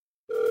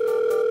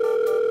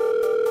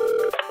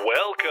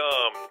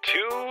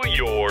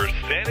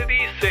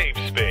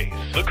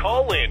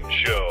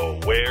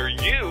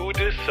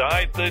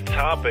Decide the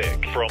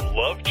topic. From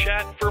love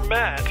chat for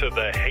Matt to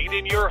the hate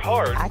in your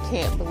heart. I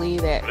can't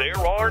believe it. There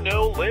are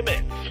no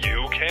limits.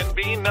 You can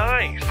be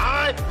nice.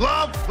 I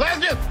love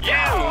legends. You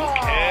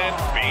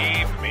can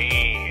be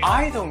mean.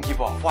 I don't give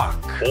a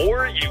fuck.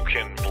 Or you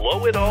can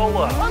blow it all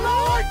up.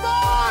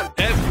 Fun!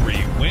 Every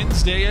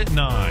Wednesday at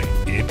 9,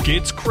 it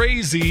gets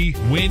crazy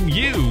when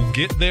you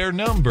get their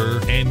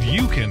number and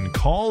you can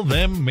call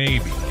them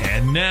maybe.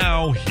 And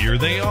now, here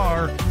they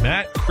are,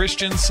 Matt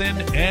Christensen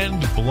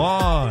and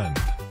Blonde.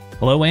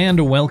 Hello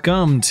and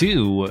welcome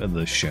to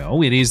the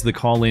show. It is the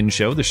call-in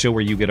show, the show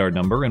where you get our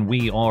number, and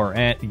we are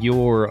at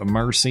your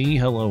mercy.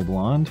 Hello,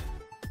 Blonde.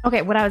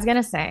 Okay, what I was going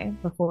to say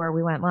before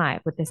we went live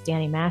with this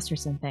Danny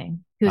Masterson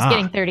thing, who's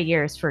getting 30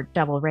 years for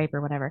double rape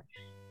or whatever.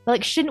 But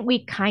like, shouldn't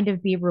we kind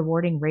of be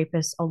rewarding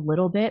rapists a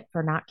little bit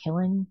for not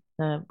killing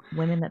the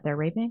women that they're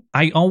raping?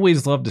 I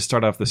always love to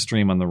start off the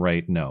stream on the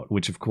right note,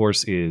 which of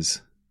course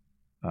is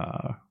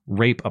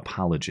rape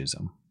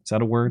apologism. Is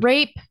that a word?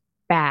 Rape,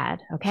 bad,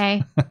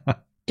 okay?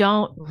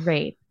 Don't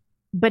rape.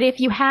 But if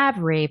you have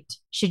raped,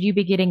 should you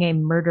be getting a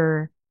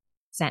murder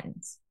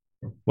sentence?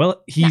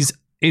 Well,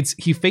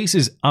 he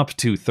faces up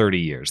to 30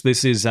 years.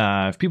 This is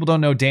if people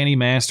don't know Danny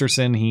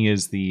Masterson, he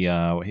is he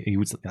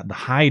was the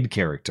Hyde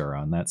character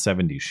on that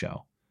 70s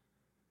show.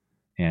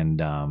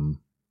 And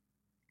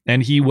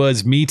he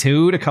was Me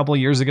Too'd a couple of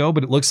years ago,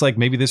 but it looks like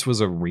maybe this was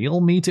a real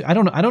Me Too. I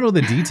don't know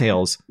the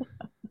details.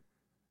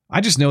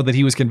 I just know that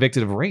he was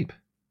convicted of rape.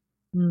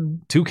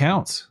 2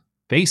 counts.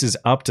 Faces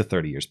up to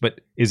 30 years.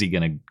 But is he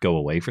going to go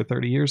away for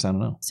 30 years? I don't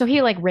know. So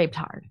he raped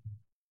hard.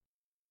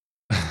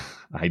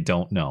 I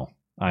don't know.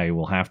 I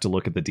will have to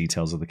look at the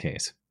details of the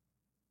case.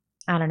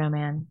 I don't know,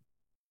 man.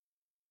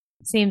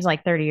 Seems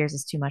like 30 years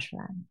is too much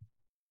for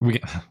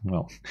that.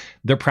 Well,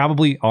 there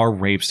probably are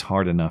rapes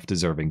hard enough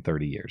deserving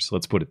 30 years.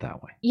 Let's put it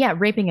that way. Yeah,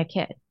 raping a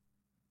kid.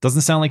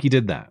 Doesn't sound like he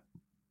did that.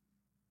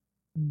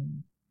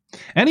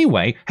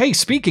 Anyway, hey,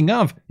 speaking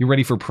of, you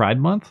ready for Pride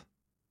Month?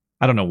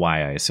 I don't know why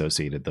I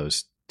associated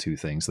those two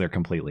things. They're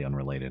completely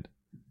unrelated.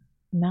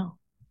 No.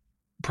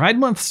 Pride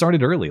Month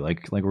started early,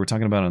 like we were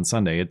talking about on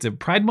Sunday.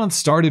 Pride Month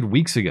started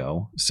weeks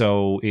ago,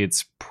 so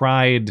it's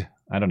Pride.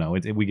 I don't know.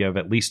 We have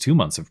at least 2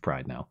 months of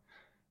Pride now,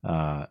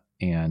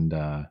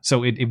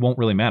 so it won't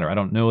really matter. I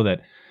don't know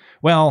that.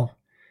 Well,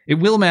 it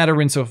will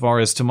matter insofar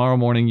as tomorrow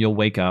morning you'll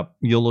wake up,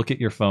 you'll look at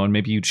your phone,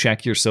 maybe you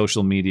check your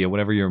social media,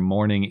 whatever your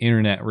morning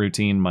internet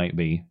routine might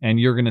be, and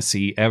you're going to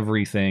see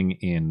everything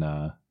in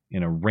a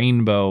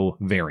rainbow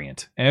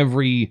variant.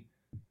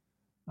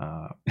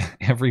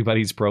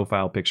 Everybody's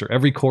profile picture,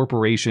 every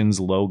corporation's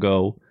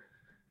logo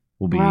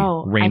will be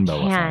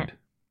rainbowified.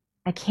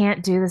 I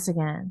can't do this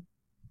again.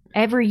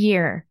 Every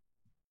year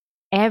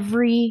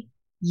we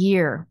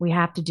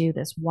have to do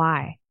this.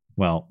 Why?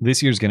 Well,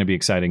 this year's going to be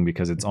exciting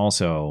because it's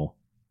also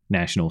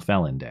National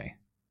Felon Day.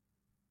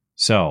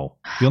 So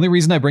the only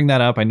reason I bring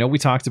that up, I know we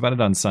talked about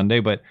it on Sunday,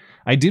 but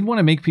I did want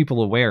to make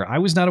people aware. I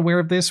was not aware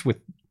of this with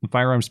the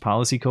Firearms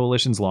Policy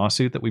Coalition's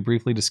lawsuit that we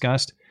briefly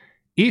discussed.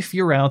 If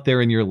you're out there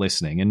and you're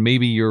listening, and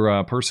maybe you're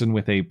a person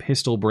with a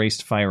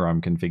pistol-braced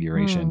firearm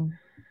configuration,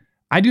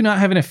 I do not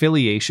have an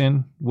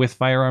affiliation with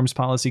Firearms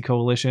Policy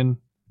Coalition,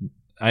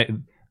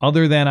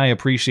 other than I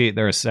appreciate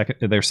their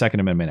Second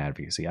Amendment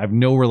advocacy. I have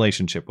no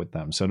relationship with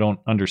them, so don't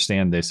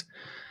understand this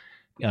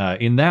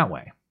in that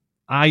way.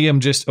 I am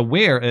just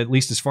aware, at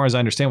least as far as I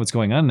understand what's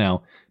going on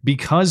now,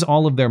 because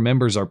all of their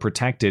members are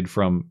protected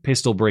from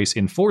pistol brace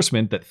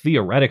enforcement that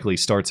theoretically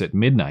starts at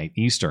midnight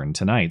Eastern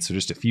tonight, so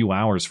just a few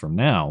hours from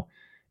now.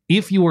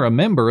 If you are a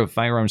member of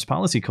Firearms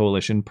Policy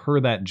Coalition, per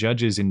that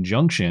judge's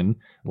injunction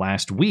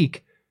last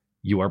week,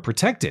 you are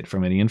protected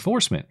from any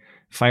enforcement.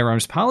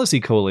 Firearms Policy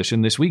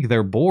Coalition this week,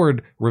 their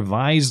board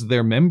revised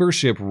their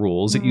membership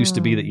rules. It used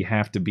to be that you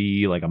have to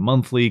be like a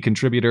monthly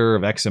contributor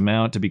of X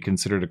amount to be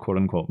considered a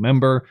quote-unquote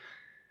member.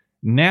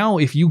 Now,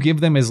 if you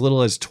give them as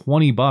little as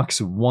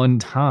 $20 one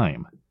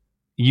time,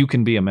 you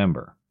can be a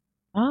member.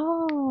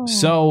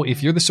 So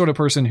if you're the sort of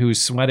person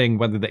who's sweating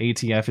whether the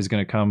ATF is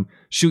going to come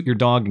shoot your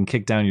dog and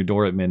kick down your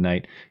door at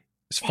midnight,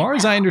 as far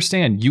as I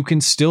understand, you can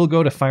still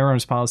go to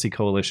Firearms Policy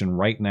Coalition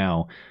right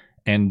now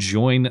and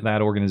join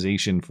that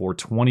organization for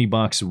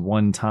 $20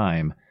 one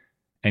time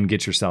and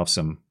get yourself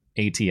some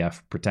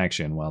ATF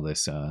protection while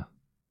this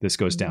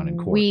goes down in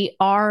court. We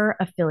are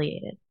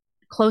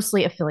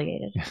closely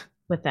affiliated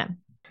with them.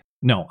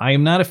 No, I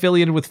am not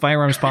affiliated with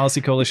Firearms Policy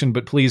Coalition,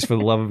 but please, for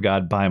the love of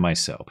God, buy my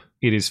soap.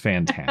 It is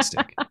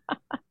fantastic.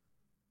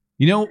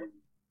 You know,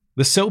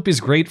 the soap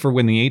is great for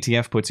when the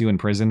ATF puts you in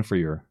prison for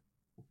your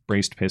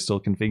braced pistol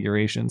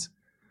configurations.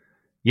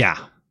 Yeah.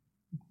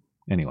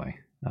 Anyway.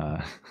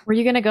 Were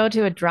you going to go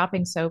to a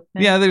dropping soap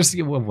thing? Yeah,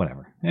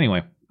 whatever.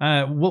 Anyway.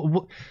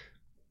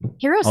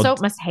 Hero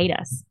Soap must hate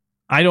us.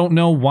 I don't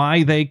know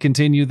why they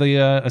continue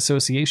the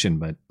association,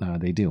 but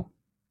they do.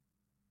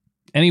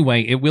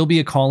 Anyway, it will be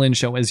a call-in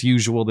show as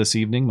usual this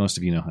evening. Most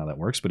of you know how that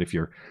works, but if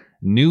you're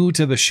new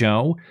to the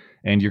show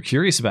and you're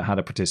curious about how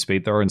to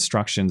participate, there are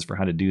instructions for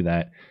how to do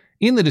that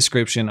in the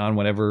description on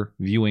whatever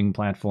viewing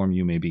platform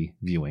you may be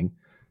viewing.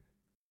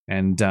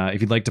 And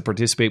if you'd like to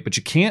participate, but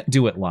you can't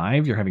do it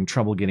live, you're having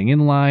trouble getting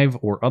in live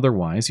or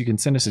otherwise, you can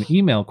send us an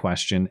email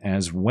question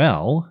as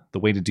well. The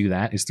way to do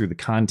that is through the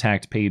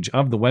contact page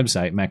of the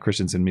website,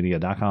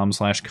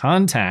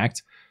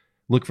 mattchristiansenmedia.com/contact.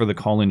 Look for the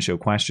call-in show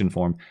question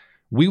form.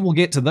 We will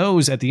get to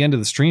those at the end of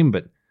the stream,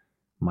 but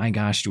my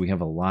gosh, do we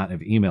have a lot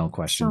of email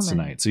questions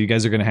tonight. So you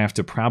guys are going to have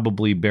to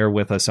probably bear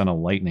with us on a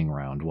lightning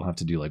round. We'll have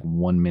to do like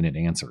 1-minute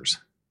answers.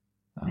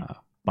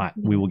 But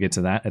we will get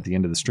to that at the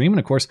end of the stream. And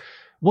of course,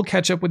 we'll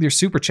catch up with your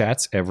super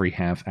chats every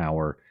half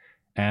hour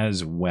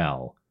as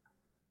well.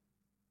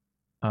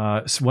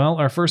 Well,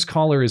 our first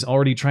caller is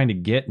already trying to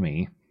get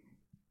me.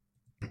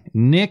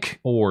 Nick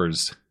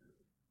Ors.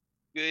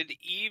 Good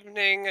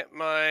evening,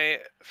 my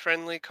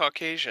friendly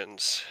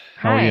Caucasians.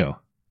 How are you?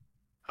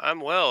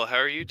 I'm well. How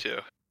are you two?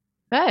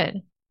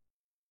 Good.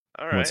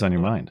 All right. What's on your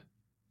mind?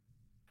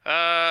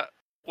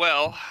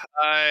 Well,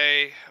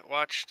 I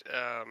watched,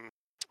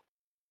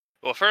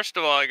 well, first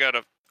of all, I got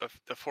a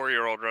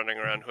 4-year-old running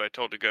around who I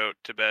told to go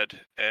to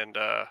bed, and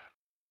the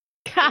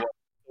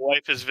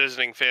wife is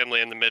visiting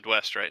family in the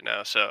Midwest right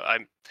now, so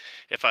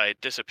if I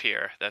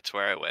disappear, that's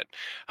where I went.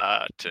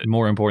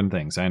 More important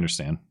things, I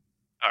understand.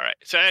 All right.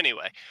 So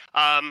anyway,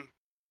 a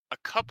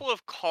couple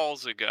of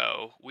calls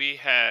ago, we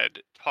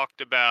had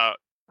talked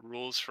about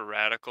Rules for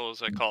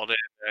Radicals, I called it.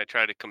 I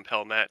tried to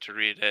compel Matt to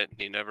read it, and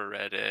he never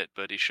read it,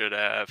 but he should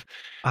have.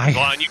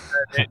 Vaughn, you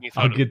read it, and you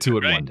thought I'll get to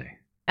it right? one day.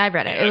 I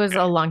read it. It was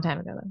a long time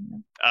ago, though.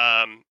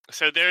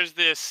 So there's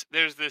this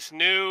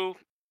new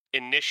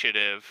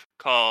initiative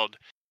called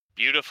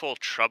Beautiful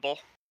Trouble.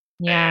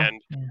 Yeah.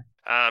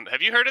 And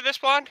have you heard of this,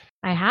 Blonde?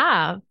 I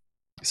have.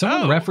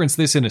 Someone referenced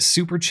this in a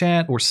super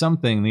chat or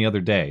something the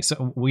other day.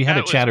 So we had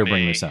a chatter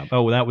bring this up.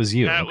 Oh, that was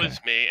you. That was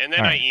me. And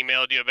then I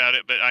emailed you about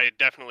it, but I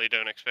definitely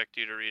don't expect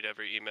you to read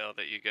every email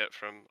that you get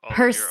from all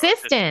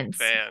persistence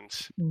of your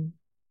fans.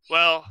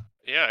 Well,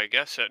 yeah, I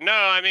guess so. No,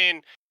 I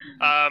mean,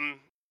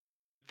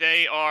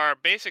 they are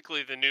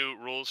basically the new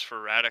Rules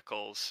for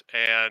Radicals,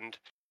 and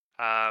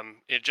I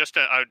just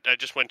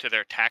went to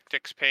their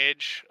tactics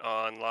page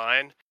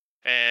online,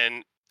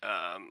 and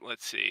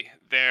let's see,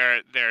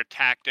 their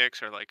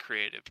tactics are like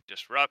creative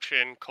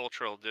disruption,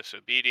 cultural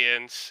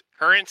disobedience,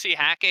 currency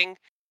hacking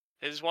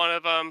is one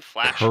of them.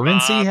 Flash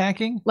currency mob,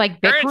 hacking, like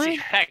Bitcoin. Currency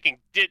hacking,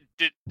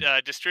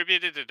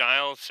 distributed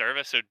denial of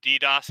service, so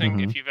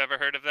DDoSing, if you've ever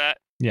heard of that.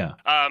 Yeah.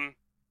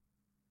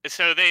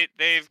 So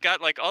they've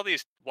got like all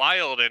these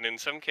wild and in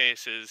some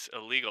cases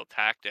illegal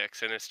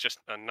tactics, and it's just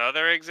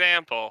another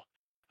example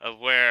of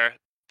where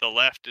the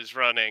left is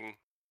running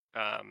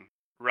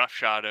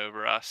roughshod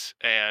over us,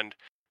 and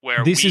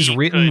where this is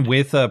written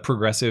with a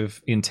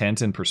progressive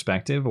intent and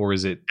perspective, or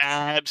is it?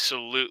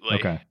 Absolutely.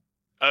 Okay.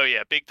 Oh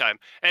yeah, big time.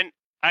 And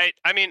I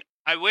mean,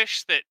 I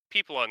wish that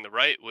people on the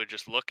right would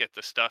just look at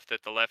the stuff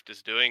that the left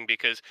is doing,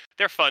 because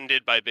they're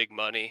funded by big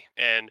money,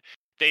 and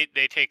they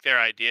take their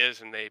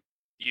ideas and they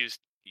use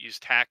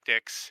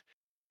tactics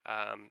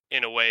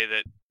in a way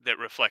that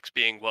reflects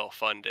being well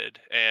funded.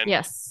 And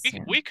yes,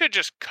 we could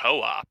just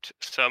co-opt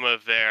some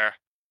of their.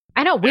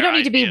 I know we don't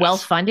need ideas. to be well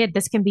funded.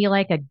 This can be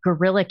like a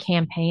guerrilla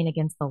campaign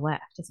against the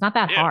left. It's not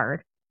that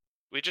hard.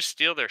 We just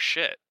steal their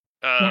shit.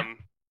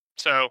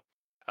 So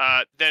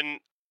then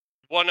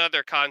one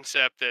other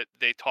concept that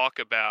they talk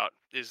about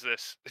is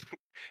this,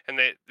 and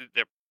they're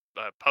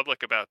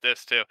public about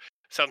this too.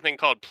 Something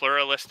called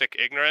pluralistic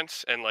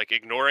ignorance, and like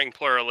ignoring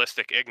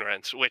pluralistic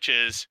ignorance, which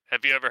is,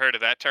 have you ever heard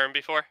of that term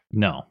before?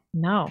 No.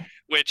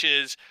 Which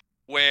is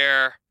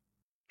where,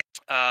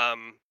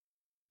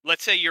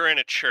 let's say you're in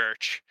a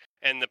church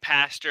and the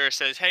pastor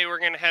says, hey, we're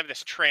going to have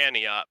this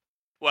tranny up.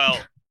 Well,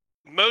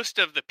 most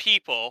of the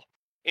people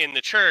in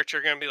the church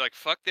are going to be like,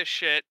 fuck this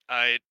shit.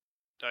 Sorry,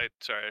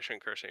 I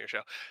shouldn't curse on your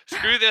show.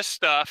 Screw this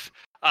stuff.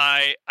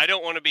 I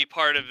don't want to be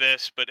part of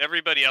this, but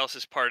everybody else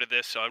is part of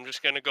this, so I'm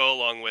just going to go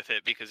along with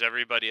it because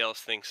everybody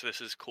else thinks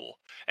this is cool.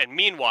 And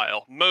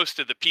meanwhile, most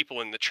of the people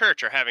in the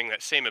church are having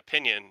that same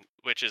opinion,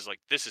 which is like,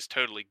 this is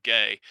totally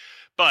gay.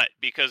 But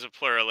because of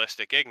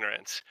pluralistic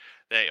ignorance,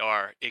 they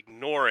are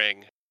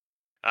ignoring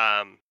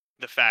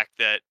the fact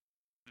that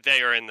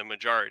they are in the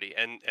majority,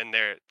 and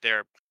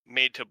they're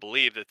made to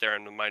believe that they're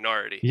in the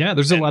minority. Yeah,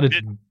 there's a lot of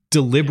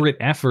deliberate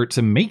effort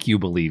to make you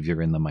believe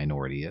you're in the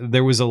minority.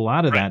 There was a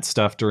lot of that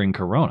stuff during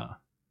Corona.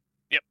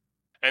 Yep.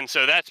 And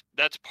so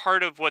that's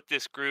part of what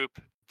this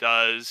group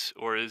does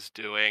or is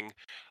doing.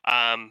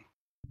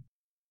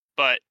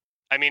 But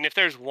I mean, if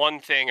there's one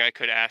thing I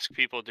could ask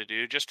people to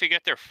do just to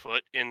get their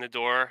foot in the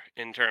door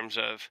in terms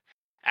of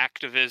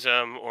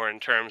activism or in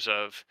terms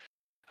of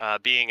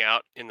being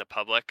out in the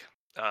public,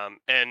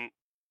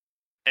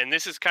 and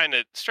this is kind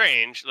of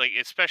strange, like,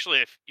 especially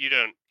if you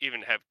don't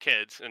even have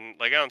kids. And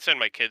like, I don't send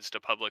my kids to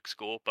public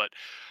school, but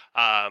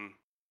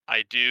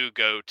I do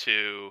go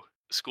to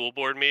school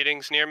board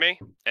meetings near me,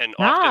 and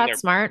often they're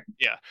smart.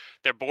 Yeah,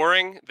 they're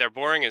boring. They're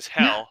boring as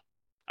hell.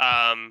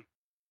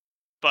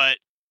 But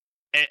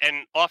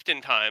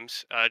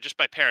oftentimes, just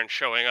by parents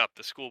showing up,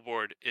 the school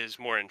board is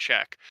more in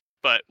check.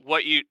 But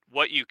what you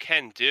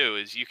can do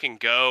is you can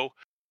go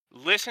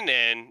listen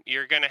in.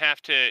 You're going to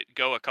have to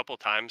go a couple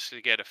times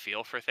to get a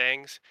feel for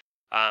things.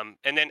 And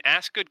then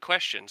ask good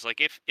questions.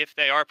 Like if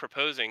they are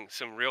proposing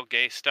some real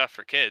gay stuff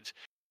for kids,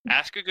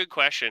 ask a good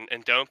question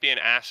and don't be an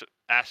ass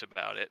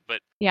about it.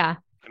 But Yeah.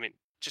 I mean,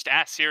 just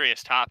ask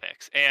serious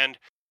topics. And,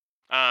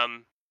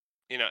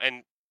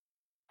 and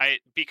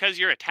because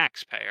you're a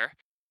taxpayer,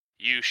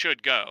 you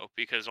should go,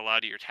 because a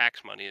lot of your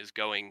tax money is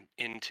going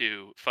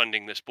into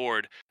funding this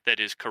board that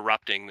is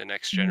corrupting the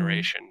next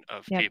generation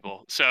of Yep.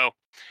 people. So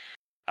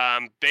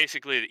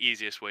basically the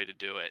easiest way to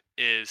do it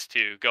is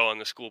to go on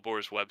the school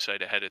board's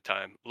website ahead of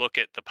time, look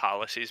at the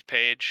policies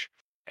page,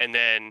 and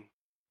then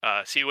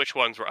see which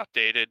ones were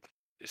updated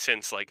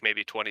since like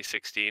maybe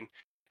 2016,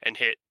 and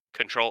hit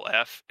Control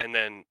F, and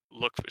then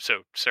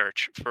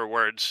search for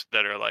words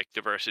that are like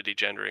diversity,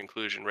 gender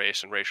inclusion,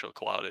 race, and racial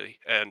equality.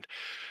 And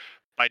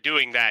by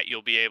doing that,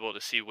 you'll be able to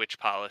see which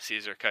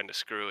policies are kind of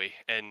screwy,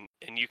 and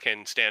you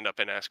can stand up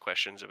and ask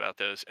questions about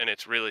those. And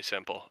it's really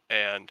simple,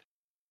 and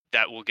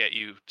that will get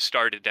you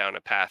started down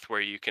a path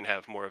where you can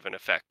have more of an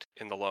effect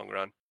in the long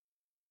run.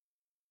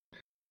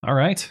 All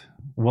right.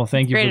 Well,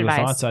 thank you Great for the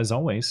advice. thoughts as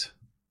always.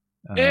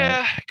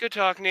 Yeah, good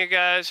talking to you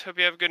guys. Hope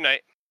you have a good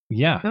night.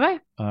 Yeah.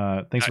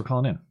 Bye-bye. Thanks for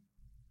calling in.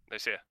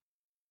 Nice to see you.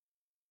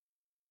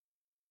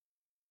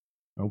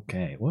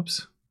 Okay.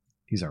 Whoops.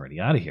 He's already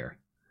out of here.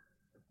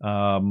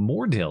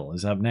 Mordil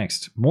is up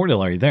next.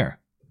 Mordil, are you there?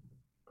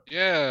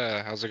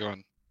 Yeah, how's it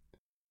going?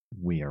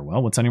 We are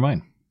well. What's on your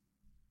mind?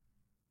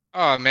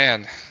 Oh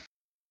man,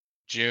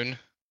 June.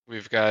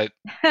 We've got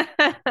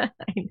I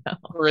know.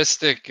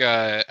 touristic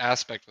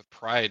aspect with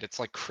Pride. It's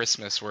like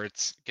Christmas, where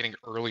it's getting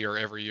earlier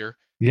every year.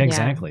 Yeah, Yeah.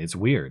 exactly. It's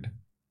weird.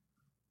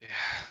 Yeah.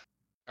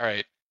 All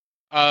right.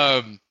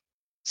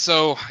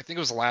 So I think it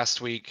was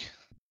last week.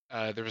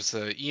 There was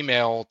an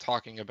email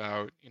talking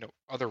about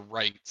other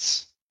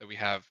rights that we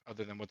have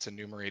other than what's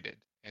enumerated.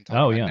 And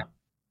talking Oh, about yeah. that.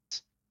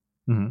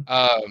 hmm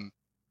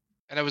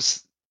And I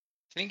was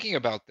thinking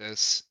about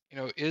this.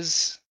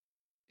 Is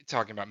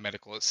talking about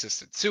medical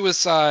assisted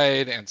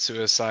suicide and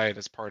suicide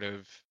as part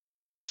of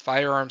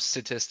firearm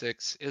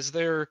statistics. Is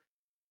there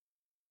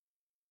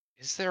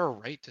a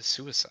right to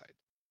suicide?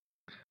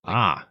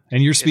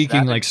 And you're is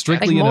speaking that like a-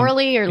 strictly Like in a-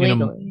 morally or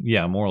in a, legally?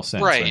 yeah, moral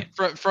sense. Right.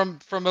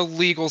 From a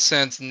legal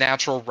sense,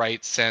 natural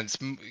right sense,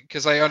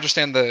 because I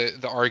understand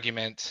the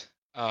argument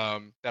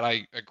that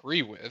I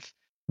agree with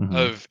Mhm.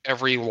 of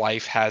every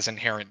life has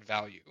inherent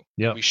value.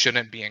 Yep. We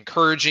shouldn't be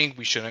encouraging,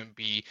 we shouldn't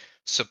be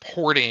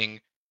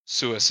supporting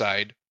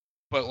suicide,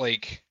 but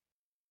like,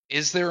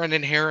 is there an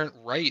inherent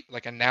right,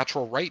 like a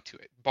natural right to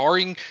it?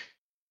 Barring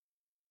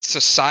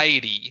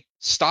society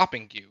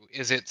stopping you,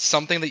 is it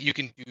something that you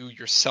can do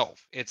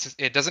yourself?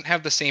 It doesn't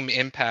have the same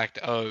impact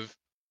of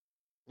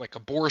like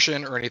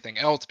abortion or anything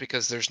else,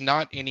 because there's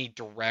not any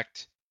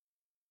direct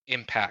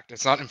impact.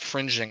 It's not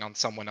infringing on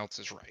someone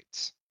else's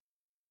rights.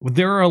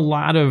 There are a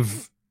lot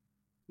of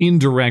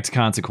indirect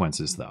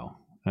consequences, though.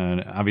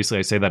 And obviously,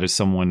 I say that as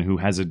someone who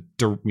has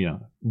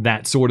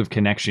that sort of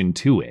connection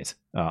to it.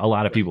 A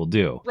lot of Right. people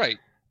do. Right.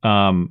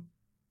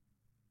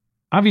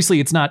 Obviously,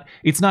 it's not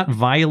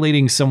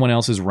violating someone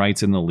else's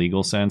rights in the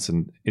legal sense,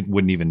 and it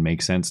wouldn't even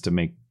make sense to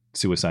make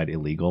suicide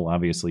illegal.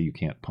 Obviously, you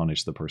can't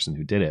punish the person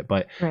who did it.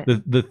 But Right.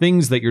 the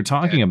things that you're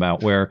talking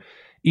about, where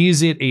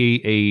is it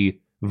a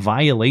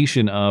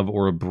violation of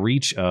or a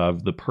breach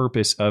of the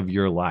purpose of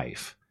your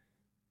life?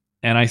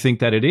 And I think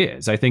that it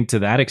is. I think to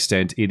that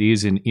extent, it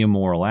is an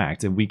immoral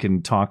act. And we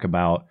can talk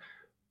about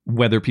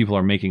whether people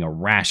are making a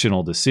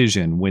rational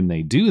decision when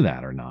they do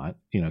that or not.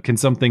 Can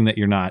something that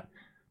you're not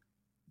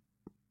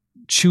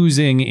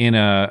choosing in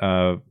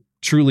a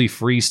truly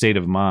free state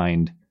of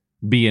mind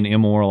be an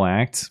immoral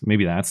act?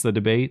 Maybe that's the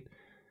debate.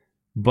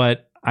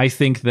 But I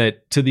think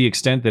that to the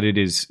extent that it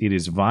is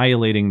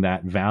violating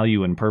that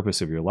value and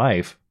purpose of your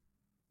life,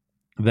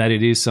 that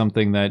it is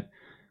something that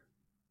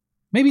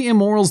maybe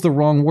immoral is the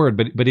wrong word,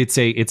 but it's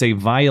a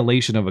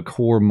violation of a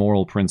core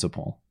moral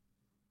principle.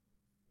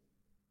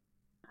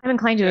 I'm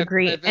inclined to Yeah,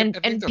 agree. I think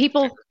And that's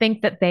people fair.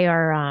 think that they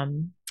are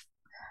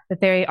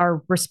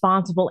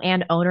responsible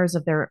and owners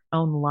of their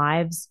own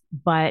lives,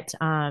 but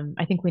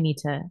I think we need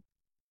to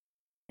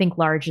think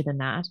larger than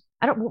that.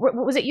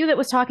 Was it you that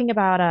was talking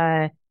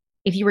about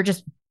if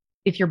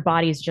your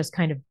body's just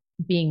kind of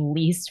being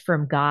leased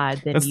from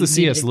God, then That's you the need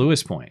C.S. to-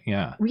 Lewis point.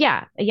 Yeah.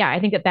 Yeah. I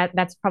think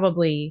that's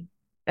probably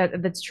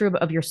that's true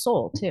of your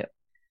soul too.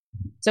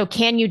 So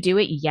can you do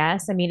it?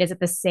 Yes. I mean, is it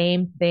the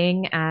same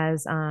thing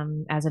as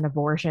an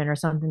abortion or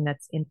something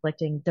that's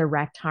inflicting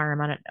direct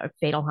harm or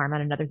fatal harm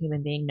on another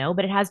human being? No,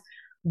 but it has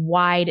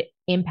wide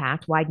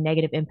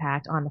negative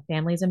impact on the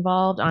families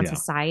involved, on Yeah.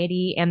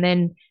 society, and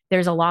then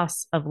there's a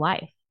loss of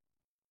life.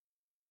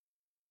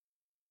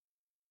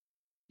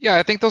 Yeah,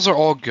 I think those are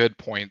all good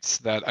points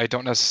that I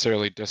don't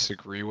necessarily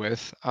disagree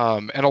with.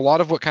 And a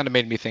lot of what kind of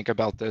made me think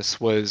about this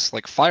was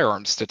like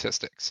firearm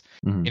statistics.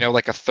 Mhm.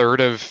 Like a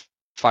third of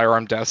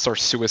firearm deaths are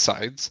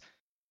suicides.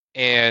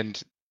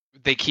 And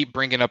they keep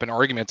bringing up an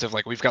argument of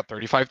like, we've got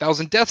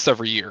 35,000 deaths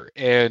every year.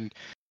 And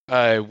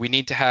we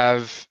need to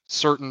have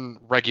certain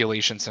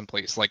regulations in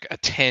place, like a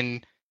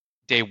 10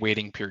 day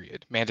waiting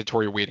period,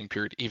 mandatory waiting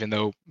period, even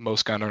though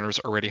most gun owners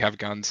already have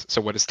guns.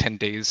 So what is 10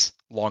 days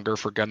longer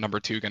for gun number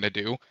 2 going to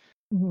do?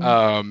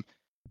 Mhm.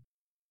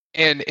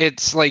 And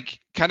it's like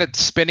kind of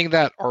spinning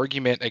that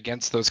argument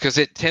against those, because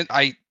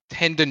I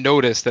tend to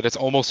notice that it's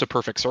almost a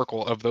perfect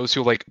circle of those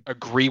who like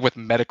agree with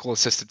medical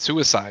assisted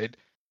suicide,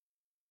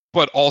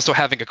 but also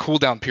having a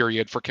cooldown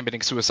period for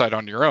committing suicide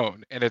on your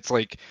own. And it's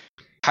like,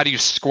 how do you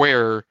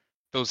square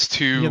those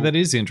two? Yeah, that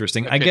is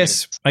interesting.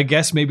 opinions? I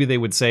guess maybe they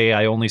would say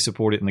I only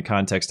support it in the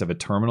context of a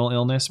terminal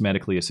illness,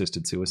 medically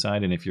assisted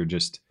suicide, and if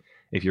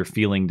you're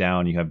feeling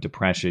down, you have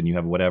depression, you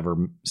have whatever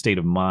state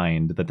of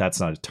mind, that's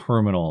not a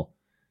terminal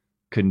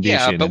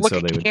condition. Yeah, but and look so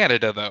at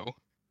Canada though.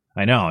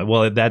 I know.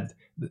 Well, that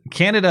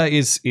Canada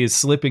is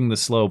slipping the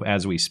slope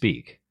as we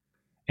speak,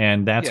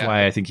 and that's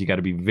why I think you got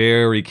to be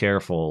very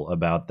careful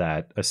about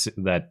that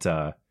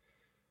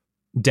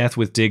death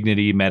with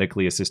dignity,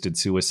 medically assisted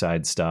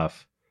suicide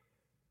stuff.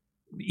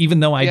 Even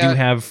though I do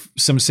have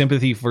some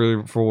sympathy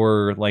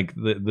for like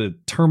the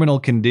terminal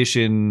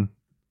condition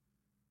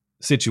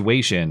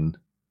situation,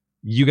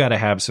 you got to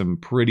have some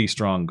pretty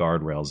strong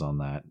guardrails on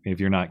that. If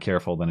you're not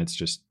careful, then it's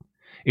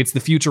the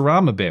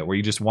Futurama bit where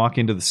you just walk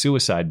into the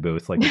suicide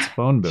booth like it's a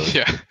phone booth.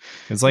 Yeah.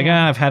 It's like,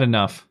 I've had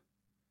enough.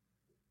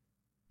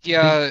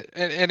 Yeah,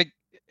 and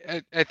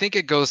I think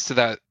it goes to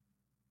that,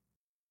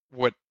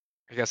 what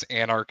I guess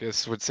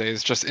anarchists would say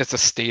is just, it's a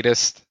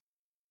statist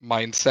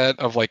mindset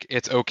of like,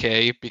 it's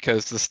okay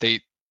because the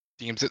state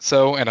deems it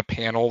so and a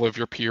panel of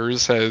your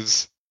peers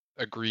has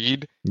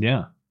agreed.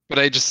 Yeah. But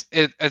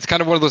it's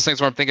kind of one of those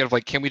things where I'm thinking of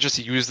like, can we just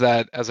use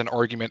that as an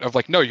argument of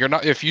like, no, you're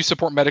not, if you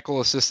support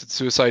medical assisted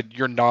suicide,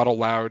 you're not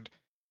allowed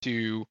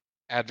to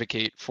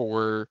advocate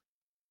for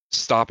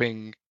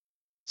stopping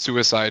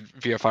suicide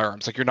via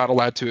firearms. Like, you're not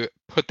allowed to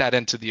put that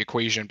into the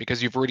equation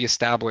because you've already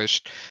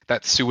established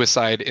that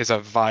suicide is a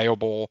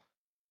viable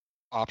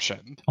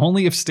option.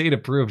 Only if state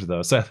approved,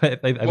 though. So I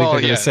think they're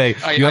going to say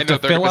you have to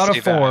fill out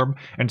a form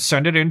and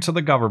send it into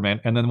the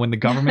government, and then when the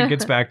government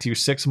gets back to you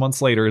 6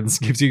 months later and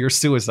gives you your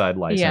suicide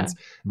license,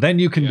 then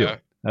you can do it.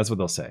 That's what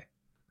they'll say.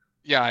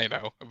 Yeah, I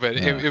know, but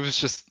it was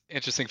just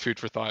interesting food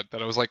for thought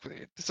that I was like,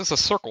 this is a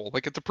circle.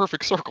 Like, it's a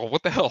perfect circle.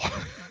 What the hell?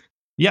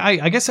 Yeah,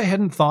 I guess I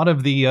hadn't thought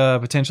of the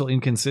potential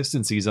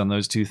inconsistencies on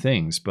those two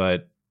things,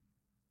 but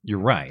you're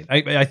right.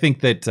 I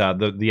think that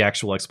the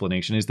actual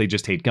explanation is they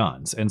just hate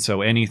guns, and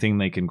so anything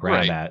they can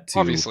grab at to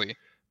obviously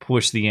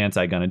push the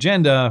anti-gun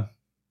agenda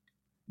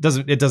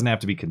doesn't have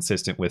to be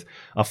consistent with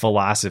a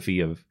philosophy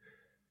of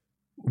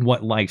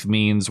what life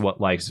means, what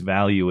life's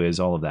value is,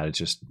 all of that. It's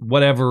just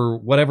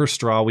whatever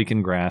straw we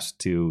can grasp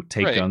to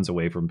take guns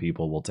away from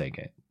people, we'll take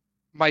it.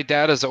 My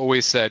dad has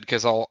always said,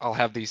 because I'll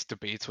have these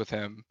debates with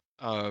him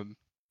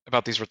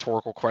about these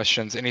rhetorical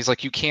questions, and he's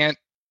like, you can't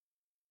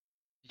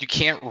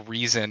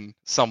reason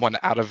someone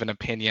out of an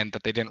opinion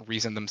that they didn't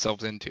reason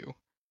themselves into.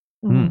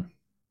 Mm.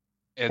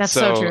 That's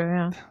so true.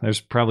 Yeah.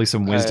 There's probably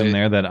some wisdom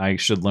there that I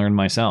should learn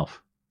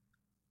myself.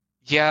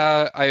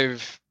 Yeah,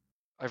 I've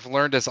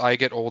learned as I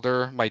get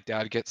older, my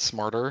dad gets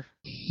smarter.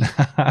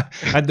 I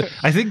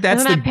think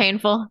that's Isn't that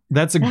painful?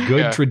 That's a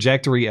good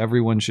trajectory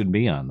everyone should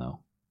be on, though.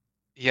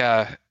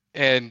 Yeah,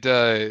 and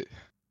that's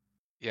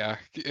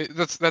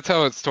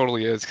how it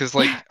totally is. Because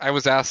like, I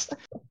was asked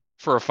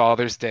for a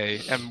Father's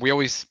Day, and we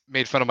always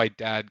made fun of my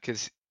dad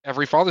because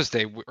every Father's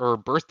Day or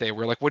birthday,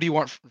 we're like, what do you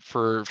want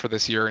for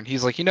this year? And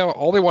he's like,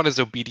 all they want is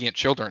obedient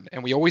children.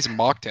 And we always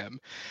mocked him.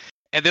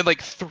 And then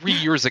like 3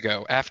 years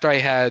ago, after I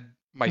had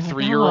my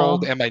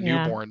 3-year-old and my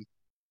newborn,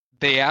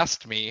 they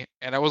asked me,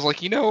 and I was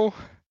like,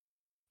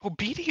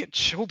 obedient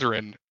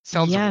children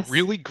sounds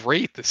really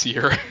great this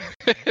year.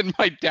 And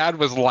my dad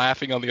was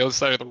laughing on the other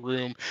side of the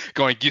room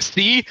going, you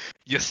see?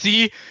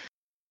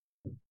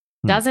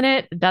 Doesn't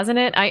it?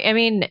 I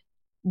mean,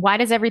 why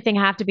does everything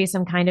have to be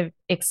some kind of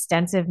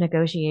extensive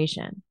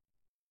negotiation?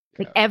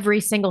 Like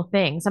every single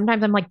thing.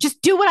 Sometimes I'm like,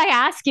 just do what I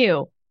ask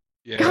you.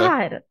 Yeah.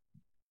 God.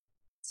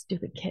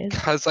 Stupid kids.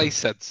 Because I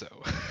said so.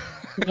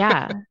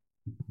 Yeah.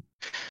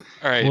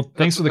 All right. Well,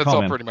 thanks for the call, That's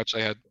all man. pretty much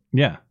I had.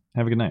 Yeah.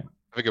 Have a good night.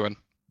 Have a good one.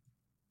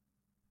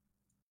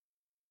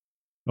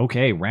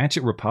 Okay.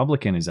 Ratchet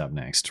Republican is up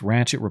next.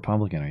 Ratchet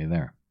Republican, are you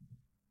there?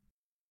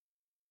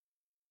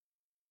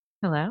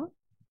 Hello?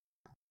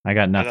 I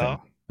got nothing.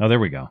 Hello? Oh, there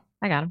we go.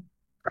 I got him.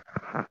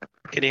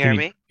 Can you hear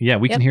me? Yeah,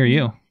 we can hear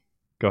you.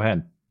 Go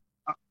ahead.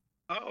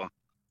 Oh.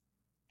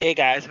 Hey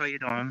guys, how you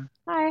doing?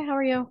 Hi, how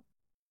are you?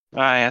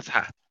 Yes.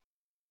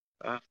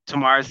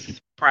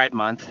 Tomorrow's Pride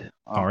Month.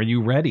 Are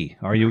you ready?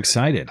 Are you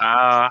excited?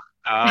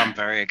 I'm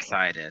very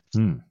excited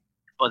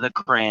for the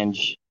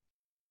cringe.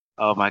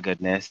 Oh my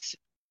goodness.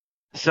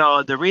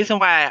 So the reason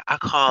why I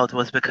called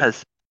was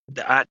because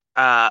a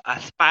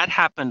spot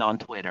happened on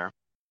Twitter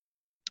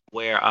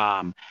where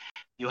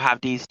you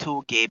have these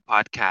two gay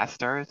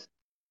podcasters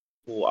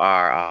who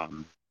are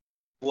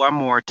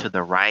more to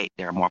the right.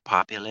 They're more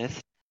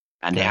populist,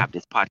 and they have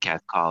this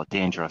podcast called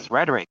Dangerous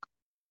Rhetoric.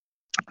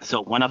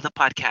 So one of the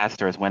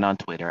podcasters went on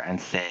Twitter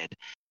and said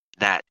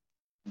that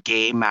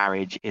gay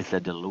marriage is a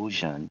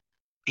delusion.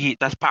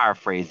 That's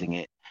paraphrasing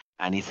it.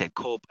 and he said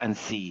cope and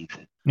seethe.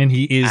 And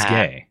he is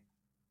gay.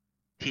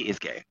 He is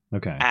gay.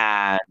 Okay.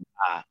 And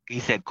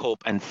he said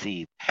cope and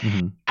seethe.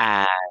 Mm-hmm.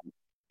 And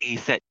he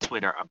set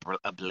Twitter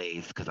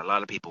ablaze because a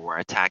lot of people were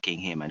attacking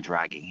him and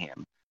dragging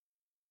him.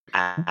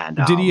 And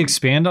did he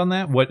expand on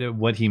that?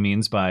 What he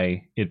means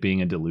by it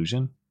being a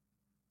delusion?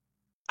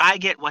 I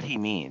get what he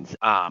means.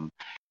 And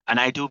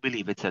I do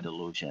believe it's a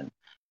delusion.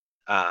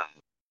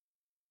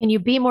 Can you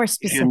be more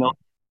specific?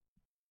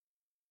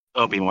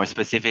 Be more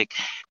specific.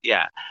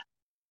 Yeah.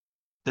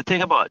 The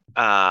thing about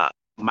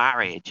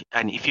marriage,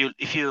 and if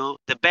you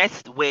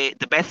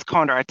the best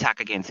counterattack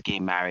against gay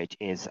marriage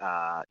is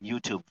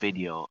YouTube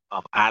video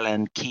of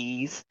Alan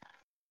Keyes.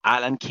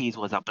 Alan Keyes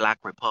was a black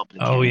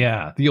Republican. Oh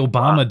yeah, the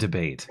Obama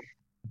debate.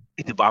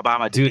 The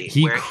Obama Dude, debate.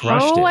 He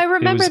crushed it. I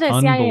remember it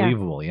was this.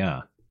 Unbelievable.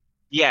 Yeah.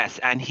 Yes,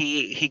 and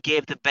he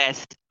gave the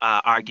best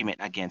argument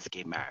against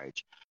gay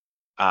marriage.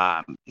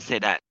 He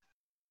said that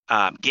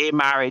gay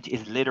marriage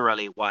is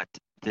literally what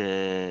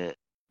the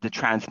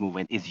trans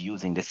movement is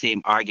using, the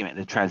same argument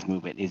the trans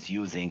movement is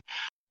using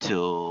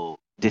to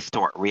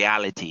distort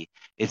reality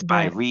is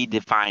by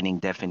redefining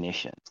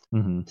definitions.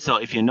 Mm-hmm. So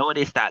if you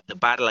notice that the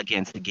battle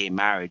against the gay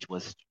marriage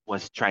was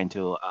trying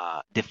to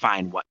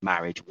define what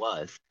marriage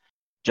was,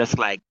 just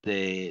like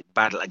the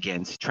battle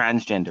against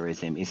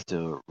transgenderism is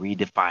to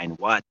redefine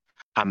what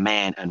a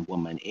man and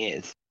woman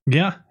is.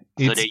 Yeah.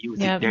 So they're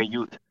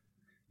using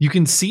You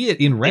can see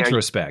it in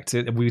retrospect.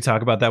 We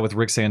talk about that with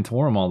Rick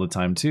Santorum all the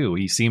time too.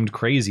 He seemed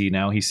crazy.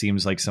 Now he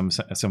seems like some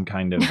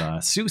kind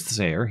of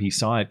soothsayer. He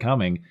saw it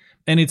coming,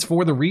 and it's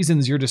for the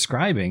reasons you're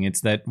describing.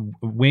 It's that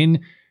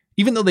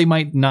even though they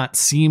might not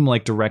seem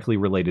like directly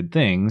related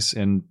things,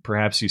 and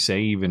perhaps you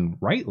say even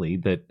rightly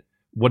that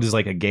what does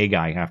like a gay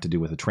guy have to do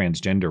with a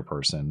transgender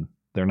person?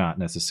 They're not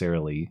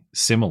necessarily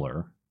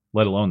similar,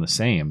 let alone the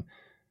same.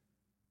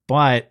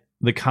 But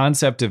the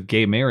concept of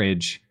gay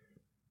marriage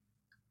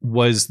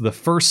was the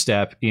first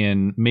step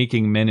in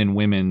making men and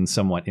women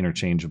somewhat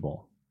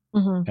interchangeable.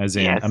 Mm-hmm. As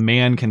in, a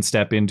man can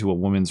step into a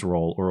woman's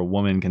role or a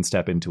woman can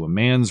step into a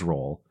man's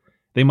role.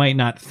 They might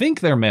not think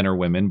they're men or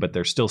women, but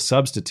they're still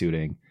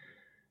substituting.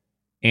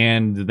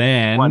 And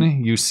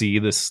then you see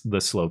the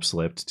slope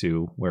slipped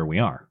to where we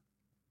are.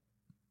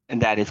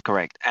 And that is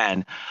correct.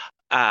 And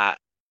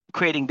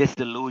creating this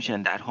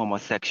delusion that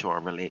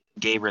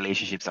gay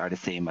relationships are the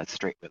same as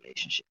straight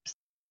relationships.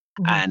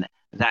 Mm-hmm. And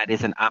that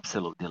is an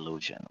absolute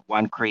delusion.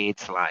 One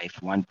creates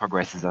life, one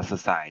progresses a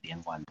society,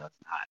 and one does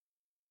not.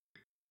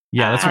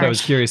 Yeah, that's what I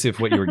was curious if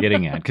what you were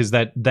getting at, because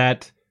that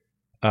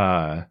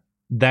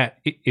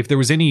if there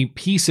was any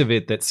piece of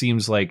it that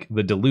seems like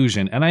the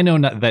delusion, and I know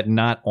that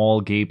not all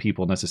gay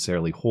people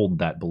necessarily hold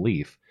that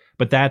belief,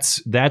 but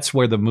that's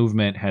where the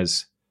movement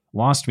has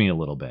lost me a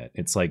little bit.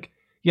 It's like,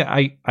 yeah,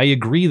 I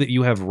agree that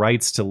you have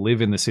rights to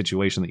live in the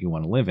situation that you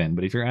want to live in,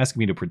 but if you're asking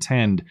me to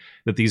pretend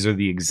that these are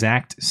the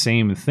exact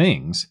same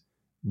things,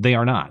 they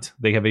are not.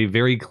 They have a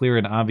very clear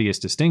and obvious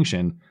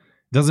distinction.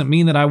 Doesn't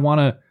mean that I want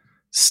to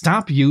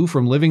stop you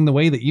from living the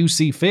way that you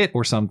see fit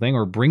or something,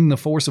 or bring the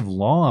force of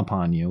law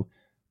upon you,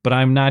 but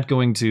I'm not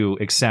going to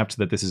accept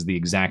that this is the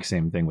exact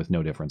same thing with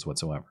no difference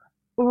whatsoever.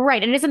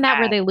 Right. And isn't that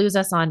where they lose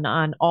us on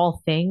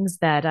all things,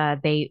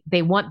 that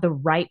they want the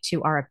right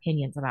to our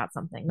opinions about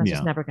something? That's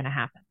just never going to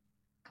happen.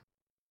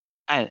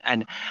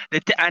 And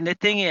the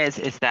thing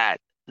is that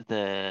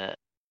the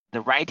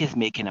right is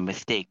making a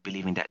mistake,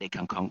 believing that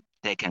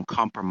they can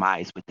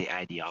compromise with the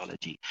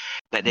ideology,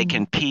 that they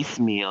can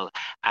piecemeal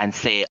and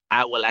say,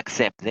 I will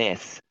accept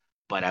this,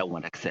 but I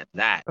won't accept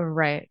that.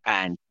 Right.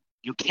 And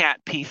you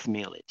can't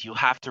piecemeal it. You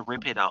have to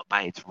rip it out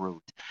by its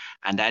root.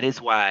 And that is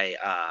why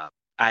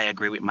I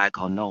agree with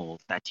Michael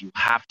Knowles that you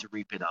have to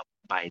rip it up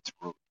by its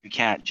root. You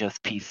can't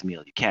just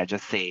piecemeal. You can't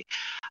just say,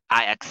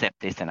 I accept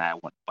this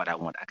but I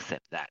won't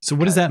accept that. So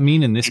what does that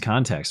mean in this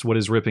context? What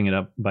does ripping it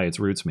up by its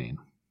roots mean?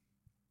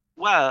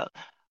 Well,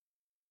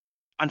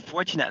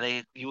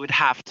 unfortunately, you would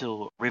have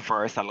to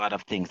reverse a lot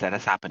of things that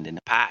has happened in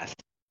the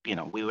past.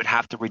 We would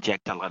have to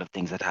reject a lot of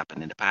things that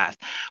happened in the past.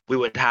 We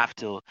would have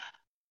to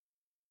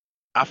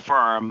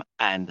affirm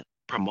and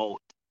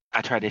promote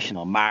a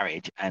traditional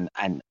marriage and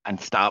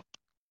stop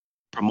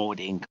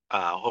promoting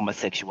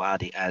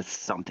homosexuality as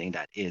something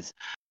that is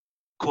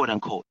quote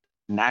unquote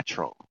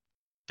natural,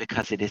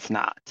 because it is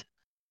not.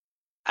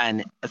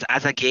 And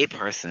as a gay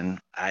person,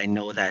 I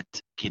know that,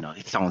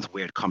 it sounds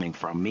weird coming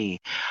from me,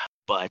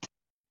 but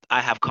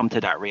I have come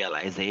to that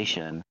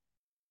realization.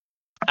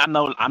 I'm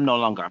no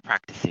longer a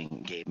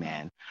practicing gay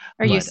man.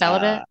 Are you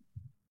celibate?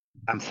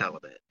 I'm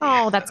celibate.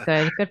 Oh, that's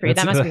good. Good for you.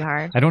 That must be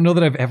hard. I don't know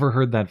that I've ever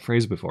heard that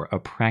phrase before. A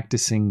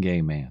practicing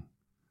gay man.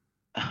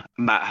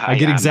 I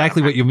get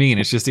exactly what you mean.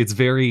 It's just, it's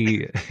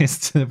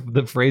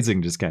the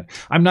phrasing just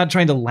I'm not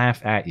trying to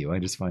laugh at you. I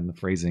just find the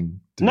phrasing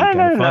to be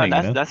kind of funny.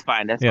 That's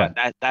fine.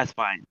 Fine. That's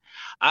fine.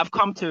 I've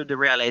come to the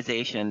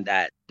realization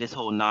that this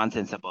whole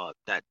nonsense about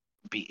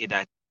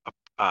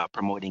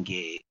promoting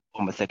gay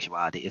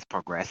homosexuality is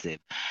progressive.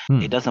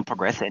 It doesn't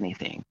progress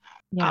anything.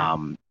 Yeah.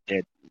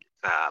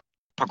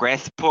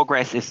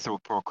 Progress is through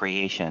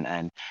procreation,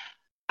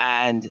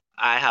 and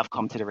I have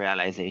come to the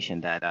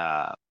realization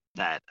that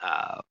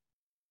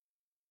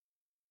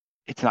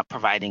it's not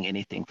providing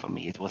anything for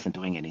me. It wasn't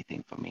doing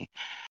anything for me.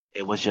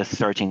 It was just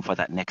searching for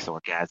that next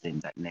orgasm,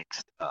 that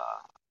next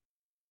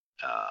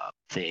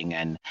thing,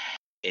 and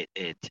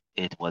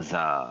it was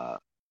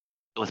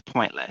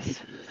pointless,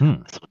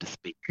 so to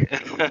speak.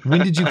 When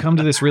did you come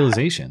to this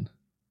realization?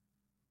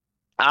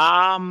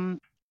 Probably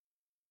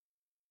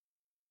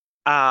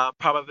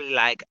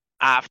like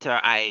after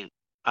I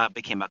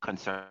became a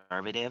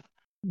conservative.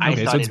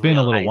 Okay, so it's been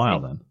a little while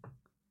then.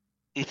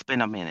 It's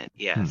been a minute,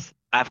 yes.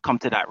 I've come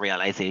to that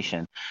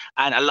realization,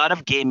 and a lot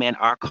of gay men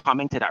are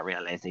coming to that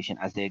realization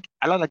a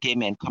lot of gay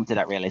men come to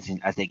that realization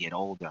as they get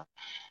older,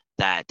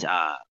 that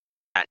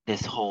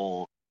this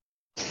whole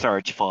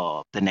search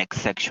for the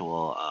next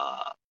sexual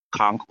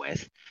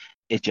conquest,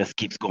 it just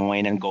keeps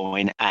going and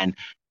going. And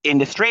in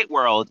the straight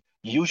world,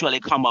 you usually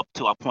come up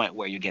to a point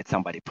where you get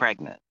somebody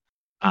pregnant.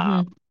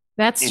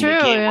 That's in true.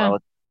 The gay yeah.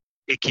 world,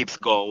 it keeps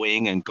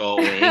going and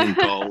going and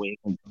going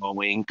and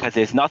going, because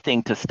there's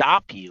nothing to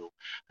stop you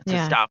on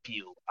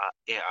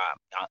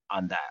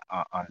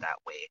that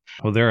way.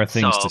 Well, there are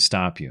things to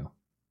stop you.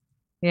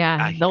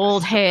 Yeah, the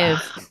old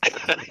have.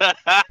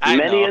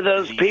 Many of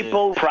those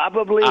people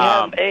probably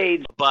have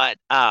AIDS, but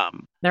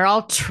they're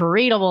all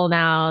treatable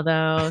now,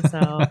 though.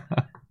 So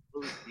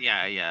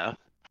yeah.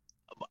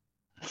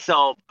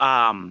 So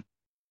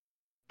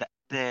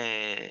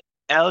the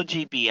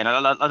LGB and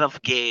a lot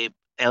of gay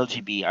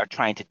LGB are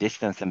trying to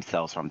distance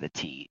themselves from the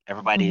T.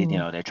 Everybody,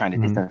 they're trying to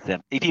distance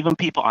them. Even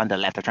people on the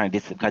left are trying to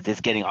distance because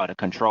it's getting out of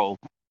control.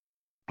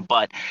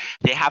 But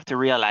they have to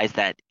realize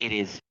that it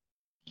is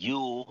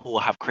you who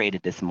have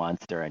created this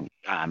monster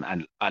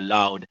and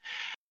allowed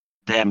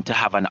them to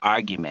have an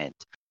argument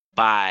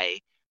by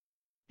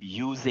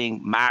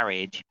using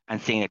marriage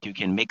and saying that you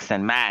can mix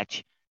and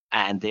match,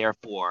 and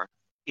therefore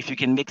if you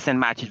can mix and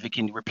match, if you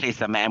can replace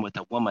a man with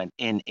a woman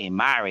in a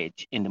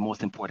marriage in the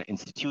most important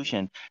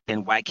institution,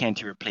 then why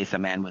can't you replace a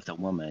man with a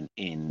woman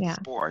in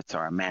sports,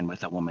 or a man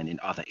with a woman in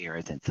other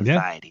areas in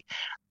society?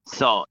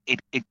 So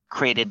it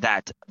created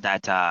that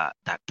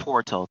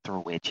portal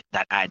through which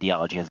that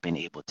ideology has been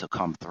able to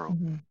come through.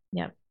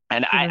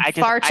 And I just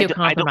far too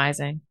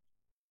compromising.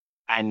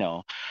 I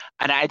know,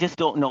 and I just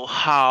don't know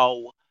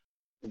how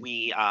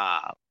we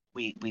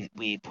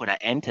put an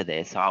end to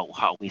this,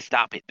 how we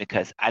stop it,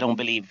 because I don't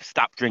believe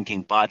stop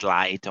drinking Bud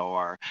Light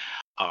or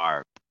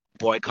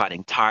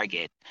boycotting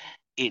Target.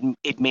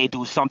 It may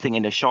do something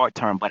in the short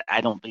term, but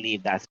I don't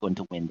believe that's going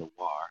to win the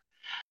war.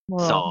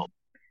 Well, so,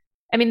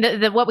 I mean,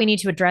 what we need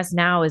to address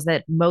now is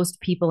that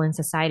most people in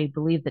society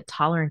believe that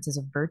tolerance is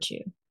a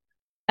virtue.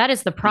 That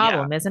is the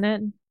problem, isn't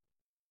it?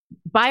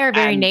 By our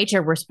very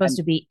nature, we're supposed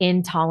to be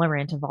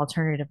intolerant of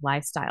alternative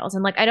lifestyles.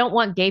 And I don't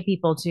want gay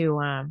people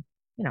to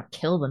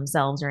kill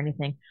themselves or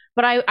anything,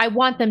 but I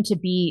want them to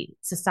be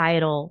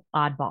societal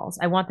oddballs.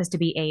 I want this to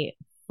be a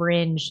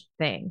fringe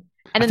thing.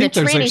 And I think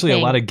there's actually a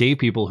lot of gay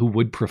people who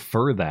would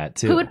prefer that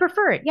too. Who would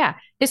prefer it? Yeah.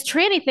 This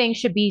tranny thing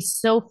should be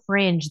so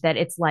fringe that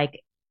it's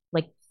like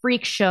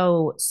freak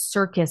show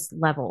circus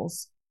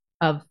levels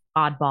of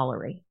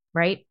oddballery,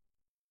 right?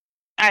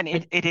 And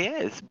it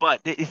is,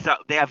 but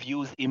they have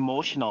used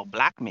emotional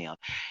blackmail.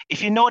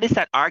 If you notice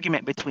that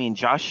argument between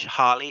Josh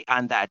Hawley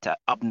and that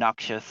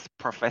obnoxious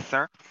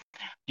professor,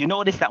 you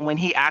notice that when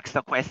he asked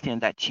a question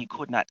that she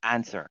could not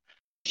answer,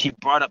 she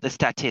brought up the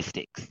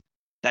statistics.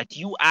 That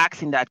you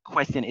asking that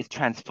question is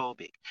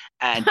transphobic.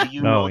 And do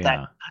you know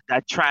that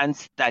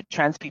trans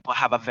people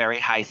have a very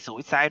high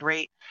suicide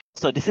rate?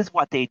 So this is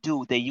what they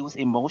do. They use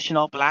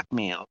emotional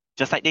blackmail,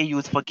 just like they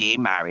use for gay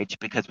marriage,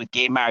 because with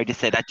gay marriage, they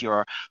say that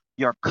your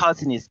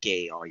cousin is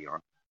gay, or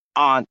your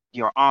aunt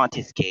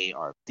is gay,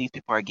 or these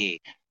people are gay.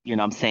 You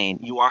know what I'm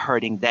saying? You are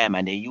hurting them,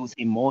 and they use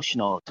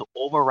emotional to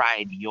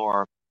override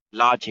your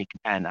logic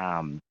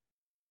and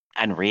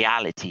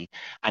reality,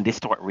 and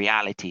distort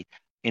reality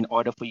in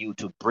order for you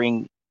to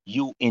bring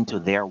you into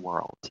their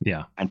world,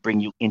 and bring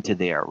you into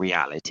their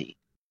reality.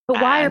 But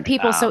why are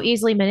people so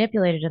easily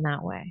manipulated in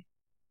that way?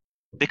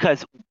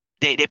 Because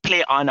they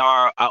play on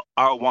our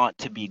want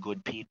to be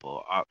good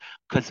people,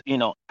 because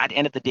at the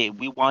end of the day,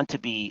 we want to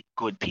be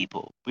good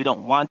people. We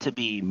don't want to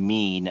be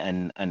mean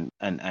and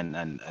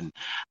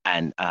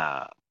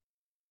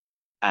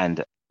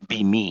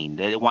be mean.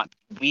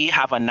 We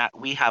have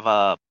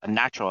a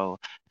natural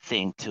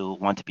thing to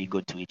want to be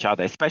good to each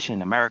other, especially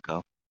in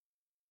America.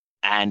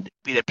 And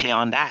they play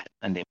on that,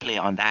 and they play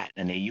on that,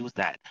 and they use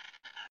that.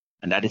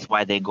 And that is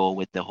why they go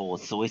with the whole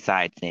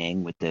suicide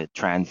thing, with the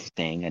trans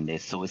thing, and the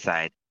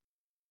suicide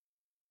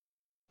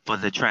for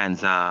the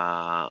trans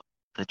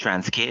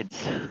kids.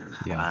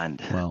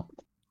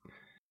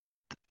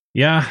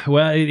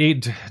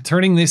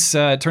 Turning this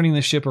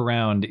ship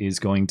around is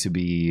going to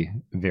be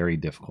very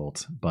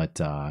difficult.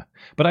 But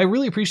I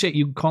really appreciate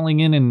you calling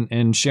in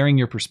and sharing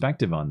your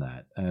perspective on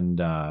that. And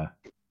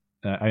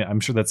I'm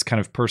sure that's kind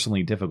of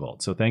personally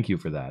difficult. So thank you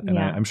for that. And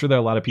I'm sure there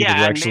are a lot of people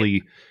who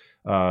actually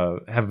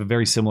have a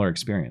very similar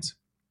experience.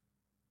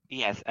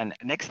 Yes, and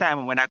next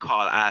time when I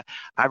call, I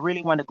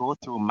really want to go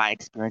through my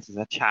experience as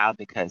a child,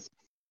 because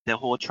the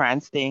whole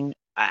trans thing,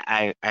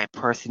 I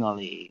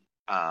personally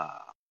I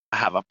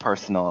have a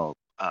personal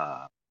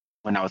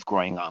when I was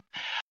growing up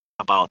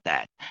about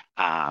that.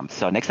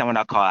 So next time when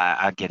I call,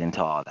 I'll get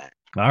into all that.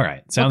 All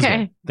right. Sounds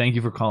good. Thank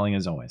you for calling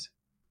as always.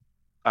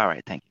 All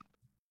right. Thank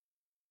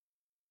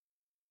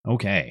you.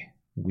 Okay.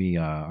 We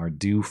are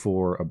due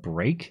for a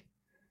break.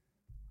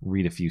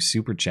 Read a few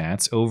super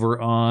chats over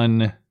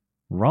on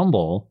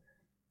Rumble.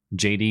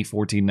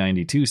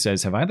 JD1492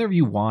 says, have either of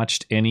you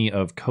watched any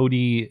of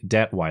Cody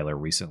Detweiler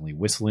recently,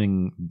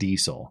 Whistling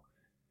Diesel?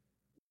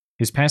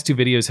 His past 2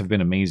 videos have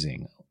been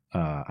amazing.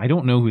 I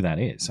don't know who that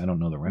is. I don't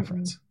know the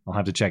reference. I'll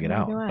have to check it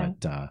out.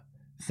 But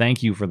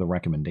thank you for the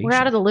recommendation. We're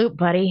out of the loop,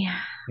 buddy.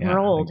 We're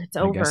old. It's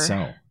over. I guess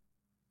so.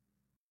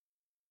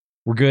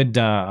 We're good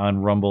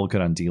on Rumble,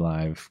 good on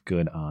DLive,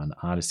 good on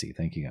Odyssey.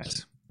 Thank you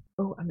guys.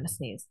 Oh, I'm going to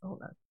sneeze.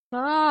 Hold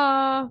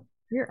on.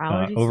 Your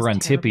allergies over on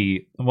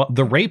Tippy, well,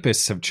 the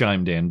rapists have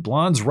chimed in.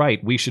 Blonde's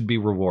right. We should be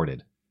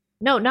rewarded.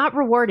 No, not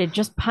rewarded.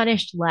 Just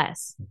punished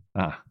less.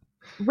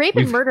 Rape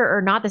and murder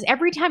are not this.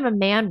 Every time a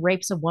man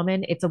rapes a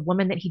woman, it's a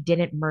woman that he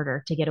didn't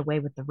murder to get away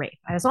with the rape.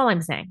 That's all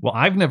I'm saying. Well,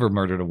 I've never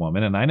murdered a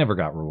woman, and I never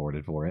got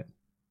rewarded for it.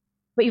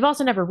 But you've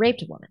also never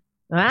raped a woman.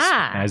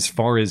 As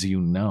far as you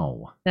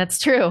know. That's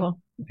true.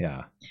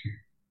 Yeah.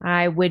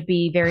 I would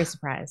be very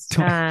surprised.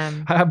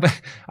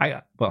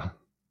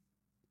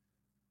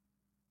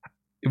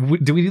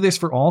 Do we do this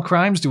for all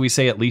crimes? Do we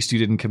say at least you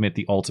didn't commit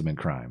the ultimate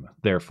crime,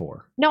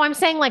 therefore? No, I'm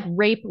saying like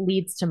rape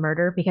leads to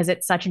murder because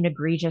it's such an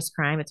egregious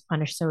crime. It's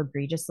punished so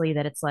egregiously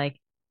that it's like...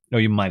 No,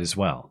 you might as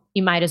well.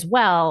 You might as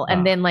well.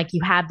 And then like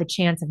you have the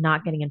chance of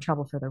not getting in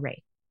trouble for the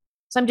rape.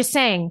 So I'm just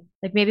saying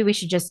like maybe we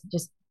should just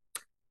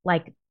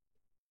like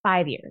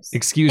 5 years.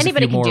 Excuse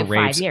anybody a few more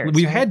rapes. 5 years,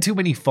 We've had too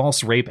many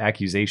false rape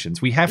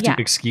accusations. We have to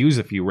excuse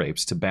a few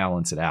rapes to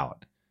balance it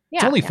out.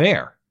 It's only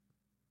fair.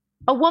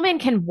 A woman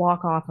can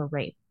walk off a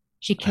rape.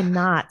 She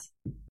cannot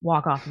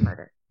walk off a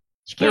murder.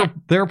 She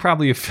can't. There are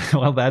probably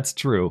well, that's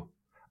true.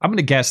 I'm going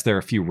to guess there are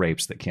a few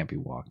rapes that can't be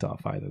walked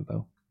off either,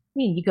 though. I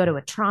mean, you go to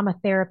a trauma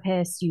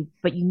therapist,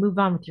 but you move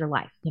on with your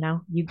life. You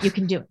know, you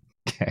can do it.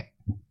 Okay.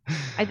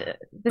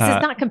 This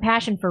is not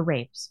compassion for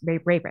rapists.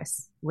 What's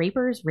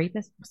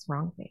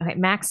wrong with me? Okay,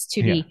 Max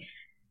 2D.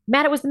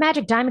 Matt, it was the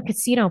Magic Diamond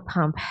Casino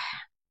pump,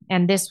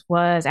 and this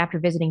was after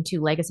visiting 2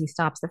 legacy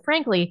stops that,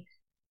 frankly,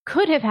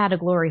 could have had a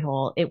glory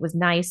hole. It was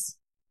nice.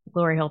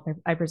 Glory hole,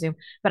 I presume.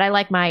 But I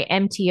like my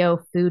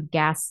MTO food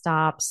gas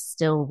stops,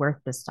 still worth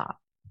the stop.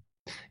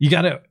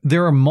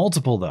 There are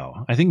multiple,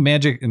 though. I think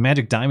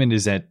Magic Diamond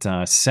is at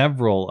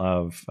several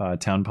of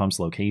Town Pump's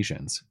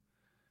locations.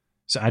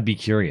 So I'd be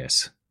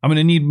curious. I'm going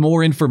to need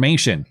more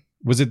information.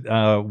 Was it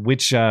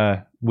which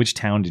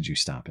town did you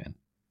stop in?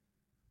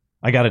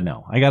 I got to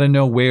know. I got to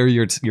know where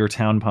your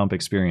Town Pump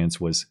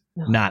experience was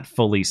not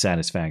fully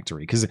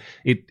satisfactory, because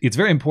it's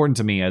very important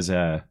to me as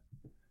a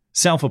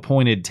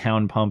self-appointed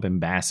Town Pump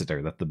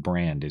ambassador that the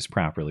brand is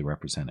properly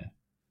represented.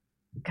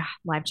 God,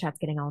 live chat's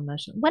getting all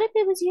emotional. What if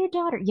it was your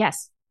daughter?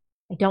 Yes.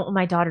 I don't want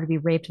my daughter to be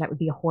raped. That would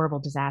be a horrible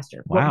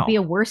disaster. Wow. What would be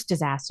a worse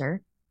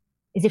disaster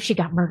is if she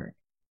got murdered.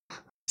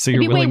 So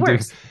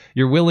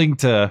you're willing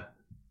to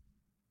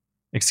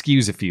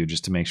excuse a few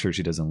just to make sure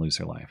she doesn't lose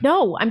her life.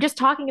 No, I'm just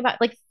talking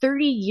about like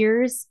 30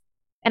 years.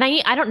 And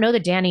I don't know the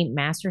Danny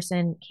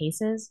Masterson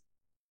cases,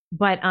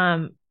 but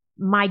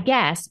my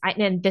guess,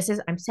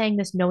 I'm saying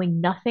this knowing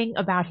nothing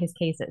about his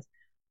cases,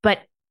 but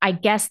I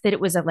guess that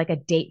it was like a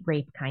date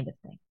rape kind of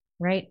thing,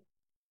 right?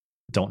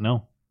 Don't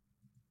know.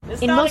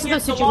 In most of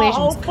those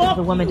situations,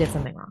 the woman did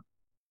something wrong.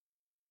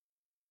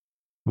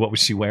 What was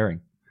she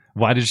wearing?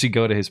 Why did she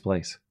go to his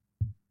place?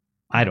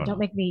 I don't know. Don't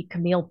make me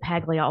Camille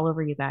Paglia all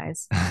over you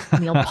guys.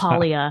 Camille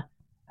Paglia.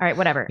 All right,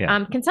 whatever.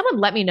 Yeah. Can someone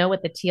let me know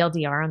what the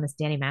TLDR on this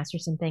Danny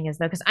Masterson thing is,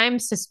 though? Because I'm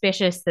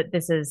suspicious that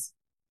this is...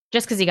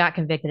 Just because he got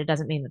convicted, it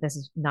doesn't mean that this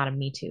is not a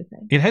Me Too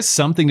thing. It has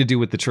something to do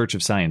with the Church of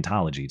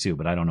Scientology, too,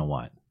 but I don't know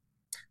what.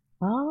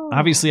 Oh.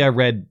 Obviously, I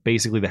read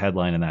basically the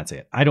headline, and that's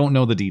it. I don't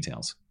know the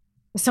details.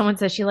 Someone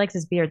says she likes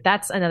his beard.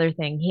 That's another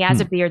thing. He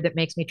has a beard that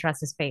makes me trust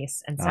his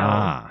face. And so,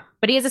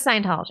 but he is a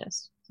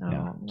Scientologist. So.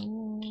 Yeah.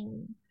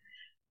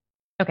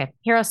 Okay,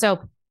 Hero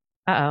Soap.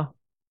 Uh-oh.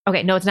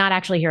 Okay, no, it's not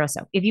actually Hero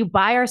Soap. If you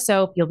buy our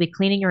soap, you'll be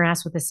cleaning your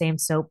ass with the same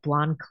soap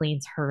Blonde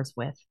cleans hers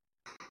with.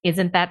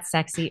 Isn't that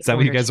sexy? Is that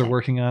what you guys are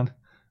working on?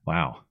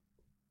 Wow.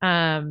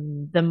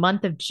 The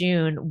month of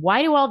June.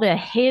 Why do all the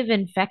HIV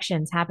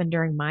infections happen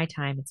during my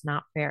time? It's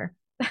not fair.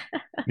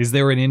 Is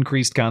there an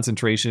increased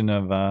concentration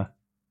of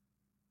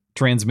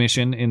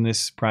transmission in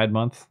this Pride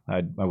Month?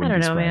 I wouldn't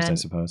be surprised, man. I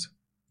suppose.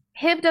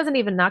 HIV doesn't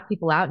even knock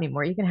people out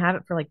anymore. You can have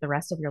it for like the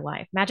rest of your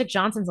life. Magic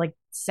Johnson's like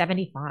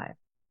 75.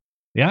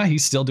 Yeah,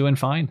 he's still doing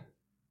fine.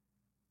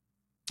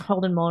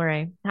 Holden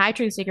Mulray. Hi,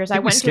 Truth Seekers. I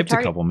went skipped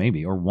a couple,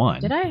 maybe, or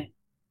one. Did I?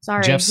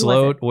 Sorry. Jeff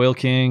Sloat, Oil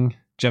King.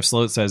 Jeff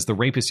Sloat says the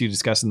rapist you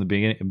discussed in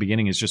the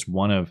beginning is just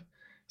one of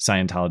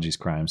Scientology's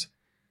crimes.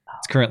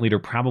 Its current leader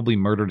probably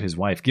murdered his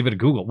wife. Give it a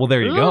Google. Well,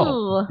 there you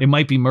go. It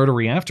might be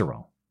murdery after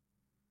all.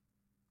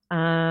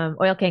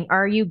 Oil King,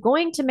 are you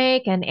going to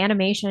make an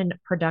animation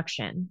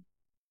production?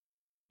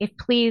 If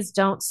please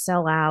don't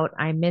sell out.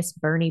 I miss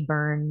Bernie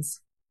Burns.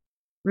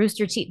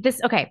 Rooster Teeth.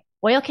 Okay.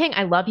 Oil King,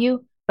 I love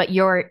you, but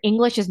your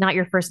English is not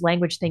your first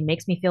language thing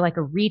makes me feel like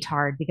a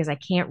retard because I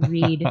can't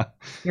read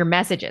your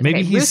messages.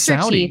 Maybe he's Rooster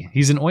Saudi. Teeth,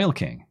 he's an Oil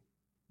King.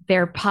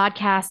 their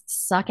podcasts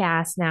suck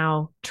ass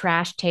now.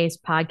 Trash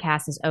Taste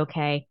podcast is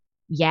okay.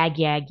 Yag,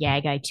 yag,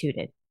 yag, I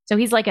tooted. So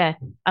he's like a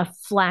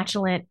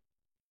flatulent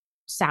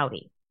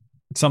Saudi.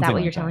 Something Is that what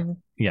like you're that. telling me?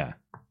 Yeah,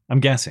 I'm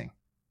guessing.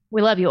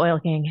 We love you, Oil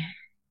King.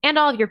 And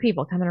all of your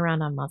people coming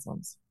around on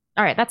Muslims.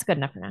 All right, that's good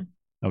enough for now.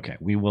 Okay,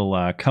 we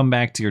will come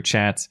back to your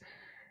chats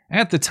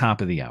at the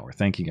top of the hour.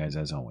 Thank you guys,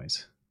 as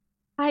always.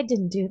 I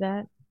didn't do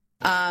that.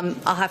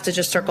 I'll have to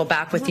just circle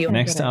back with you.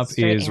 Next up is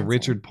answer.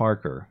 Richard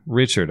Parker.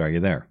 Richard, are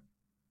you there?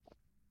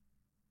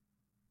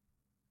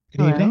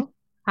 Good evening.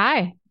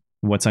 Hi.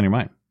 What's on your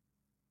mind?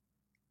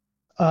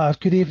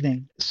 Good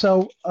evening.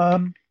 So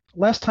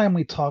last time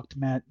we talked,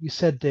 Matt, you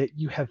said that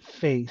you have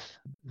faith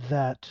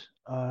that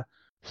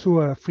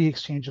through a free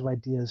exchange of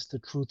ideas, the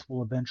truth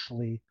will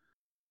eventually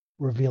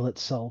reveal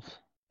itself.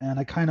 And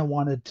I kind of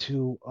wanted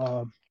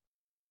to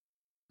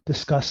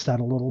discuss that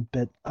a little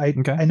bit. I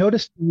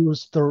noticed you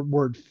used the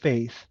word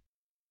faith.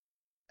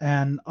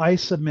 And I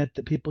submit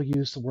that people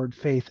use the word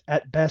faith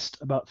at best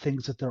about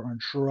things that they're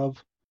unsure of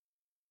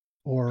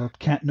or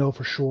can't know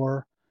for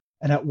sure.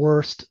 And at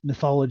worst,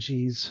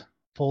 mythologies,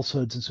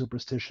 falsehoods, and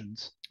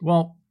superstitions.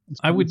 Well, so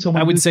I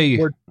would say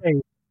the word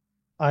faith,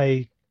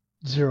 I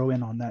zero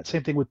in on that.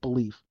 Same thing with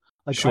belief.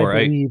 Like sure,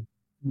 I believe.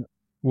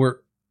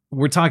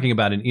 We're talking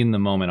about an in the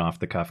moment, off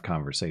the cuff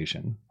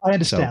conversation. I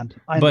understand.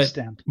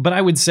 But I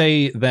would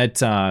say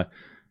that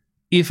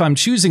if I'm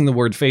choosing the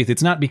word faith,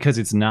 it's not because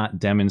it's not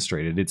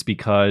demonstrated. It's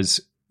because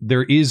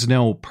there is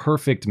no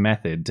perfect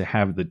method to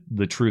have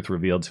the truth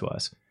revealed to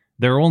us.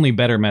 There are only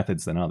better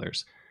methods than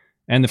others.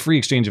 And the free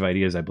exchange of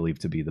ideas, I believe,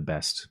 to be the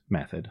best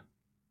method.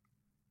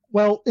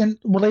 Well, in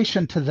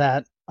relation to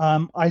that,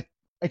 I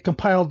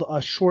compiled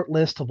a short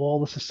list of all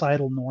the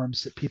societal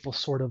norms that people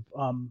sort of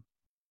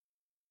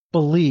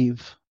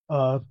believe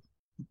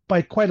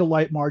by quite a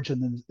light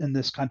margin in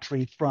this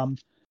country, from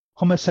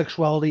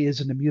homosexuality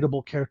is an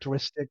immutable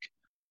characteristic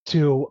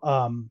to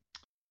I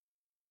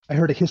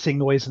heard a hissing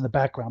noise in the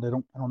background. I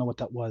don't know what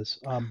that was.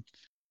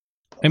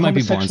 It might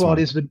be Barnes.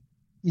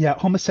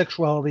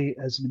 Homosexuality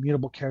as an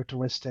immutable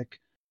characteristic.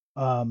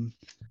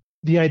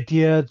 The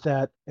idea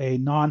that a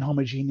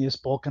non-homogeneous,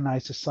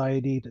 balkanized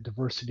society, that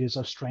diversity is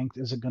our strength,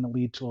 isn't going to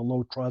lead to a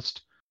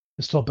low-trust,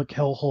 dystopic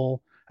hellhole,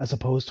 as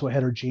opposed to a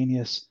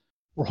heterogeneous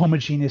or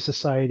homogeneous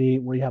society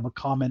where you have a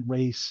common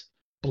race,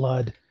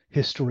 blood,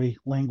 history,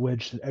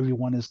 language that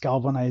everyone is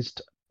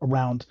galvanized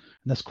around,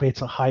 and this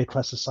creates a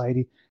high-trust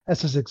society,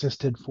 as has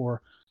existed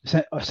for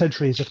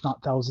centuries, if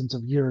not thousands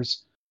of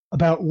years.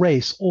 About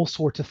race, all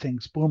sorts of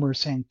things. Boomers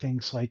saying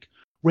things like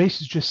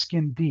race is just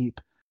skin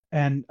deep,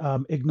 and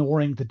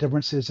ignoring the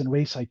differences in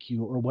race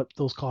IQ or what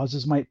those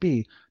causes might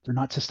be. They're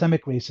not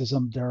systemic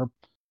racism. They're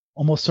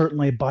almost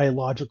certainly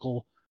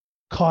biological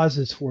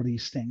causes for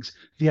these things.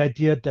 The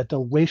idea that the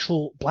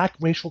black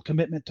racial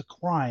commitment to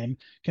crime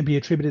can be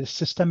attributed to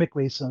systemic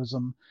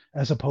racism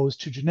as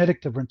opposed to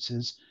genetic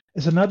differences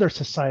is another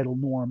societal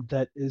norm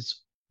that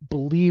is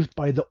believed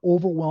by the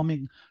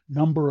overwhelming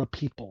number of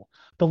people.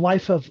 The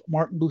life of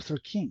Martin Luther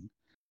King.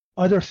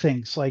 Other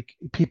things like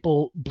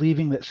people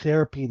believing that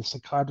therapy, the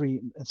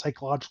psychiatry and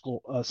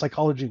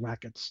psychology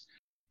rackets,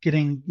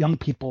 getting young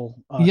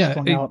people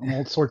strung out on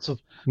all sorts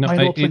of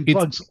mind-altering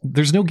drugs.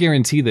 There's no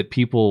guarantee that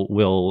people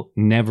will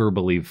never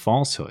believe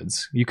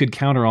falsehoods. You could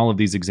counter all of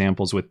these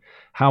examples with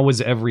how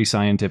was every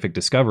scientific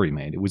discovery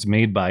made? It was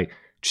made by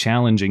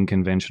challenging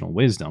conventional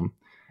wisdom.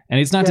 And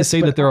it's not to say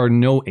that there are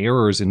no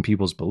errors in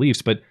people's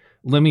beliefs, but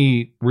let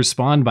me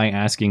respond by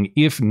asking,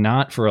 if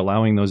not for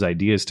allowing those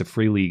ideas to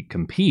freely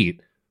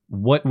compete,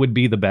 what would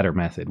be the better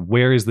method?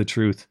 Where is the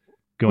truth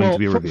going to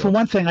be revealed? For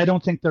one thing, I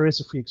don't think there is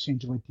a free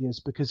exchange of ideas,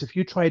 because if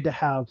you tried to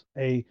have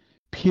a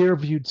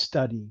peer-reviewed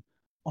study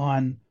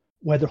on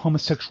whether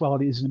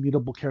homosexuality is an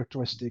immutable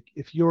characteristic,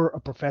 if you're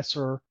a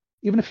professor,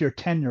 even if you're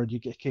tenured, you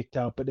get kicked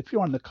out. But if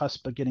you're on the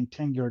cusp of getting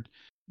tenured,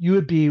 you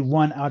would be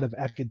run out of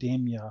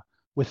academia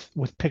with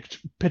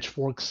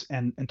pitchforks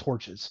and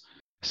torches.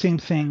 Same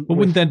thing. But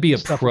wouldn't that be a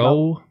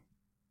pro?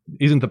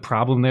 Isn't the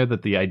problem there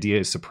that the idea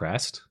is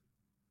suppressed?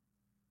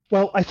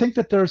 Well, I think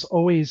that there's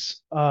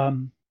always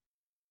going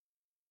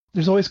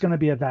to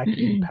be a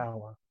vacuum of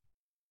power.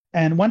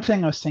 And one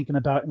thing I was thinking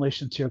about in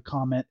relation to your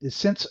comment is,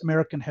 since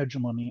American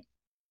hegemony,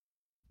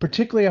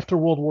 particularly after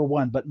World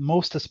War I, but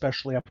most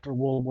especially after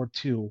World War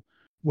II,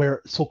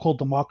 where so-called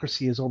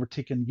democracy has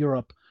overtaken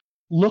Europe,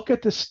 look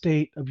at the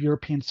state of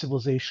European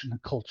civilization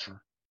and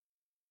culture.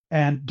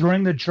 And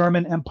during the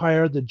German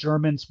Empire, the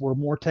Germans were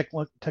more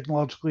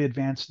technologically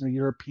advanced than their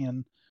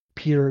European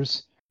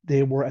peers.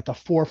 They were at the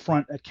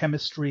forefront at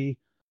chemistry,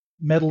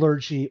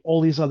 metallurgy, all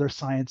these other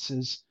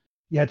sciences.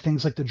 You had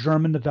things like the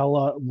German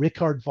novella,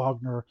 Richard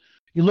Wagner.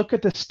 You look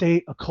at the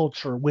state of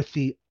culture with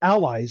the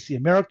Allies, the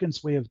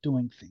Americans' way of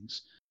doing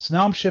things. So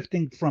now I'm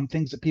shifting from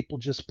things that people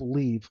just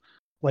believe,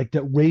 like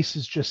that race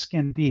is just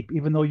skin deep,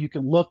 even though you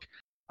can look.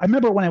 I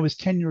remember when I was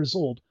 10 years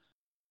old,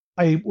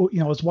 I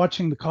was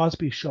watching the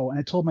Cosby Show, and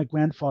I told my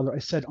grandfather, I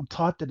said, I'm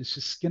taught that it's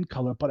his skin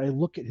color, but I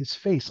look at his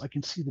face, I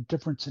can see the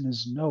difference in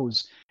his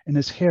nose and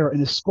his hair and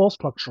his skull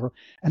structure.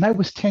 And I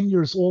was 10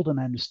 years old and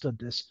I understood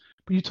this.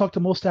 But you talk to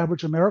most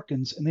average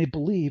Americans, and they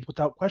believe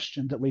without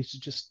question that race is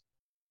just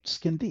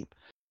skin deep.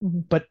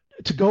 Mm-hmm. But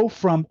to go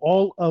from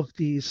all of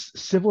these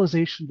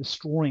civilization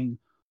destroying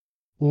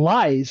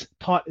lies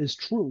taught as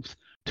truth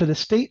to the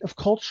state of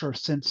culture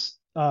since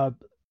the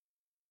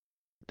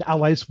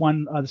Allies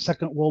won the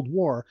Second World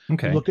War.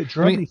 Okay. You look at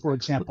Germany, for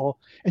example,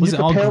 and you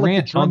compare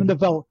the German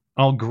development.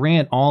 I'll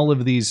grant all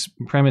of these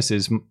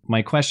premises.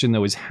 My question,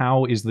 though, is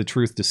how is the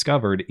truth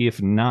discovered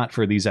if not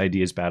for these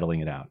ideas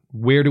battling it out?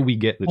 Where do we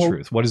get the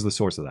truth? What is the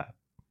source of that?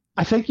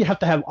 I think you have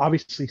to have,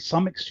 obviously,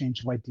 some exchange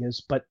of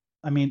ideas. But,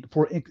 I mean,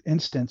 for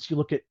instance, you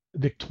look at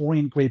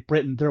Victorian Great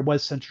Britain, there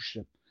was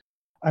censorship.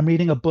 I'm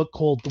reading a book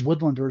called The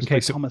Woodlanders by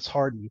Thomas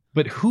Hardy.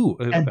 But who?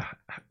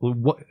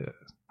 What?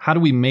 How do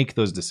we make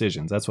those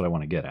decisions? That's what I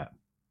want to get at.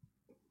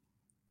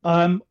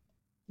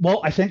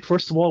 Well, I think,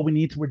 first of all, we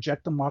need to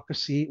reject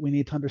democracy. We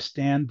need to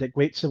understand that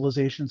great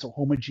civilizations are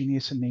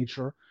homogeneous in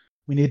nature.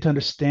 We need to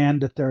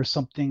understand that there is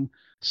something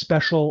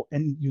special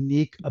and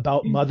unique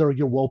about Mother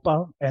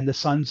Europa and the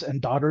sons and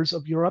daughters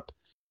of Europe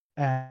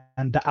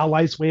and the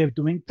Allies' way of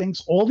doing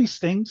things. All these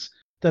things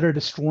that are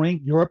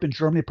destroying Europe and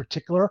Germany in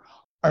particular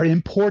are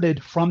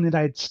imported from the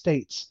United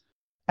States,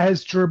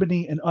 as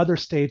Germany and other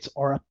states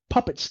are a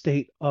puppet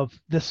state of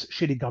this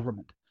shitty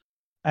government.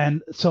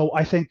 And so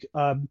I think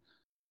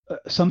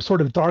some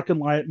sort of dark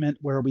enlightenment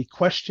where we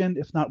question,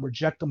 if not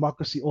reject,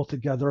 democracy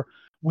altogether.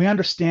 We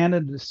understand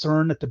and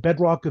discern that the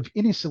bedrock of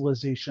any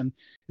civilization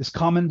is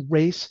common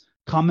race,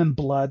 common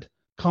blood,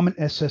 common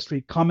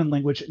ancestry, common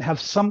language, and have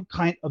some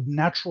kind of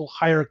natural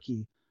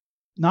hierarchy,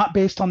 not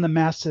based on the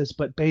masses,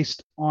 but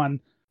based on,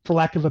 for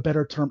lack of a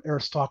better term,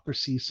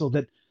 aristocracy. So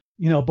that,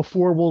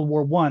 before World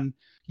War I,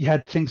 you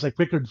had things like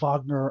Richard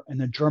Wagner and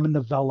the German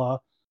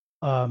novella,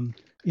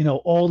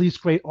 all these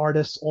great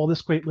artists, all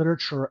this great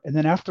literature. And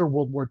then after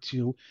World War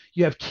II,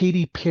 you have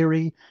Katy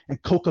Perry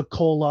and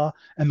Coca-Cola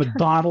and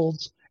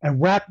McDonald's and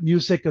rap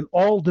music and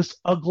all this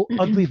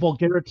ugly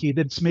vulgarity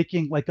that's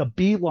making like a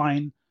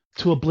beeline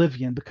to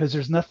oblivion because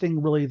there's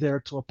nothing really there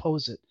to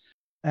oppose it.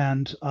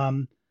 And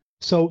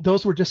so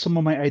those were just some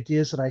of my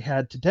ideas that I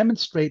had to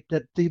demonstrate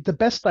that the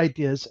best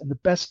ideas and the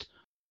best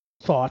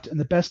thought and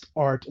the best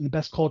art and the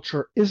best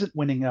culture isn't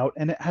winning out,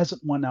 and it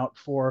hasn't won out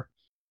for,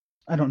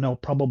 I don't know,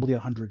 probably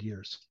 100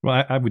 years.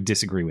 Well, I would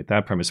disagree with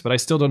that premise, but I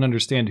still don't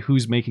understand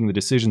who's making the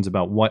decisions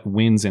about what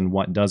wins and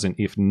what doesn't,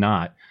 if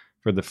not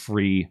for the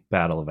free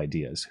battle of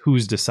ideas.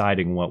 Who's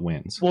deciding what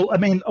wins? Well, I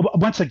mean,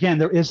 once again,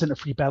 there isn't a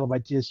free battle of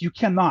ideas. You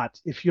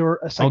cannot, if you're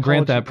a psychologist. I'll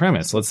grant that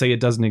premise. Let's say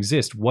it doesn't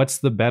exist. What's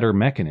the better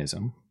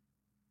mechanism?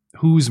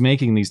 Who's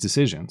making these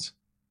decisions?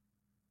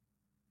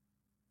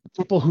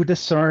 People who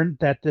discern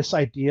that this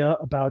idea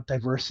about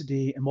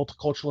diversity and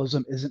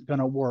multiculturalism isn't going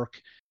to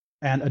work,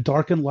 and a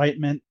dark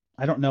enlightenment,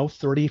 I don't know,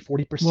 30,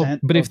 40%. Well,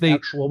 but if they,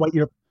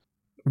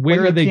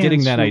 where are they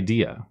getting that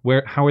idea?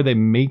 How are they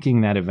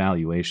making that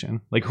evaluation?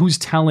 Like, who's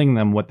telling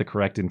them what the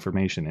correct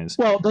information is?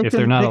 Well, if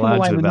they're not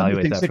allowed to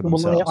evaluate that for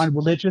themselves. They can rely on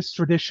religious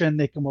tradition.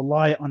 They can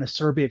rely on a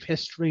survey of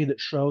history that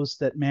shows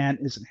that man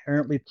is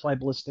inherently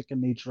tribalistic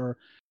in nature,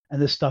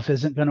 and this stuff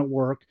isn't going to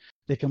work.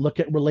 They can look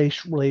at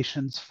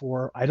relations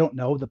for, I don't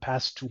know, the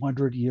past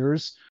 200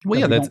 years. Well,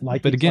 yeah, that's,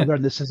 like but again,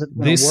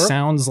 this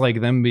sounds like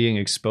them being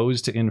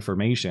exposed to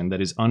information that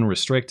is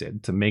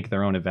unrestricted to make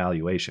their own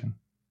evaluation.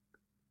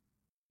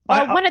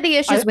 Well, one of the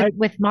issues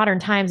with modern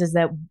times is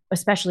that,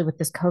 especially with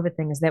this COVID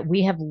thing, is that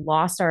we have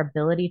lost our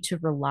ability to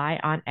rely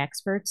on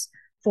experts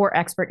for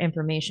expert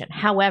information.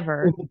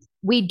 However,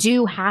 we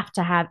do have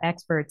to have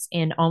experts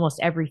in almost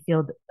every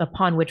field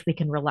upon which we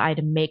can rely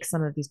to make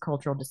some of these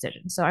cultural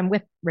decisions. So I'm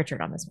with Richard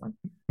on this one.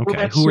 Okay,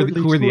 well,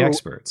 who are the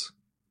experts?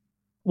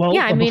 Well,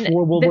 yeah, I mean,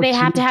 they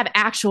have to have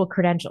actual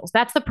credentials.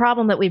 That's the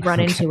problem that we've run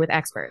into with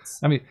experts.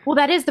 I mean, well,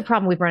 that is the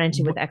problem we've run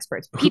into with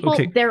experts.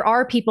 There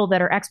are people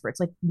that are experts.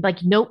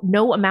 Like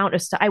no amount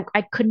of stuff.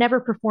 I could never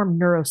perform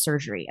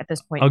neurosurgery at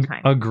this point in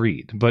time.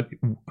 Agreed. But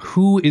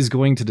who is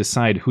going to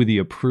decide who the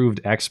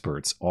approved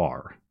experts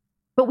are?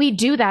 But we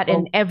do that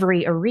in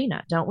every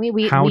arena, don't we?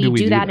 We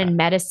do that in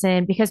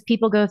medicine because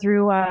people go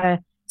through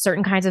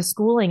certain kinds of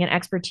schooling and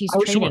expertise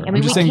training. Sure. I mean,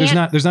 I'm just saying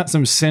there's not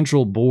some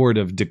central board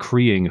of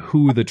decreeing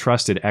who the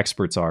trusted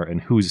experts are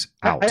and who's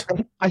out.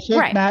 I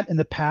think, Matt, in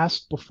the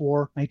past,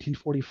 before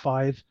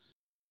 1945,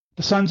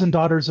 the sons and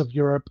daughters of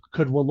Europe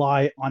could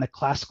rely on a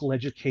classical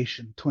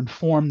education to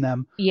inform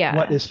them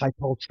what is high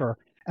culture.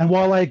 And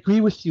while I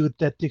agree with you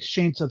that the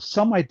exchange of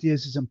some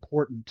ideas is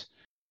important,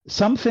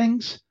 some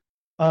things,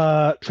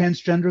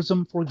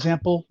 transgenderism, for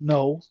example,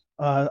 no,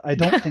 I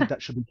don't think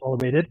that should be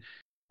tolerated.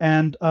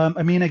 And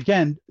I mean,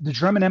 again, the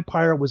German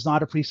Empire was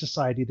not a free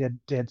society.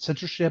 They had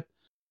censorship.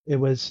 It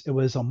was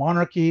a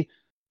monarchy,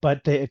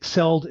 but they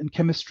excelled in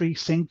chemistry.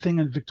 Same thing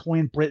in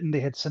Victorian Britain. They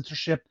had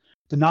censorship.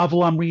 The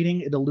novel I'm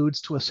reading, it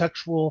alludes to a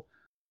sexual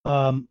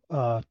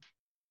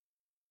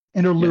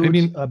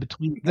interlude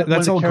between.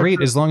 That's all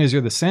great as long as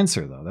you're the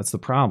censor, though. That's the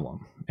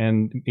problem.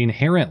 And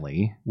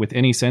inherently, with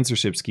any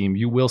censorship scheme,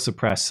 you will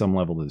suppress some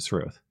level of the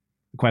truth.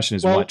 The question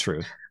is, what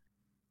truth?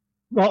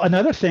 Well,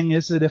 another thing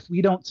is that if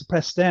we don't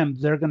suppress them,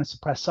 they're going to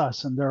suppress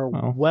us, and they're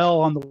well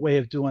on the way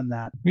of doing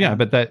that. Yeah,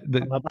 but I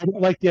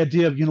don't like the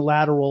idea of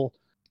unilateral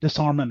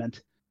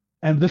disarmament.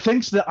 And the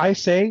things that I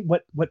say,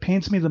 what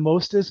pains me the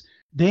most is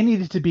they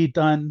needed to be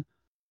done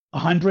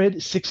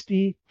 100,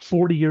 60,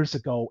 40 years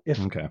ago. If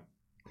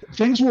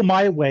things were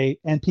my way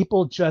and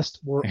people just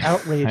were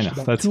outraged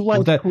about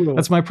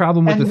that's my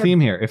problem with the theme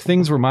here. If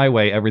things were my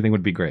way, everything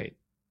would be great.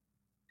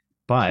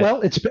 But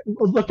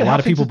look at a lot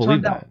of people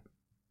believe that.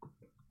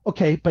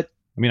 Okay, but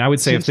I mean, I would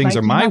say if things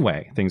are my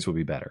way, things will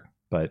be better.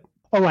 But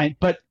all right,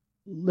 but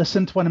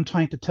listen to what I'm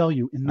trying to tell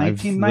you. In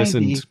 1990,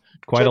 I've listened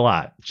quite a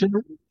lot.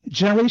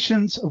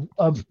 Generations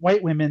of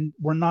white women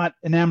were not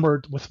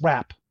enamored with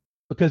rap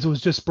because it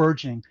was just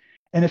burgeoning.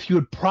 And if you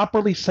had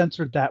properly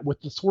censored that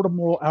with the sort of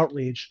moral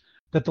outrage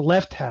that the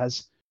left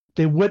has,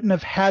 they wouldn't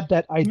have had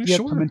that idea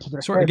come into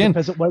their head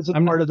because it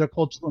wasn't part of their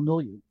cultural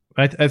milieu.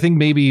 I think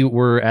maybe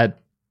we're at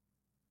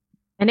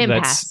an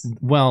impasse.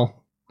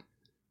 Well,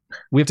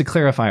 we have to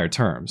clarify our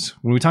terms.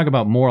 When we talk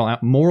about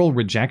moral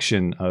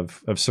rejection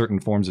of certain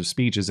forms of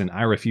speech, as in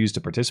I refuse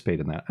to participate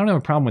in that, I don't have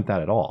a problem with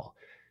that at all.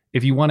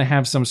 If you want to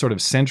have some sort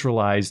of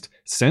centralized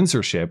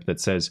censorship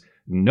that says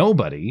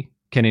nobody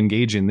can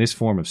engage in this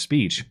form of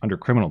speech under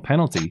criminal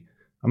penalty,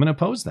 I'm going to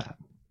oppose that.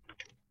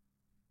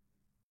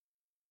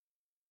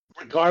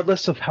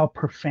 Regardless of how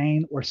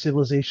profane or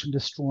civilization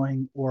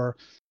destroying or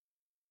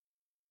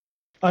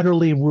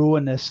utterly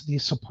ruinous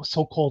these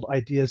so-called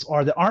ideas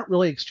are, they aren't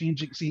really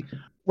exchanging. See,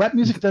 rap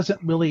music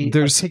doesn't really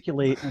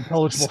articulate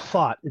intelligible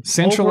thought. It's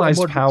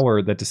centralized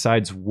power that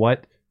decides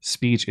what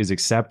speech is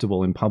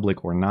acceptable in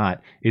public or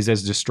not is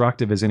as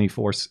destructive as any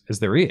force as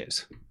there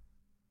is.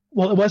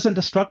 Well, it wasn't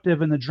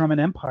destructive in the German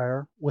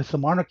Empire with the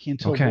monarchy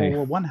until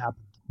World War I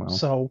happened.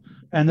 Well.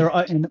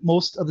 And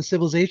most of the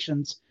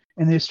civilizations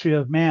in the history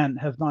of man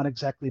have not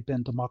exactly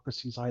been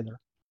democracies either.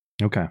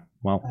 Okay.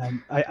 Well,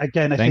 I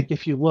think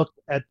if you look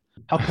at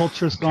how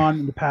culture's gone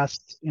in the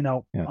past,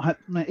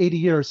 80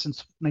 years since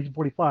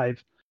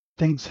 1945,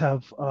 things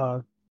have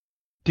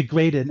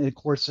degraded and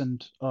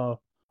coarsened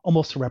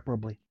almost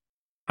irreparably.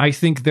 I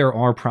think there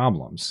are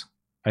problems.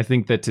 I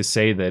think that to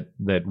say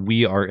that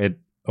we are at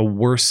a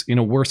worse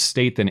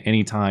state than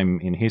any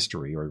time in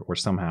history, or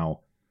somehow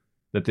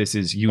that this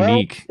is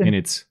unique in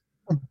its.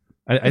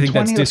 I think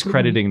that's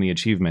discrediting the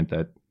achievement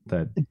that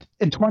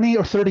in 20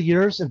 or 30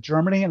 years, if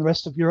Germany and the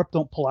rest of Europe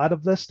don't pull out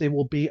of this, they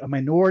will be a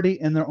minority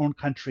in their own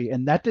country.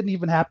 And that didn't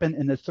even happen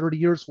in the 30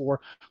 Years' War,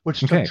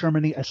 which took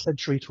Germany a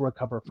century to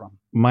recover from.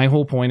 My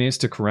whole point is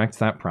to correct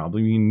that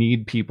problem. You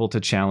need people to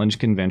challenge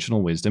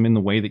conventional wisdom in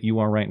the way that you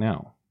are right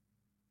now.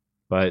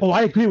 But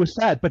I agree with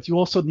that. But you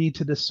also need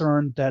to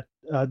discern that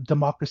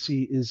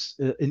democracy is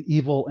an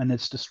evil and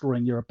it's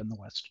destroying Europe and the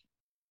West.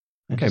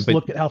 But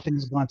look at how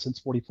things have gone since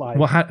 45.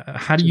 Well,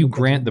 how do you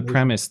grant the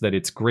premise that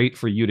it's great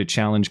for you to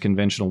challenge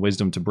conventional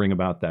wisdom to bring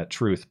about that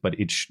truth, but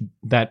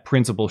that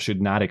principle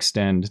should not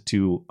extend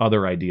to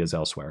other ideas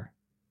elsewhere?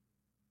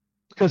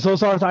 Because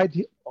those are the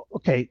ideas.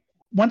 Okay,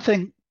 one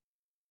thing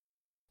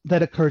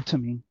that occurred to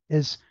me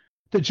is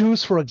the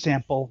Jews, for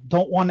example,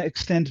 don't want to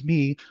extend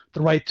me the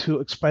right to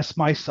express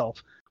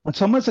myself. When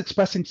someone's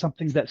expressing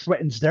something that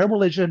threatens their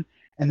religion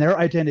and their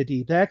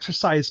identity, they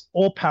exercise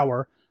all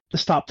power to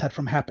stop that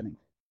from happening.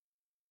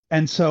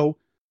 And so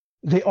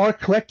they are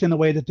correct in the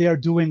way that they are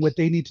doing what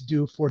they need to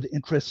do for the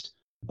interest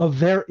of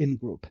their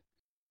in-group.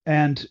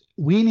 And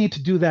we need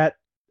to do that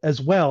as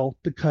well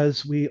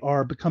because we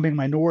are becoming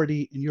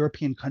minority in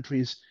European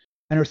countries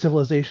and our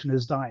civilization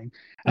is dying.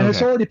 And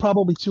it's already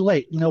probably too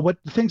late. What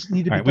the things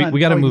need to be done.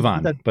 We got to move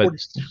on, but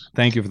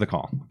thank you for the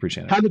call.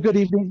 Appreciate it. Have a good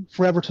evening.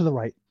 Forever to the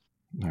right.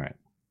 All right.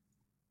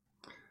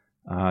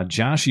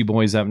 Joshy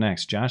boy's up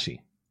next. Joshy,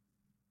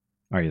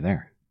 are you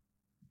there?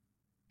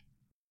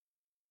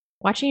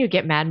 Watching you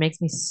get mad makes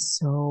me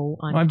so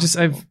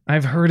uncomfortable.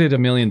 I've heard it a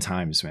million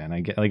times,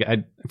 man.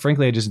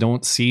 Frankly, I just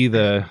don't see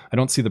the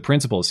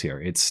principles here.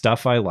 It's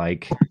stuff I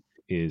like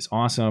is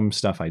awesome.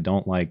 Stuff I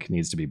don't like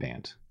needs to be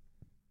banned.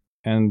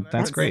 And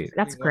that's great.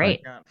 That's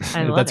great.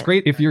 That's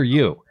great if you're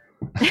you.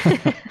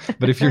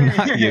 But if you're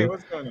not you.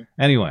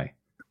 Anyway,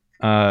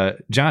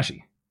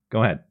 Joshy,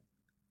 go ahead.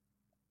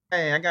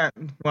 Hey,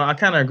 I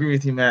kind of agree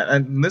with you,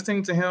 Matt.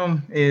 Listening to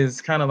him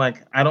is kind of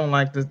like, I don't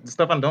like the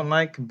stuff I don't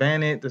like,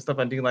 ban it. The stuff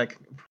I do like,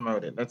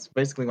 promote it. That's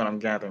basically what I'm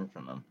gathering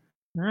from him.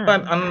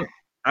 But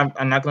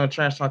I'm not going to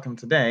trash talk him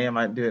today. I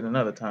might do it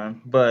another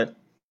time. But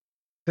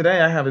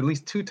today I have at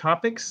least 2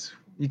 topics.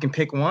 You can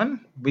pick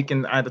one. We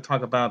can either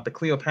talk about the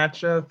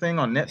Cleopatra thing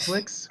on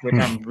Netflix, which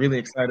I'm really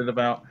excited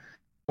about,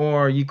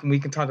 or we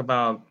can talk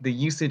about the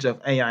usage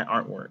of AI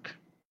artwork.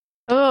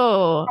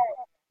 Oh.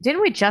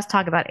 Didn't we just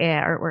talk about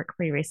AI artwork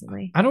pretty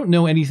recently? I don't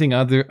know anything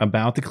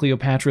about the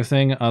Cleopatra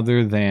thing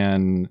other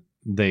than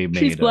they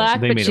made a black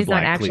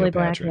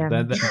Cleopatra.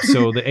 Black, yeah.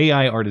 So the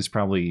AI art is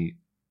probably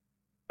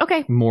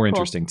more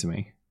interesting to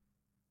me.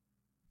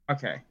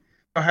 Okay.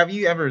 Have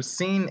you ever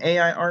seen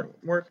AI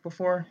artwork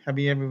before? Have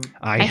you ever?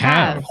 I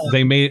have.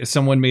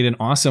 Someone made an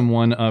awesome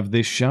one of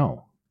this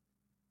show.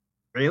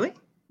 Really?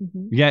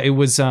 Mm-hmm. Yeah, it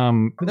was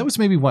that was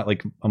maybe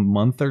like a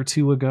month or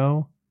two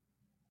ago.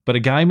 But a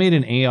guy made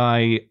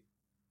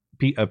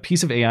a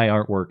piece of AI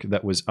artwork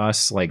that was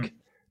us like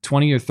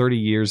 20 or 30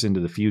 years into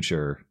the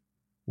future,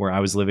 where I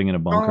was living in a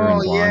bunker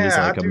and Blonde is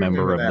like a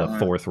member of the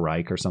Fourth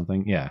Reich or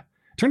something. Yeah.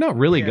 Turned out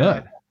really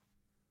good.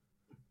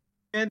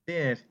 It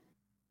did.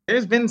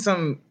 There's been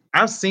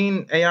I've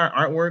seen AI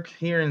artwork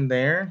here and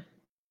there,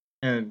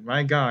 and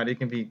my God, it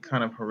can be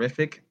kind of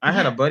horrific. I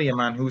had a buddy of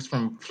mine who's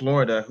from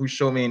Florida who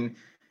showed me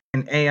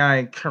an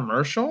AI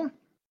commercial.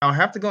 I'll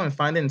have to go and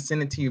find it and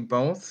send it to you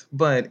both.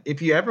 But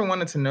if you ever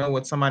wanted to know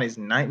what somebody's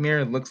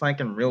nightmare looks like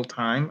in real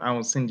time, I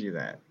will send you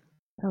that.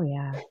 Oh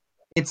yeah.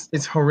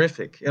 It's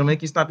horrific. It'll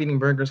make you stop eating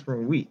burgers for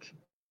a week.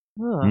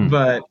 Oh.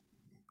 But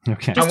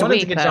okay. Just I wanted a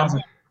week, to get though.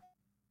 y'all.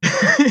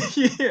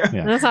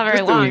 Yeah. That's not very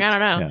Just a long. week. I don't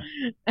know.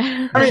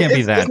 Yeah. It can't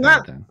be that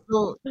bad then.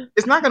 So,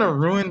 it's not gonna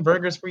ruin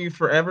burgers for you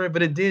forever,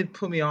 but it did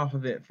put me off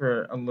of it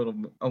for a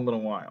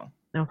little while.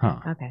 Okay. Huh.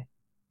 Okay.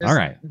 All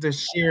right. The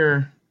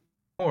sheer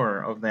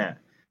horror of that.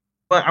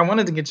 But I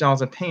wanted to get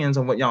y'all's opinions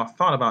on what y'all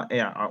thought about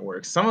AI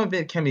artwork. Some of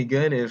it can be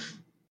good if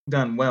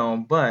done well,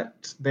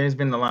 but there's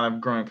been a lot of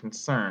growing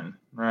concern,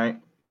 right?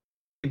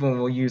 People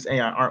will use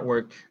AI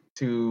artwork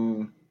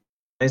to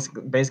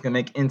basically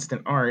make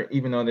instant art,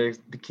 even though there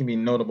can be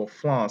notable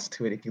flaws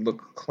to it if you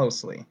look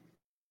closely.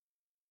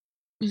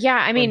 Yeah,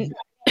 I mean,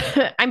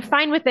 I'm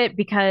fine with it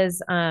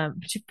because from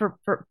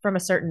a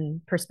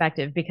certain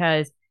perspective,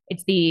 because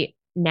it's the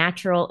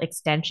natural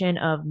extension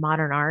of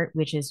modern art,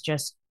 which is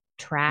just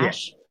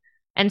trash. Yeah.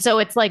 And so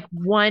it's like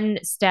one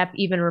step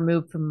even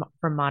removed from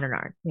modern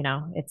art. You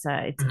know, it's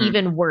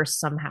even worse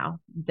somehow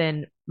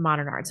than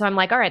modern art. So I'm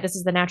like, all right, this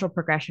is the natural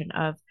progression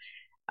of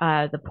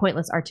the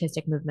pointless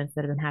artistic movements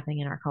that have been happening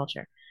in our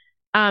culture.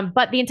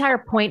 But the entire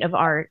point of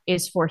art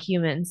is for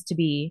humans to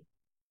be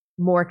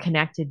more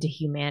connected to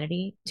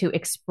humanity, to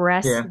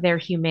express their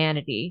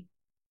humanity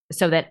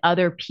so that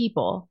other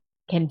people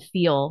can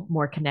feel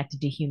more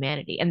connected to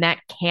humanity. And that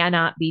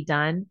cannot be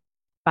done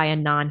by a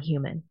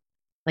non-human.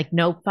 Like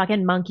no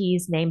fucking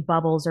monkeys named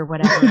Bubbles or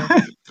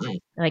whatever.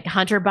 Like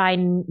Hunter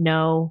Biden,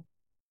 no.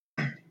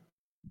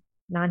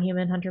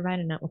 Non-human Hunter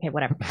Biden, no. Okay,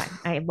 whatever. Fine.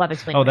 I love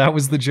explaining. Oh, that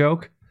was the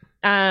joke?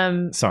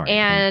 Sorry.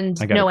 And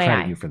I got to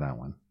credit you for that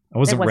one. I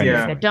wasn't ready.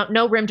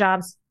 No rim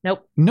jobs.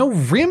 Nope. No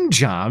rim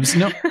jobs?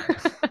 No.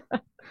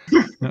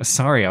 No,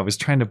 sorry, I was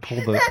trying to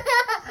pull the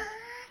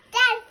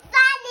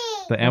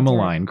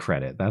Emmeline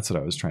credit. That's what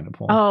I was trying to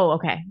pull. Oh,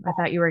 okay. I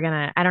thought you were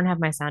gonna. I don't have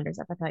my sounders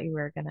up. I thought you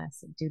were gonna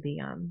do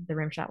the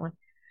rim shot one.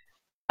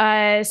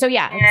 So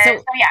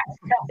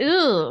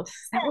ooh,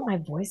 that what my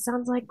voice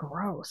sounds like?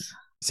 Gross.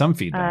 Some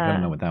feedback. I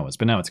don't know what that was,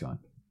 but now it's gone.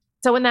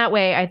 So in that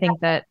way, I think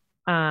that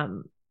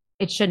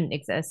it shouldn't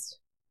exist,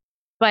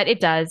 but it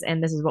does,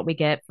 and this is what we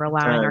get for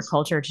allowing our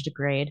culture to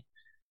degrade.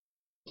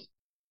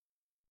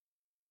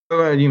 What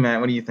about you, Matt?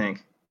 What do you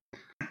think?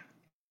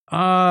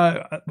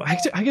 I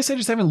guess I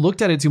just haven't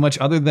looked at it too much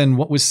other than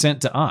what was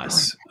sent to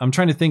us. I'm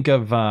trying to think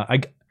of, I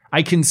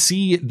can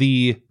see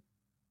the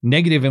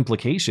negative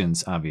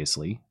implications,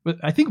 obviously, but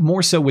I think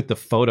more so with the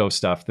photo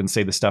stuff than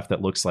say the stuff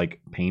that looks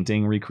like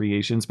painting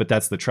recreations. But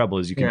that's the trouble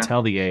is you can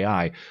tell the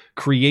AI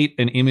create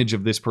an image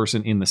of this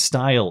person in the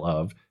style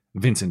of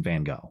Vincent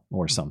van Gogh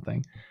or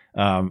something.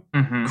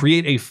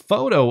 Create a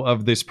photo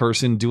of this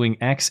person doing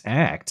X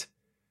act.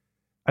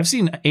 I've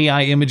seen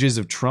AI images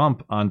of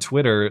Trump on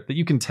Twitter that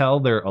you can tell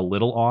they're a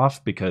little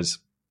off because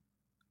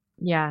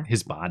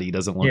his body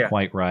doesn't look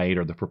quite right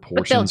or the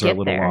proportions are a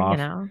little off.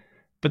 You know?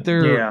 But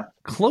they're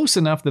close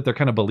enough that they're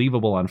kind of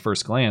believable on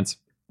first glance.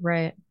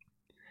 Right.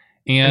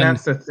 And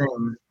that's the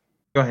thing.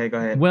 Go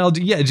ahead. Well,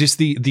 yeah, just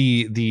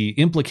the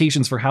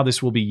implications for how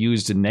this will be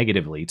used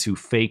negatively to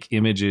fake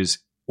images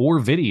or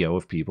video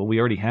of people. We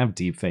already have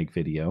deep fake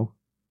video.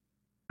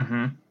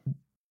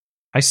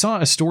 I saw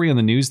a story on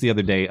the news the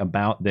other day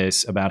about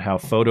this, about how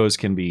photos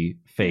can be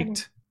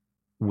faked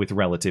with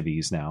relative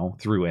ease now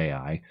through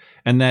AI.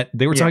 And that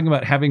they were talking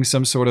about having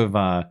some sort of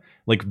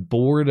like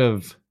board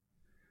of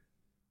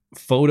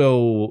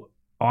photo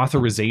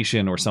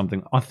authorization or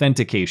something,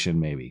 authentication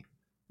maybe.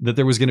 That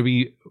there was going to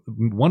be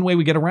one way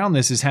we get around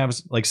this is have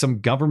like some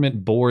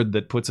government board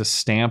that puts a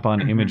stamp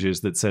on images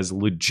that says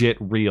legit,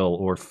 real,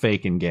 or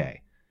fake and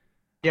gay.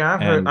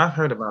 Yeah, I've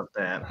heard about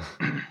that.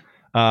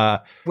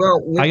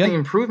 Well, with the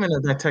improvement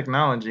of that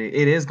technology,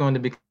 it is going to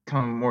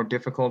become more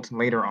difficult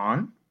later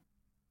on.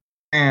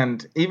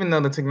 And even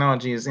though the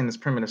technology is in this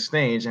primitive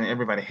stage and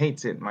everybody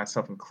hates it,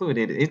 myself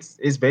included,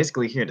 it's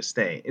basically here to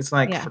stay. It's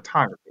like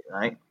photography,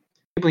 right?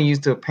 People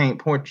used to paint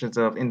portraits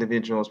of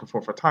individuals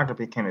before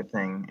photography became a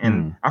thing.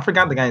 And I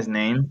forgot the guy's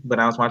name, but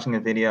I was watching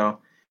a video.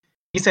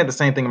 He said the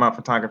same thing about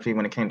photography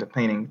when it came to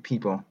painting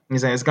people. He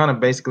said it's going to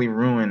basically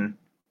ruin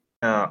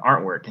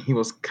artwork. And he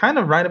was kind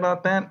of right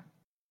about that.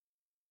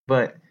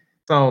 But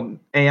so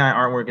AI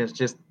artwork is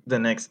just the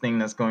next thing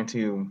that's going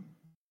to,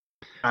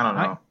 I don't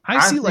know.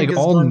 I see like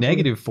all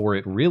negative for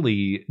it,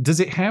 really. Does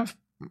it have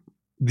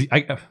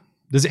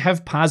does it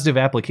have positive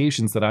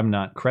applications that I'm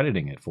not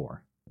crediting it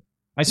for?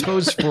 I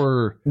suppose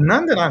for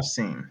none that I've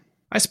seen.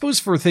 I suppose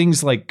for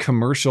things like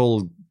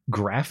commercial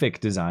graphic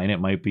design, it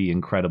might be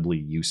incredibly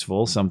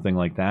useful, something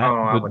like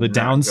that. But the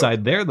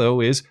downside there,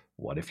 though, is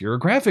what if you're a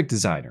graphic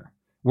designer?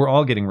 We're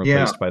all getting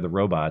replaced by the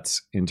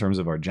robots in terms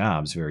of our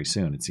jobs very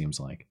soon, it seems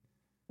like.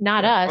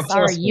 Not us.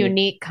 Our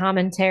unique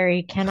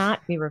commentary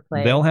cannot be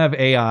replaced. They'll have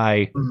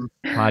AI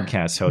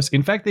podcast hosts.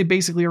 In fact, they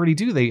basically already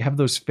do. They have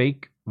those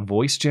fake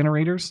voice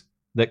generators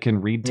that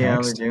can read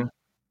text. Yeah, they do.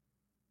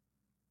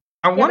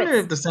 I wonder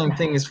if the same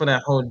thing is for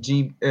that whole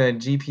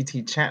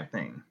GPT chat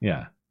thing.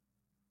 Yeah.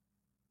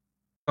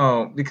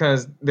 Oh,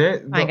 because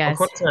according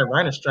to that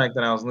writer strike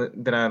that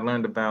I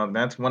learned about,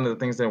 that's one of the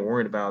things they're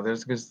worried about. They're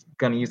just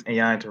going to use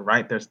AI to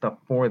write their stuff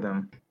for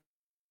them.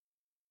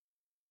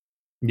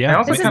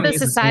 Yeah, this is the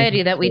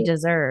society that we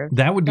deserve.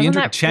 That would be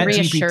interesting. That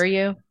reassure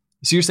you?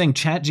 So you're saying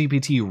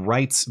ChatGPT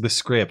writes the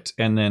script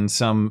and then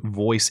some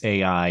voice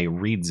AI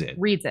reads it.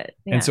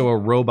 Yeah. And so a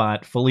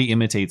robot fully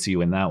imitates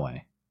you in that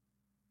way.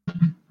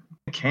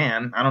 It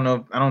can. I don't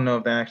know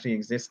if that actually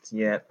exists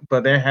yet,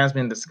 but there has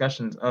been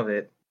discussions of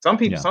it. Some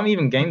people, some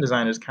even game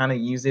designers kind of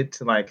use it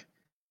to like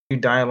do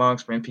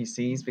dialogues for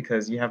NPCs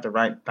because you have to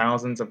write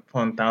thousands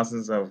upon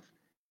thousands of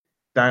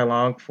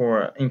dialogue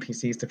for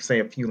NPCs to say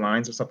a few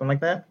lines or something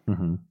like that.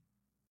 Mm-hmm.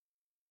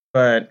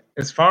 But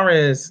as far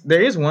as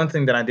there is one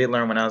thing that I did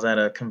learn when I was at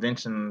a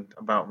convention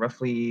about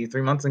roughly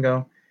 3 months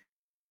ago,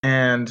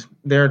 and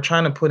they're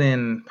trying to put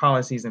in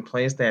policies in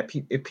place that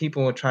if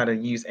people try to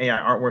use AI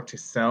artwork to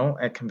sell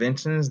at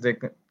conventions,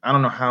 I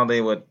don't know how they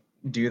would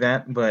do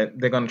that, but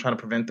they're going to try to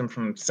prevent them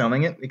from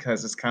selling it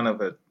because it's kind of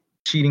a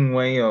cheating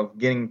way of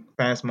getting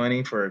fast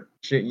money for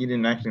shit you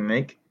didn't actually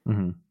make.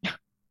 Mm-hmm.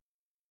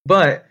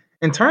 But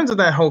in terms of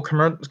that whole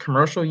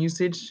commercial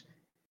usage,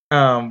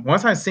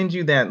 once I send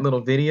you that little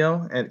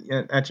video at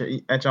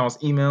y'all's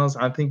emails,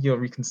 I think you'll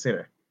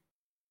reconsider.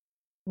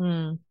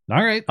 All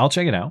right, I'll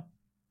check it out.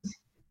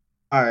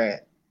 All right.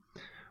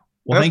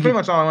 Well, that's pretty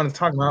much all I wanted to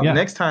talk about. Yeah.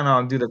 Next time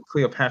I'll do the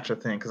Cleopatra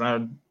thing because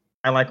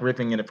I like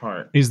ripping it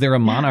apart. Is there a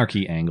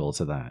monarchy angle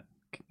to that?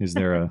 Is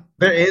there a?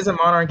 There is a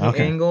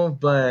monarchy angle,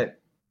 but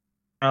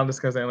I'll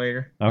discuss that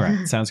later. All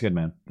right, sounds good,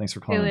 man. Thanks for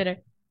calling. See you later.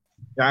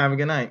 Yeah, have a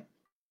good night.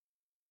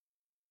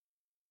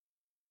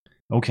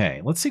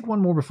 Okay, let's take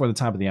one more before the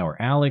top of the hour.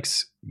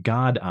 Alex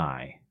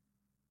Godeye.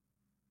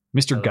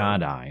 Mr.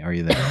 Godeye, are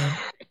you there?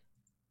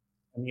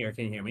 I'm here.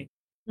 Can you hear me?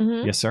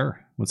 Mm-hmm. Yes, sir.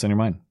 What's on your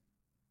mind?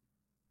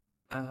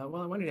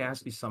 Well, I wanted to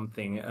ask you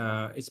something.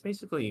 It's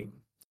basically,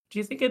 do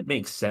you think it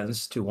makes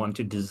sense to want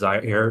to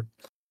desire...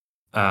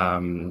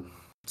 do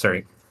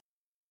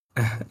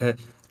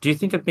you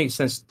think it makes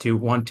sense to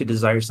want to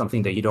desire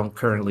something that you don't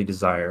currently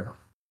desire?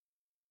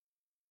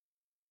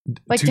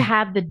 Like to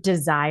have the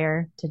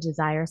desire to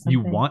desire something.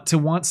 You want to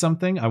want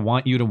something? I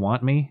want you to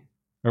want me?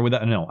 Or would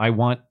that? No, I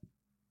want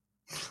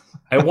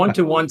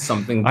to want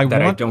something I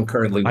don't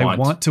currently want. I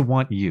want to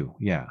want you.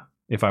 Yeah.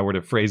 If I were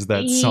to phrase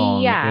that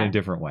song in a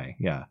different way.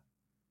 Yeah.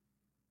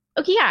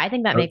 Okay. Yeah. I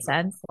think that makes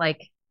sense.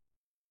 Like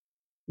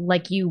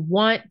you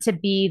want to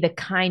be the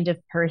kind of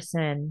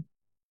person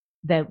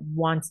that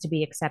wants to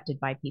be accepted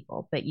by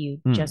people, but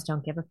you just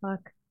don't give a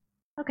fuck.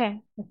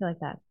 Okay. I feel like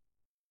that.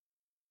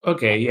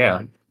 Okay.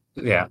 Yeah.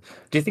 Yeah.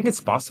 Do you think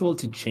it's possible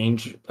to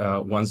change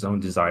one's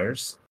own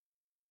desires?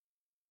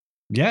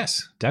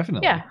 Yes,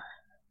 definitely. Yeah.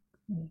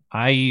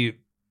 I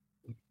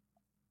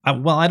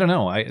don't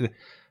know.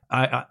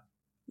 I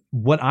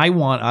what I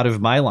want out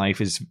of my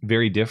life is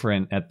very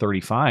different at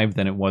 35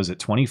 than it was at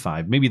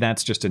 25. Maybe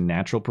that's just a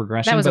natural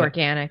progression. That was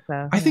organic,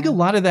 though. I think a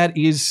lot of that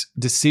is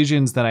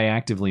decisions that I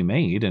actively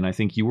made, and I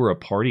think you were a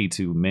party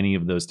to many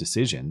of those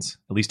decisions,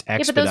 at least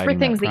expediting that process. Yeah, but those were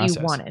things that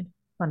you wanted,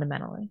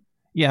 fundamentally.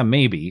 Yeah,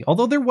 maybe.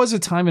 Although there was a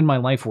time in my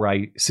life where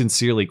I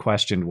sincerely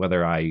questioned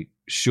whether I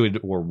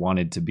should or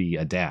wanted to be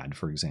a dad,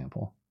 for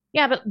example.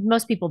 Yeah, but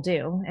most people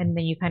do. And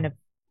then you kind of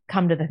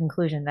come to the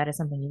conclusion that is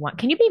something you want.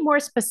 Can you be more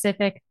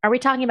specific? Are we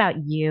talking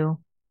about you?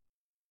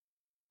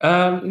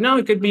 No,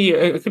 it could be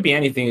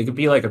anything. It could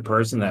be like a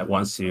person that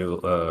wants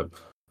to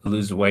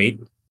lose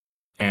weight,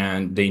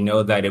 and they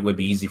know that it would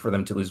be easy for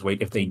them to lose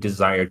weight if they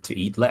desire to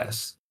eat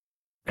less.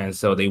 And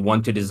so they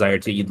want to desire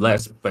to eat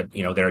less, but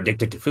they're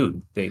addicted to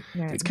food. They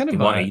want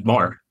to eat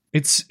more.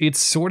 It's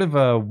sort of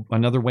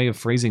another way of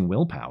phrasing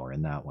willpower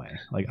in that way.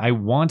 Like I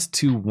want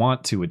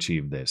to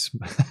achieve this,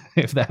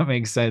 if that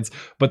makes sense.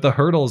 But the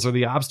hurdles or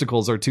the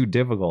obstacles are too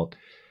difficult.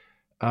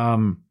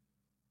 Yeah,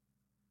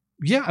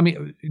 I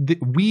mean,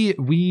 we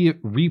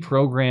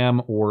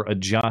reprogram or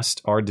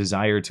adjust our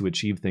desire to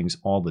achieve things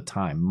all the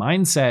time.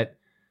 Mindset.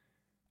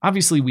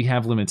 Obviously, we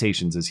have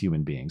limitations as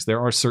human beings. There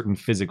are certain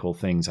physical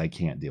things I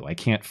can't do. I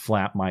can't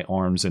flap my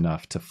arms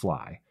enough to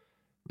fly.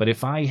 But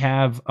if I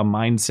have a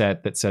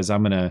mindset that says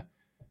I'm gonna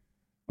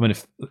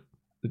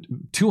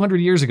 200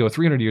 years ago,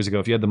 300 years ago,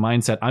 if you had the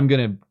mindset, I'm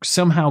going to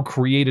somehow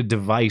create a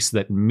device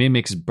that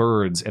mimics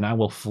birds and I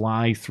will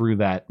fly through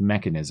that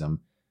mechanism.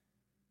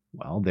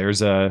 Well,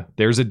 there's a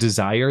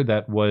desire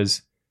that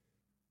was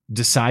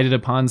decided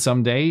upon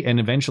someday and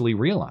eventually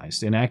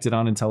realized and acted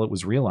on until it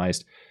was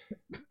realized.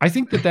 I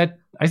think I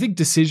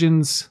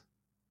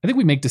think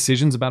we make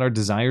decisions about our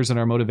desires and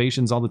our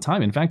motivations all the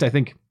time. In fact, I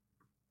think,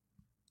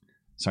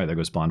 sorry, there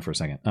goes Bond for a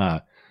second.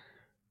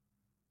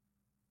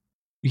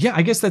 Yeah,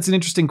 I guess that's an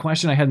interesting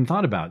question I hadn't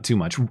thought about too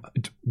much.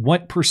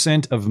 What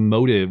percent of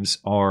motives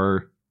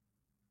are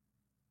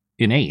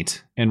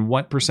innate and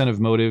what percent of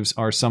motives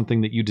are something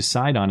that you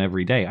decide on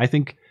every day? I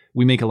think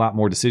we make a lot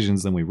more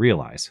decisions than we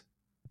realize.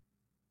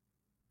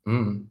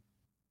 Okay.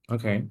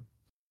 Thank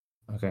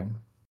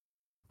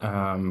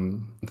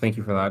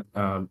you for that.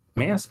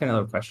 May I ask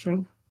another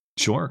question?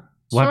 Sure.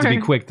 We'll have to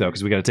be quick though,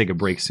 because we got to take a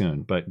break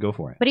soon, but go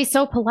for it. But he's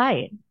so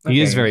polite.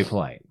 He is very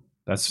polite.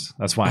 That's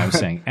why I'm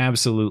saying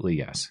absolutely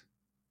yes.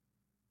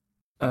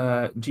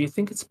 Do you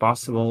think it's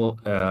possible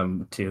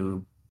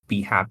to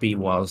be happy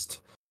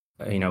whilst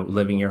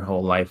living your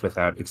whole life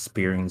without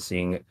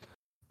experiencing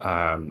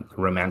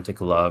romantic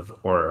love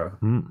or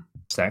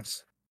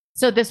sex?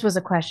 So this was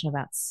a question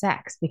about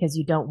sex because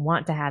you don't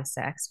want to have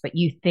sex, but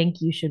you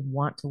think you should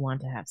want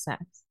to have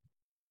sex.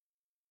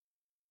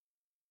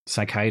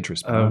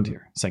 Psychiatrist,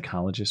 volunteer,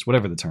 psychologist,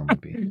 whatever the term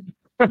would be.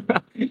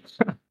 Is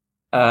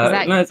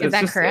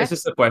that correct? It's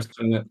just a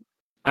question.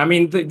 I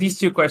mean, these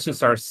two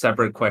questions are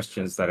separate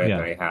questions that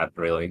I had,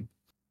 really.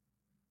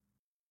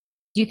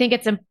 Do you think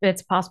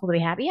it's possible to be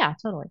happy? Yeah,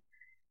 totally.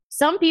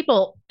 Some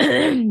people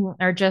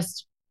are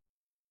just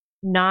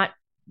not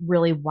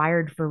really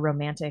wired for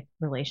romantic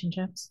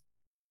relationships.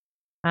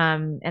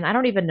 And I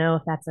don't even know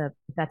if that's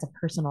a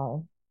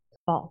personal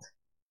fault,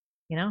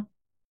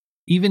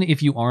 Even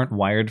if you aren't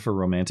wired for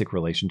romantic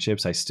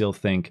relationships, I still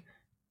think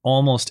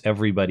almost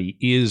everybody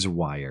is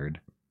wired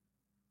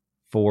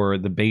for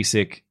the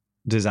basic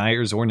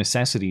desires or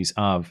necessities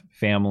of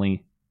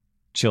family,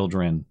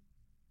 children,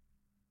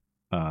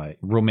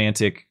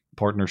 romantic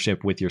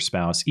partnership with your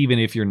spouse, even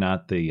if you're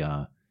not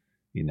the,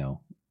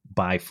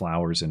 buy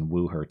flowers and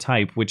woo her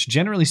type, which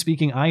generally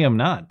speaking, I am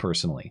not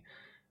personally.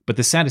 But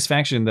the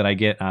satisfaction that I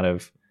get out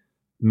of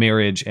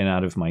marriage and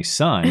out of my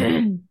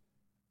son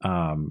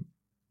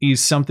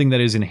is something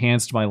that has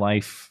enhanced my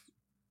life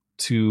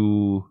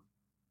to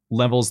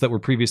levels that were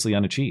previously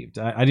unachieved.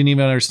 I didn't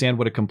even understand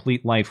what a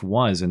complete life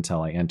was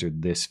until I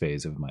entered this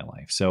phase of my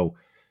life. So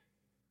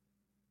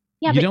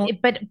yeah,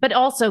 but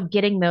also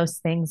getting those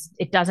things,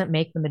 it doesn't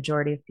make the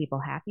majority of people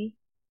happy.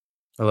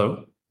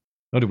 Hello?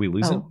 Oh, did we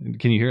lose him?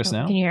 Can you hear us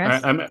now? Can you hear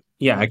us?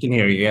 Yeah, I can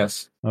hear you.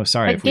 Yes. Oh,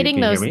 sorry. But getting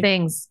those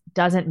things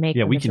doesn't make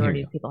the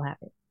majority of people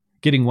happy.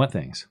 Getting what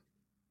things?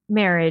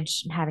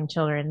 Marriage, having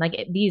children,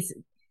 like these.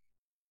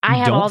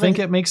 You don't think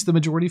it makes the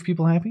majority of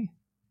people happy?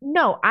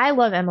 No, I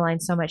love Emmeline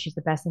so much. She's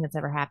the best thing that's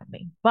ever happened to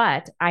me.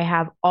 But I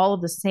have all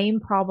of the same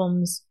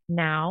problems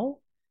now,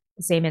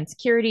 the same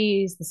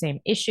insecurities, the same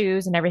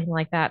issues and everything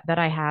like that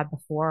I had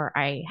before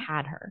I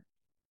had her.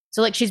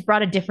 So like she's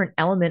brought a different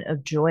element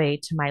of joy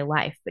to my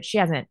life, but she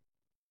hasn't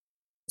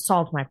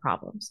solved my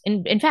problems.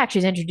 In fact,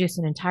 she's introduced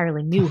an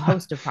entirely new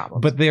host of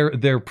problems. But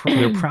they're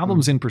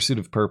problems in pursuit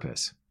of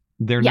purpose.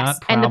 They're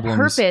not problems. And the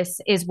purpose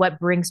is what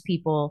brings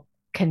people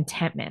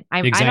contentment.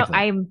 Exactly.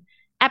 I'm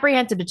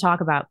apprehensive to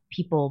talk about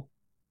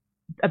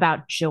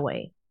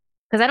joy,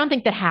 because I don't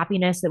think that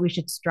happiness, that we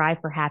should strive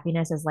for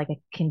happiness as like a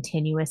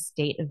continuous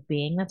state of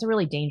being. That's a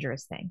really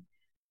dangerous thing.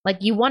 Like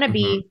you want to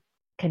be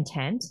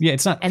content. Yeah,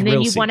 it's not. And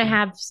then you want to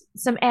have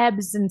some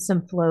ebbs and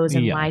some flows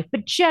in life,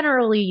 but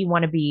generally you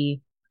want to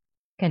be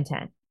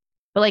content.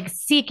 But like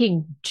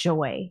seeking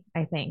joy,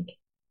 I think,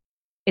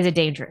 is a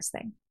dangerous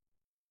thing.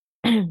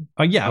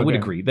 I would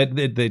agree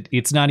that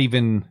it's not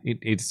even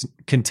it's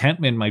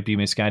contentment might be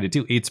misguided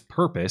too. It's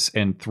purpose,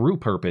 and through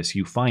purpose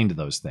you find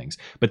those things.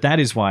 But that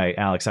is why,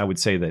 Alex, I would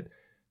say that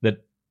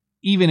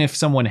even if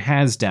someone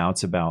has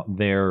doubts about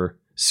their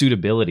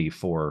suitability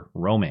for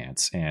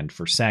romance and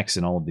for sex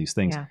and all of these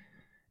things,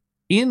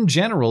 in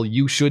general,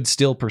 you should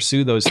still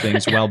pursue those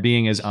things while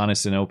being as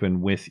honest and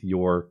open with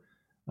your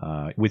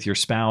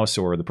spouse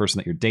or the person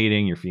that you're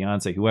dating, your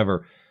fiance,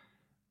 whoever,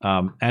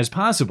 as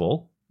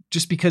possible.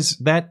 Just because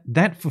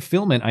that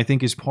fulfillment, I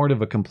think, is part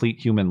of a complete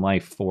human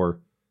life for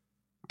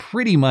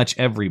pretty much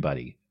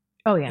everybody.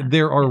 Oh, yeah.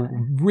 There are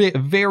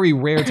very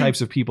rare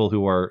types of people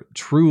who are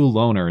true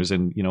loners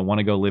and, want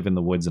to go live in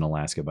the woods in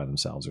Alaska by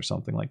themselves or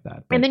something like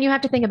that. But, and then you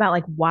have to think about,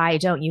 like, why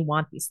don't you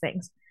want these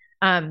things?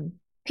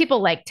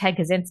 People like Ted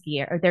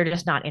Kaczynski, they're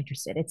just not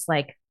interested. It's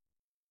like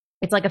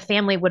a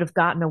family would have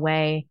gotten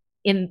away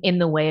in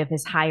the way of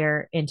his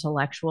higher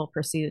intellectual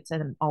pursuits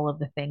and all of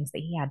the things that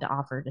he had to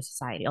offer to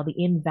society, all the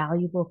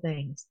invaluable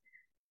things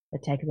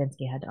that Ted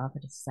Kaczynski had to offer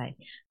to society.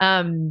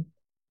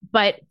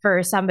 But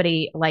for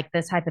somebody like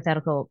this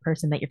hypothetical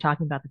person that you're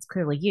talking about, that's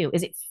clearly you,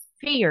 is it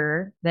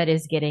fear that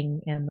is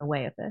getting in the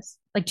way of this?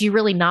 Like, do you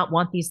really not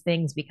want these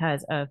things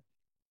because of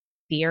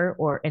fear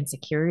or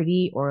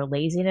insecurity or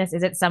laziness?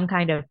 Is it some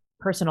kind of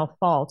personal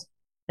fault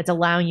that's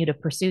allowing you to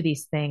pursue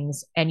these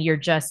things and you're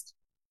just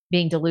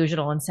being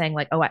delusional and saying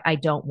like, oh, I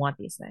don't want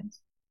these things?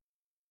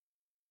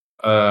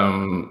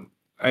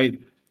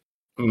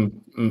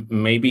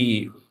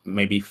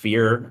 Maybe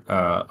fear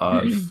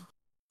of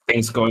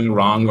things going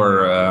wrong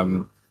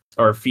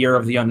or fear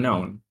of the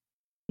unknown.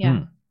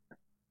 Yeah.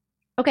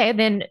 Okay,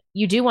 then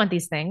you do want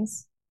these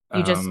things.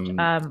 You just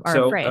are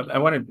afraid.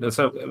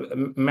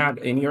 Matt,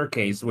 in your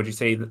case, would you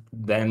say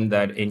then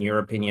that, in your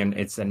opinion,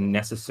 it's a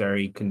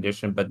necessary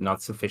condition but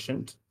not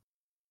sufficient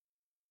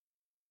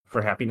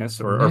for happiness,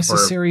 or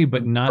necessary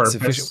but not purpose?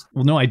 Sufficient?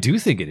 Well, no, I do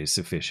think it is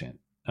sufficient.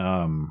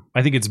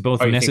 I think it's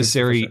both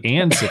necessary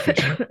and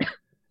sufficient.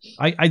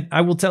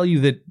 I will tell you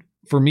that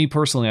for me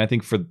personally, I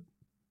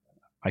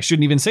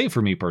shouldn't even say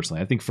for me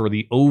personally. I think for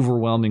the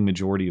overwhelming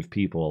majority of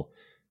people,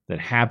 that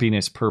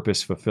happiness,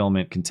 purpose,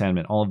 fulfillment,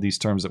 contentment, all of these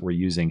terms that we're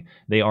using,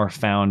 they are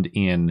found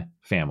in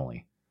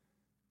family.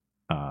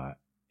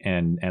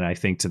 And I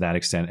think to that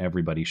extent,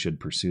 everybody should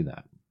pursue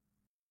that.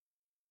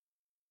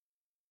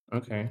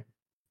 Okay.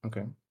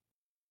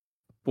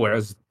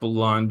 Whereas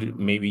Blonde,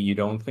 maybe you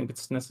don't think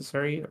it's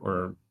necessary,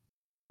 or?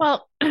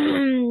 Well,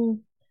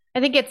 I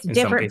think it's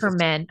different for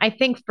men. I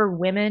think for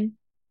women,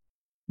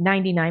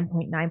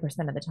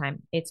 99.9% of the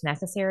time, it's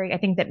necessary. I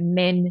think that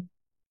men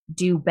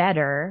do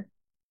better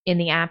in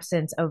the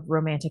absence of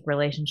romantic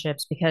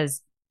relationships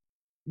because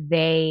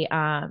they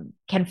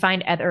can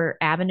find other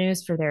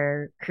avenues for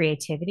their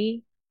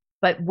creativity.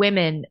 But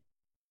women,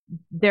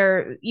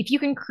 if you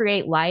can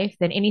create life,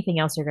 then anything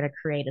else you're going to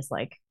create is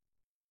like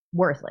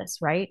worthless,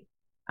 right?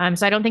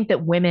 So I don't think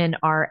that women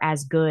are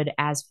as good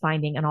as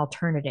finding an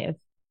alternative.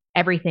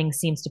 Everything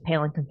seems to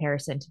pale in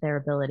comparison to their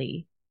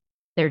ability,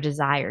 their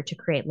desire to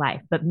create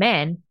life. But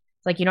men,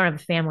 it's like you don't have a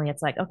family.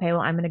 It's like, okay,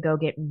 well, I'm going to go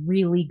get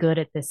really good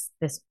at this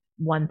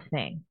one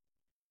thing.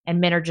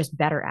 And men are just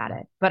better at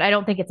it. But I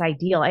don't think it's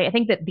ideal. I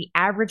think that the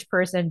average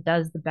person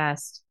does the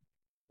best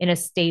in a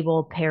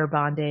stable,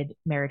 pair-bonded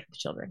marriage with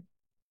children.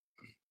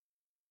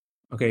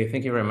 Okay,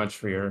 thank you very much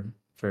for your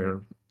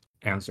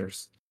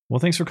answers. Well,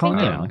 thanks for calling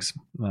in, Alex.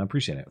 I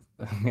appreciate it.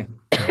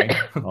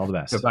 All the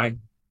best. Goodbye.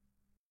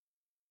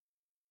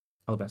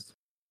 All the best.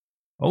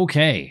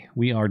 Okay,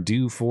 we are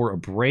due for a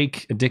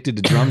break. Addicted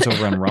to Drums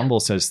over on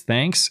Rumble says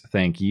thanks.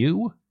 Thank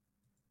you.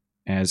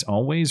 As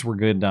always, we're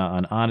good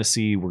on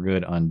Odyssey. We're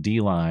good on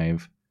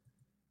DLive.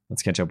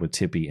 Let's catch up with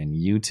Tippy and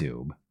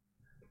YouTube.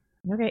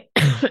 Okay.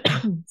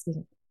 Excuse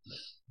me.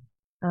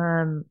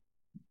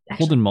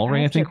 Holden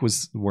Mulray, I think,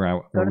 was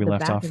where we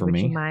left off for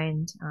me. Would you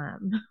mind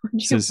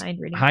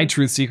reading? Hi,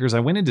 Truth Seekers. I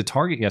went into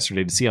Target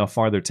yesterday to see how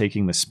far they're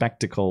taking the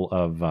spectacle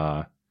of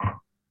I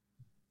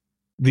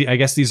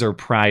guess these are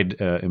pride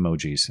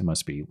emojis. It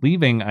must be.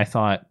 Leaving, I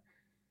thought,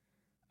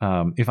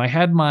 if I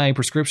had my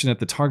prescription at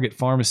the Target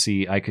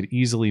pharmacy, I could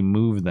easily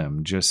move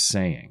them. Just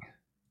saying.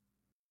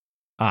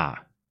 Yeah,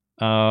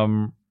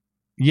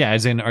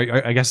 as in,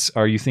 I guess,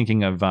 are you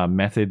thinking of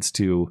methods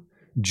to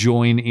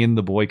join in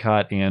the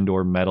boycott and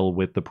or meddle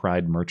with the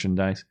Pride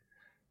merchandise?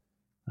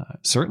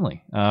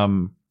 Certainly.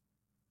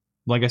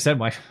 Like I said,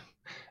 my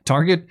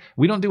Target,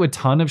 we don't do a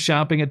ton of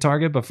shopping at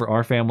Target, but for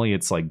our family,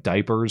 it's like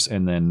diapers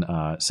and then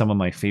some of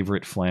my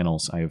favorite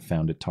flannels I have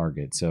found at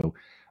Target. So I'm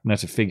gonna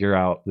have to figure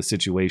out the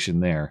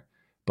situation there.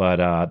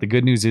 But the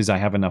good news is I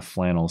have enough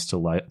flannels to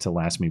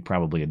last me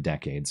probably a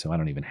decade, so I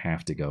don't even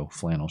have to go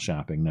flannel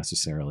shopping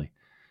necessarily.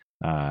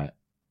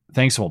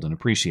 Thanks, Holden.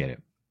 Appreciate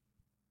it.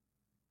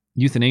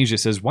 Euthanasia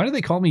says, why do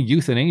they call me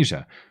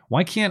Euthanasia?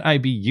 Why can't I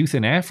be Youth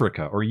in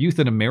Africa or Youth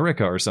in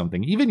America or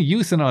something? Even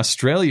Youth in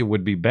Australia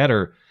would be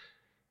better.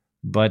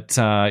 But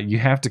you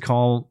have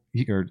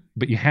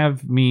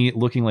me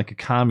looking like a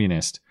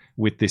communist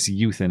with this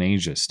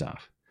euthanasia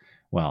stuff.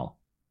 Well,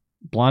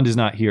 Blonde is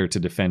not here to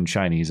defend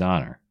Chinese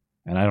honor,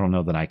 and I don't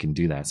know that I can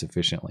do that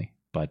sufficiently.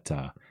 But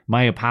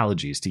my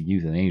apologies to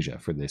euthanasia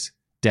for this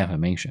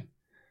defamation.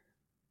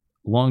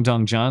 Long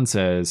Dong John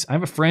says, I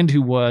have a friend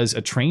who was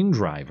a train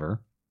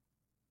driver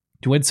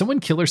who had someone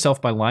kill herself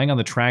by lying on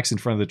the tracks in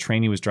front of the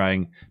train he was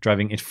driving.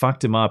 It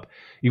fucked him up,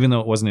 even though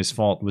it wasn't his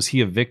fault. Was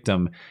he a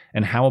victim?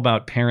 And how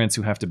about parents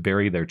who have to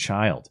bury their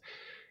child?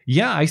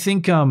 Yeah, I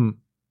think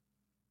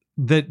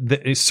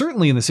that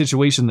certainly in the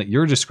situation that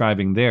you're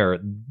describing there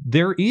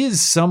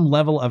is some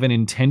level of an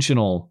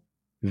intentional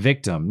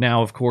victim.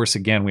 Now, of course,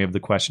 again, we have the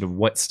question of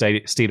what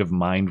state of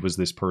mind was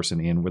this person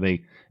in? Were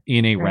they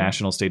in a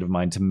rational state of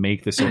mind to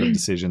make the sort of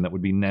decision that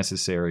would be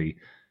necessary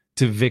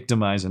to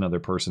victimize another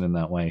person in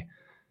that way?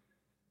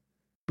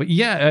 But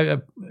yeah,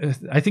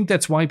 I think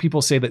that's why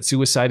people say that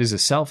suicide is a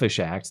selfish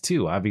act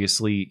too.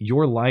 Obviously,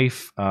 your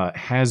life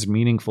has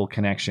meaningful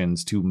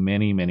connections to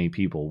many, many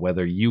people,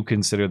 whether you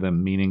consider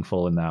them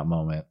meaningful in that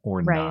moment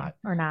or not.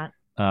 Or not.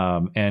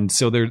 And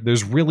so there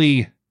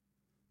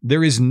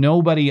is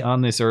nobody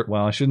on this earth.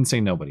 Well, I shouldn't say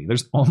nobody.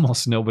 There's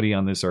almost nobody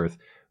on this earth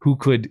who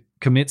could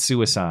commit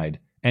suicide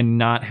and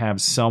not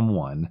have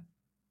someone,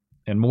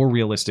 and more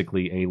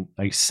realistically,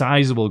 a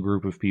sizable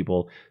group of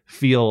people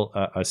feel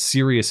a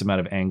serious amount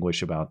of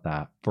anguish about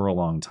that for a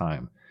long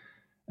time.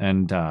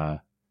 And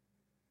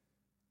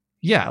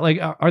yeah, like,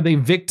 are they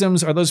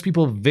victims? Are those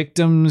people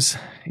victims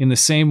in the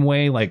same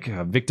way like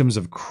victims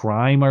of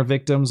crime are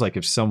victims? Like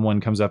if someone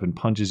comes up and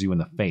punches you in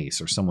the face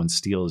or someone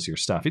steals your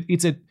stuff,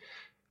 it's a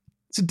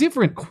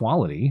different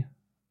quality.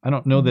 I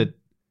don't know that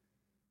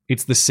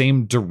it's the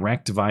same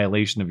direct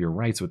violation of your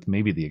rights, with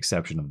maybe the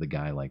exception of the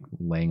guy like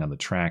laying on the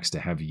tracks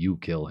to have you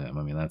kill him.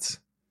 I mean, that's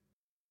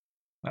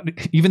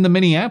even the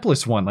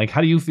Minneapolis one. Like,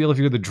 how do you feel if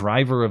you're the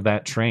driver of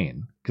that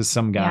train? Because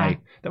some guy,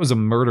 that was a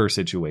murder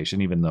situation,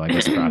 even though I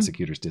guess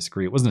prosecutors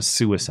disagree. It wasn't a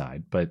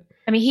suicide, but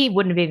I mean, he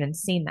wouldn't have even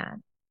seen that.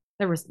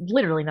 There was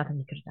literally nothing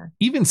he could have done.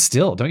 Even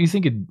still, don't you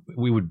think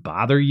we would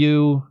bother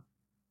you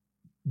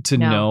to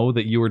know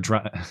that you were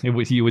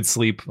you would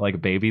sleep like a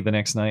baby the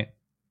next night?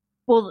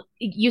 Well,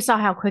 you saw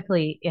how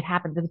quickly it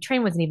happened. The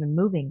train wasn't even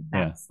moving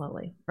that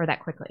slowly or that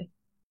quickly.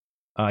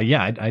 I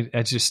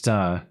just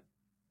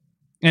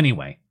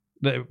anyway,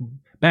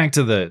 back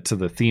to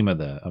the theme of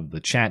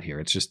the chat here.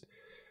 It's just,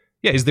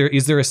 is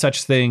there a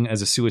such thing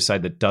as a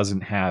suicide that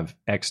doesn't have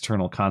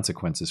external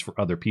consequences for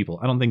other people?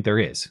 I don't think there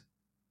is.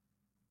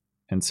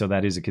 And so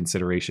that is a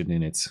consideration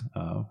in its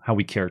how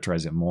we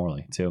characterize it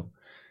morally too.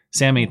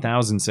 Sam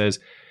 8000 says,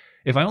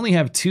 if I only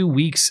have 2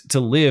 weeks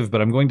to live,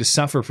 but I'm going to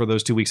suffer for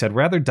those 2 weeks, I'd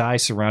rather die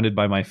surrounded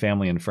by my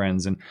family and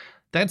friends. And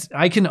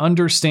I can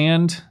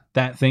understand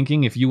that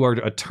thinking. If you are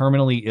a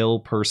terminally ill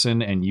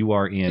person and you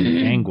are in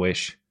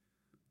anguish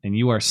and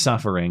you are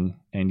suffering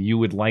and you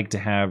would like to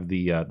have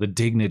the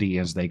dignity,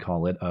 as they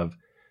call it, of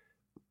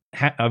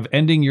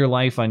ending your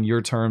life on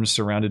your terms,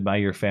 surrounded by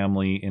your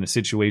family in a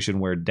situation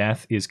where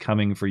death is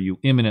coming for you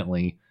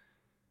imminently,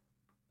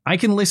 I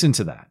can listen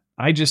to that.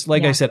 I just,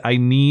 I said, I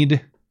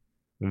need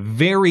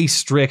very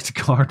strict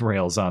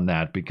guardrails on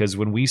that, because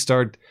when we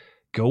start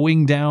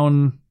going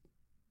down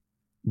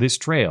this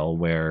trail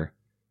where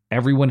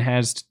everyone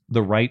has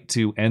the right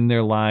to end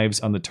their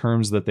lives on the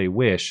terms that they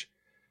wish,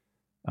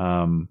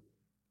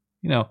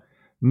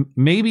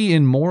 maybe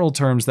in moral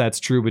terms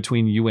that's true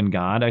between you and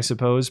God, I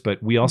suppose,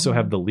 but we also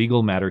have the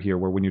legal matter here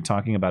where when you're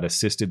talking about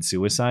assisted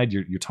suicide,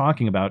 you're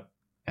talking about,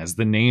 as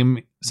the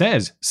name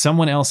says,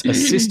 someone else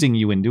assisting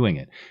you in doing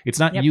it. It's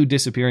not you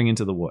disappearing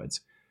into the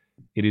woods.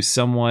 It is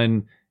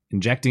someone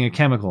injecting a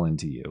chemical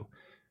into you.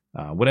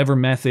 Whatever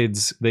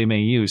methods they may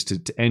use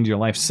to end your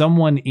life,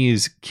 someone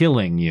is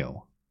killing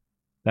you.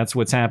 That's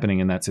what's happening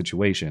in that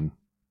situation.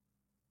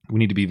 We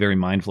need to be very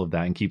mindful of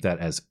that and keep that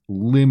as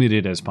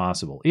limited as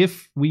possible,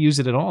 if we use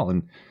it at all.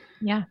 And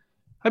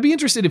I'd be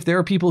interested if there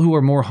are people who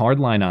are more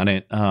hardline on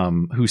it,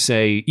 who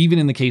say, even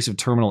in the case of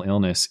terminal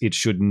illness, it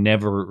should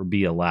never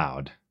be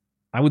allowed.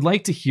 I would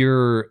like to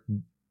hear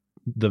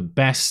the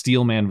best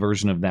Steelman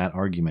version of that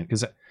argument,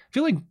 because I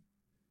feel like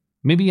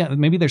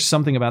maybe there's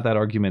something about that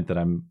argument that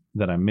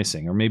I'm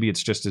missing, or maybe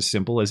it's just as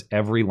simple as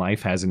every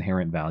life has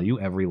inherent value,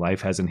 every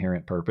life has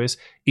inherent purpose.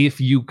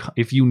 If you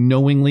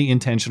knowingly,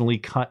 intentionally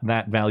cut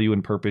that value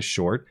and purpose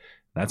short,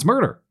 that's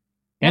murder.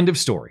 End of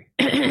story.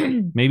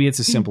 Maybe it's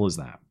as simple as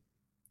that.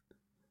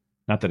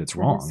 Not that it's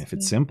wrong if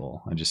it's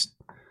simple.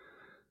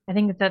 I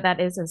think that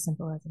is as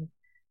simple as it is.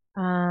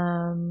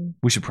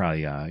 We should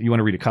probably you want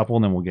to read a couple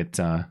and then we'll get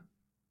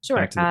sure.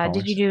 Back to the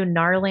did you do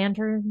Nar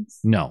Lanterns?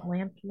 No.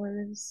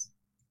 Lantlers.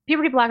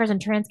 Puberty blockers and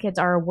trans kids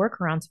are a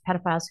workaround so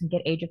pedophiles can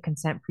get age of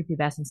consent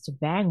prepubescence to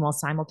bang while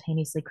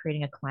simultaneously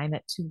creating a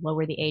climate to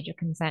lower the age of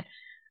consent.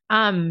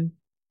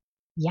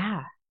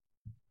 Yeah.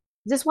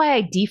 Is this why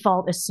I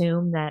default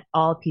assume that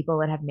all people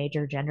that have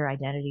major gender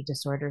identity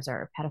disorders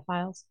are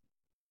pedophiles?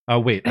 Oh,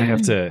 wait, I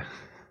have to...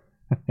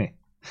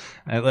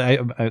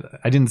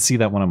 I didn't see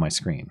that one on my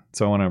screen,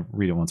 so I want to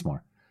read it once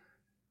more.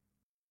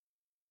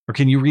 Or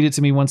can you read it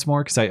to me once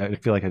more? Because I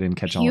feel like I didn't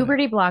catch all of it.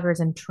 Puberty blockers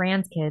and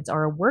trans kids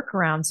are a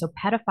workaround so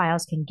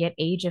pedophiles can get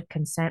age of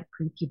consent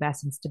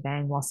prepubescence to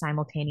bang while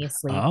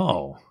simultaneously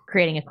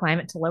creating a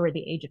climate to lower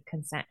the age of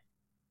consent.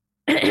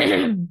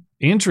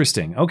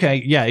 Interesting.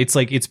 Okay. Yeah, it's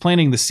like it's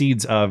planting the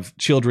seeds of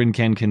children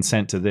can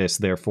consent to this,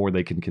 therefore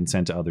they can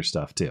consent to other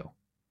stuff too.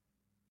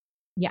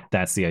 Yeah.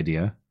 That's the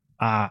idea.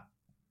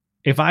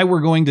 If I were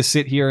going to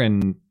sit here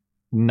and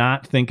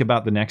not think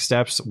about the next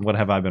steps, what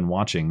have I been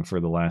watching for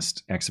the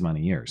last X amount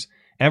of years?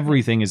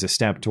 Everything is a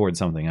step towards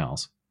something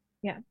else.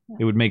 Yeah.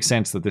 It would make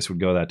sense that this would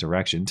go that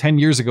direction. 10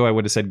 years ago, I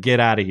would have said, get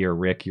out of here,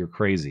 Rick, you're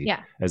crazy,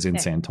 as in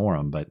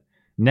Santorum. But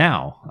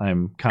now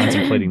I'm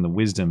contemplating the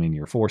wisdom in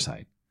your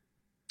foresight.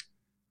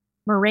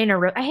 Morena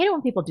Rose, I hate it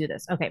when people do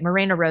this. Okay,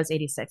 Morena Rose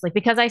 86. Like,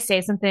 because I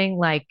say something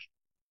like,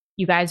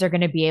 you guys are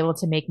going to be able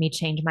to make me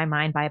change my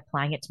mind by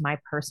applying it to my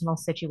personal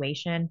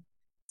situation.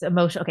 It's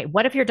emotional. Okay,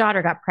 what if your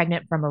daughter got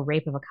pregnant from a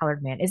rape of a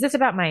colored man? Is this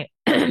about my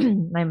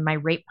my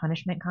rape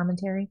punishment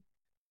commentary?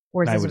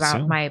 Or is this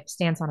about my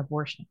stance on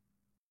abortion?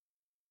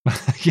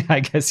 Yeah,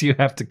 I guess you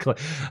have to.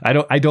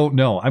 I don't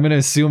know. I'm going to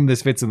assume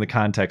this fits in the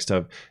context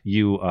of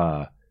you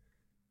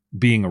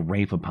being a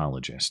rape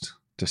apologist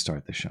to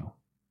start the show.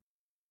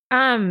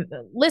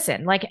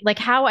 Listen, like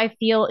how I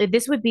feel,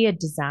 this would be a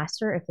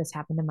disaster if this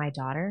happened to my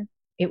daughter.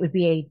 It would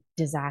be a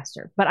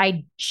disaster. But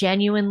I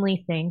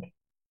genuinely think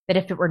that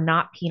if it were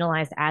not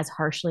penalized as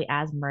harshly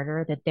as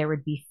murder, that there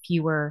would be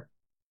fewer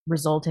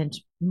resultant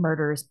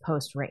murders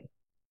post-rape.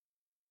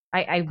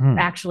 I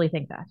actually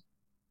think that.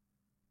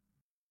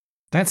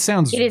 That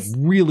sounds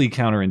really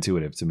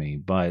counterintuitive to me,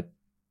 but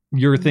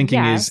your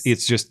thinking is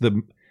it's just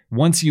the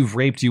once you've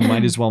raped, you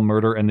might as well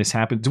murder, and this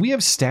happened. Do we have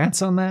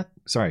stats on that?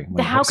 Sorry,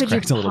 how could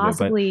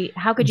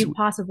you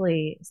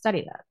possibly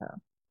study that though?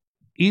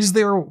 Is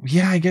there?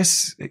 Yeah, I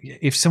guess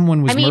if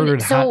someone was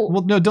murdered,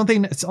 don't they?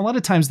 A lot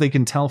of times they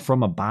can tell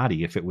from a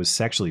body if it was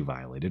sexually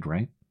violated,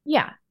 right?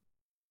 Yeah.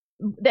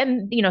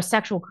 Then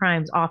sexual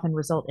crimes often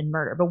result in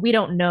murder, but we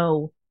don't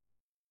know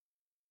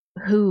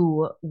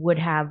who would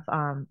have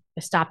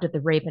stopped at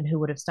the rape and who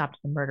would have stopped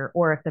at the murder,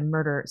 or if the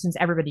murder, since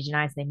everybody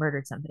denies they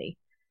murdered somebody,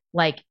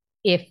 like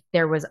if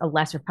there was a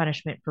lesser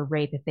punishment for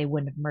rape if they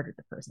wouldn't have murdered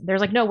the person.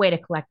 There's like no way to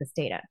collect this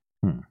data.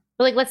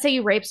 But like, let's say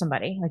you rape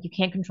somebody, like you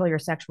can't control your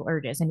sexual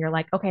urges, and you're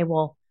like, okay,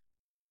 well,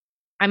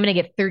 I'm going to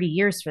get 30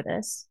 years for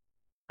this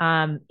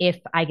if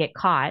I get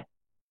caught.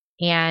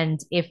 And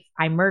if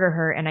I murder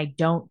her and I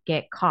don't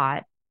get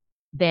caught,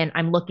 then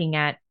I'm looking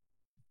at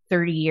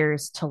 30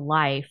 years to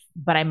life,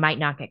 but I might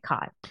not get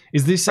caught.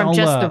 Is this from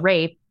just the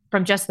rape?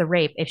 From just the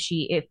rape,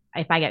 if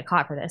I get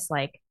caught for this,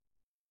 like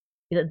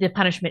the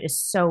punishment is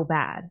so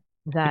bad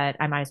that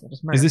I might as well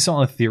just murder. Is this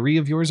all a theory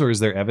of yours, or is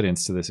there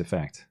evidence to this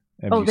effect?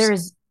 There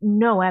is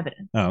no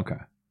evidence. Oh, okay.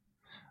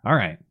 All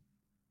right.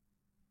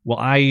 Well,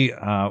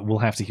 I will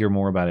have to hear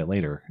more about it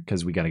later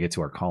because we got to get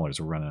to our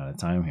callers. We're running out of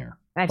time here.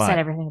 I've said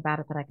everything about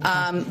it that I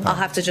can. I'll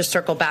have to just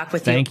circle back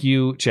with you. Thank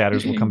you,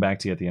 chatters. We'll come back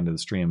to you at the end of the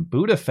stream.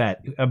 Buddha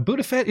Fett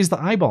is the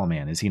eyeball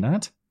man, is he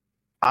not?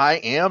 I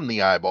am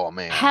the eyeball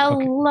man.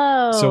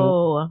 Hello. Okay.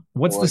 So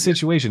what's the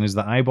situation? Is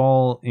the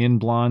eyeball in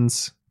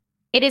Blonde's?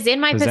 It is in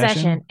my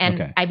possession,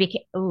 and I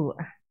became. Ooh,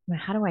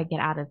 how do I get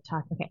out of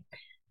talk? Okay,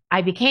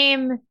 I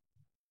became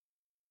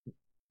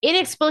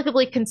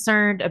inexplicably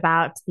concerned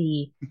about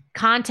the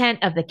content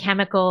of the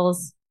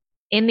chemicals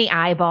in the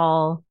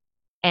eyeball,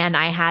 and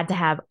I had to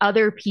have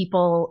other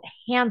people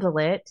handle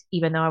it,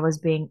 even though I was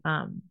being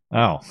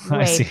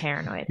way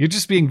paranoid. You're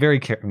just being very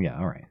careful. Yeah,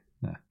 all right.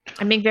 Yeah.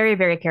 I'm being very,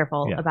 very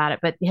careful about it.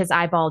 But his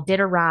eyeball did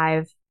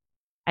arrive.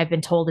 I've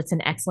been told it's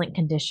in excellent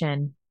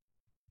condition.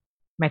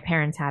 My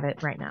parents have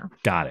it right now.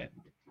 Got it.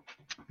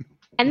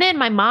 And then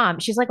my mom,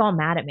 she's like all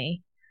mad at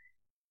me.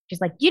 She's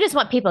like, you just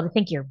want people to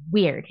think you're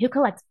weird. Who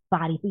collects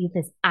body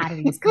this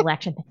oddities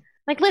collection thing?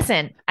 Like,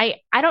 listen, I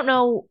don't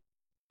know.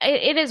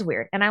 It is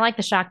weird, and I like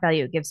the shock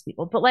value it gives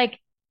people. But like,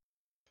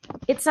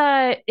 it's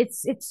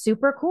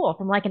super cool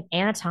from like an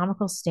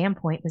anatomical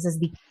standpoint. This is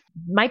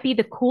might be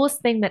the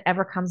coolest thing that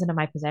ever comes into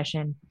my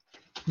possession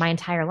my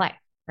entire life.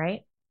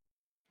 Right?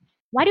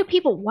 Why do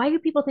people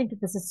think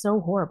that this is so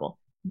horrible?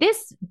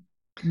 This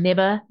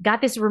Nibba got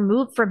this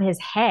removed from his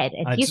head,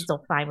 and he's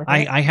still fine with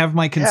it. I have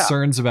my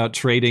concerns about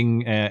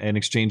trading and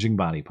exchanging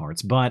body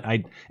parts, but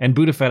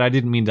Buddha Fett, I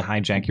didn't mean to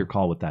hijack your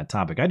call with that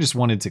topic. I just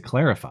wanted to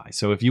clarify.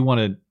 So if you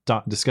want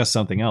to discuss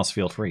something else,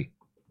 feel free.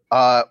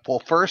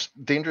 Well, first,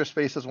 Dangerous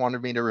Spaces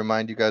wanted me to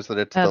remind you guys that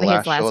it's the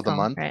last show of the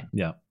month. Right.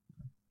 Yeah.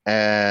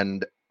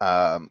 And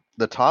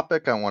the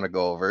topic I want to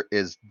go over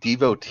is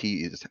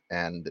devotees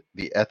and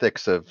the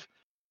ethics of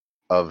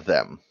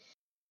them.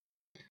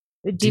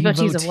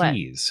 Devotees of what?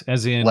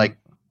 As in, like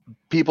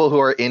people who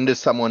are into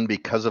someone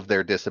because of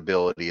their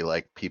disability,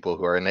 like people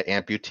who are into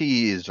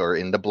amputees or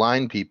into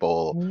blind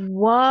people.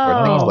 Whoa!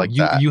 Or things like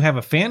that. You have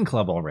a fan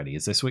club already.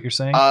 Is this what you're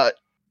saying?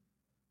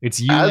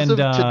 It's you and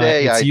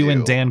today,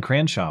 and Dan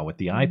Crenshaw with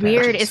the eye patches.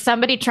 Weird. Is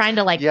somebody trying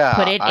to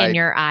put it in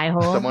your eye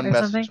hole? Someone or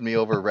something? messaged me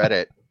over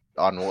Reddit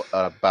on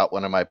about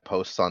one of my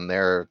posts on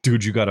there.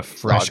 Dude, you got a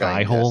fresh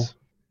eye hole?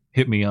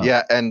 Hit me up.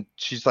 Yeah, and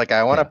she's like,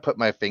 I want to put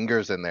my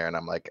fingers in there, and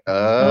I'm like,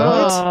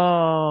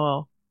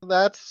 oh,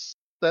 that's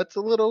a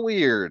little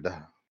weird.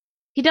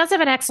 He does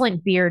have an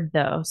excellent beard,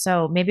 though,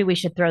 so maybe we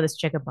should throw this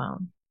chick a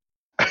bone.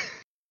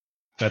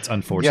 That's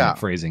unfortunate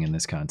phrasing in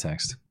this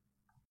context.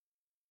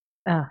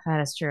 Oh,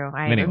 that is true.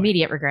 I have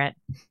immediate regret.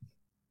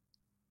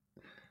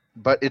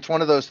 But it's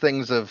one of those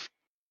things of,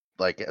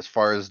 like, as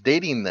far as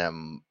dating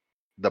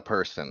the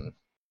person.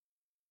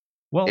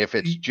 Well, if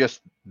it's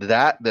just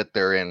that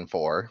they're in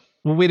for.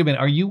 Well, wait a minute.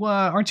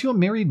 Aren't you a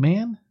married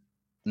man?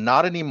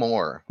 Not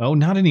anymore. Oh,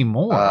 not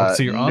anymore.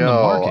 So you're on the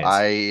market. No,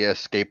 I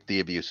escaped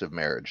the abusive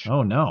marriage.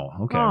 Oh, no.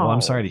 Okay. Oh. Well,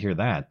 I'm sorry to hear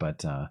that,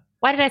 but...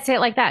 Why did I say it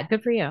like that?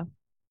 Good for you.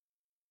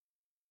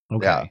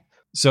 Okay. Yeah.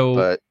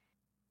 So,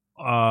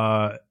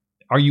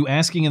 are you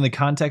asking in the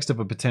context of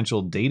a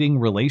potential dating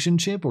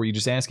relationship, or are you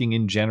just asking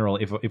in general,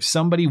 if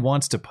somebody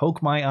wants to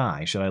poke my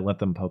eye, should I let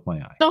them poke my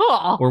eye?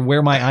 Oh. Or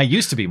where my eye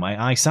used to be,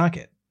 my eye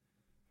socket?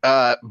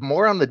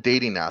 More on the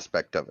dating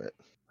aspect of it.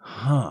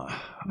 Huh.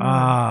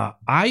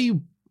 I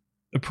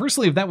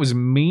personally, if that was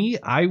me,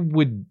 I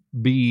would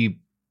be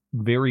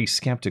very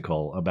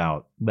skeptical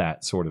about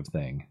that sort of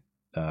thing.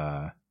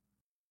 I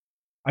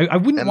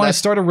wouldn't want to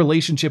start a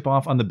relationship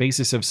off on the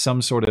basis of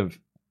some sort of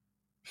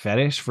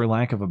fetish, for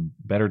lack of a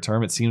better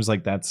term. It seems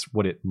like that's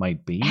what it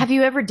might be. Have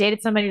you ever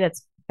dated somebody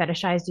that's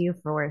fetishized you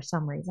for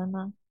some reason,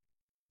 though?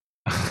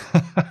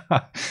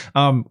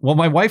 Well,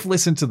 my wife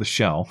listened to the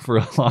show for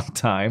a long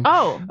time.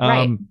 Oh,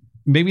 right.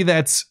 Maybe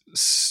that's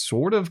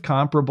sort of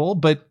comparable,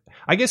 but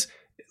I guess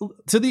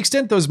to the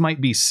extent those might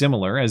be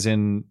similar, as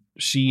in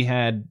she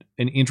had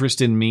an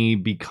interest in me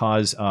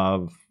because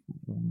of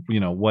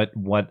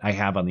what I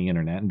have on the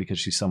internet, and because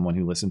she's someone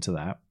who listened to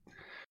that.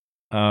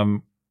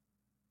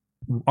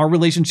 Our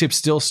relationship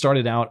still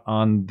started out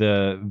on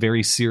the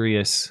very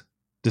serious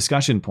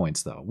discussion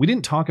points, though. We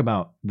didn't talk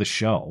about the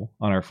show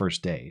on our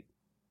first date.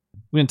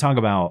 We didn't talk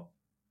about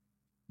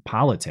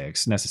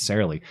politics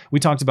necessarily. We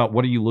talked about,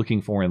 what are you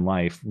looking for in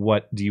life?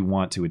 What do you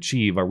want to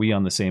achieve? Are we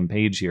on the same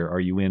page here? Are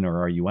you in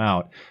or are you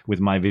out with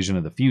my vision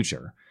of the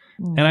future?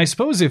 And I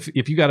suppose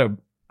if you got a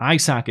eye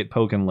socket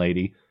poking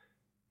lady,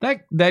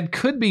 that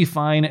could be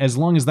fine, as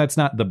long as that's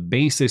not the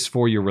basis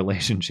for your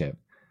relationship.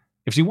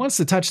 If she wants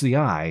to touch the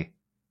eye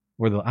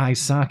or the eye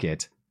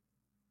socket,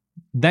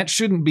 that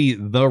shouldn't be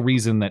the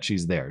reason that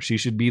she's there. She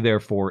should be there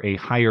for a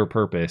higher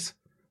purpose.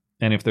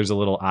 And if there's a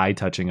little eye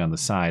touching on the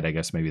side, I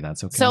guess maybe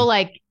that's okay. So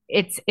like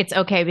it's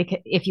okay because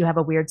if you have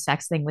a weird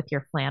sex thing with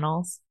your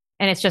flannels,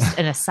 and it's just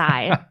an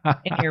aside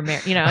in your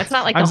marriage, it's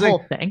not like the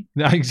whole thing.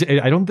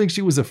 I don't think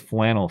she was a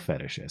flannel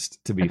fetishist,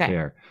 to be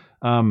fair.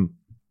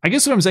 I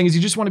guess what I'm saying is,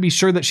 you just want to be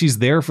sure that she's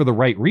there for the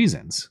right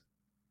reasons.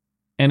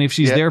 And if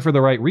she's there for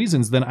the right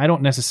reasons, then I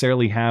don't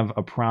necessarily have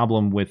a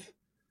problem with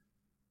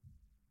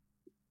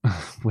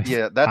that's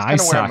kind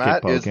of where I'm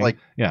at. Poking. Is like,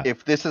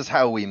 if this is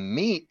how we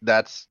meet,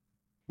 that's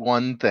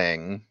one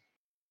thing.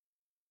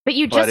 But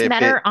you just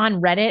met her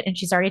on Reddit, and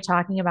she's already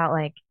talking about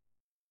like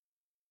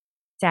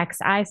sex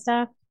eye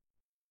stuff.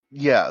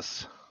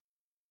 Yes.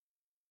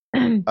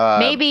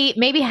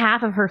 Maybe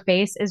half of her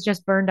face is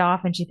just burned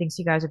off, and she thinks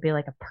you guys would be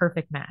like a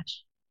perfect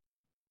match.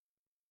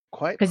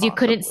 Quite because you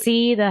couldn't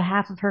see the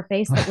half of her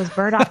face that was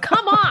burned off.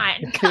 Come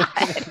on, God.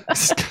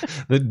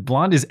 The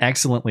blonde is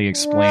excellently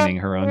explaining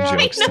her own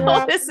jokes. I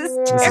know, this is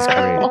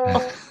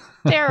terrible.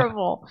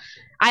 Terrible.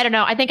 I don't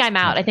know. I think I'm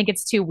out. I think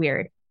it's too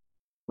weird.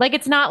 Like,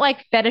 it's not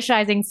like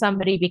fetishizing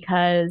somebody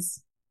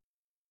because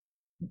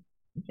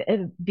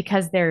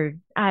they're,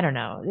 I don't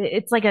know.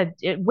 It's like a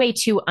way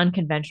too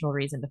unconventional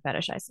reason to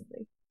fetishize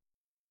somebody.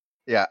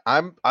 Yeah,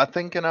 I'm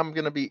thinking I'll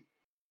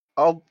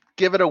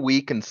give it a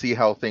week and see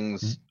how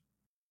things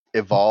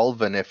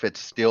evolve, and if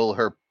it's still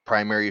her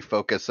primary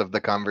focus of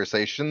the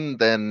conversation,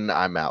 then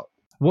I'm out.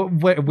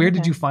 Where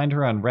did you find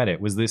her on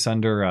Reddit? Was this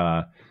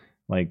under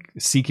like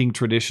seeking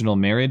traditional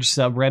marriage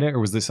subreddit, or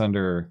was this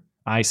under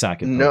eye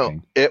socket poking?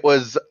 No, it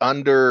was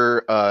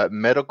under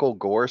medical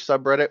gore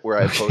subreddit, where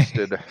I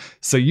posted.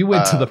 So you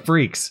went to the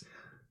freaks.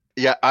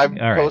 Yeah, I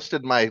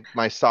posted my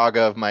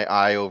saga of my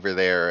eye over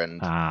there,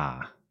 and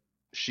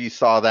she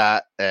saw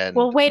that and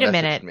wait a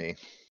minute. Me.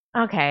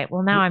 Okay,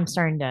 well now I'm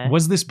starting to.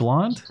 Was this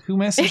blonde who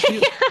messaged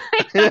you?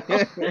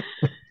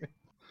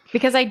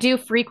 Because I do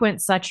frequent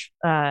such.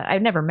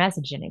 I've never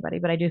messaged anybody,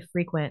 but I do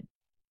frequent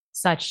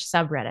such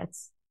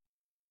subreddits.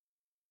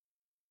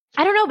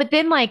 I don't know, but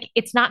then like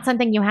it's not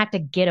something you have to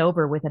get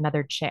over with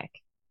another chick.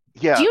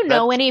 Yeah. Do you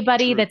know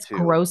anybody that's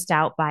grossed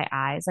out by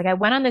eyes? Like, I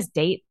went on this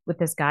date with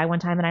this guy one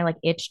time, and I like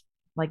itched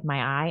like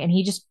my eye, and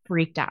he just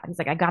freaked out. He's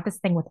like, "I got this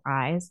thing with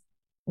eyes,"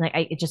 and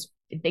like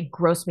it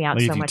grossed me out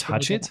so much. Did you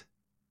touch it?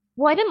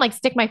 Well, I didn't like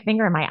stick my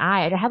finger in my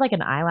eye. I had like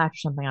an eyelash or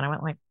something, and I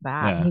went like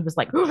that. Yeah. And he was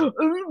like,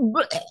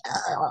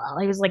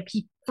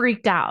 he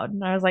freaked out,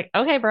 and I was like,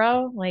 "Okay,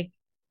 bro." Like,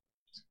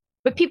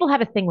 but people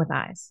have a thing with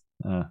eyes.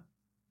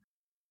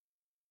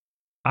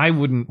 I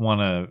wouldn't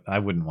want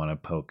to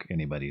poke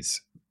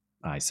anybody's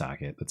eye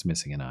socket that's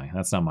missing an eye.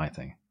 That's not my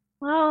thing.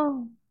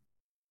 Well,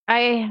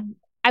 I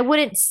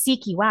wouldn't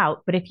seek you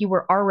out, but if you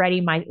were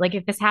already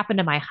if this happened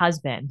to my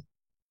husband,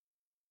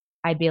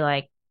 I'd be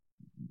like,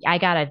 I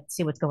gotta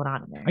see what's going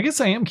on in there. I guess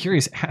I am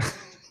curious.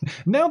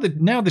 Now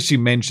that she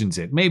mentions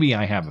it, maybe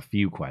I have a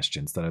few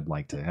questions that I'd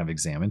like to have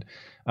examined.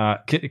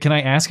 Can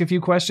I ask a few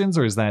questions,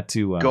 or is that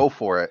too? Go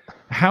for it.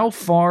 How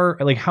far,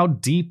 how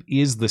deep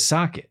is the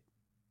socket?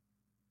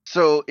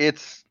 So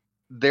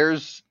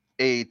there's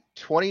a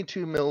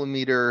 22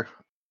 millimeter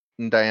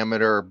in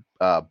diameter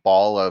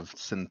ball of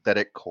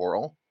synthetic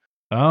coral.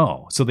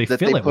 Oh, so they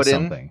fill it with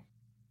something.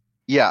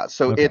 Yeah,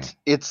 so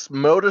it's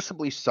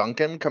noticeably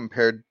sunken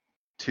compared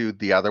to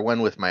the other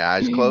one with my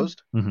eyes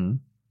closed. Mm-hmm.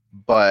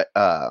 But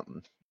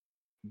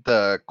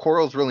the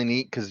coral's really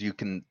neat because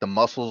the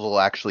muscles will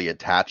actually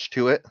attach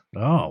to it.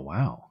 Oh,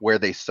 wow. Where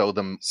they sew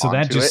them so onto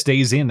that just it.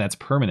 Stays in. That's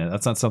permanent.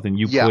 That's not something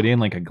you put in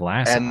like a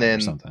glass and then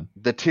or something.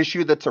 The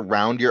tissue that's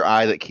around your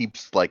eye that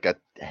keeps like a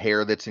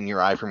hair that's in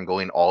your eye from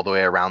going all the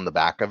way around the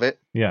back of it.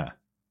 Yeah.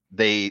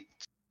 They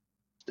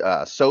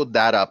sewed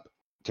that up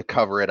to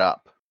cover it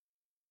up.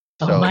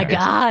 So my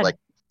God.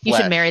 You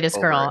should marry this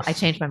girl. I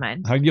changed my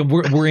mind.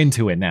 We're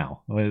into it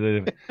now.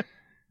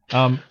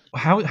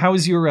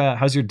 How's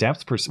your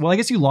depth Well, I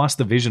guess you lost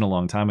the vision a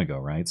long time ago,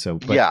 right? So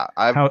yeah,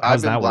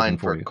 I've been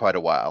blind for quite a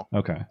while.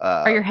 Okay.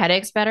 Are your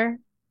headaches better?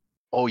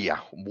 Oh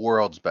yeah,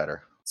 worlds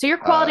better. So your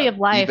quality of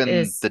life even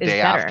is the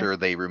day better. after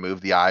they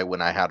removed the eye,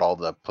 when I had all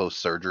the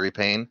post-surgery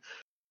pain,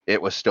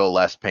 it was still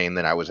less pain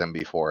than I was in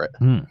before it.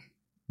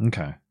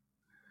 Okay.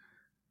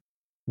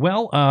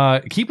 Well,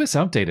 keep us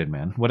updated,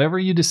 man. Whatever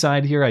you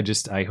decide here,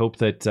 I hope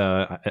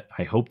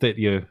that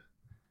you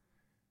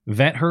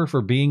vet her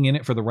for being in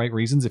it for the right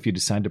reasons if you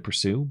decide to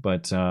pursue.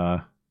 But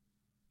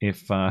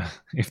if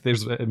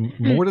there's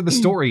more to the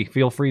story,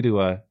 feel free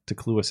to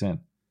clue us in.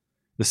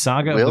 The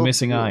saga of the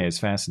missing eye is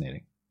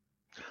fascinating.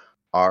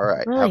 All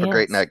right. Really Have a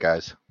great is. night,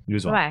 guys. You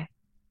as well. Bye.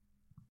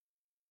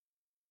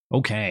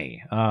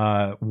 Okay.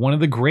 One of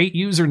the great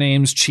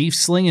usernames, Chief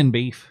Slingin'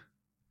 Beef.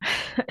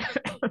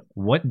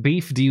 What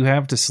beef do you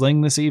have to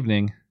sling this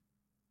evening?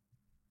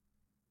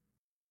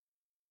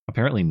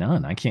 Apparently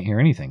none. I can't hear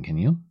anything. Can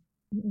you?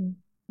 Mm-mm.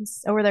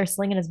 He's over there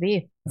slinging his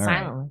beef All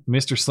right. silently.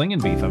 Mr.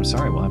 Slingin' Beef, I'm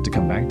sorry. We'll have to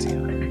come back to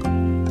you.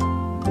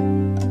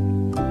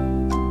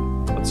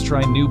 Let's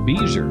try New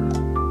Beezer.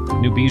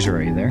 New Beezer,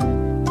 are you there?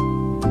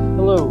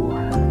 Hello.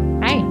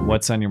 Hi.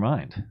 What's on your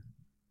mind?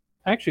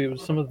 Actually, it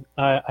was some of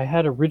I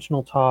had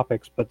original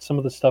topics, but some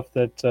of the stuff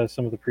that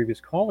some of the previous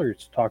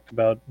callers talked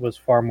about was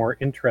far more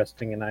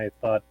interesting, and I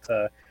thought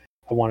I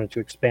wanted to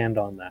expand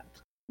on that.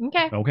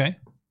 Okay. Okay.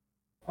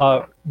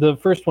 The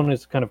first one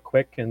is kind of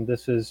quick, and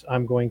this is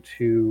I'm going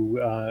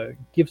to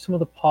give some of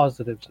the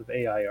positives of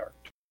AI art.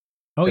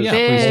 Oh, yeah,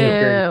 please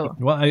do.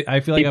 Well, I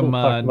feel like I'm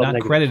not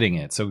negative. crediting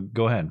it, so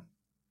go ahead.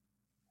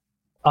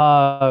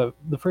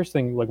 The first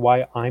thing, like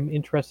why I'm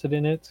interested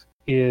in it,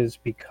 is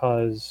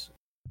because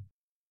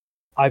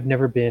I've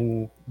never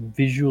been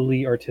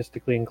visually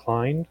artistically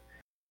inclined.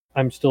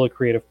 I'm still a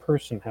creative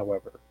person,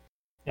 however.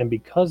 And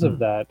because of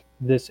that,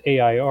 this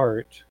AI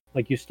art,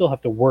 like you still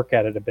have to work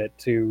at it a bit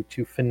to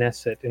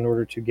finesse it in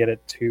order to get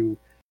it to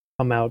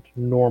come out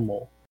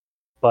normal.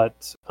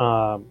 But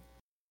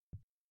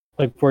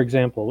like for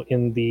example,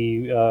 in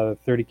the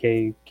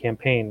 30K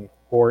campaign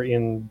or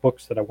in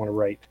books that I want to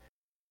write,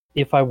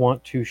 if I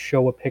want to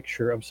show a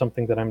picture of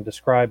something that I'm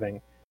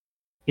describing,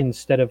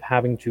 instead of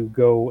having to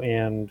go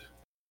and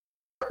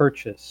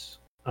purchase,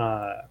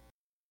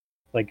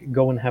 like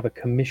go and have a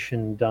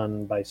commission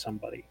done by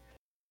somebody,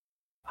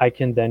 I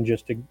can then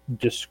just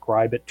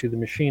describe it to the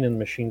machine, and the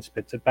machine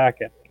spits it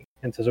back at me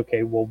and says,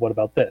 okay, well, what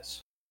about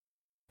this?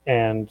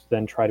 And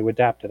then try to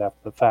adapt it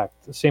after the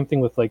fact. The same thing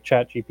with like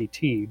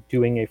ChatGPT,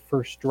 doing a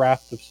first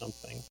draft of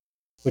something,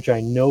 which I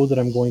know that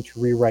I'm going to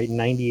rewrite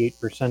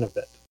 98% of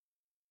it.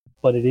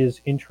 But it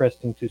is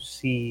interesting to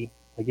see,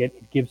 like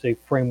it gives a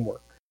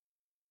framework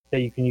that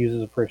you can use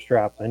as a first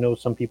draft. I know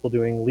some people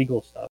doing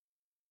legal stuff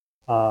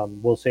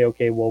will say,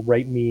 okay, well,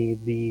 write me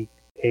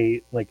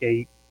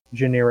a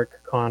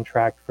generic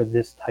contract for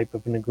this type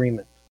of an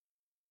agreement.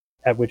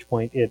 At which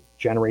point it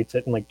generates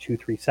it in like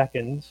 2-3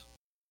 seconds.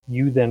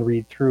 You then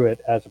read through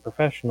it as a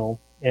professional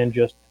and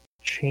just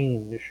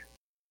change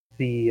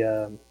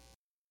the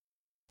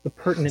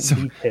pertinent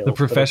details. The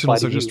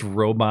professionals are just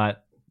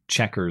robot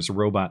checkers,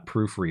 robot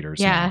proofreaders.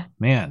 Yeah. Now.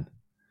 Man.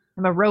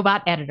 I'm a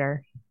robot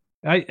editor.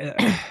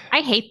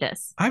 I hate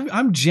this.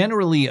 I'm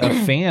generally a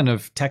fan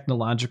of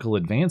technological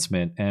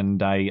advancement,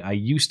 and I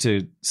used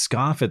to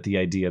scoff at the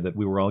idea that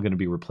we were all going to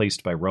be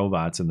replaced by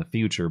robots in the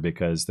future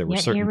because there were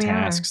certain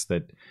tasks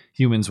that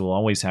humans will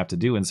always have to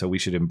do, and so we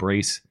should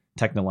embrace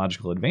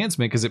technological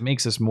advancement because it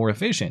makes us more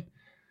efficient.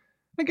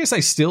 I guess I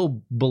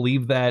still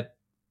believe that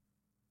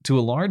to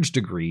a large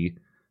degree,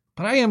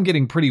 but I am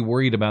getting pretty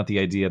worried about the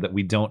idea that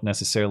we don't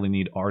necessarily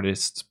need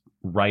artists,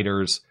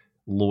 writers,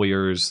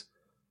 lawyers.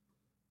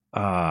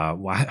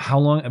 How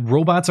long?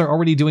 Robots are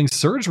already doing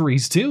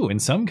surgeries too in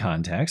some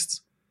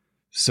contexts.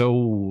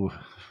 So,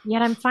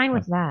 yet I'm fine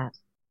with that.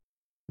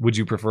 Would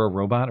you prefer a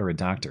robot or a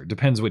doctor?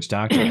 Depends which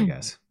doctor, I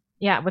guess.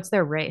 Yeah, what's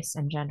their race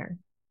and gender?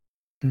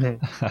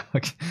 Tranny.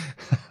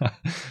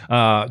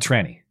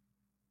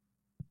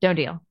 Don't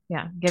deal.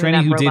 Yeah,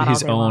 Tranny, who did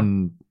his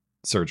own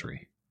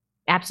surgery.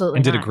 Absolutely,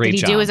 and not. did a great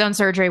job. Did he do his own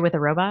surgery with a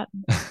robot?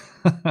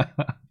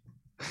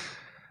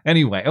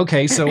 Anyway,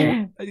 okay,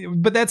 so,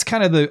 but that's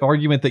kind of the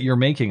argument that you're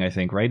making, I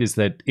think, right? Is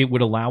that it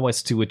would allow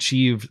us to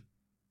achieve,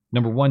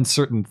 number one,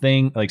 certain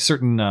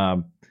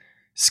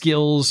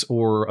skills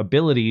or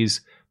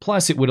abilities,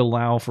 plus it would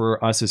allow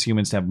for us as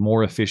humans to have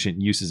more efficient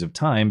uses of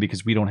time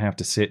because we don't have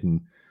to sit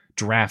and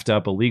draft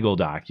up a legal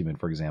document,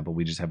 for example.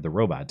 We just have the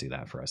robot do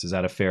that for us. Is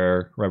that a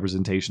fair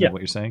representation of what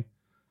you're saying?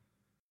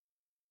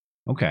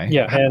 Okay.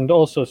 Yeah, and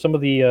also some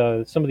of the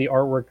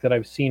artwork that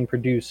I've seen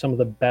produce some of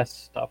the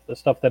best stuff, the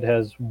stuff that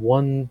has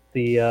won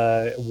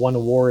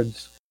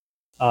awards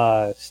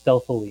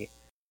stealthily.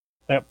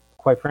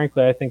 Quite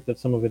frankly, I think that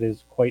some of it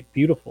is quite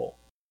beautiful.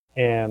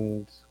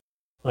 And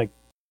like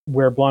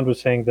where Blonde was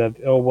saying that,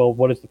 oh well,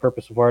 what is the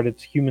purpose of art?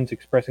 It's humans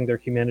expressing their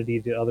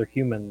humanity to other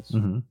humans.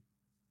 Mm-hmm.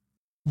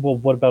 Well,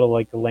 what about a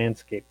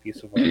landscape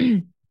piece of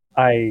art?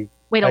 A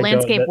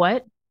landscape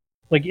what?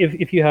 Like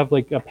if you have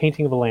like a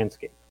painting of a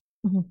landscape.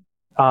 Mm-hmm.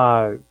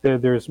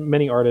 There's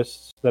many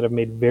artists that have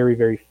made very,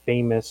 very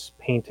famous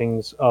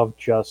paintings of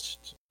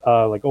just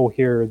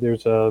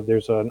there's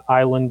an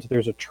island,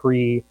 there's a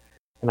tree,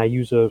 and I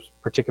use a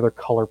particular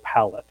color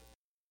palette.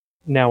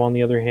 Now, on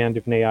the other hand,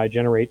 if an AI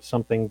generates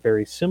something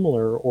very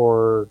similar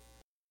or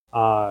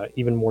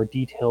even more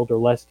detailed or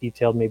less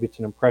detailed, maybe it's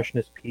an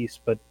impressionist piece,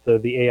 but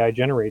the AI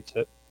generates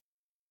it.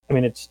 I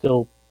mean, it's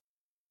still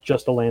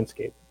just a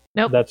landscape.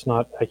 Nope. That's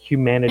not a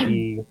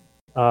humanity.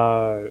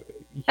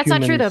 That's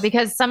not true though,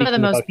 because some of the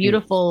most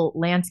beautiful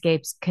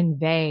landscapes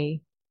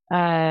convey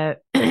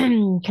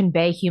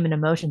convey human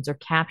emotions or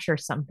capture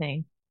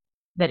something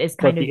that is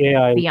kind of the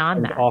AI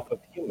beyond that. Off of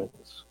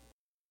humans.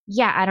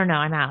 Yeah, I don't know.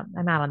 I'm out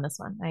on this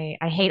one.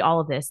 I hate all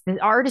of this. The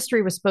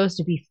artistry was supposed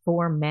to be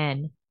for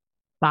men,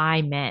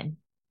 by men.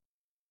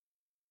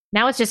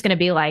 Now it's just going to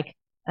be like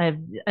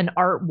an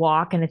art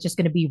walk, and it's just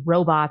going to be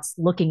robots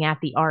looking at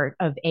the art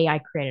of AI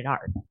created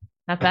art.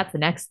 That's the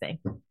next thing.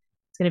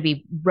 It's going to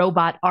be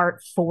robot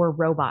art for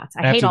robots.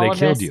 I hate all of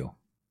this. After they killed you.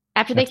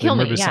 After they kill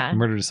me, yeah.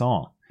 Murdered us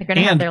all. They're going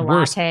to have their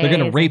worse, lattes. they're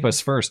going to rape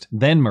us first,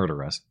 then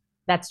murder us.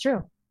 That's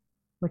true.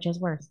 Which is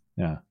worse.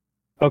 Yeah.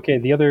 Okay,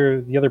 the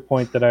other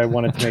point that I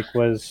wanted to make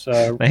was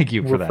thank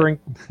you for that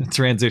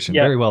transition.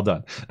 Yeah, very well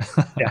done.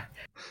 Yeah,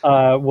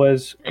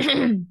 was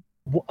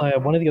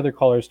one of the other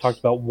callers talked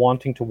about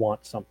wanting to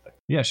want something.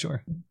 Yeah,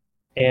 sure.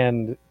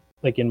 And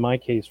like in my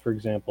case, for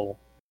example,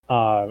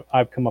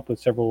 I've come up with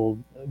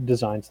several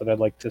designs that I'd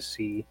like to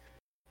see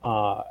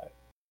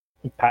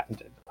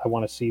patented. I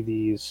want to see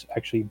these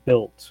actually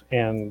built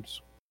and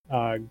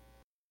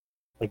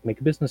like make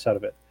a business out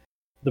of it.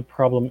 The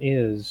problem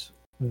is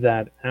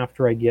that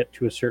after I get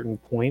to a certain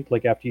point,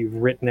 like after you've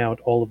written out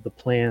all of the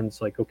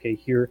plans, like, okay,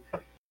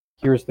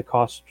 here's the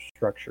cost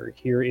structure,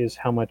 here is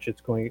how much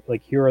it's going,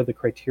 like, here are the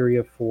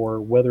criteria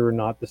for whether or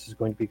not this is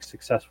going to be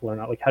successful or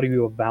not. Like, how do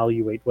you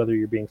evaluate whether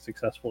you're being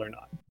successful or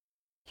not?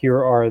 Here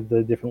are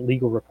the different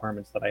legal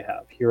requirements that I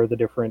have. Here are the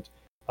different,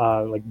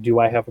 like, do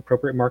I have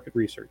appropriate market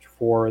research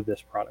for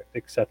this product,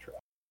 etc.,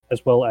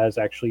 as well as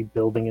actually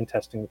building and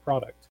testing the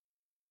product.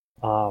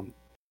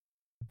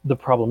 The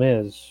problem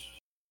is,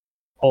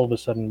 all of a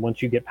sudden,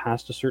 once you get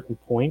past a certain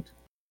point,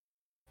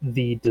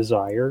 the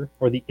desire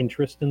or the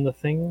interest in the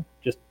thing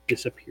just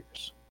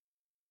disappears.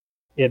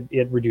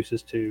 It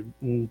reduces to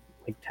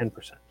like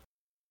 10%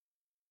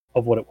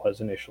 of what it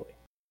was initially.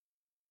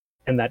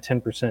 And that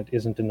 10%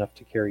 isn't enough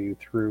to carry you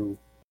through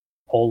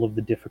all of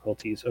the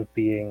difficulties of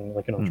being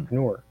like an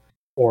entrepreneur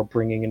or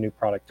bringing a new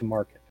product to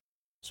market.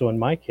 So in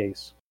my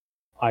case,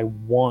 I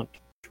want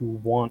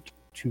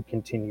to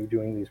continue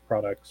doing these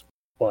products,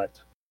 but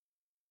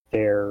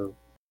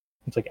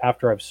it's like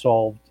after I've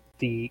solved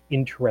the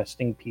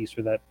interesting piece,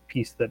 or that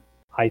piece that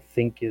I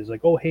think is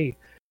like, oh, hey,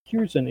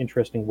 here's an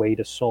interesting way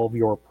to solve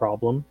your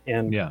problem,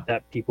 and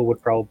that people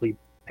would probably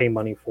pay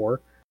money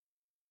for,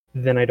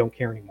 then I don't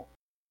care anymore.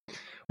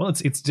 Well,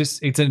 this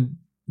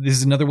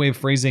is another way of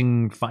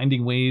phrasing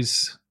finding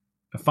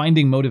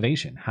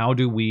motivation. How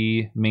do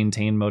we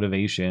maintain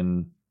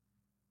motivation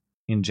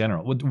in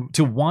general?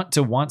 To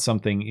want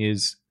something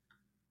is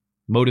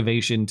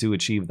motivation to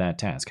achieve that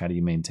task. How do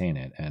you maintain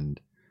it? And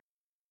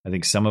I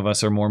think some of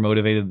us are more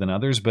motivated than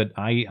others, but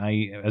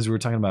I as we were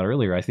talking about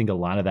earlier, I think a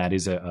lot of that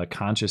is a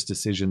conscious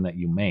decision that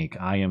you make.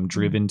 I am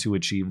driven to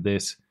achieve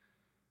this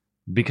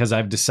because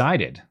I've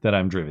decided that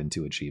I'm driven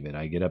to achieve it.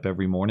 I get up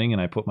every morning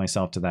and I put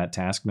myself to that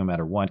task no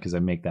matter what, because I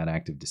make that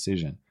active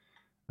decision.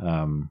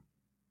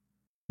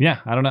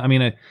 Yeah, I don't know. I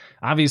mean,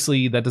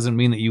 obviously that doesn't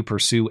mean that you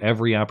pursue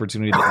every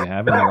opportunity that you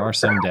have, and there are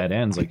some dead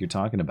ends like you're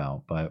talking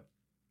about, but.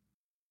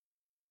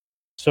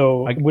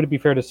 So would it be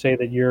fair to say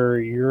that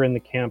you're in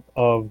the camp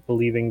of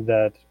believing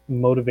that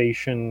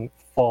motivation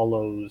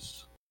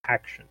follows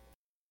action?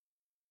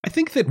 I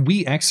think that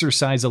we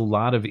exercise a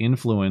lot of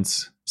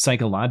influence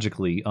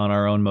psychologically on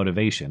our own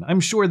motivation. I'm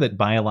sure that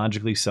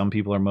biologically some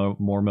people are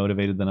more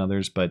motivated than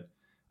others, but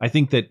I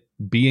think that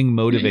being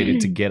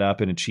motivated to get up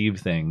and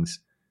achieve things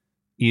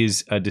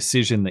is a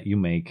decision that you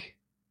make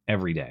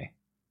every day.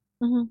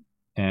 Mm-hmm.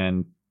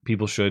 And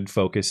people should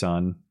focus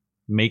on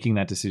making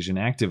that decision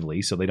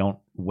actively so they don't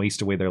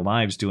waste away their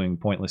lives doing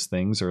pointless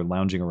things or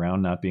lounging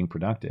around not being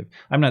productive.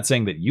 I'm not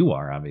saying that you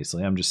are,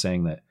 obviously. I'm just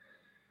saying that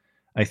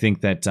I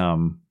think that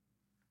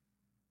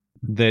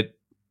that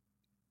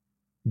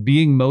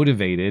being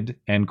motivated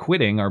and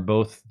quitting are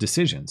both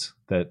decisions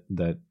that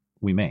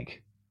we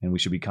make, and we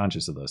should be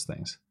conscious of those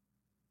things.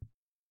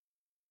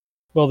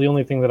 Well, the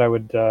only thing that I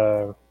would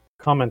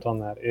comment on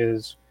that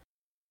is,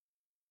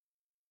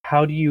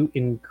 how do you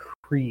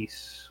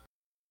increase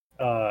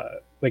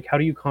how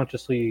do you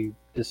consciously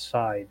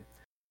decide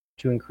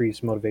to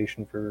increase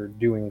motivation for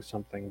doing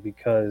something?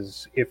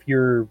 Because if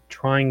you're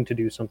trying to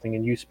do something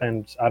and you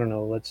spend, I don't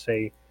know, let's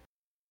say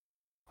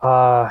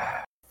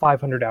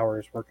 500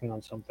 hours working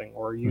on something,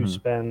 or you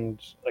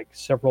spend like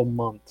several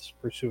months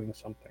pursuing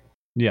something.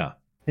 Yeah.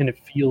 And it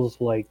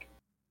feels like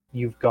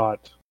you've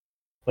got,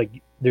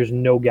 like, there's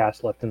no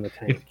gas left in the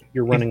tank.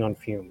 You're running on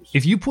fumes.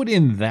 If you put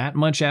in that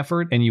much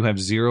effort and you have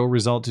zero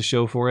result to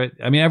show for it,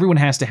 I mean, everyone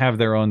has to have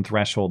their own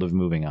threshold of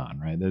moving on,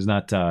 right? There's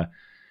not,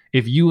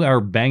 if you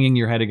are banging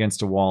your head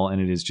against a wall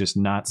and it is just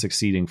not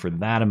succeeding for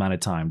that amount of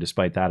time,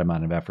 despite that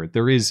amount of effort,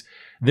 there is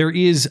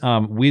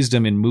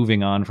wisdom in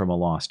moving on from a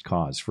lost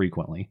cause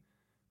frequently.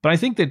 But I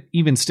think that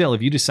even still,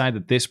 if you decide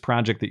that this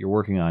project that you're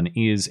working on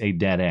is a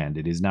dead end,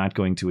 it is not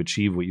going to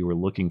achieve what you were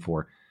looking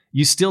for,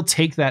 you still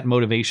take that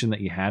motivation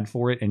that you had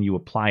for it and you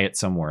apply it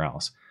somewhere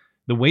else.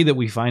 The way that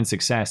we find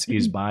success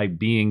is by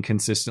being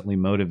consistently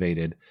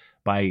motivated,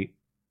 by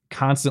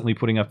constantly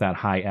putting up that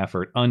high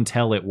effort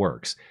until it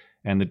works.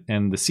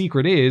 And the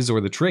secret is,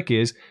 or the trick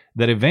is,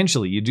 that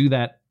eventually you do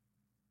that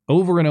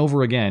over and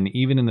over again,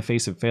 even in the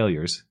face of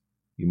failures.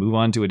 You move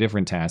on to a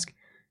different task.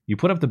 You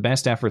put up the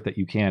best effort that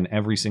you can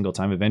every single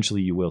time.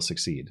 Eventually you will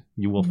succeed.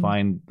 You will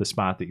find the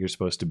spot that you're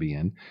supposed to be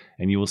in,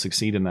 and you will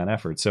succeed in that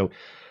effort. So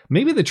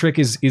maybe the trick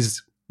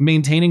is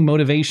maintaining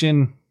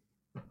motivation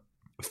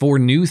for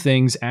new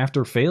things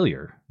after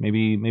failure.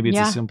 Maybe it's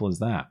as simple as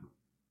that.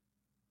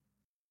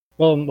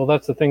 Well,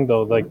 that's the thing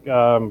though. Like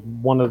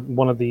one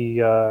of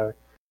the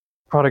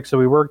products that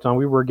we worked on,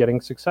 we were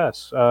getting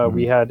success.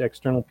 We had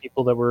external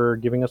people that were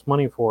giving us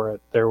money for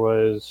it. There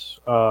was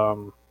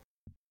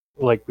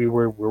like we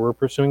were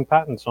pursuing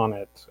patents on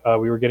it.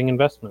 We were getting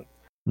investment.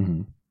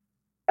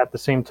 At the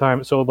same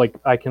time, so like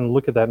I can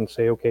look at that and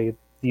say, okay,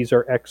 these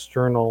are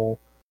external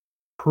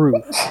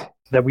proof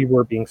that we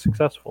were being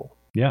successful.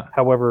 Yeah.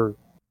 However,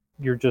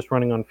 you're just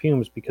running on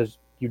fumes because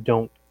you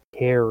don't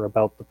care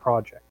about the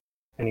project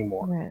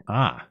anymore.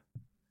 Right.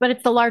 But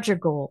it's the larger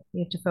goal.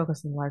 You have to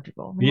focus on the larger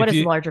goal. What is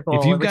the larger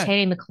goal?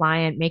 Retaining the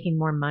client, making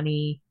more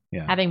money,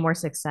 having more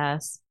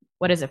success.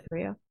 What is it for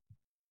you?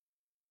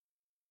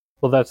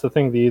 Well, that's the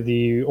thing.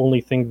 The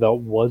only thing that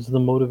was the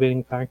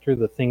motivating factor,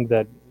 the thing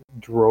that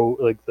drove,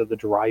 like the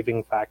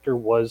driving factor,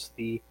 was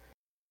the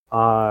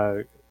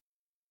problem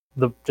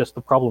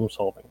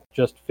solving,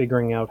 just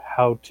figuring out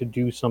how to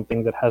do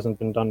something that hasn't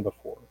been done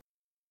before.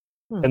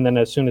 And then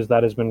as soon as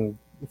that has been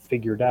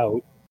figured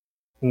out,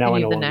 now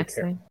I no longer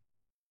care. Thing.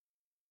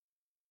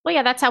 Well,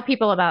 yeah, that's how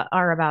people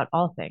are about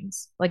all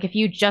things. Like if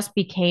you just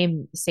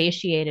became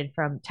satiated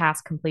from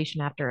task completion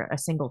after a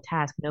single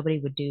task, nobody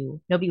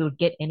would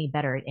get any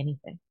better at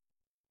anything,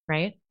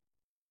 right?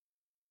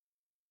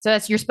 So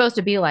you're supposed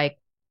to be like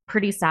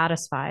pretty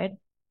satisfied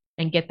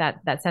and get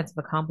that sense of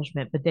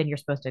accomplishment, but then you're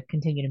supposed to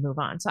continue to move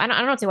on. So I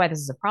don't see why this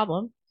is a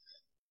problem.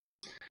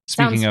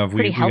 Speaking of,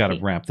 we got to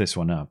wrap this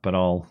one up, but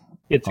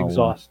it's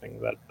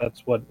exhausting.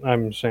 That's what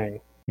I'm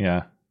saying.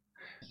 Yeah.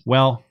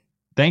 Well,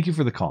 thank you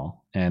for the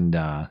call, and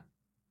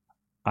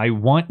I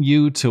want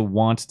you to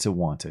want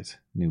it,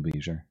 New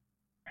Beezer.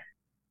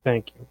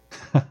 Thank you.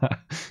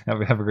 have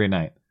a great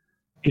night.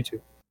 You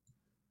too.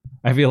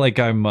 I feel like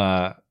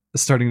I'm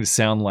starting to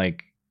sound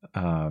like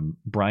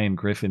Brian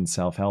Griffin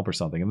self-help or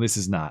something, and this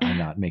is not. I'm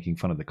not making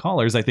fun of the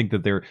callers. I think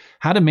that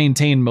how to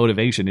maintain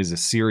motivation is a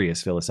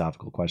serious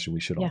philosophical question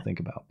we should all think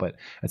about. But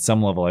at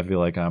some level, I feel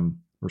like I'm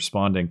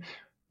responding.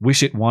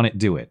 Wish it, want it,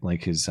 do it,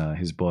 like his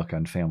book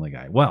on Family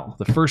Guy. Well,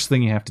 the first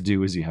thing you have to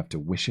do is you have to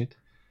wish it.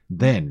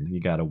 Then you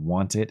got to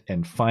want it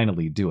and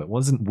finally do it.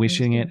 Wasn't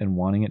wishing it and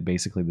wanting it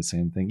basically the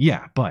same thing?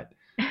 Yeah, but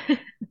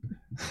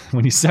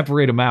when you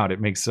separate them out, it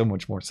makes so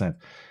much more sense.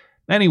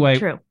 Anyway,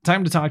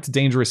 time to talk to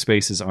Dangerous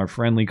Spaces, our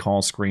friendly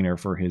call screener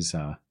for his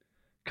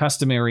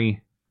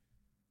customary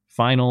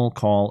final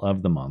call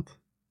of the month.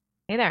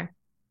 Hey there.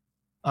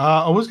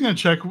 I was going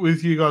to check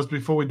with you guys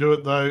before we do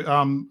it,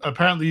 though.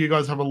 Apparently, you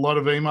guys have a lot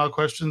of email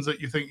questions that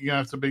you think you're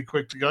going to have to be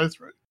quick to go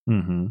through.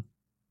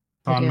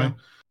 Pardon me.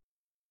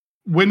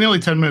 We're nearly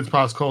 10 minutes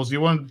past calls. Do you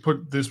want to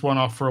put this one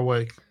off for a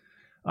week?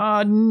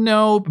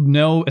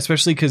 No,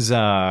 especially because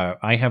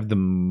I have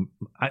the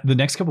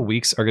next couple of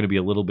weeks are going to be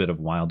a little bit of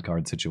wild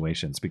card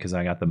situations because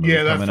I got the move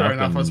that's fair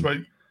enough. I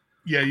suppose.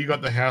 Yeah, you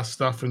got the house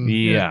stuff, and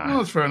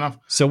that's fair enough.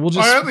 So we'll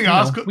just. I only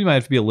ask. We might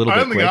have to be a little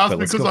bit quick. I only asked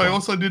because I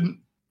also didn't.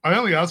 I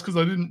only asked because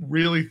I didn't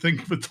really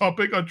think of a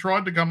topic. I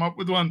tried to come up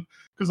with one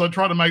because I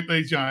try to make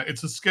these.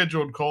 It's a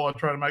scheduled call. I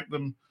try to make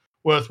them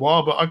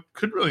worthwhile, but I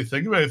couldn't really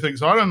think of anything.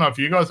 So I don't know if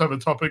you guys have a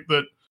topic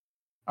that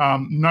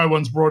no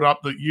one's brought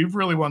up that you've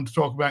really wanted to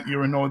talk about.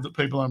 You're annoyed that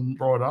people haven't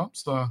brought up.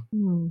 So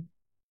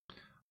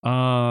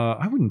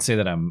I wouldn't say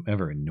that I'm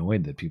ever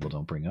annoyed that people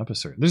don't bring up a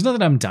certain. There's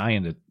nothing I'm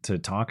dying to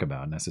talk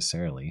about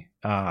necessarily.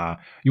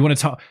 You want to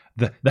talk?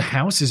 The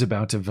House is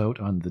about to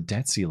vote on the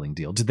debt ceiling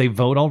deal. Did they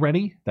vote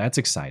already? That's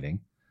exciting.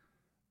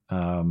 No,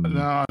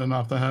 I don't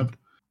know if they have.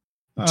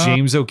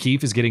 James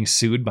O'Keefe is getting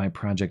sued by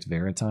Project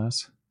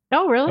Veritas.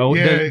 Oh, really? Oh,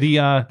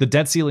 yeah. The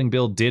debt ceiling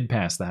bill did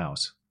pass the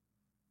House.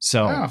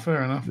 So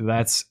fair enough.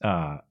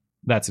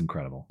 That's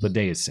incredible. The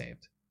day is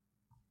saved.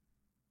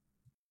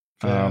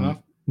 Fair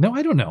enough. No,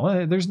 I don't know.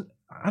 I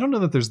don't know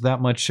that there's that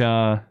much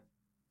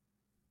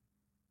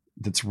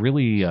that's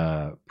really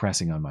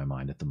pressing on my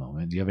mind at the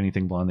moment. Do you have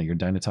anything, Blonde, that you're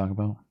dying to talk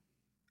about?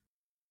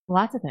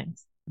 Lots of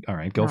things. All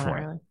right, go for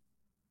it.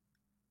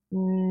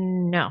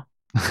 No.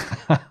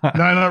 No,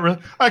 not really.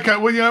 Okay,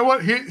 well, you know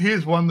what?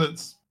 Here's one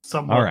that's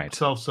somewhat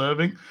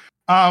self-serving.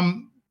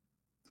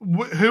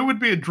 Who would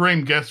be a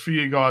dream guest for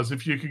you guys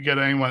if you could get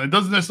anyone? It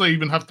doesn't necessarily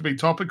even have to be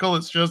topical.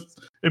 It's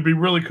just it'd be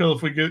really cool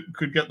if we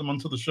could get them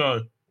onto the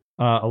show.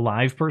 A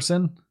live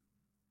person?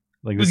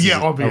 Like this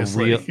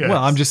obviously. Yes.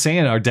 Well, I'm just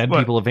saying, are dead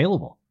people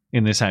available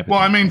in this type of thing?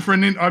 I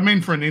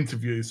mean for an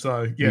interview.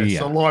 So yes,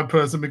 a live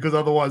person, because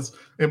otherwise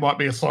it might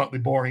be a slightly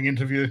boring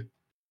interview.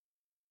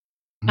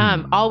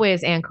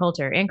 Always Ann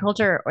Coulter. Ann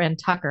Coulter and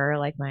Tucker are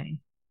like my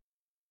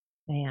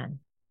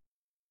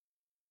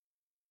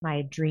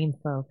dream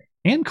folk.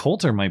 Ann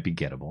Coulter might be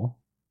gettable.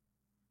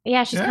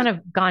 Yeah, she's kind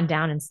of gone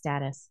down in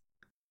status.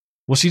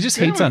 Well, she just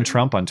hates on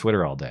Trump on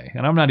Twitter all day.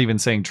 And I'm not even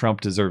saying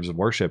Trump deserves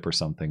worship or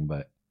something,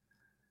 but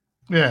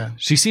yeah,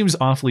 she seems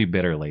awfully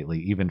bitter lately,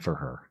 even for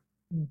her.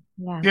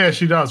 Yeah,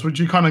 she does. Which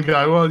you kind of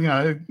go, well, you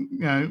know,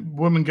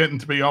 women getting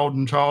to be old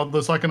and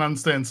childless, I can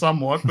understand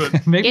somewhat,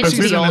 but maybe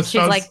she's old.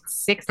 She's like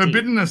 60. Her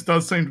bitterness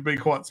does seem to be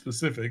quite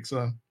specific.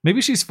 So maybe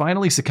she's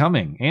finally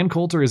succumbing. Ann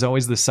Coulter is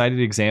always the cited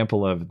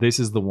example of this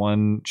is the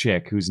one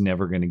chick who's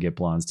never going to get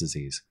Blonde's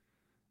disease,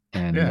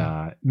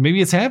 and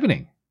maybe it's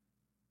happening.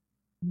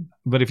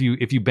 But if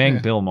you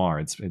bang Bill Maher,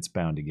 it's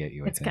bound to get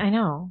you. I think. I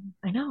know.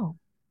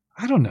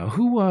 I don't know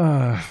who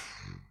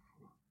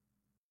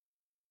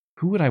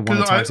would I want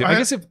to talk to? I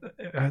guess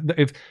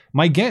if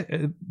my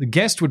the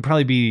guest would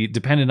probably be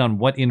dependent on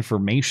what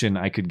information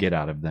I could get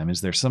out of them.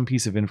 Is there some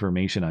piece of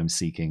information I'm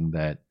seeking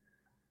that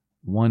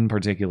one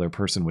particular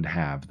person would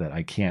have that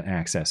I can't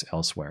access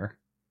elsewhere?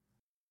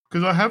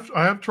 Because I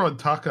have tried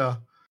Tucker.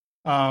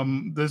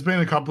 There's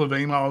been a couple of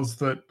emails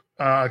that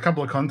a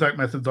couple of contact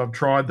methods I've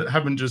tried that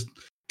haven't just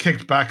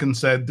kicked back and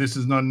said this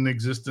is not an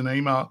existent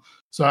email.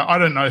 So I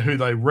don't know who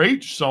they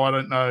reach. So I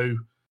don't know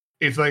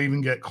if they even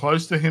get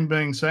close to him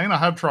being seen. I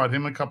have tried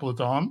him a couple of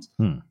times.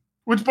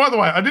 Which, by the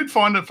way, I did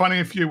find it funny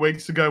a few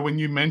weeks ago when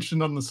you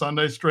mentioned on the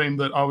Sunday stream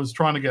that I was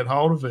trying to get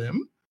hold of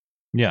him.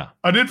 Yeah.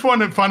 I did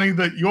find it funny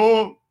that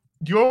your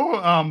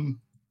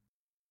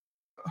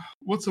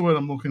what's the word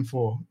I'm looking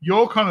for?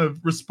 Your kind of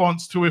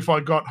response to if I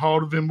got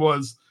hold of him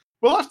was,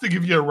 we'll have to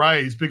give you a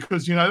raise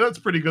because, you know, that's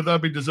pretty good. They'll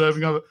be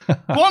deserving of it.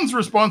 Blonde's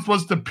response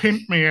was to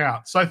pimp me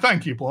out. So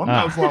thank you, Blonde.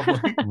 That was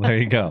lovely. There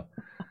you go.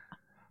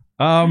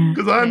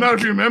 Because I don't know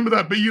if you remember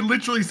that, but you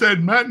literally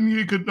said Matt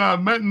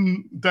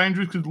and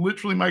Dangerous could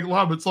literally make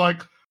love. It's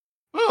like,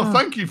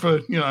 thank you for,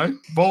 you know,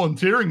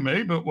 volunteering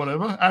me, but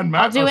whatever. And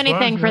Matt, I'll do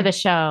anything for the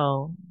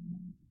show.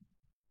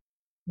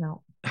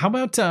 No. How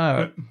about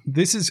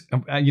this is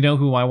you know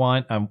who I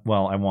want? I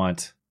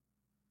want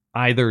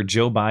either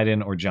Joe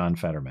Biden or John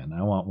Fetterman.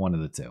 I want one of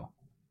the two,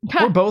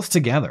 or both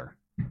together.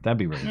 That'd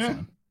be really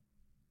fun.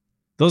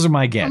 Those are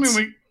my gets.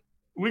 I mean,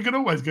 we could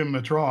always give him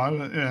a try,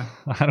 but yeah.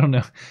 I don't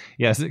know.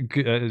 Yes,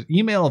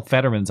 email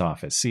Fetterman's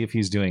office, see if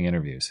he's doing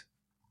interviews.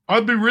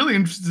 I'd be really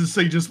interested to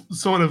see just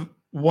sort of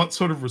what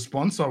sort of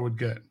response I would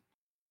get.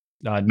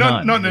 None.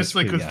 Not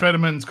necessarily because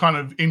Fetterman's kind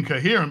of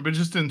incoherent, but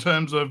just in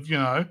terms of, you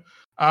know,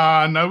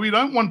 no, we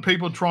don't want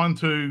people trying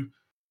to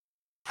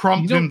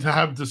prompt him to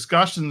have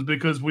discussions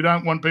because we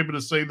don't want people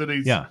to see that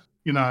he's,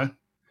 you know,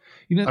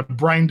 a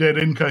brain dead,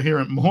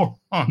 incoherent moron.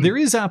 There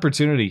is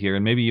opportunity here,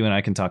 and maybe you and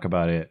I can talk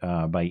about it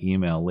by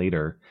email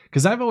later.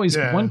 Because I've always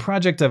one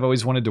project I've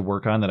always wanted to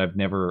work on that I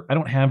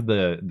don't have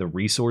the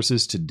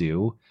resources to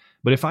do.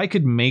 But if I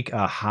could make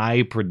a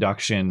high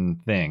production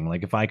thing,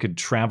 like if I could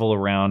travel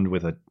around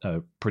with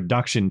a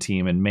production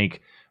team and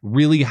make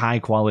really high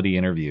quality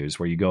interviews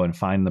where you go and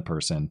find the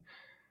person.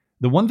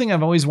 The one thing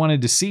I've always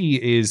wanted to see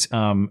is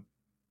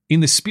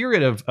in the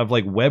spirit of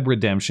like Web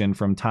Redemption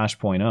from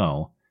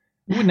Tosh.0,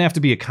 it wouldn't have to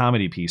be a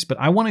comedy piece, but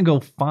I want to go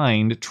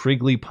find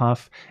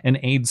Trigglypuff and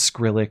Aid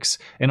Skrillex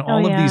and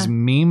all of these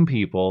meme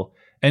people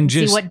and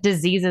just see what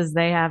diseases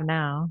they have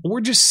now,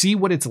 or just see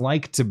what it's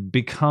like to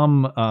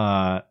become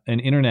an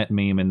internet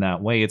meme in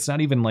that way. It's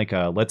not even like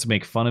a let's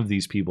make fun of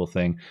these people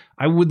thing.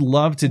 I would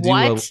love to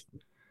do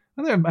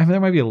there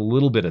might be a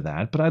little bit of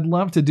that, but I'd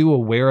love to do a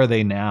Where Are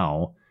They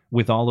Now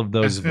with all of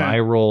those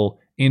viral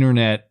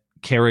internet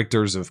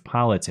characters of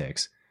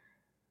politics.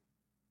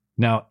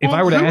 Now, if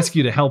I were to ask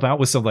you to help out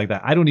with something like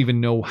that, I don't even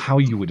know how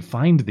you would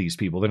find these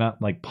people. They're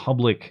not like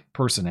public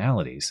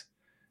personalities.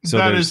 So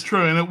that is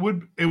true,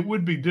 and it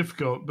would be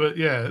difficult, but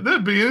yeah,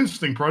 that'd be an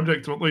interesting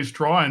project to at least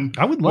try. And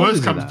I would love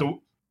to do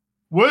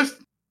that.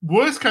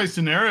 Worst case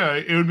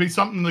scenario, it would be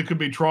something that could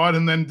be tried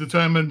and then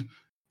determined.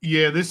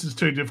 Yeah, this is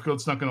too difficult.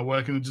 It's not going to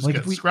work, and it just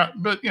gets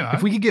scrapped. But you know,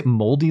 if we could get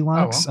Moldy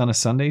Locks on a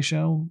Sunday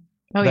show,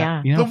 you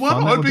know, the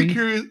one I'd be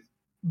curious.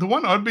 The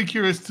one I'd be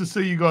curious to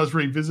see you guys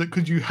revisit,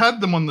 because you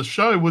had them on the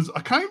show, was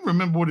I can't even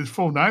remember what his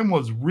full name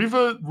was.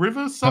 River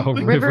something.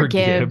 Oh, River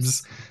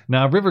Gibbs.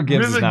 No, River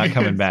Gibbs is not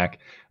coming back.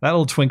 That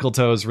old Twinkle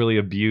Toes really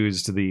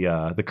abused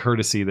the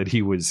courtesy that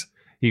he was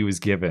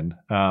given.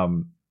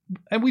 And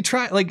we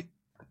try, like,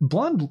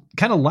 Blonde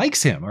kind of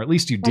likes him, or at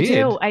least you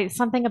did. I do.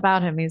 Something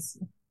about him.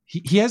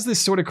 He has this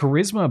sort of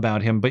charisma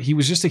about him, but he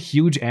was just a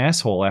huge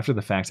asshole after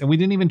the fact, and we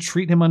didn't even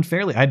treat him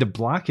unfairly. I had to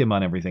block him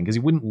on everything because he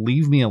wouldn't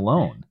leave me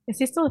alone. Is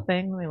he still a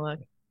thing? Let me look.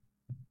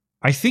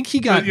 I think he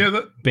got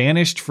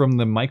banished from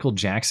the Michael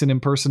Jackson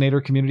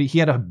impersonator community. He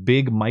had a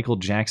big Michael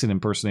Jackson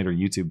impersonator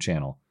YouTube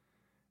channel,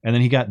 and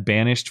then he got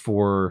banished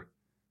for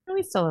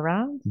he's still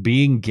around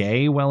being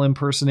gay while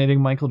impersonating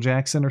Michael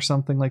Jackson or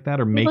something like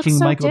that, or making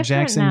Michael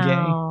Jackson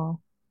now.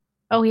 Gay.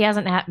 Oh, he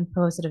hasn't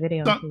posted a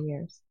video in 2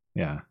 years.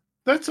 Yeah.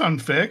 That's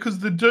unfair because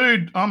the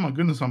dude, oh my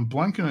goodness, I'm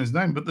blanking on his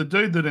name, but the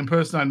dude that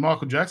impersonated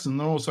Michael Jackson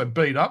and also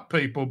beat up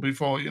people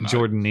before, you know.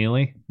 Jordan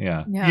Neely?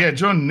 Yeah,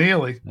 Jordan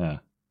Neely. Yeah.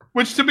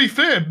 Which, to be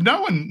fair,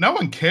 no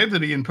one cared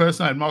that he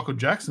impersonated Michael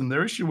Jackson.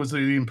 Their issue was that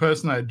he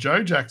impersonated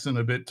Joe Jackson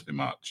a bit too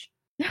much.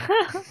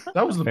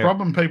 That was the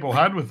problem people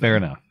had with him. Fair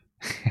enough.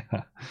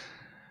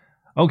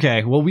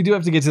 Okay, well, we do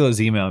have to get to those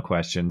email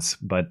questions,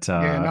 but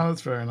yeah, no,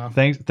 that's fair enough.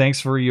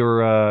 Thanks for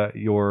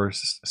your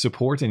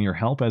support and your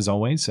help as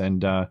always,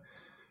 and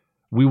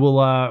we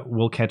will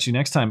we'll catch you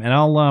next time. And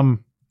I'll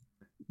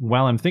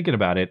while I'm thinking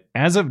about it,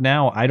 as of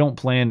now, I don't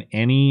plan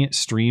any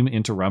stream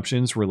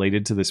interruptions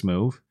related to this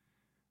move.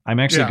 I'm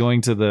actually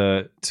going to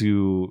the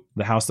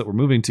house that we're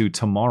moving to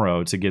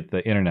tomorrow to get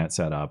the internet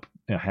set up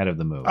ahead of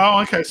the move.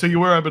 Oh, okay. So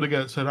you were able to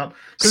get it set up.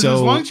 Because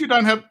as long as you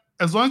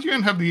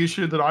don't have the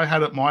issue that I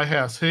had at my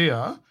house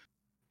here,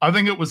 I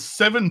think it was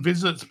 7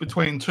 visits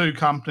between 2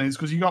 companies,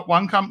 because you got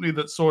one company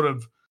that sort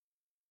of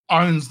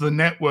owns the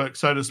network,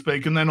 so to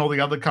speak, and then all the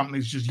other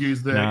companies just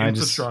use their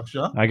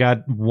infrastructure. I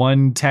got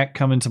one tech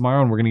coming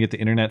tomorrow, and we're going to get the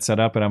internet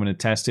set up, and I'm going to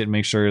test it and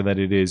make sure that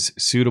it is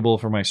suitable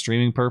for my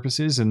streaming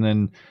purposes. And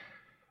then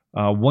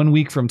 1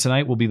 week from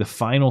tonight will be the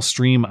final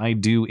stream I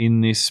do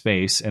in this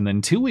space. And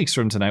then 2 weeks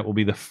from tonight will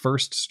be the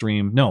first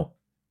stream. No,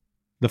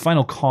 the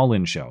final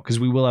call-in show, because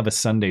we will have a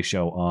Sunday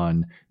show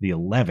on the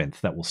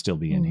 11th that will still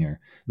be in here.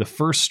 The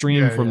first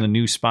stream from the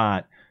new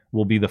spot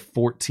will be the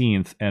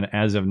 14th. And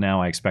as of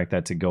now, I expect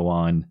that to go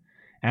on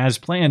as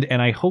planned.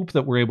 And I hope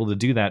that we're able to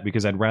do that,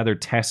 because I'd rather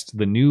test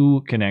the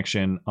new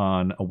connection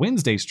on a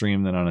Wednesday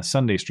stream than on a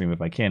Sunday stream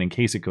if I can, in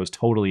case it goes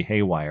totally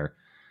haywire.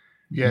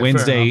 Yeah,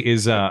 Wednesday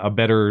is a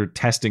better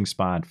testing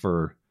spot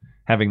for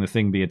having the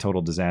thing be a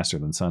total disaster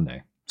than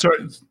Sunday.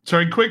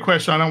 Sorry, quick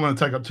question. I don't want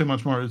to take up too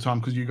much more of your time,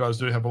 because you guys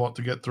do have a lot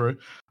to get through.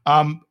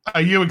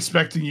 Are you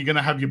expecting you're going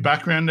to have your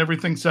background and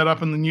everything set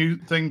up in the new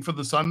thing for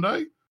the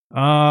Sunday?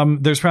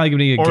 There's probably going to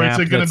be a gap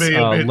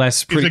that's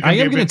less pretty. I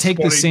am going to take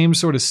the same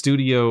sort of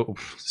studio,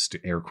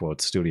 air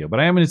quotes studio,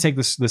 but I am going to take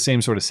the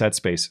same sort of set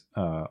space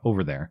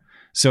over there.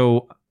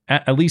 So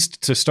at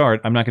least to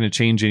start, I'm not going to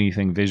change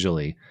anything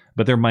visually,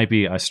 but there might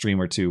be a stream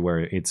or two where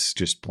it's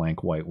just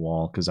blank white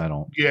wall, because I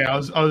don't.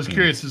 Yeah, I was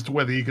curious as to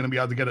whether you're going to be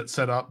able to get it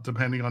set up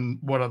depending on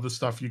what other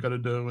stuff you got to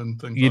do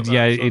and things like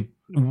that.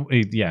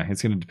 Yeah,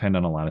 it's going to depend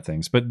on a lot of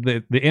things. But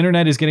the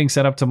internet is getting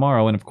set up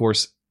tomorrow, and of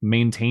course,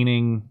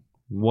 maintaining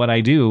what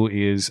I do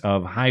is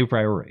of high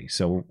priority.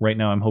 So right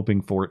now, I'm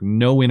hoping for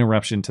no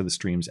interruption to the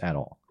streams at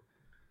all.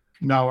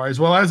 No worries.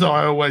 Well, as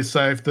I always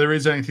say, if there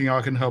is anything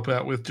I can help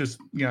out with, just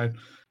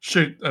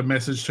shoot a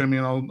message to me,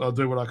 and I'll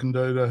do what I can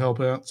do to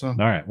help out. So, all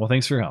right. Well,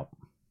 thanks for your help.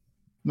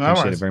 No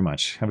Appreciate worries. it very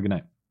much. Have a good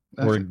night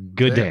or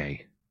good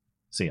day.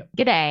 See ya.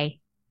 Good day.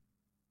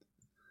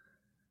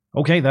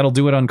 Okay, that'll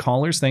do it on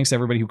callers. Thanks to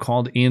everybody who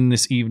called in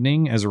this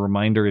evening. As a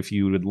reminder, if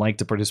you would like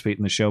to participate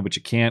in the show, but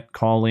you can't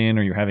call in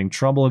or you're having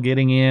trouble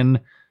getting in,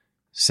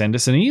 send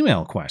us an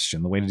email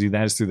question. The way to do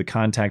that is through the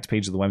contact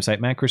page of the website,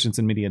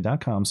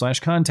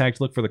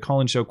 mattchristiansenmedia.com/contact. Look for the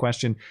call-in show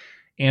question.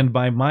 And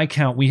by my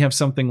count, we have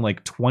something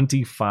like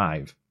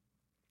 25.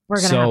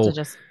 We're gonna have to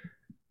just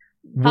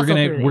we're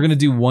gonna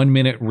do 1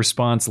 minute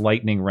response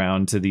lightning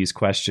round to these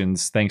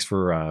questions. Thanks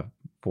for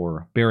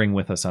bearing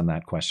with us on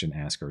that, question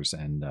askers.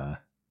 And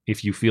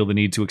if you feel the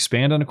need to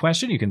expand on a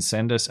question, you can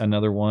send us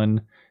another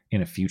one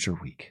in a future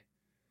week.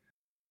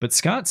 But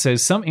Scott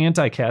says some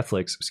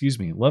anti-Catholics,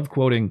 love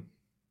quoting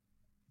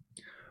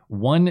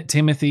 1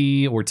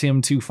 Timothy or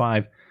Tim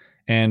 2:5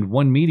 and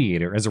 1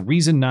 mediator as a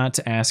reason not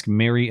to ask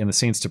Mary and the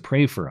saints to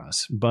pray for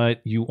us.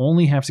 But you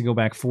only have to go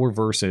back 4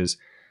 verses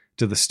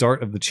to the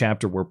start of the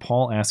chapter where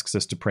Paul asks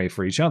us to pray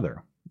for each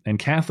other. And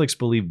Catholics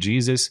believe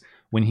Jesus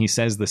when he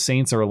says the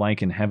saints are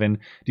alike in heaven.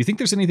 Do you think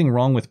there's anything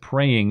wrong with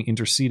praying,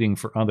 interceding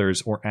for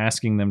others, or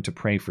asking them to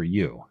pray for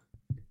you?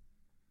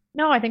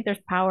 No, I think there's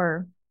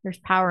power. There's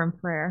power in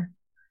prayer.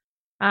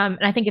 And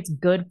I think it's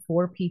good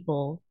for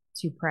people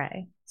to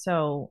pray.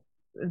 So,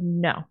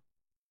 no.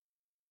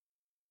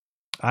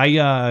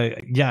 I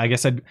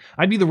guess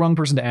I'd be the wrong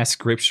person to ask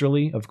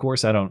scripturally. Of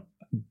course, I don't.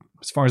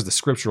 As far as the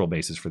scriptural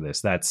basis for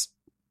this, that's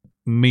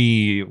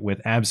me with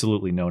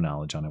absolutely no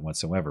knowledge on it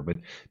whatsoever. But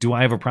do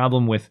I have a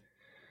problem with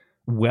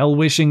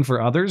well-wishing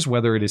for others,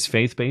 whether it is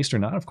faith-based or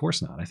not? Of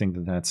course not. I think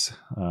that's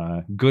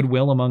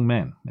goodwill among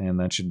men, and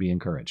that should be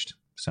encouraged.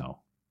 So,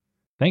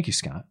 thank you,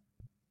 Scott.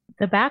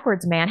 The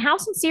backwards man. How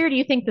sincere do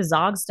you think the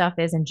Zog stuff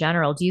is in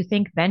general? Do you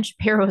think Ben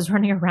Shapiro is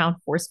running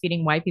around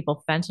force-feeding white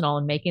people fentanyl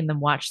and making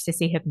them watch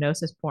sissy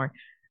hypnosis porn?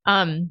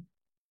 I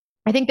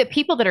think that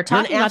people that are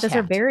talking about this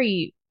are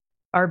very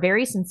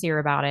sincere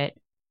about it.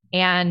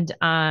 And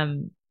I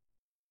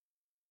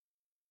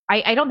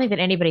don't think that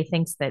anybody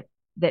thinks that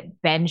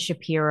Ben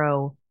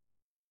Shapiro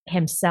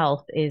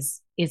himself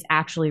is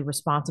actually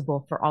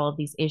responsible for all of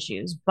these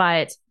issues.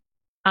 But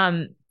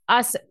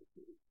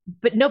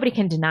but nobody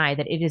can deny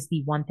that it is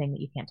the one thing that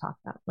you can't talk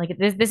about. Like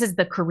this is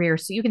the career.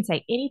 So you can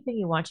say anything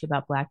you want to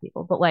about Black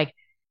people, but like,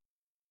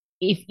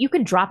 if you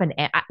can drop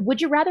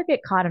would you rather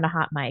get caught in a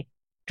hot mic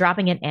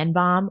dropping an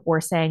N-bomb or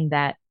saying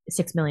that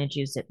 6 million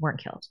Jews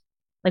weren't killed?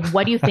 Like,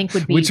 what do you think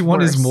would be which one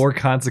worse? Is more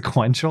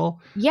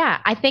consequential? Yeah,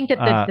 I think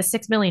that the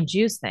 6 million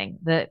Jews thing,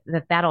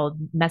 that'll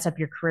mess up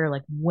your career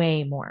like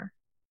way more.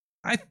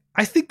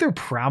 I think they're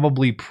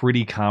probably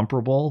pretty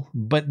comparable,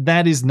 but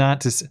that is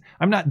not to.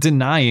 I'm not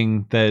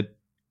denying that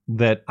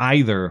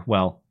either.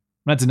 Well,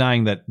 I'm not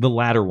denying that the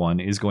latter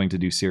one is going to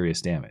do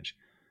serious damage.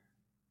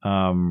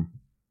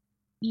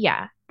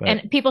 Yeah. But,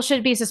 and people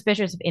should be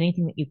suspicious of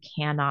anything that you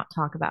cannot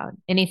talk about,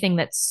 anything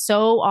that's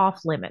so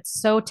off limits,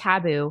 so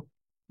taboo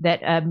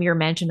that a mere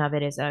mention of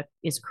it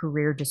is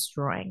career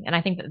destroying. And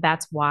I think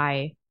that's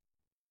why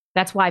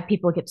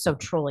people get so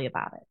trolly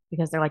about it,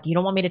 because they're like, you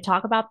don't want me to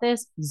talk about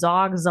this?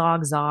 Zog,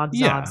 zog, zog,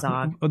 yeah,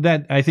 zog, zog.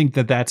 That I think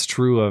that's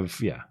true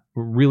of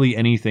really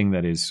anything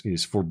that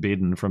is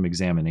forbidden from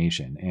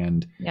examination.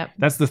 And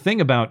that's the thing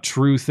about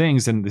true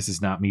things, and this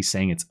is not me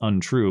saying it's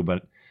untrue,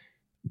 but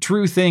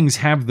true things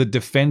have the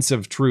defense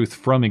of truth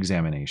from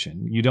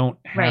examination. You don't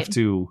have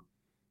to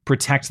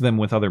protect them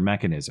with other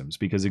mechanisms,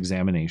 because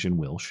examination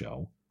will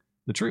show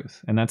the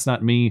truth. And that's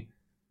not me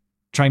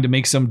trying to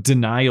make some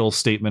denial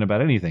statement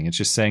about anything. It's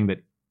just saying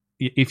that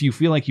if you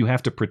feel like you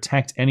have to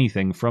protect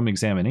anything from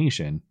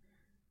examination,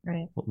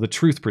 well, the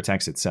truth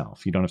protects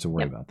itself. You don't have to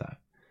worry about that.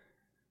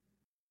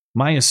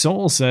 Maya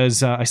Soul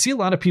says, I see a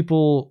lot of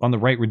people on the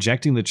right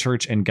rejecting the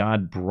church and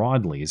God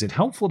broadly. Is it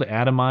helpful to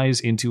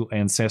atomize into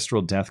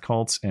ancestral death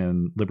cults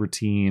and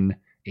libertine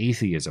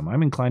atheism?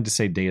 I'm inclined to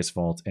say Deus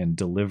Vult and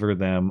deliver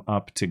them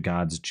up to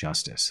God's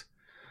justice.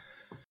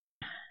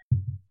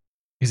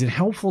 Is it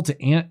helpful to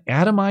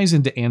atomize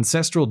into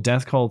ancestral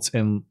death cults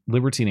and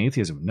libertine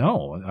atheism?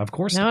 No, of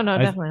course not. No,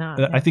 definitely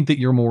not. I think that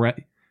your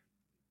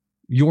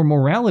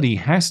morality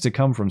has to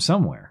come from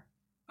somewhere.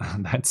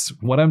 That's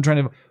what I'm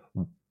trying to...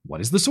 What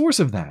is the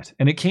source of that?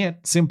 And it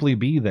can't simply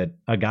be that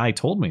a guy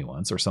told me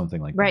once or something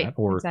like that,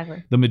 or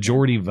the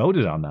majority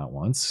voted on that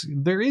once.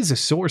 There is a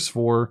source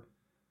for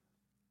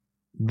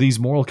these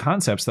moral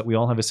concepts that we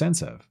all have a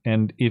sense of.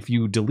 And if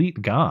you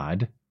delete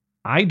God,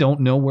 I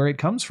don't know where it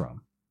comes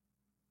from.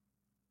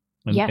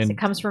 It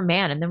comes from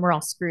man, and then we're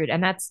all screwed.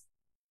 And that's,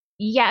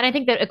 and I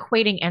think that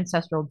equating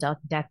ancestral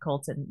death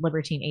cults and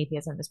libertine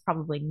atheism is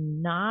probably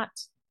not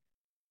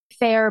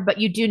fair, but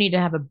you do need to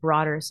have a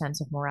broader sense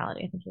of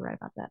morality. I think you're right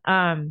about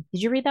that.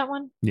 Did you read that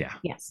one? Yeah.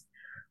 Yes.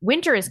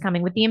 Winter is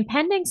coming. With the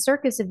impending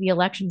circus of the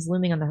elections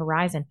looming on the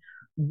horizon,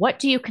 what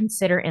do you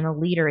consider in a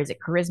leader? Is it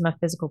charisma,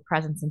 physical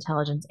presence,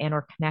 intelligence, and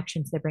or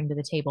connections they bring to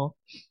the table?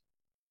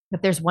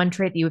 If there's one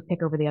trait that you would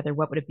pick over the other,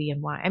 what would it be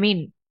and why? I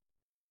mean,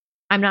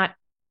 I'm not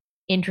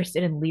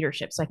interested in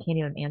leadership, so I can't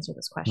even answer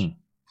this question.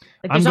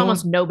 Like, there's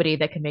almost nobody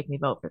that can make me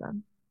vote for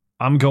them.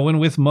 I'm going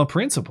with my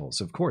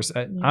principles, of course.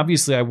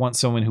 Obviously, I want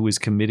someone who is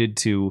committed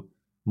to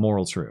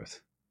moral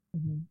truth.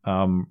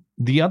 Mm-hmm.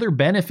 The other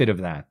benefit of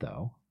that,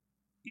 though,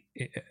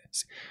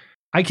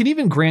 I can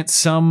even grant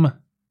some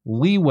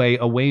leeway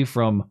away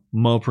from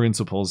my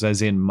principles,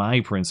 as in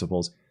my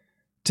principles,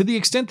 to the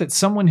extent that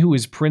someone who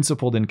is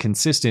principled and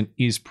consistent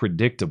is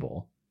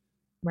predictable.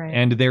 Right.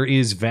 And there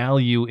is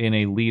value in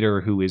a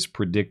leader who is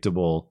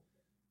predictable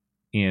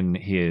in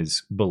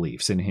his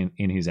beliefs, in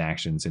his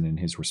actions, and in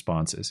his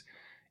responses.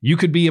 You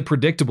could be a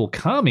predictable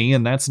commie,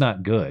 and that's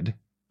not good.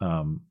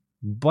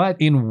 But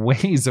in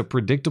ways, a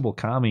predictable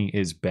commie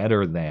is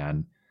better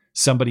than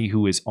somebody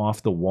who is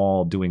off the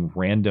wall doing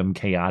random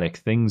chaotic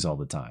things all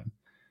the time.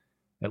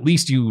 At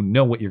least you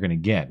know what you're going to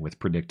get with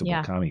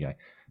predictable commie guy.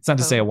 It's not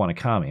to say I want a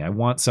commie. I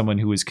want someone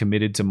who is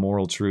committed to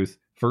moral truth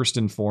first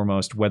and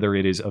foremost, whether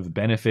it is of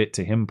benefit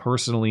to him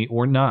personally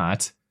or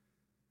not,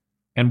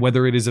 and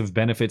whether it is of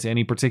benefit to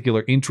any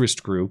particular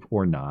interest group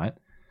or not.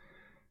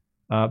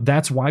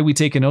 That's why we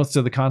take an oath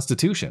to the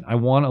Constitution. I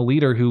want a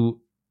leader who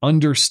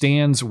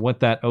understands what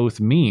that oath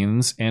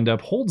means and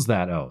upholds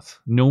that oath,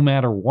 no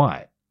matter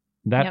what.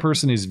 That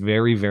person is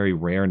very, very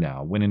rare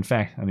now. When in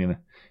fact, I mean,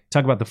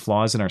 talk about the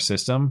flaws in our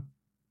system.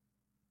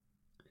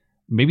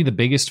 Maybe the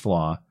biggest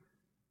flaw,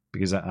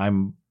 because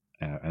I'm,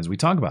 as we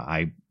talk about,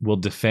 I will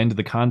defend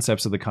the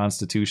concepts of the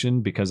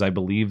Constitution because I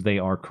believe they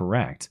are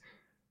correct.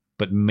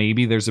 But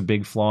maybe there's a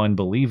big flaw in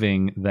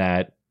believing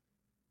that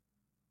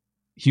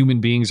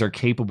human beings are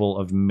capable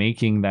of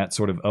making that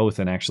sort of oath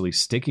and actually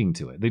sticking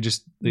to it.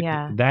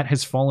 That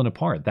has fallen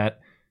apart.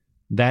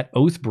 That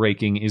oath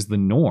breaking is the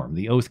norm.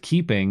 The oath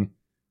keeping,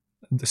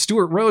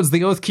 Stuart Rhodes,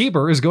 the oath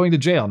keeper, is going to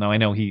jail. Now I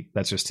know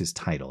that's just his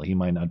title. He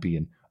might not be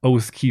an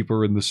oath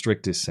keeper in the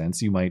strictest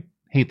sense. You might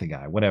hate the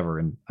guy, whatever.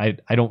 And I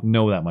don't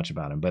know that much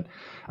about him, but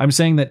I'm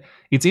saying that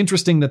it's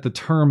interesting that the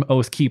term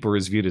oath keeper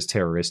is viewed as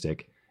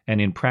terroristic. And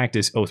in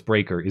practice, oath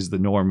breaker is the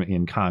norm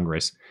in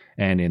Congress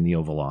and in the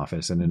Oval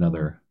Office and in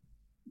other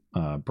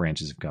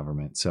branches of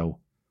government. So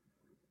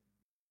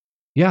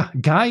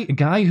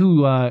guy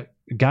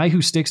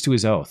who sticks to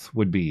his oath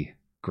would be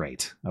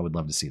great. I would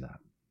love to see that.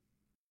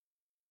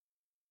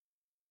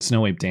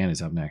 Snow Ape Dan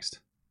is up next.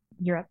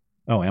 You're up.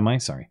 Oh, am I?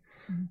 Sorry.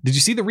 Mm-hmm. Did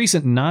you see the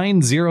recent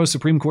 9-0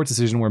 Supreme Court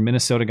decision where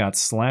Minnesota got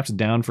slapped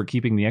down for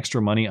keeping the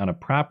extra money on a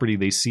property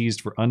they seized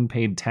for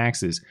unpaid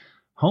taxes?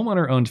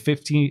 Homeowner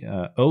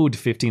owed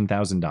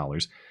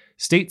 $15,000.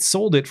 State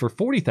sold it for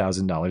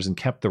 $40,000 and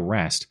kept the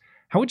rest.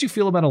 How would you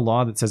feel about a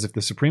law that says if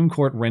the Supreme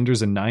Court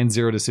renders a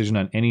 9-0 decision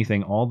on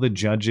anything, all the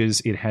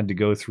judges it had to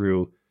go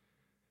through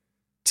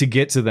to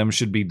get to them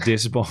should be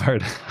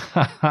disbarred?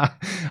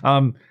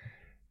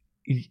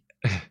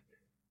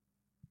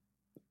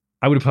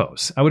 I would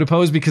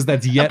oppose because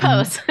that's yet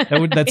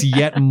that's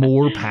yet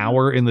more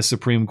power in the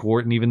Supreme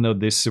Court. And even though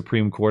this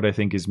Supreme Court, I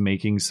think, is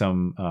making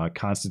some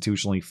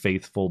constitutionally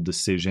faithful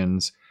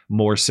decisions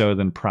more so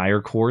than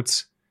prior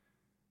courts,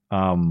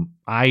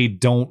 I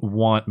don't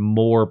want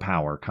more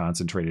power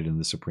concentrated in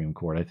the Supreme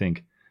Court. I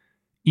think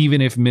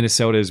even if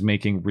Minnesota is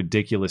making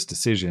ridiculous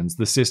decisions,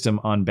 the system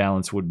on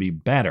balance would be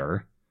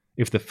better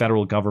if the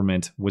federal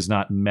government was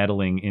not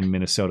meddling in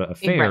Minnesota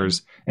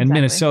affairs, and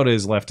Minnesota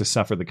is left to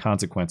suffer the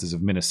consequences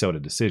of Minnesota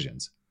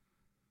decisions.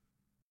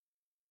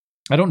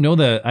 I don't know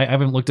I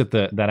haven't looked at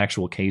that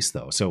actual case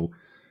though. So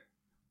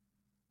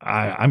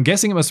I'm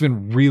guessing it must have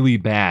been really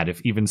bad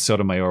if even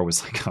Sotomayor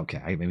was like,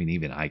 okay, I mean,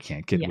 even I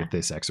can't get with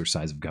this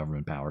exercise of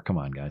government power. Come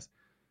on, guys.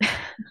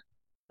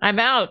 I'm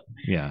out.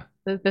 Yeah.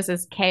 This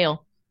is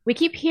Kale. We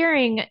keep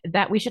hearing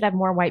that we should have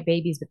more white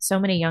babies, but so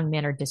many young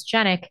men are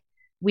dysgenic,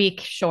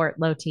 weak, short,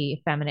 low T,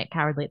 effeminate,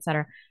 cowardly,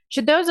 etc.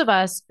 Should those of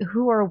us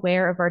who are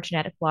aware of our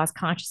genetic flaws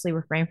consciously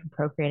refrain from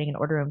procreating in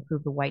order to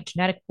improve the white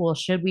genetic pool?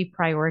 Should we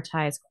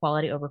prioritize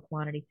quality over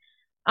quantity?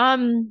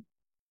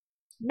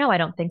 No, I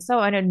don't think so.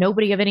 I know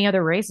nobody of any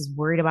other race is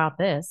worried about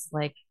this.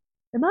 Like,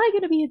 am I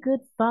going to be a good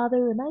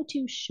father? Am I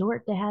too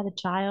short to have a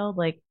child?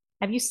 Like,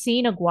 have you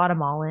seen a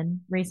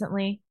Guatemalan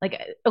recently?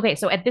 Like, okay,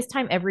 so at this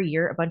time every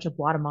year, a bunch of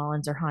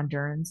Guatemalans or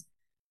Hondurans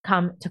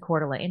come to Coeur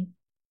d'Alene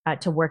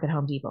to work at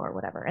Home Depot or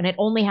whatever. And it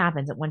only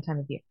happens at one time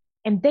of year.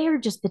 And they're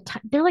just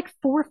they're like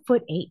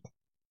 4'8".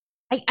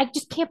 I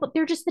just can't,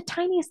 they're just the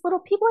tiniest little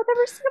people I've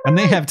ever seen. And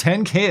they have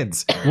 10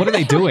 kids. What are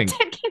they doing?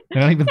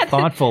 They're not even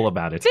thoughtful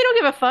about it. They don't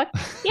give a fuck.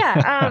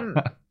 Yeah.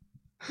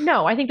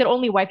 No, I think that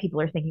only white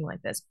people are thinking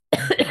like this.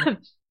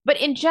 But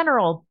in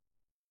general,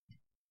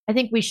 I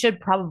think we should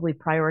probably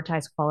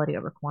prioritize quality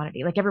over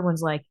quantity. Like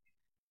everyone's like,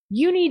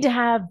 you need to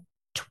have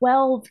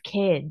 12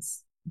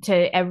 kids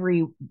to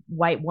every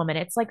white woman.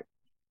 It's like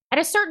at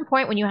a certain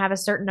point when you have a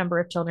certain number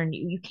of children,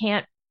 you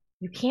can't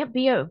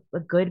be a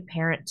good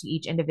parent to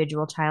each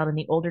individual child, and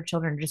the older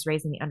children are just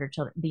raising the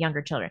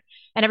younger children.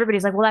 And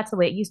everybody's like, well, that's the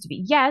way it used to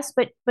be. Yes,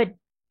 but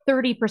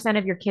 30%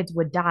 of your kids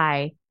would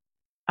die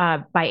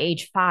by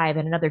age 5,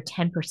 and another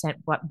 10%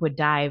 would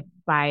die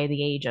by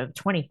the age of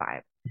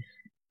 25.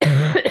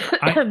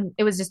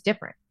 It was just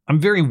different. I'm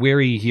very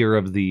wary here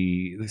of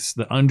the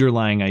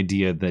underlying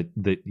idea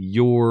that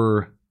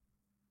your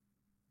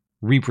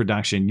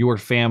reproduction, your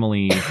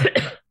family,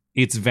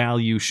 its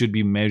value should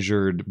be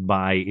measured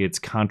by its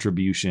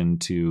contribution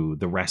to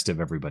the rest of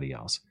everybody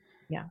else.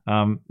 Yeah.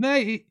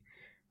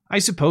 I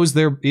suppose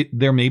there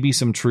may be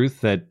some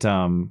truth that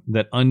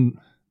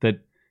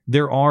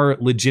there are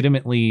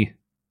legitimately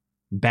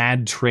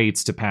bad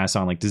traits to pass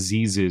on, like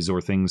diseases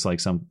or things like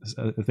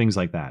things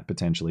like that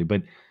potentially.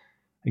 But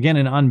again,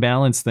 an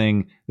unbalanced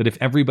thing that if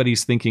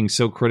everybody's thinking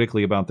so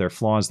critically about their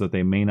flaws that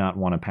they may not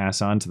want to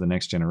pass on to the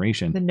next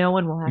generation, then no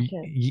one will have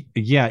kids.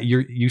 Yeah,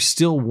 you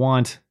still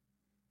want.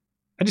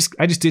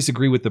 I just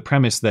disagree with the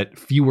premise that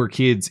fewer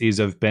kids is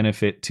of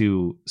benefit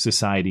to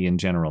society in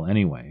general.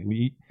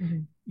 Anyway,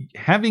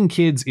 having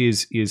kids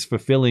is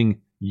fulfilling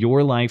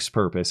your life's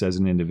purpose as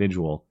an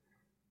individual.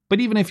 But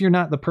even if you're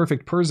not the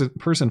perfect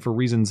person for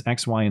reasons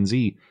X, Y, and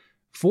Z,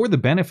 for the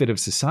benefit of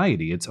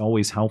society, it's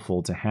always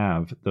helpful to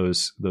have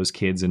those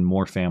kids and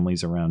more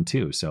families around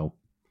too. So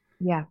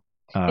yeah,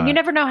 and you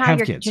never know how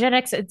your kids.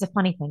 Genetics. It's a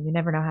funny thing. You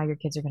never know how your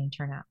kids are going to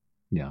turn out.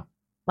 Yeah.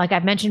 Like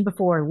I've mentioned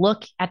before,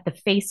 look at the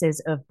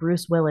faces of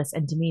Bruce Willis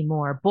and Demi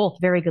Moore, both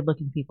very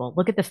good-looking people.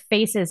 Look at the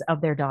faces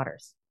of their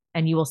daughters,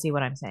 and you will see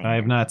what I'm saying. I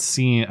have not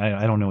seen.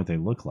 I don't know what they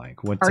look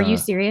like. What are you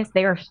serious?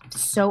 They are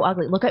so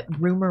ugly. Look at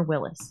Rumor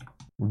Willis.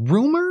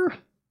 Rumor?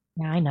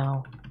 Yeah, I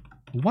know.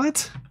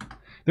 What?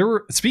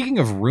 Speaking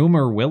of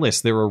Rumor Willis,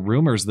 there were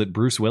rumors that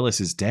Bruce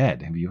Willis is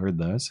dead. Have you heard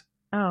those?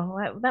 Oh,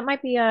 that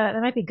might be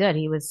good.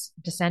 He was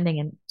descending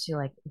into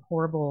like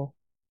horrible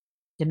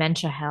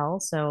dementia hell,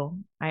 so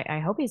I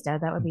hope he's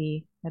dead. That'd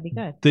be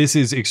good. This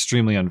is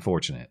extremely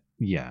unfortunate.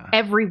 Yeah.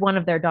 Every one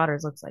of their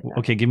daughters looks like that.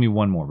 Okay, give me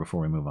one more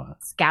before we move on.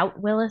 Scout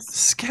Willis.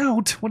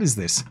 Scout? What is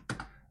this?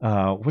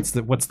 What's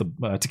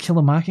the To Kill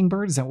a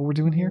Mockingbird? Is that what we're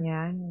doing here? Yeah,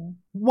 I know.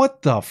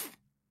 What the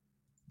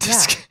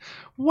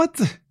What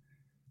the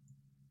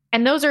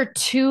And those are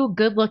two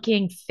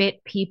good-looking,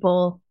 fit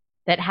people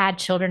that had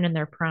children in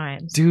their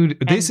primes. Dude,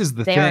 this is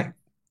the thing. They're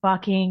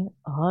fucking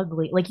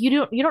ugly. Like you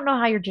don't know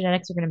how your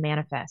genetics are going to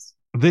manifest.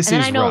 This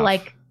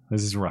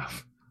is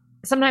rough.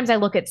 Sometimes I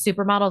look at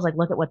supermodels, like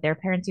look at what their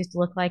parents used to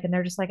look like, and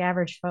they're just like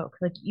average folk.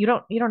 Like you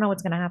don't know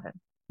what's going to happen.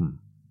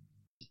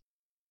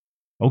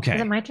 Okay.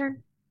 Is it my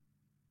turn?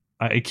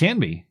 It can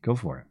be. Go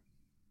for it.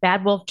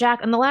 Bad Wolf Jack.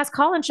 On the last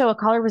call-in show, a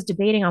caller was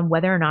debating on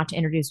whether or not to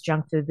introduce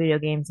junk food video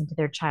games into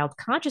their child's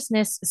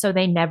consciousness so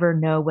they never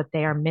know what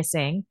they are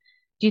missing.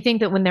 Do you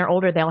think that when they're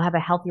older, they'll have a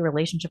healthy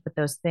relationship with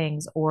those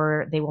things,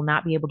 or they will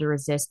not be able to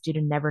resist due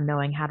to never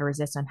knowing how to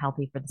resist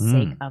unhealthy for the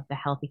sake of the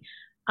healthy?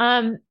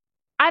 I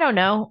don't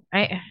know.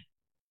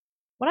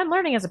 What I'm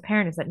learning as a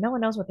parent is that no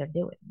one knows what they're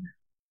doing.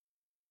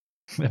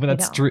 But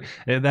that's true.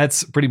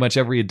 That's pretty much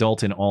every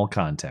adult in all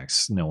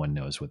contexts. No one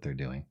knows what they're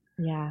doing.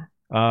 Yeah.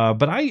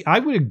 But I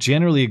would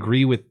generally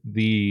agree with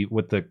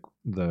what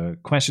the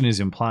question is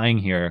implying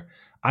here.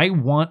 I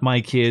want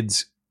my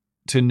kids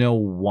to know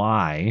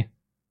why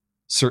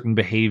certain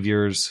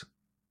behaviors,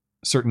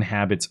 certain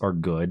habits are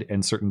good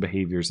and certain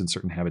behaviors and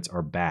certain habits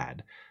are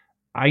bad.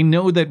 I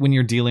know that when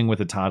you're dealing with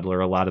a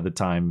toddler, a lot of the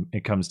time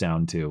it comes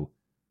down to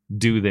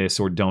do this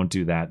or don't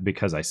do that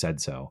because I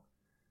said so.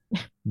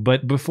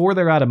 But before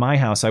they're out of my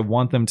house, I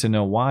want them to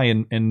know why.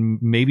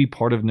 And maybe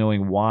part of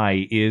knowing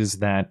why is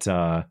that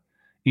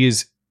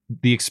is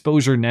the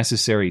exposure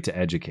necessary to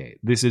educate.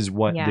 This is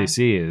what this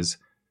is.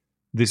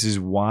 This is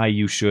why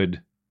you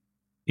should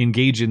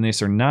engage in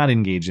this or not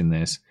engage in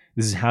this.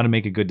 This is how to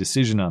make a good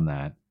decision on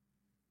that.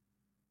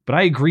 But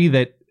I agree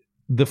that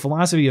the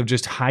philosophy of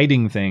just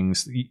hiding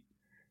things, if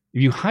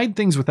you hide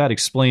things without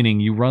explaining,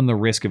 you run the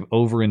risk of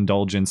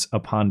overindulgence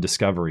upon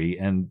discovery,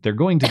 and they're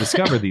going to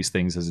discover these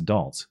things as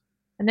adults.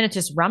 And then it's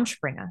just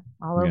Rumspringa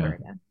all over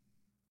again.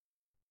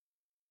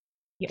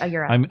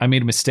 You're up. I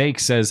made a mistake.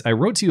 Says, I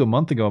wrote to you a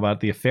month ago about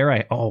the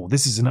affair.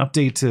 This is an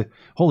update to...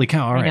 Holy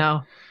cow, all right. I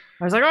know.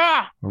 I was like,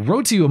 ah! I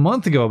wrote to you a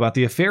month ago about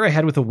the affair I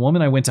had with a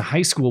woman I went to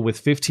high school with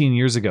 15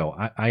 years ago.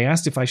 I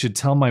asked if I should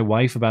tell my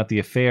wife about the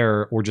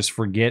affair or just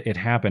forget it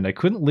happened. I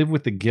couldn't live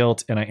with the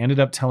guilt, and I ended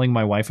up telling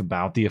my wife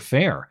about the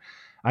affair.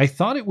 I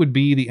thought it would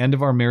be the end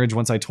of our marriage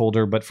once I told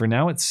her, but for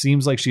now it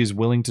seems like she is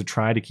willing to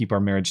try to keep our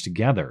marriage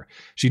together.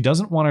 She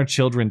doesn't want our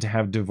children to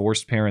have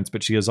divorced parents,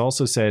 but she has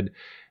also said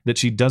that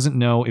she doesn't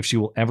know if she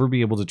will ever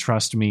be able to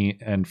trust me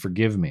and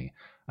forgive me.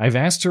 I've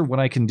asked her what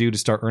I can do to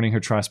start earning her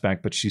trust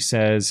back, but she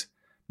says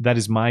that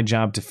is my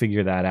job to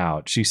figure that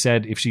out. She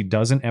said if she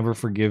doesn't ever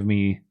forgive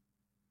me,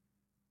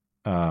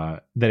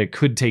 that it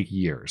could take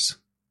years.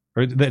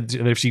 Or that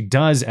if she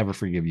does ever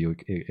forgive you,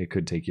 it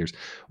could take years.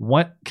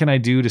 What can I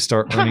do to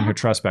start earning her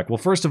trust back? Well,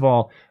 first of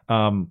all,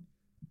 I'm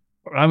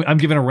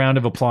giving a round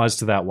of applause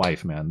to that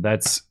wife, man.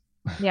 That's...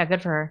 Yeah,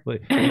 good for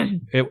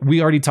her.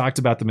 We already talked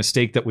about the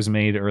mistake that was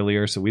made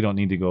earlier, so we don't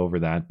need to go over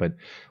that. But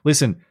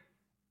listen,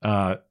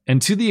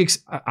 and to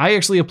I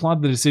actually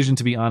applaud the decision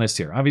to be honest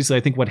here. Obviously,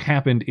 I think what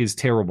happened is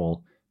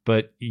terrible,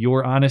 but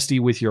your honesty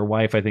with your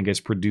wife, I think,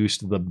 has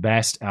produced the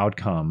best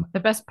outcome.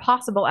 The best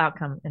possible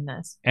outcome in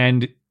this.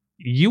 And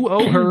you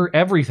owe her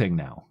everything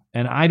now.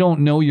 And I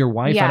don't know your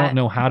wife. I don't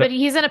know how to... But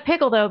he's in a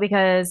pickle, though,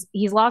 because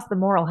he's lost the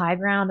moral high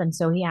ground. And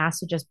so he has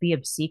to just be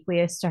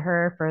obsequious to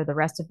her for the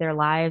rest of their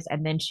lives.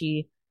 And then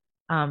she,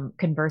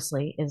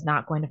 conversely, is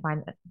not going to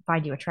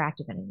find you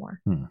attractive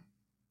anymore.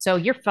 So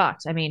you're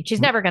fucked. I mean,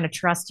 she's never going to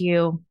trust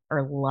you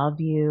or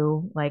love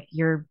you. Like,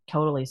 you're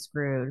totally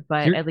screwed.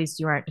 But at least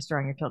you aren't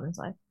destroying your children's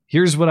life.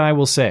 Here's what I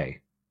will say.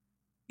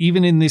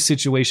 Even in this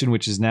situation,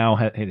 which is now...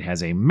 It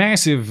has a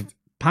massive,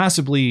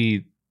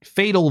 possibly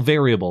fatal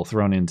variable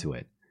thrown into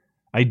it.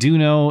 I do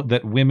know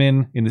that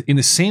women, in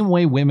the same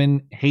way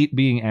women hate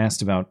being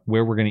asked about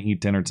where we're going to eat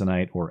dinner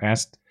tonight, or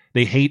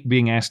they hate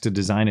being asked to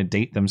design a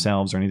date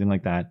themselves or anything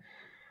like that.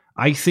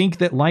 I think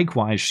that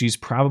likewise, she's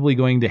probably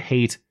going to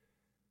hate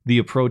the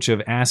approach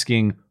of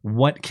asking,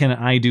 what can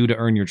I do to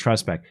earn your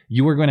trust back?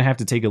 You are going to have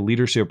to take a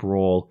leadership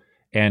role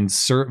and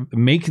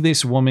make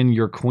this woman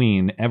your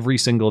queen every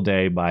single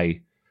day by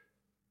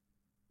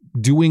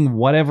doing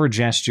whatever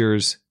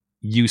gestures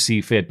you see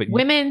fit. But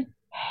women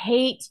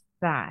hate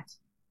that.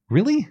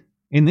 Really?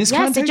 In this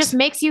context? Yes, it just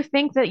makes you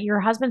think that your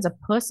husband's a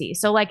pussy.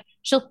 So, like,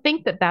 she'll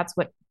think that that's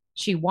what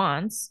she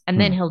wants, and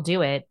then he'll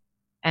do it,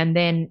 and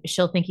then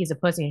she'll think he's a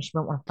pussy, and she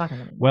won't want to fuck him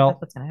anymore. Well,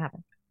 that's what's going to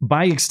happen.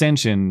 By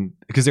extension,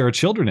 because there are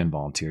children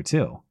involved here,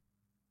 too.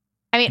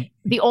 I mean,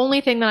 the only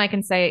thing that I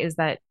can say is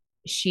that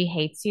she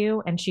hates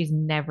you, and she's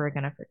never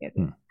going to forgive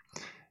you.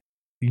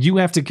 You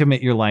have to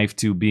commit your life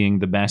to being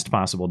the best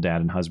possible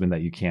dad and husband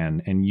that you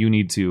can. And you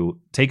need to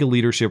take a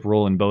leadership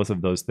role in both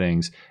of those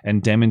things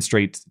and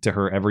demonstrate to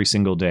her every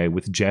single day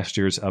with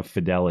gestures of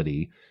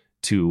fidelity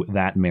to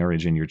that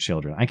marriage and your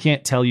children. I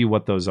can't tell you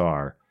what those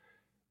are,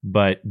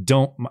 but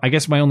I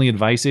guess my only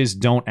advice is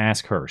don't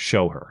ask her,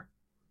 show her.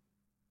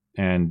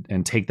 And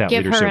take that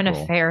leadership role. Give her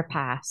an affair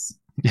pass.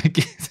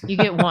 You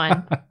get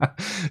one.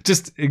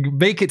 Just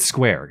make it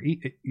square.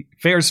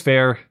 Fair's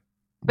fair.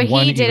 But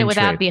he did it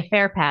without the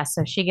affair pass,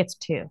 so she gets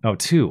 2. Oh,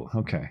 2.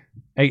 Okay.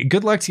 Hey,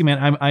 good luck to you,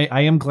 man.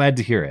 I am glad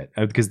to hear it,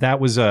 because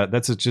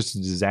that's just a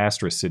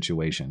disastrous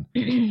situation.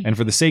 And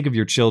for the sake of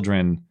your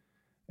children,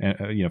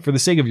 for the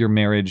sake of your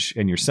marriage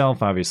and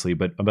yourself, obviously,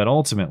 but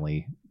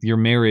ultimately, your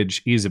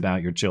marriage is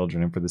about your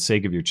children. And for the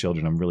sake of your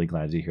children, I'm really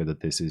glad to hear that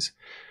this is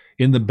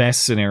in the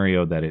best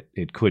scenario that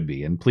it could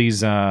be. And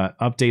please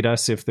update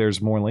us if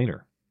there's more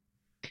later.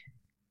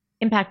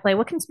 Impact Play.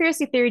 What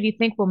conspiracy theory do you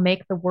think will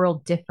make the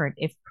world different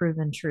if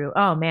proven true?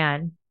 Oh,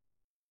 man.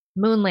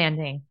 Moon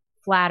landing.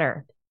 Flat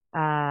Earth.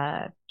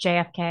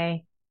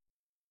 JFK.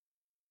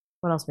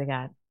 What else we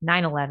got?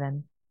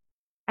 9/11.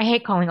 I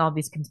hate calling all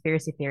these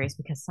conspiracy theories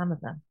because some of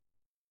them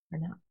are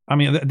not. I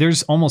mean,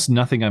 there's almost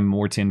nothing I'm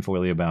more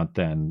tinfoily about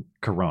than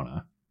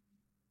Corona.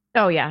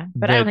 Oh, yeah.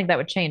 But I don't think that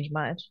would change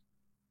much.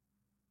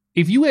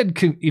 If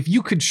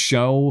you could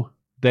show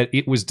that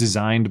it was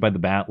designed by the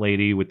Bat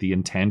Lady with the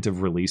intent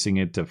of releasing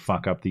it to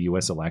fuck up the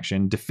U.S.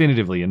 election?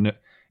 Definitively, and it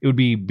would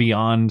be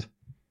beyond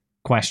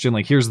question.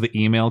 Like, here's the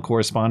email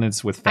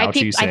correspondence with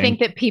Fauci saying, I think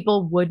that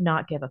people would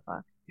not give a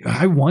fuck.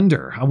 I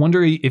wonder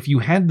if you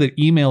had the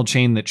email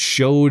chain that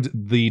showed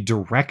the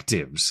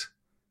directives,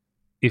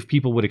 if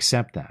people would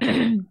accept that.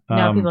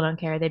 No, people don't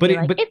care. They'd be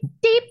like, it's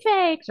deep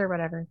fakes or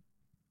whatever.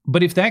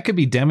 But if that could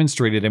be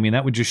demonstrated, I mean,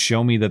 that would just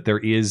show me that there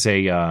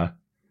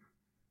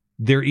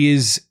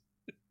is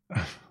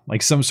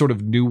like some sort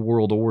of new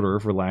world order,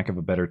 for lack of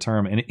a better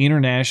term, an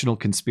international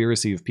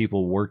conspiracy of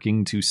people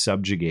working to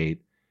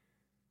subjugate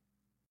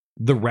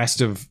the rest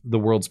of the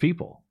world's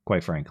people,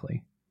 quite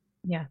frankly.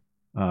 Yeah.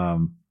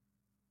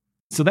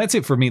 So that's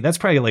it for me. That's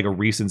probably like a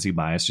recency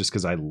bias just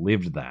because I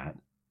lived that.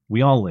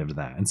 We all lived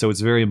that. And so it's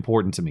very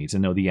important to me to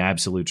know the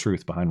absolute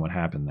truth behind what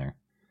happened there.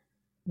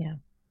 Yeah.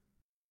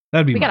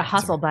 That'd be we got to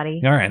hustle,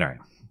 buddy. All right.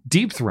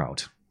 Deep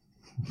Throat.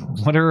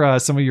 What are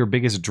some of your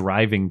biggest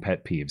driving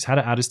pet peeves? How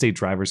do out-of-state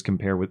drivers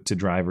compare to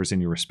drivers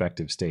in your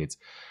respective states?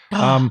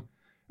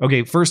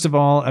 Okay, first of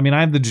all, I mean, I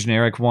have the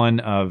generic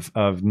one of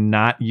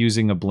not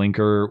using a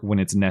blinker when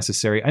it's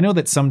necessary. I know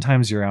that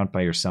sometimes you're out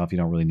by yourself, you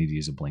don't really need to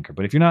use a blinker.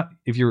 But if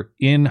you're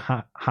in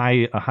a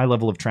high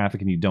level of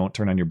traffic and you don't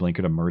turn on your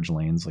blinker to merge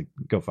lanes, like,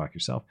 go fuck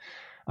yourself.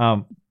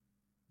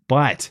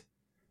 But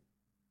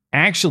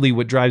actually,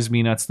 what drives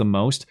me nuts the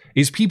most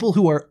is people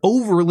who are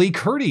overly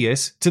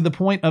courteous to the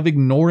point of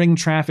ignoring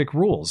traffic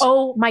rules.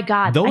 Oh my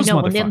God. Those I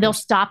know. motherfuckers. And they'll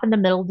stop in the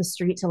middle of the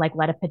street to like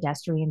let a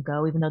pedestrian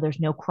go, even though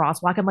there's no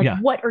crosswalk. I'm like,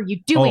 what are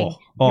you doing?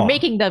 You're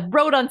making the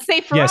road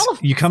unsafe for all of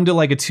us. You come to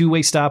like a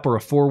 2-way stop or a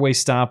 4-way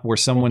stop where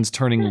someone's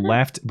turning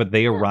left, but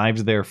they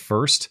arrived there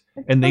first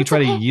and they try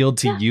to yield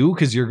to you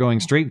because you're going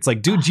straight. It's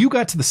like, dude, you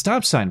got to the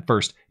stop sign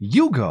first.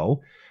 You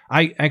go.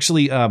 I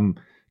actually,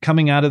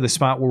 coming out of the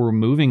spot where we're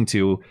moving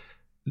to,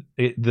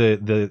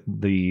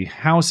 the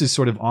house is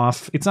sort of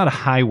off. It's not a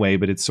highway,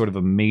 but it's sort of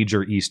a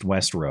major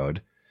east-west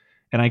road.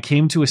 And I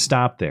came to a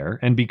stop there.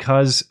 And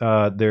because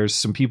there's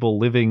some people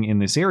living in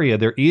this area,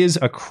 there is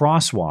a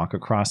crosswalk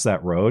across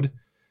that road.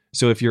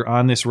 So if you're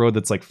on this road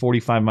that's like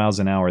 45 miles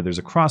an hour, there's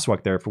a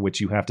crosswalk there for which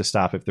you have to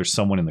stop if there's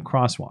someone in the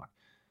crosswalk.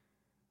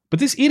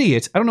 But this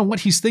idiot, I don't know what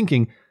he's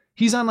thinking.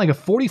 He's on like a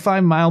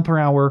 45 mile per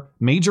hour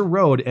major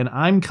road, and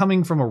I'm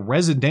coming from a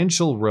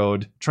residential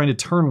road trying to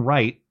turn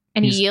right.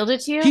 And he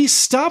yielded to you? He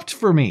stopped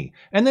for me.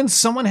 And then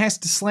someone has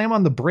to slam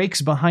on the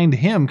brakes behind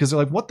him because they're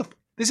like, what the?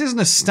 This isn't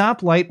a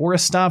stoplight or a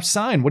stop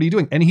sign. What are you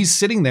doing? And he's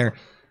sitting there.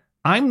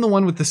 I'm the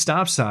one with the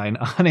stop sign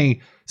on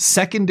a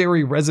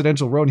secondary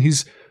residential road. And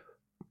he's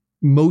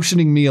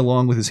motioning me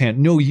along with his hand.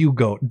 No, you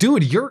go.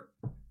 Dude, you're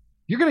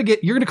going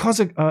to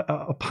cause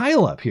a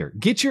pile up here.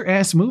 Get your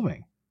ass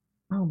moving.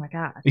 Oh my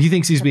God. He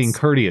thinks he's being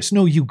courteous.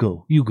 No, you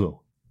go. You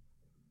go.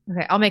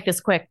 Okay, I'll make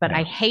this quick, but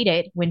I hate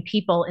it when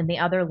people in the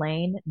other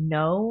lane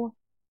know,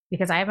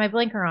 because I have my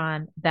blinker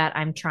on, that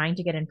I'm trying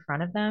to get in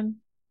front of them,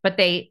 but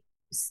they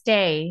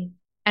stay,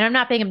 and I'm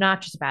not being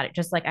obnoxious about it,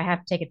 just like I have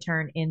to take a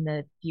turn in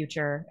the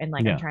future and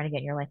like I'm trying to get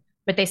in your lane,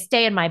 but they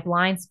stay in my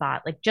blind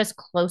spot, like just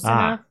close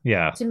enough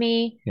to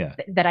me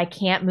that I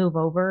can't move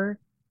over.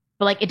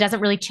 But like, it doesn't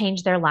really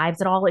change their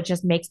lives at all. It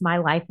just makes my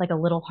life like a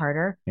little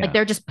harder. Yeah. Like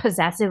they're just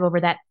possessive over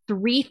that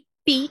 3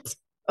 feet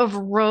of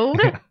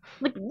road. Like,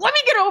 let me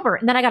get over.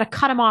 And then I got to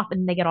cut them off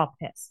and they get all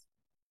pissed.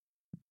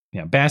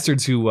 Yeah.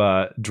 Bastards who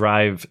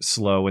drive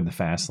slow in the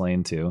fast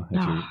lane too.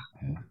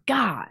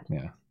 God.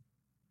 Yeah.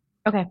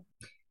 Okay.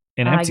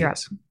 And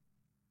emptiness.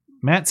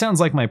 Matt sounds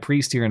like my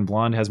priest here, and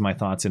Blonde has my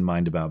thoughts in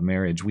mind about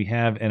marriage. We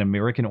have an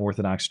American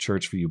Orthodox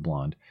church for you,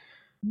 Blonde.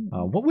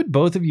 What would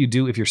both of you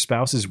do if your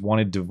spouses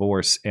wanted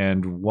divorce,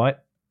 and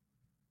what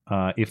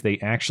if they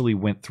actually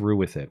went through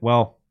with it?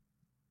 Well,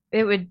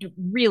 it would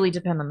really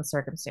depend on the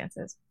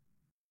circumstances.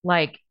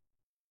 Like,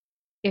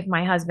 if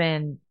my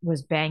husband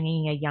was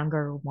banging a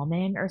younger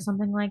woman or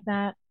something like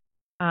that,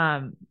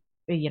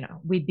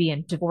 we'd be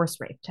in divorce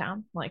rape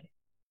town. Like,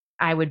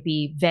 I would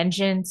be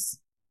vengeance,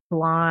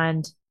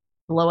 blonde,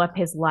 blow up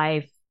his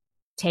life,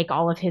 take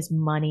all of his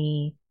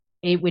money.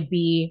 It would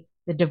be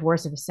the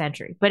divorce of a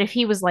century. But if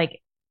he was like,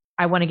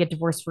 I want to get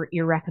divorced for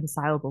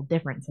irreconcilable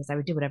differences, I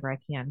would do whatever I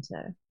can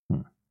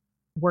to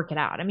work it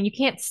out. I mean, you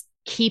can't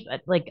keep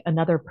like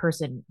another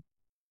person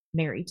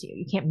married to you.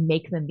 You can't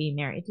make them be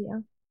married to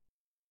you.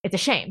 It's a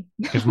shame.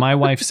 If my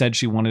wife said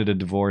she wanted a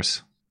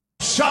divorce,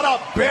 shut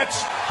up,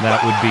 bitch.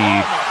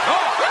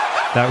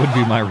 That would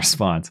be my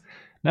response.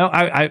 No,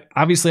 I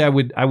obviously I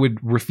would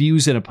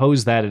refuse and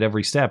oppose that at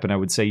every step, and I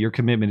would say your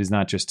commitment is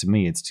not just to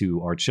me; it's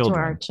to our children.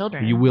 To our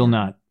children.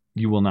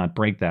 You will not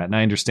break that. And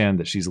I understand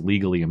that she's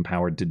legally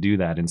empowered to do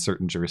that in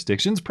certain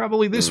jurisdictions.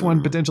 Probably this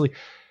one potentially.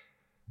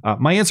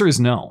 My answer is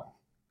no.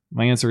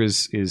 My answer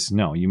is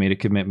no. You made a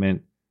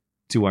commitment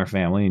to our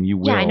family, and you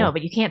will. Yeah, I know,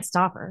 but you can't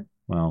stop her.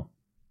 Well,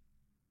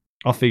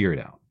 I'll figure it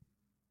out.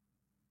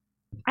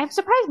 I'm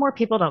surprised more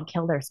people don't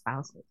kill their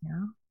spouses, you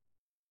know?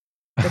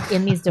 Like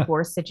in these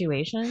divorce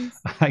situations.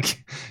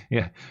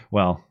 Yeah.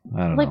 Well, I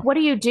don't know. Like, what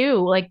do you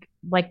do? Like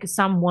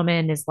some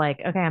woman is like,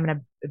 okay, I'm going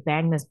to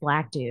bang this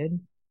black dude.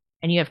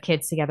 and you have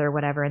kids together or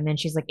whatever. And then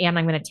she's like, and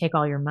I'm going to take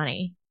all your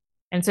money.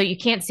 And so you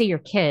can't see your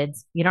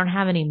kids. You don't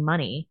have any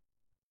money.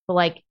 But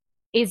like,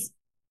 is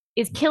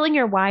killing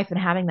your wife and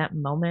having that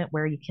moment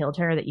where you killed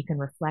her that you can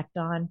reflect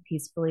on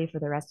peacefully for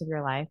the rest of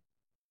your life,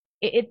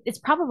 it's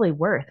probably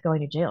worth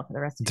going to jail for the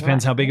rest of your life.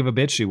 Depends how big of a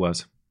bitch she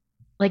was.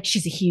 Like,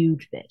 she's a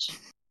huge bitch.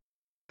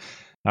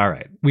 All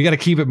right. We got to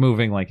keep it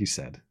moving, like you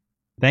said.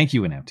 Thank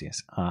you, Ineptius.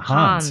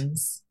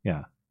 Hans.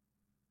 Yeah.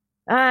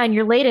 In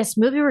your latest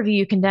movie review,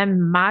 you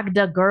condemned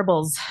Magda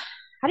Goebbels.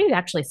 How do you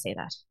actually say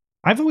that?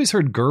 I've always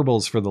heard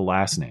Goebbels for the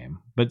last name,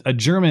 but a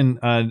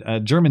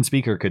German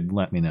speaker could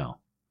let me know.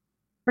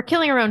 For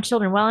killing her own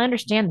children. Well, I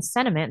understand the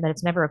sentiment that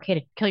it's never okay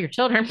to kill your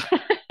children.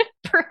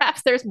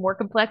 Perhaps there's more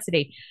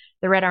complexity.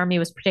 The Red Army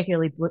was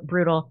particularly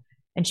brutal,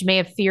 and she may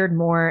have feared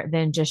more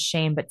than just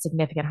shame, but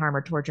significant harm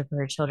or torture for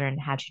her children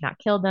had she not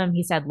killed them.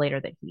 He said later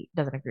that he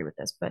doesn't agree with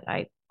this, but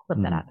I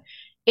clipped that out.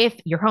 If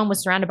your home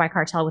was surrounded by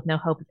cartel with no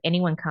hope of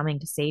anyone coming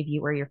to save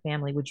you or your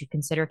family, would you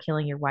consider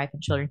killing your wife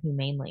and children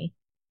humanely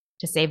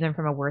to save them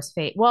from a worse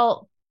fate?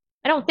 Well,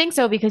 I don't think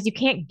so, because you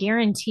can't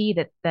guarantee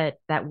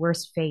that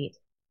worse fate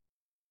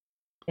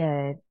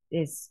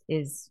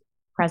is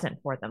present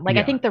for them. Like,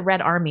 I think the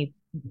Red Army,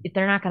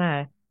 they're not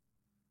gonna.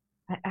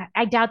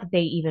 I doubt that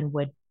they even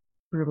would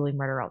brutally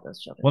murder all those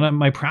children. Well,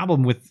 my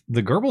problem with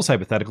the Goebbels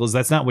hypothetical is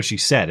that's not what she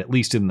said, at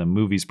least in the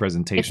movie's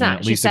presentation. It's not.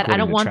 At She least said, "I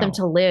don't according to want them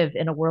Travel. to live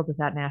in a world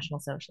without National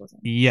Socialism."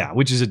 Yeah,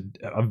 which is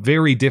a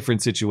very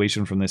different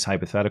situation from this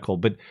hypothetical.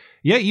 But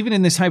yeah, even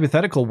in this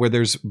hypothetical where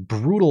there's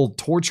brutal,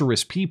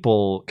 torturous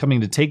people coming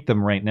to take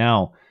them right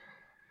now,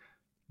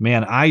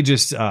 man, I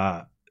just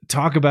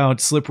talk about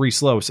slippery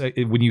slopes.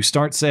 When you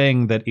start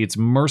saying that it's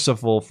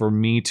merciful for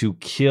me to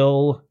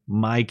kill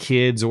my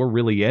kids or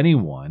really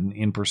anyone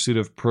in pursuit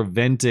of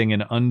preventing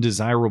an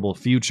undesirable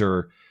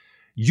future,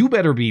 you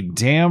better be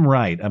damn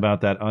right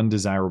about that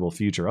undesirable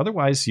future.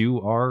 Otherwise,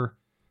 you are,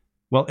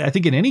 well, I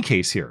think in any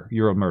case here,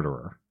 you're a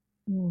murderer.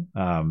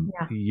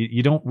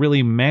 You don't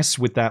really mess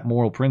with that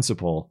moral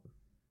principle.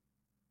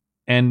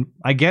 And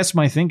I guess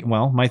my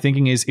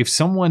thinking is, if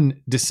someone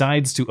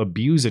decides to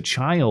abuse a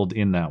child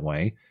in that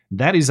way,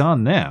 that is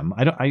on them.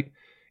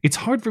 It's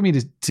hard for me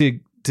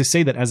to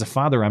say that as a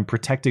father, I'm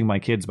protecting my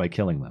kids by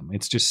killing them.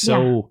 It's just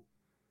so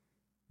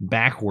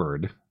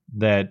backward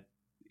that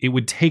it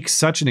would take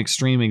such an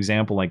extreme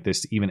example like this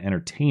to even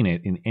entertain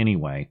it in any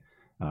way.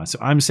 So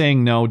I'm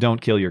saying no,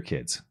 don't kill your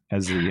kids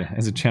as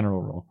a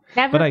general rule.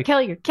 Never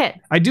kill your kid.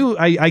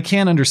 I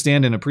can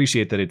understand and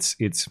appreciate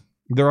that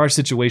there are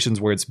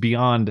situations where it's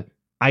beyond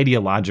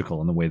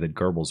ideological in the way that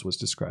Goebbels was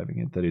describing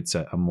it, that it's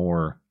a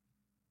more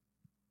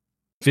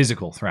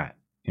physical threat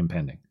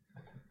impending.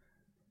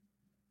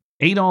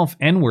 Adolf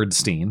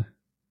Enwardstein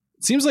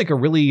seems like a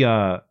really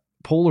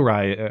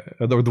polarized,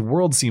 the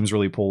world seems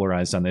really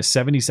polarized on this.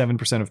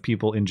 77% of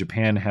people in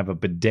Japan have a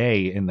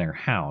bidet in their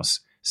house,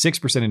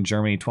 6% in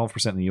Germany,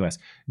 12% in the US.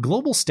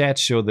 Global stats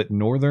show that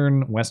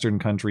northern Western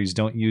countries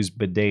don't use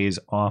bidets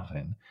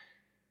often.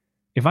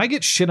 If I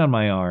get shit on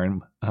my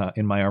arm,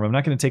 I'm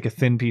not going to take a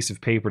thin piece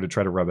of paper to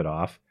try to rub it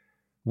off.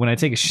 When I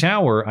take a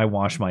shower, I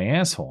wash my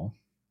asshole.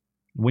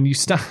 When you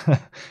stop,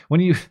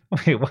 wait,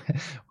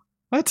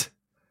 what?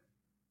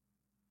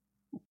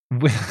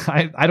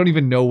 I don't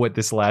even know what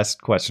this last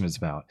question is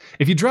about.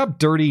 If you drop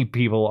dirty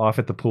people off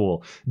at the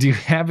pool, do you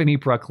have any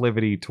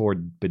proclivity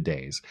toward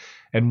bidets?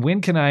 And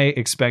when can I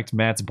expect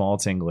Matt's ball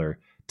tingler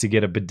to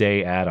get a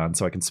bidet add-on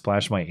so I can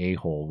splash my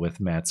a-hole with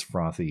Matt's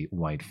frothy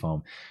white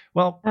foam?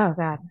 Well, oh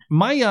god,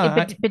 my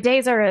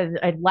bidets are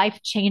a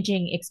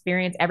life-changing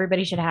experience.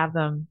 Everybody should have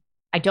them.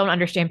 I don't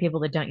understand people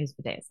that don't use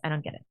bidets. I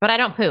don't get it, but I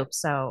don't poop,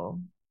 so.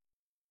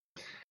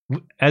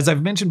 As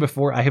I've mentioned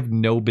before, I have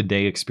no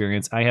bidet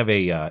experience. I have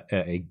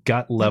a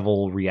gut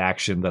level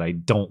reaction that I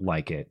don't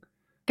like it.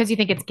 Because you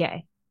think it's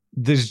gay.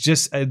 There's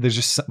just I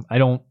just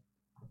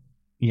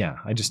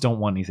don't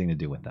want anything to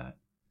do with that.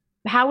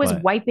 How is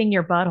wiping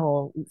your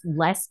butthole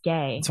less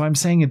gay? So I'm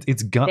saying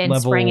it's gut than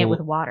level. Spraying it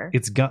with water.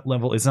 It's gut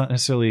level. It's not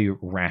necessarily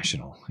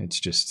rational. It's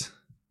just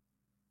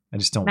I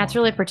just don't. Matt's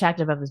really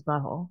protective of his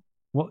butthole.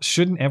 Well,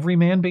 shouldn't every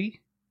man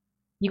be?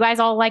 You guys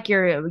all like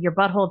your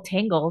butthole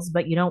tingles,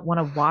 but you don't want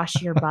to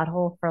wash your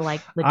butthole for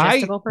like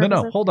logistical purposes?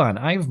 No, hold on.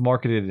 I've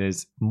marketed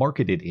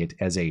it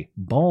as a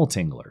ball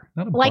tingler,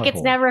 not a like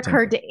it's never tingler.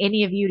 occurred to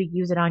any of you to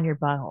use it on your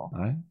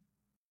butthole.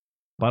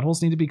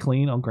 Buttholes need to be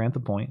clean. I'll grant the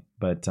point,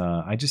 but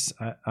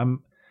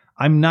I'm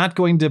not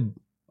going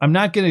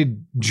to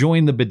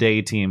join the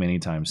bidet team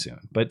anytime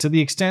soon. But to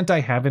the extent I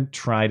haven't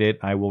tried it,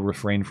 I will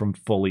refrain from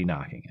fully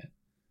knocking it.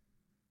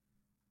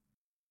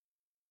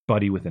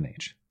 Buddy with an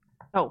H.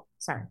 Oh,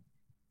 sorry.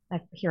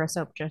 Hero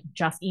Soap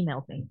just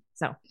emailed me.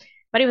 So,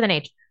 Buddy with an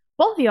H.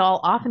 Both of y'all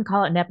often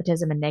call it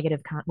nepotism and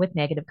with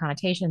negative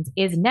connotations.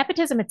 Is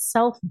nepotism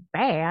itself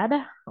bad,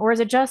 or is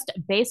it just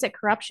basic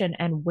corruption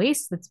and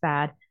waste that's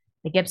bad?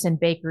 The Gibson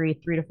Bakery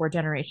 3 to 4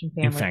 generation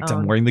family. In fact,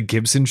 I'm wearing the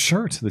Gibson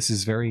shirt. This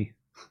is very.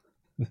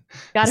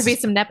 Got to be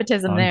some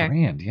nepotism there.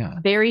 Brand, yeah.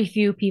 Very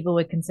few people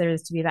would consider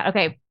this to be that.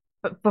 Okay,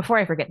 but before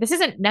I forget, this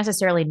isn't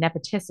necessarily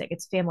nepotistic.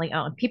 It's family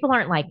owned. People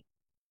aren't like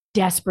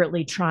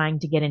desperately trying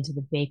to get into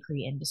the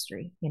bakery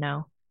industry,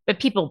 but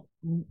people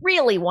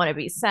really want to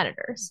be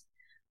senators.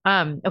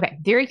 Okay.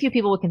 Very few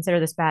people would consider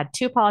this bad.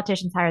 2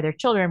 politicians hire their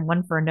children,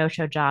 one for a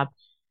no-show job,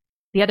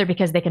 the other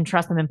because they can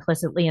trust them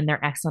implicitly and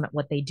they're excellent at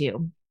what they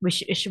do.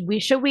 We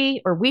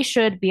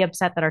should be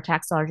upset that our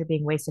tax dollars are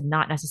being wasted,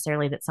 not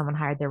necessarily that someone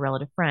hired their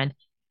relative friend.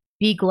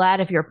 Be glad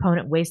if your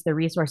opponent wastes their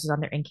resources on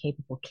their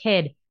incapable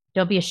kid.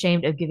 Don't be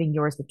ashamed of giving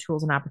yours the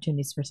tools and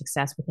opportunities for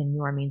success within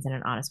your means in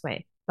an honest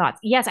way. Thoughts?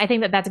 Yes, I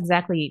think that's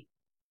exactly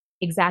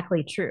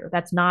true.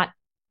 That's not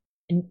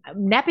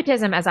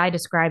nepotism as I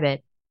describe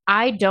it.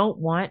 I don't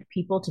want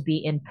people to be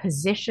in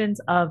positions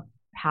of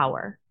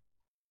power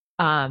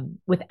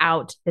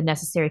without the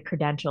necessary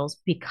credentials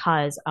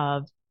because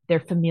of their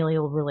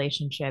familial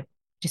relationship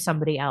to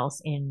somebody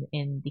else in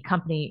the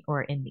company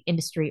or in the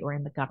industry or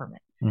in the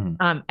government.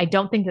 Mm-hmm. I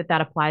don't think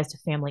that applies to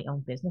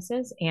family-owned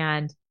businesses.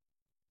 And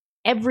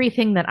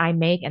everything that I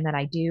make and that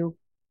I do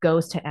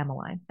goes to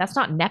Emmeline. That's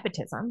not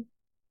nepotism.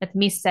 That's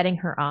me setting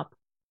her up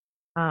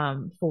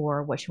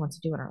for what she wants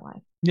to do in her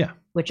life. Yeah.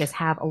 Which is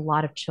have a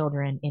lot of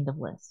children, end of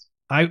list.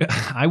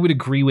 I would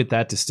agree with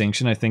that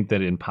distinction. I think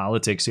that in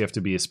politics, you have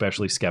to be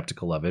especially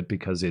skeptical of it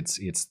because it's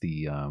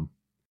the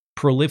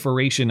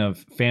proliferation of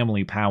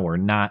family power,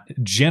 not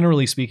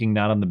generally speaking,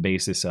 not on the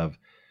basis of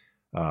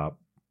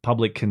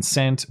public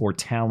consent or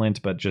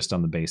talent, but just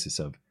on the basis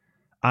of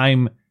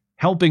I'm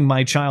helping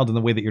my child in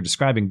the way that you're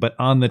describing, but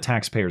on the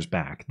taxpayer's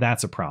back.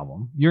 That's a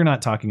problem. You're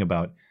not talking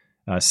about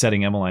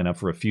setting Emmeline up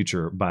for a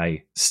future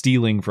by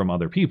stealing from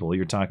other people.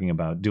 You're talking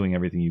about doing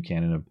everything you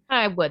can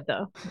I would,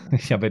 though.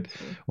 Yeah, but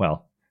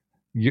well,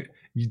 you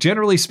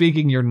generally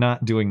speaking, you're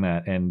not doing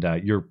that, and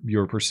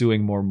you're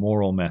pursuing more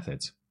moral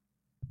methods.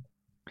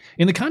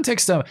 In the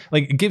context of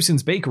like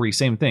Gibson's Bakery,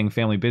 same thing,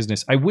 family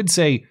business. I would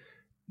say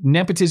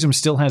nepotism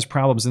still has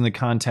problems in the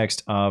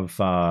context of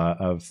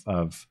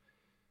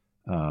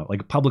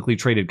like a publicly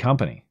traded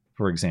company,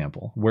 for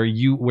example, where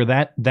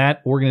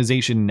that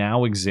organization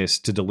now exists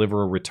to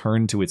deliver a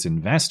return to its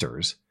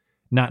investors,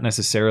 not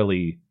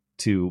necessarily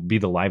to be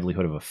the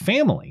livelihood of a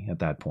family at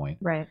that point.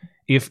 Right.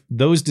 If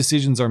those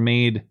decisions are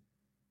made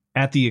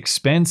at the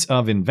expense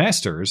of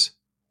investors,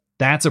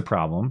 that's a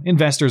problem.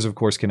 Investors, of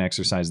course, can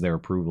exercise their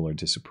approval or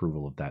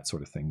disapproval of that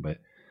sort of thing. But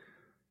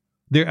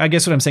I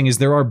guess what I'm saying is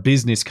there are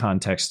business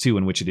contexts too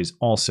in which it is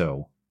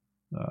also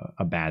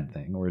a bad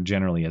thing, or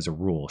generally as a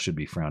rule should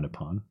be frowned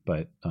upon.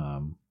 But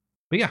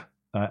yeah,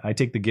 I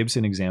take the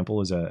Gibson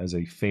example as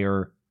a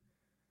fair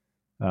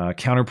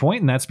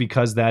counterpoint, and that's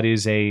because that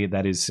is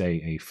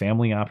a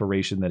family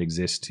operation that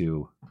exists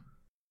to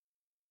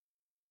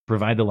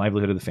provide the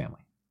livelihood of the family.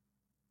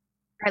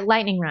 All right,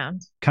 lightning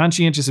round.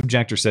 Conscientious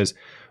objector says,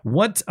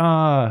 "What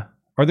are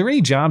there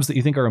any jobs that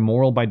you think are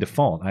immoral by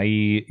default?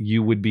 I.e.,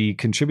 you would be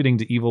contributing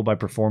to evil by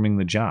performing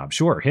the job?"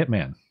 Sure,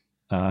 hitman.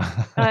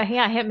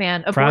 Yeah,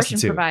 hitman.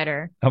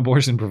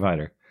 Abortion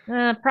provider.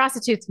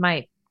 Prostitutes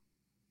might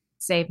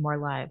save more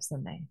lives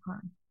than they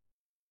harm.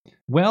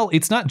 Well,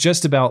 it's not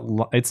just about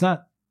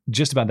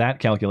that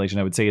calculation.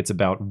 I would say it's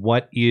about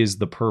what is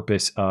the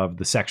purpose of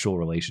the sexual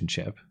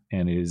relationship,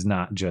 and it is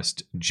not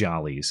just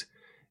jollies.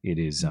 It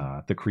is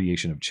the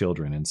creation of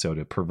children, and so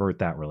to pervert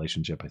that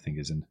relationship, I think,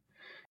 is an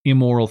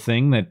immoral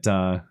thing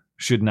that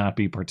should not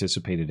be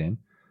participated in.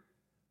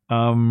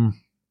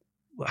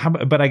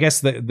 But I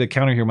guess the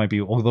counter here might be,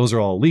 well, those are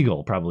all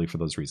illegal, probably for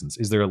those reasons.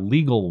 Is there a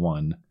legal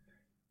one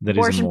that is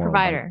immoral? Abortion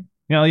provider.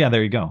 Yeah,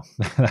 there you go.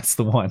 That's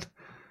the one.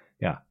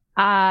 Yeah.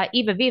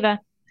 Eva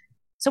Viva.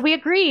 So we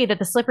agree that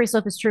the slippery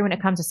slope is true when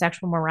it comes to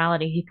sexual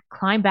morality. You could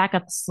climb back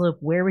up the slope.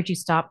 Where would you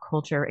stop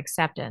cultural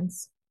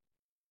acceptance,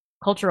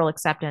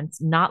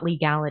 not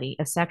legality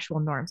of sexual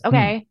norms?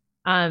 Okay.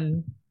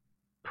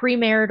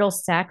 Premarital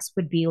sex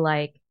would be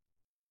like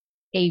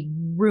a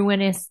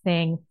ruinous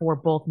thing for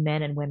both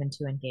men and women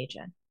to engage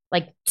in,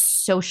 like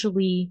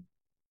socially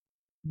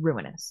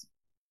ruinous.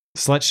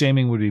 Slut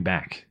shaming would be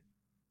back.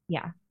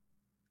 Yeah.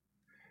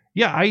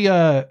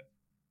 Yeah,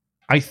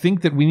 I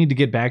think that we need to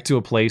get back to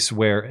a place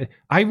where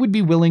I would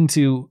be willing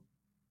to,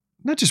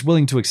 not just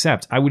willing to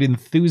accept, I would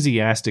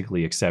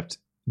enthusiastically accept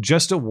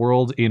just a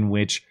world in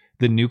which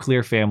the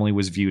nuclear family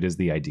was viewed as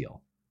the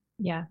ideal.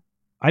 Yeah.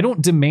 I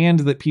don't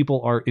demand that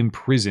people are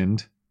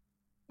imprisoned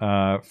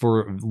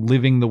for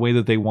living the way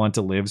that they want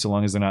to live, so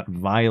long as they're not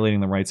violating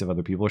the rights of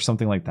other people or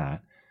something like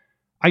that.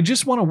 I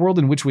just want a world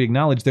in which we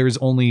acknowledge there is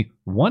only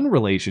one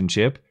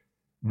relationship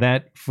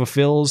that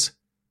fulfills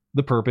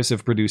the purpose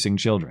of producing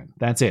children.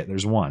 That's it.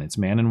 There's one. It's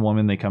man and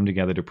woman. They come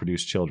together to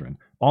produce children.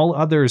 All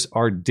others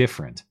are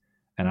different.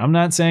 And I'm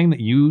not saying that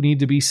you need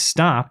to be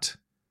stopped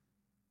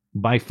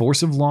by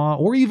force of law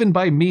or even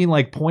by me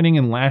like pointing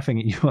and laughing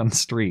at you on the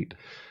street.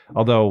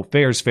 Although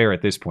fair's fair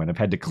at this point. I've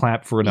had to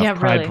clap for enough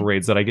pride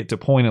parades that I get to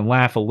point and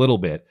laugh a little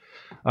bit.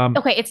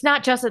 Okay, it's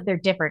not just that they're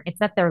different. It's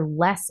that they're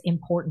less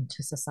important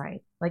to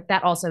society. Like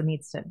that also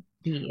needs to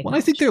be. Well,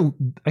 I think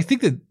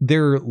that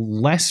they're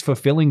less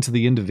fulfilling to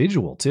the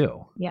individual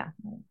too. Yeah.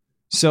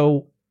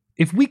 So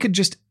if we could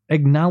just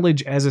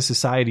acknowledge as a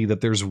society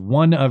that there's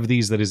one of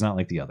these that is not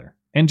like the other,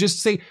 and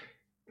just say,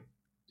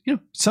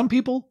 some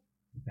people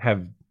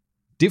have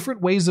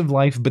different ways of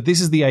life, but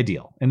this is the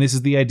ideal. And this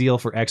is the ideal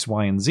for X,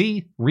 Y, and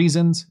Z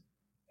reasons.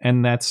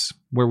 And that's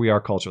where we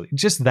are culturally.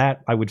 Just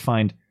that I would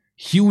find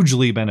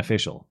hugely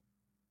beneficial.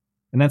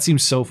 And that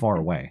seems so far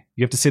away.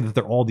 You have to say that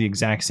they're all the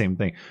exact same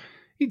thing.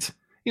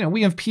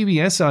 We have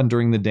PBS on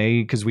during the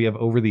day because we have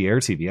over-the-air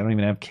TV. I don't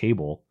even have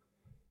cable.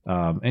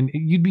 And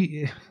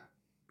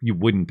you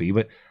wouldn't be,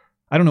 but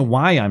I don't know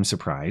why I'm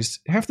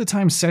surprised. Half the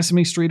time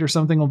Sesame Street or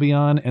something will be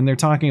on and they're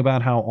talking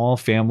about how all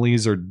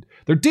families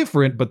they're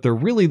different, but they're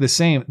really the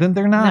same. Then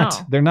they're not.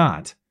 No. They're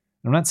not.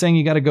 I'm not saying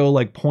you got to go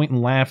like point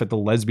and laugh at the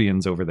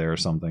lesbians over there or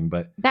something,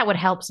 but that would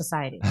help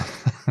society.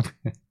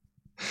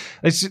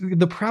 It's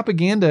the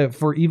propaganda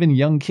for even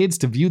young kids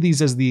to view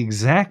these as the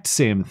exact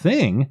same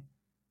thing.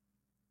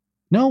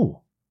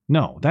 No,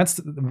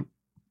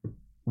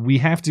 we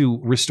have to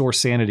restore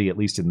sanity, at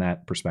least in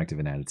that perspective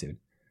and attitude.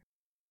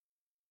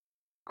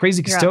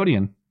 Crazy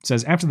Custodian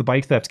says, after the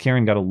bike theft,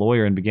 Karen got a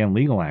lawyer and began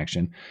legal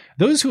action.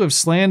 Those who have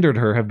slandered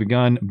her have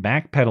begun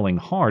backpedaling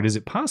hard. Is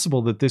it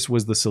possible that this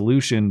was the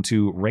solution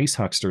to race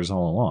hucksters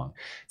all along?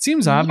 It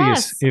seems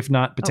obvious, if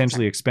not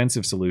potentially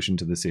expensive solution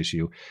to this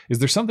issue. Is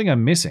there something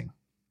I'm missing?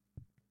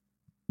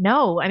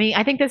 No, I mean,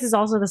 I think this is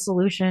also the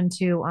solution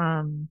to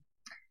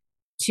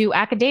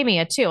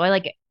academia too.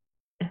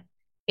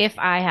 If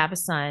I have a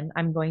son,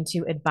 I'm going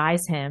to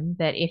advise him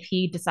that if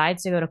he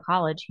decides to go to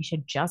college, he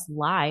should just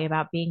lie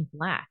about being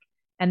Black.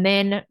 And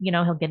then,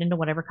 he'll get into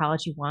whatever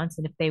college he wants.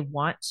 And if they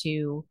want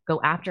to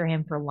go after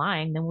him for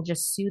lying, then we'll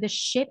just sue the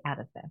shit out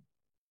of them.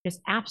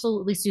 Just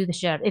absolutely sue the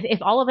shit out.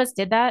 If all of us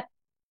did that,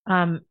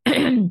 I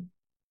mean,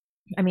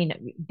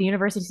 the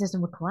university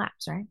system would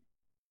collapse, right?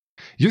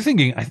 You're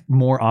thinking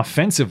more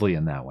offensively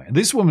in that way.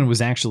 This woman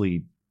was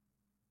actually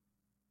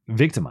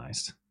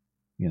victimized.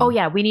 Oh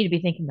yeah, we need to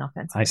be thinking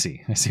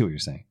offensively. I see what you're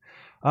saying.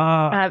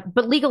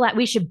 But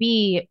we should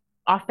be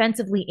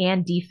offensively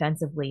and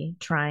defensively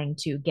trying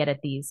to get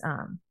at these.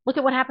 Look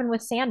at what happened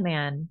with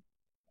Sandman,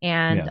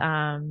 and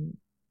Kyle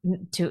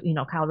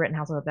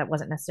Rittenhouse. That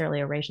wasn't necessarily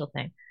a racial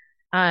thing.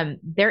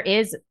 There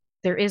is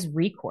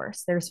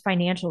recourse. There's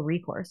financial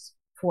recourse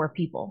for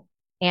people,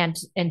 and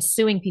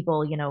suing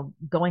people.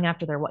 Going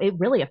after it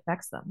really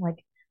affects them.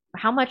 Like,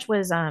 how much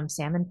was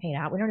Salmon paid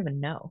out? We don't even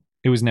know.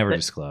 It was never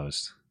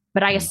disclosed.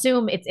 But I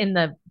assume it's in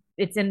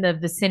the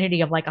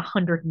vicinity of like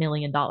 $100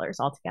 million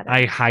altogether.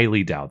 I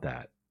highly doubt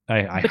that.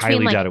 I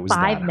highly doubt it was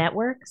 5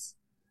 networks.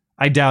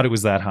 I doubt it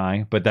was that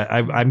high, but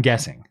I'm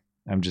guessing.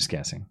 I'm just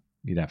guessing.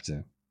 You'd have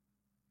to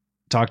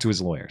talk to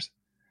his lawyers.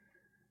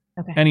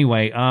 Okay.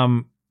 Anyway,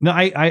 no,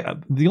 I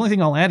the only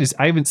thing I'll add is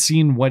I haven't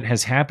seen what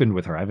has happened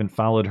with her. I haven't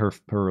followed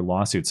her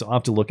lawsuit, so I'll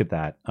have to look at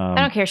that. I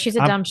don't care. She's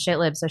a dumb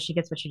shitlib, so she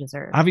gets what she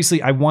deserves.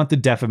 Obviously, I want the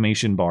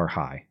defamation bar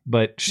high,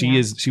 but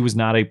she was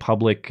not a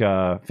public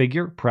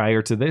figure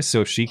prior to this,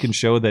 so if she can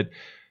show that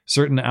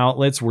certain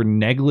outlets were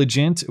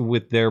negligent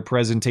with their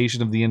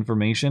presentation of the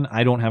information,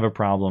 I don't have a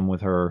problem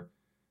with her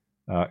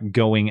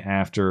going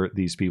after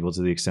these people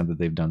to the extent that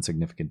they've done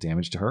significant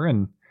damage to her.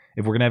 And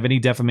if we're going to have any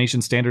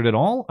defamation standard at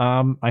all,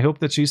 I hope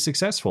that she's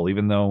successful,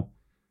 even though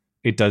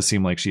it does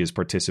seem like she has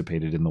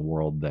participated in the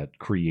world that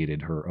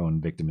created her own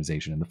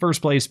victimization in the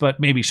first place, but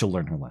maybe she'll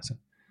learn her lesson.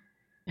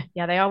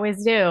 Yeah, they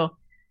always do.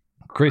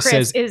 Chris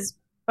says,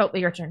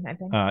 your turn, I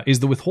think. Is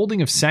the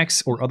withholding of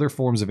sex or other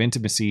forms of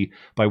intimacy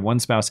by one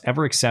spouse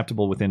ever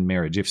acceptable within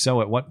marriage? If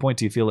so, at what point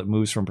do you feel it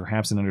moves from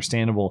perhaps an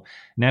understandable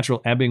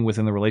natural ebbing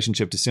within the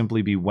relationship to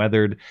simply be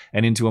weathered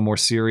and into a more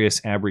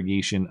serious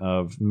abrogation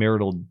of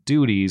marital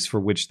duties for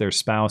which their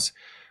spouse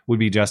would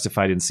be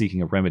justified in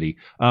seeking a remedy?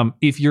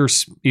 If your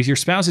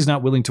spouse is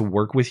not willing to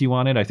work with you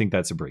on it, I think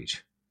that's a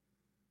breach.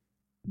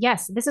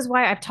 Yes, this is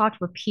why I've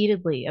talked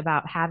repeatedly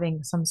about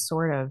having some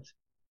sort of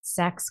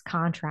sex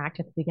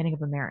contract at the beginning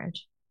of a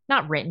marriage.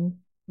 Not written,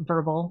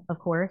 verbal, of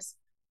course,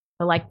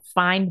 but like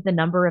find the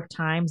number of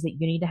times that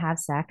you need to have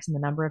sex and the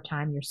number of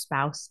times your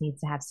spouse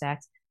needs to have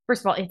sex.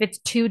 First of all, if it's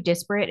too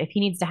disparate, if he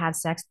needs to have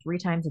sex 3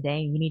 times a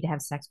day and you need to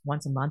have sex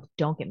once a month,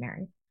 don't get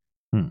married.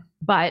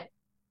 But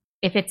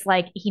if it's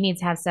like he needs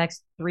to have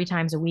sex 3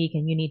 times a week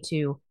and you need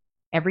to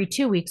every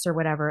 2 weeks or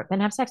whatever, then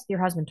have sex with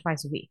your husband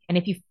twice a week. And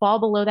if you fall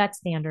below that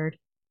standard,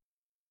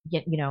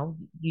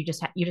 you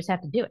just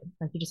have to do it.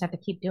 Like, you just have to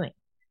keep doing it.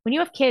 When you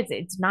have kids,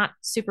 it's not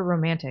super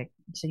romantic.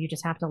 So you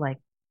just have to like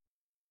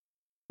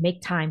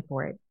make time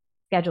for it.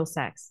 Schedule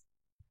sex.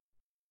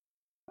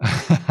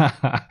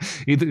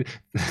 Either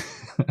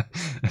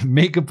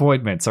make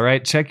appointments. All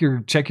right. Check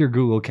your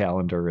Google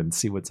Calendar and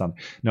see what's on.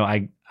 No,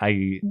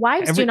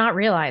 wives do not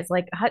realize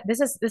like this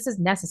is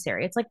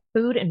necessary. It's like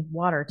food and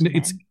water to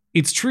men.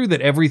 It's true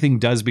that everything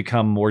does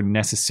become more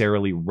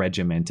necessarily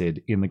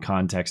regimented in the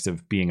context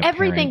of being a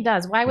everything parent.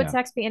 Does. Why would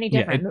sex be any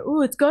different?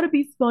 It's got to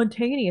be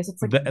spontaneous.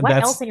 It's like what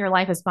else in your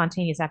life is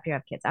spontaneous after you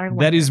have kids? I don't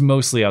know. That is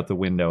mostly out the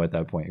window at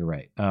that point. You're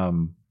right.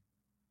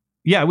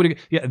 Yeah, I would.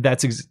 Yeah,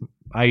 that's.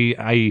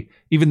 I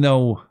even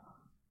though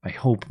I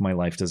hope my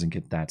life doesn't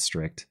get that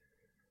strict,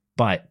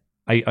 but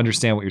I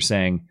understand what you're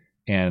saying,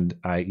 and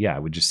I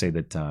would just say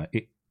that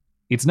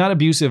it's not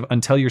abusive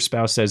until your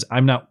spouse says,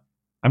 "I'm not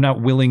I'm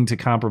not willing to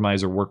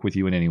compromise or work with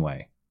you in any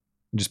way.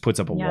 It just puts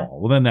up a wall.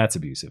 Well, then that's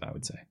abusive, I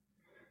would say.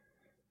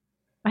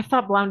 I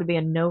thought Blonde would be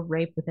a no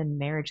rape within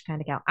marriage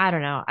kind of gal. I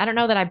don't know. I don't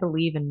know that I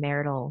believe in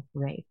marital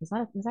rape. Is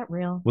that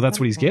real? Well, that's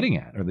what he's getting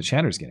at, or the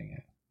chatter's getting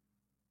at.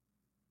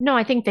 No,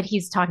 I think that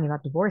he's talking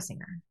about divorcing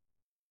her.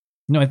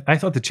 No, I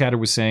thought the chatter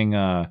was saying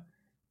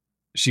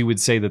she would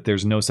say that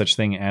there's no such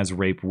thing as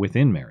rape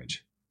within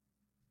marriage.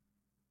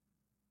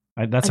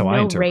 That's how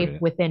I interpret it. No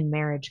rape within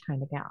marriage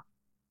kind of gal.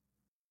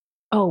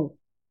 Oh.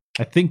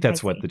 I think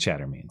that's what the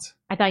chatter means.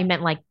 I thought he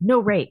meant like no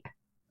rape,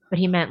 but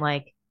he meant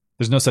like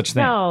there's no such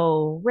thing.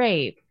 No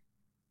rape.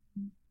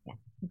 Yeah.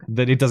 Okay.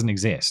 That it doesn't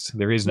exist.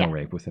 There is no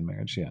rape within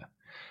marriage. Yeah.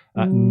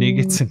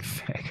 Niggets and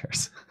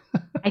faggers.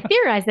 I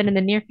theorize that in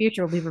the near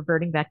future we'll be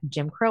reverting back to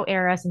Jim Crow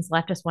era since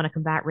leftists want to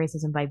combat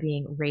racism by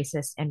being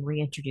racist and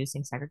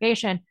reintroducing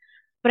segregation.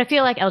 But I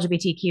feel like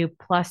LGBTQ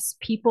plus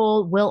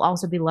people will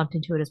also be lumped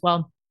into it as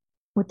well.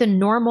 With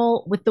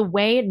the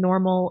way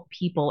normal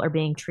people are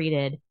being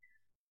treated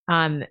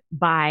and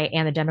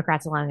the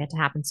Democrats allowing it to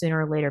happen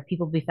sooner or later,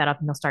 people will be fed up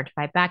and they'll start to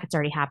fight back. It's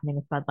already happening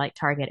with Bud Light,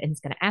 Target, and it's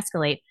going to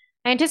escalate.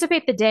 I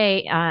anticipate the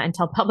day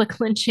until public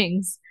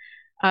lynchings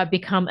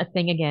become a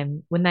thing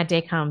again. When that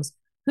day comes,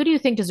 who do you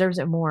think deserves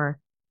it more,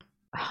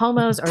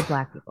 homos or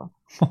black people?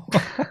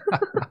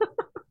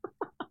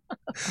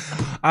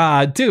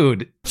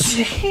 Dude.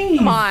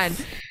 Come on.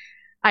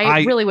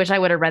 I really wish I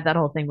would have read that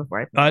whole thing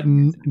before.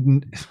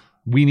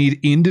 We need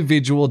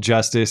individual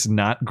justice,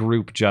 not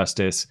group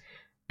justice.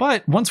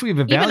 But once we've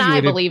evaluated, even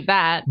I believe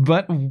that.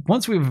 But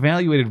once we've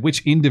evaluated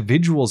which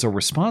individuals are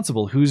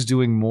responsible, who's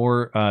doing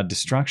more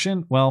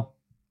destruction, well,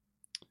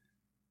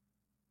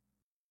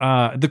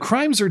 the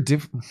crimes are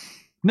different.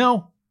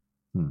 No.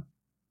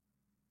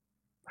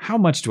 How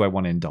much do I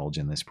want to indulge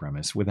in this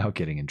premise without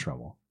getting in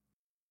trouble?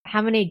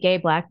 How many gay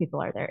black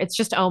people are there? It's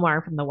just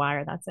Omar from The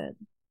Wire. That's it.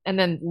 And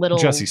then little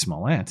Jussie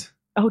Smollett.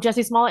 Oh,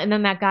 Jussie Smollett. And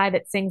then that guy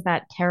that sings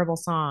that terrible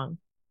song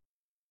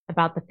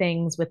about the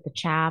things with the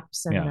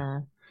chaps and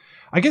the.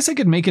 I guess I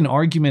could make an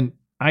argument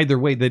either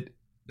way that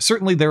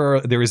certainly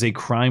there is a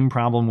crime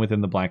problem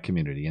within the black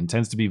community and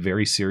tends to be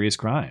very serious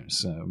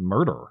crimes,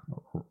 murder,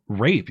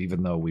 rape,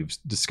 even though we've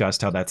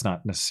discussed how that's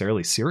not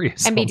necessarily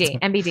serious.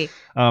 MBD.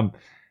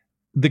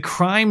 The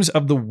crimes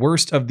of the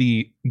worst of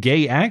the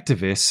gay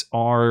activists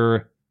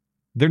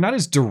they're not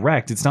as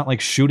direct. It's not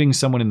like shooting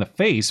someone in the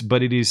face,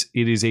 but it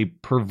is a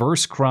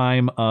perverse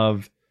crime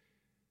of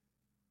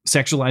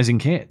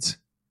sexualizing kids.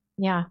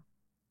 Yeah.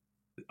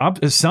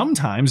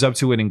 Sometimes up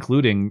to and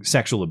including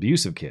sexual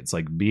abuse of kids,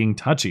 like being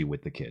touchy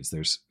with the kids.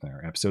 There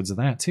are episodes of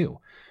that too.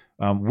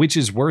 Which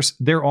is worse?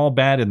 They're all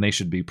bad and they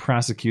should be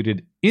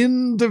prosecuted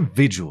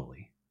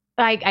individually.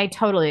 I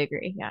totally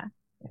agree. Yeah.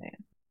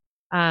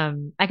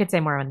 I could say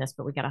more on this,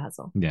 but we got to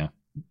hustle. Yeah.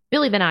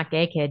 Billy the Not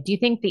Gay Kid, do you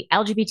think the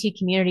LGBT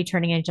community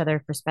turning on each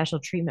other for special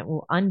treatment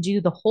will undo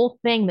the whole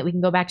thing that we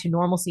can go back to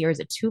normalcy, or is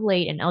it too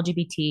late and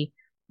LGBT,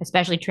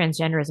 especially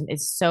transgenderism,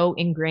 is so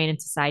ingrained in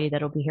society that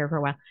it'll be here for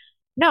a while?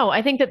 No,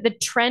 I think that the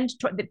trend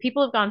that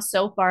people have gone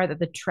so far that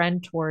the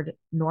trend toward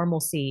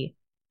normalcy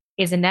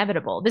is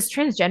inevitable. This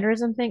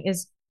transgenderism thing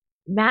is,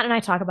 Matt and I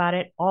talk about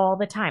it all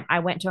the time. I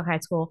went to a high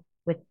school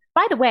with,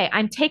 by the way,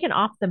 I'm taken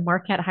off the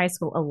Marquette High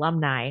School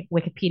alumni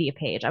Wikipedia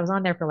page. I was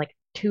on there for like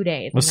 2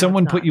 days. Well,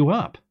 someone put you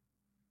up.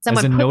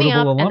 Someone as a put notable me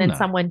up, alumni. and then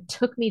someone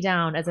took me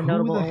down as a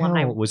notable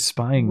alumni. Hell was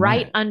spying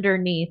right that?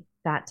 Underneath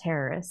that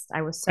terrorist.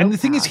 I was so. And the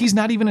thing proud. is, he's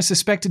not even a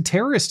suspected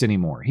terrorist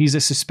anymore. He's a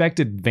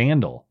suspected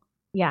vandal.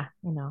 Yeah,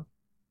 I know.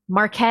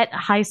 Marquette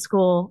High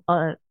School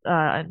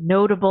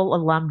notable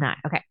alumni.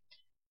 Okay.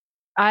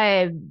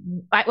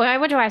 When I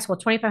went to high school,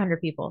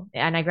 2,500 people,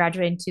 and I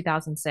graduated in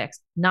 2006.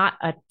 Not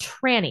a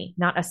tranny,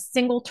 not a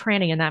single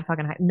tranny in that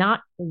fucking high,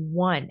 not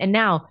one. And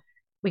now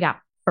we got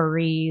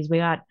furries. We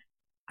got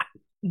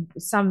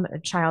some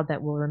child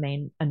that will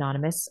remain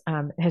anonymous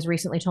has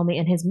recently told me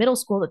in his middle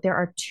school that there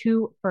are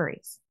 2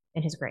 furries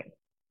in his grade,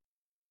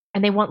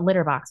 and they want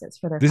litter boxes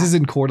for their. This is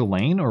in Coeur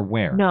d'Alene or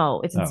where?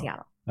 No, it's in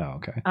Seattle. Oh,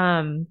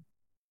 okay.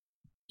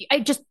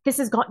 This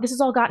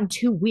has all gotten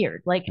too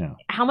weird. Like,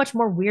 how much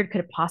more weird could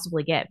it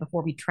possibly get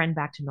before we trend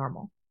back to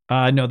normal?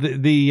 No,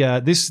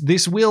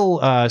 this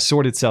will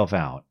sort itself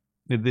out.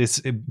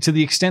 This, to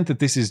the extent that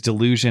this is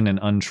delusion and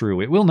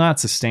untrue, it will not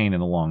sustain in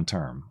the long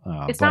term.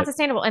 It's not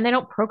sustainable, and they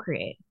don't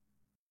procreate.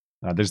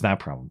 There's that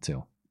problem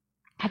too.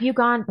 Have you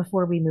gone,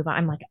 before we move on,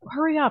 I'm like,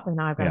 hurry up, and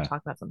now I've got to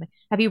talk about something.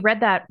 Have you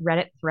read that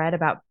Reddit thread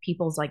about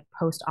people's like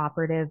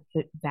post-operative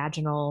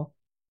vaginal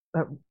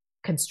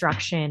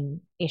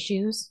construction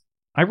issues?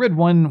 I read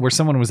one where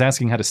someone was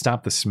asking how to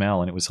stop the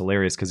smell, and it was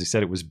hilarious because he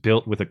said it was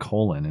built with a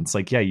colon. And it's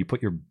like, yeah, you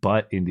put your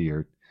butt into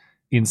your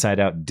inside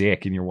out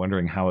dick and you're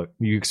wondering how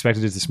you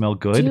expected it to smell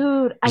good.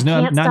 Dude, There's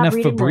not enough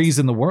Febreze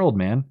in the world,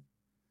 man.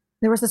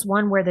 There was this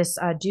one where this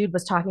dude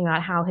was talking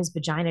about how his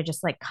vagina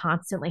just like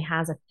constantly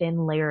has a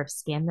thin layer of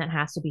skin that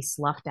has to be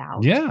sloughed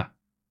out. Yeah.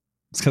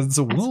 It's because it's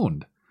a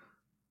wound.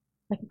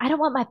 Like, I don't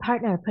want my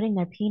partner putting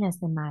their penis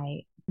in my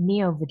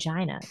neo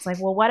vagina. It's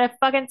like, well, what a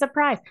fucking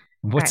surprise.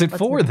 What's it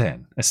for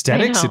then?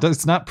 Aesthetics?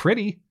 It's not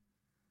pretty.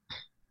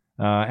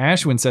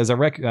 Ashwin says,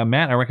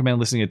 Matt, I recommend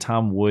listening to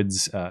Tom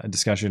Woods'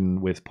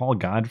 discussion with Paul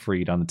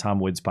Gottfried on the Tom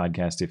Woods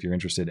podcast if you're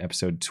interested,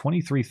 episode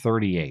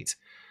 2338.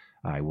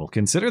 I will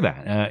consider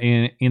that.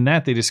 In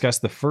that, they discuss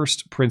the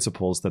first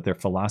principles that their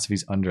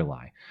philosophies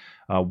underlie.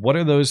 What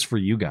are those for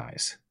you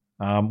guys?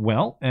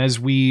 Well, as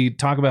we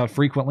talk about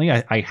frequently,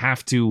 I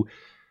have to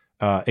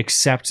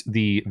accept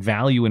the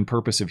value and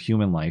purpose of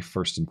human life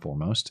first and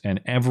foremost, and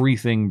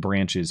everything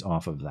branches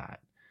off of that.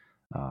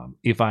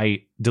 If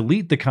I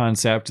delete the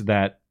concept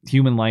that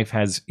human life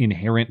has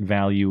inherent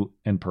value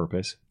and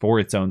purpose for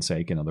its own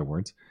sake, in other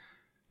words,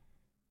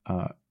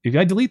 if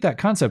I delete that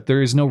concept,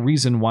 there is no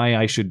reason why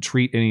I should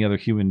treat any other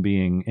human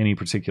being any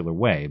particular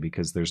way,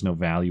 because there's no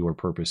value or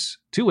purpose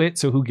to it.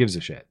 So who gives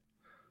a shit?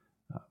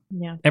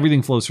 Yeah.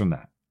 Everything flows from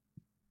that.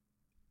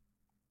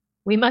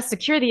 We must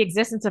secure the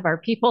existence of our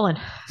people, and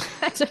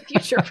that's a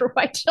future for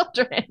white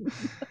children.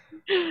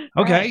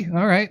 Okay.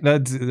 All right.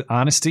 That's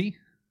honesty.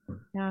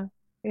 Yeah.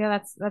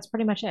 That's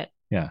pretty much it.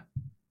 Yeah.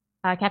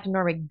 Captain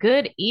Norway,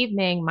 good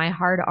evening, my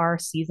hard R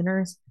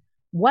seasoners.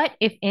 What,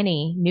 if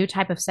any, new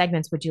type of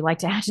segments would you like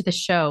to add to the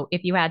show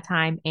if you had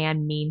time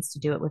and means to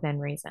do it within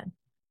reason?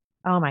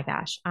 Oh my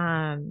gosh.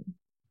 I'm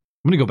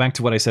going to go back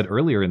to what I said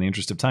earlier in the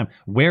interest of time.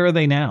 Where are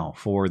they now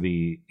for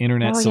the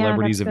internet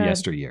celebrities of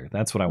yesteryear?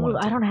 That's what I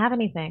want. I don't have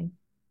anything.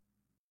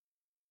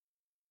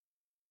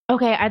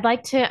 Okay, I'd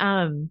like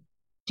to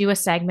do a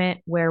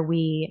segment where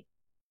we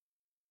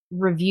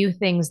review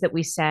things that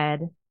we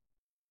said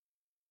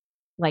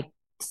like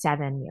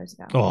 7 years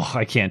ago. Oh,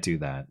 I can't do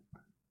that.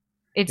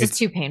 It's just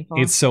too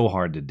painful. It's so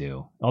hard to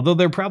do. Although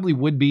there probably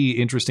would be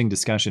interesting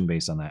discussion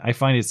based on that. I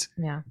find it's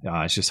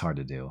just hard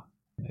to do.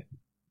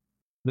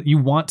 You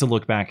want to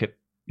look back at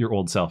your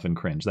old self and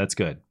cringe. That's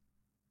good.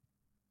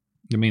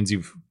 It means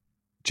you've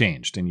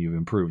changed and you've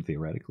improved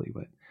theoretically,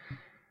 but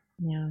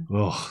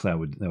that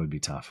would be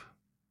tough.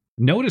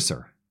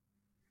 Noticer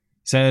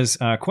says,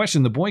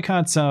 question, the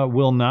boycotts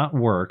will not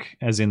work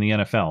as in the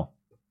NFL.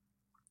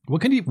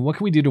 What can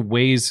we do to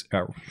raise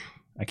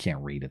I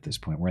can't read at this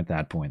point. We're at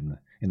that point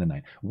in the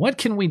night. What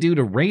can we do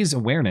to raise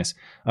awareness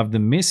of the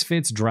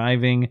misfits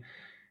driving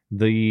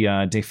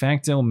the de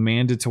facto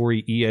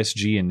mandatory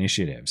ESG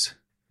initiatives?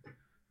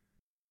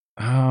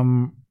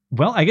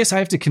 Well, I guess I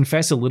have to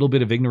confess a little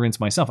bit of ignorance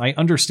myself. I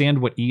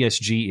understand what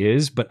ESG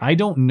is, but I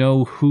don't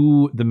know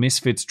who the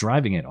misfits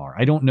driving it are.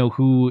 I don't know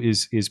who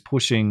is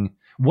pushing,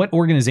 what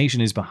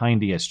organization is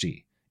behind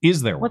ESG.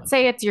 Is there one? Let's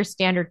say it's your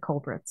standard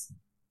culprits.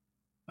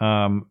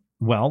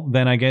 Well,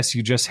 then I guess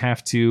you just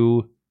have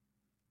to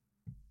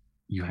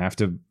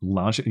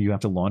launch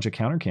a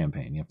counter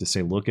campaign. You have to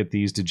say, look at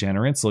these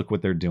degenerates, look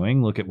what they're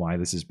doing, look at why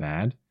this is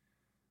bad.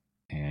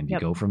 And you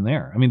go from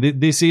there. I mean,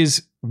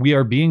 we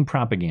are being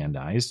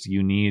propagandized.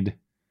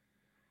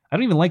 I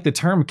don't even like the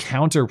term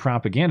counter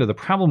propaganda. The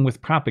problem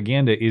with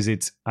propaganda is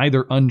it's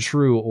either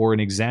untrue or an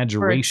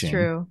exaggeration. Or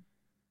it's true.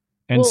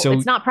 And so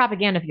it's not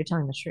propaganda if you're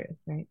telling the truth,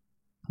 right?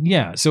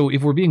 Yeah. So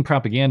if we're being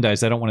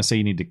propagandized, I don't want to say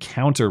you need to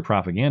counter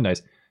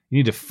propagandize. You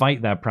need to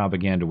fight that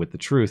propaganda with the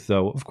truth,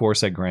 though. Of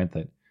course, I grant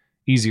that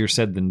easier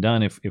said than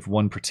done if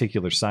one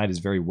particular side is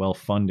very well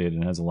funded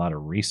and has a lot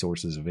of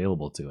resources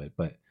available to it.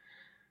 But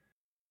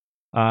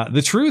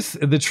the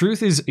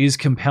truth is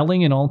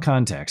compelling in all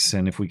contexts,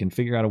 and if we can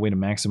figure out a way to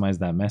maximize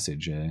that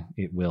message,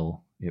 it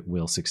will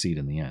succeed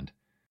in the end.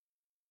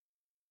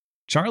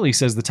 Charlie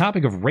says the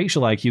topic of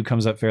racial IQ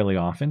comes up fairly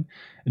often.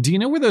 Do you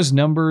know where those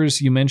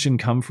numbers you mentioned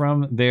come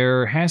from?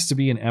 There has to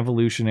be an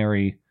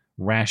evolutionary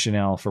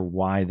rationale for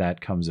why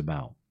that comes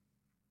about.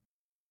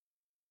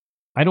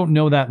 I don't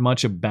know that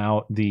much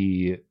about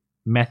the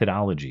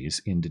methodologies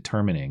in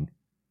determining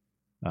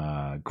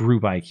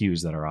group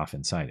IQs that are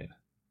often cited.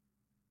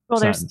 Well,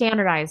 they're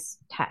standardized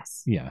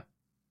tests. Yeah.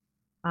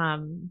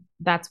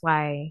 That's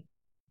why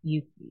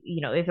you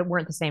know, if it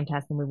weren't the same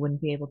test, then we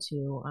wouldn't be able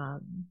to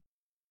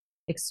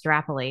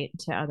extrapolate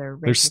to other.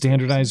 They're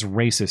standardized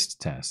racist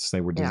tests.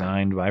 They were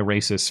designed by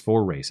racists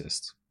for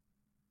racists.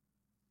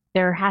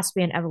 There has to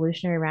be an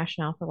evolutionary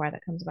rationale for why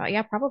that comes about.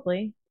 Yeah,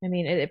 probably. I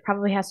mean, it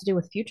probably has to do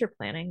with future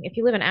planning. If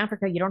you live in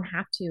Africa, you don't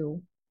have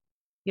to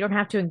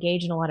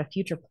engage in a lot of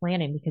future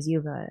planning because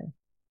you have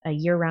a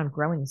year-round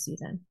growing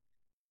season.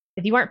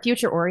 If you aren't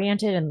future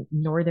oriented in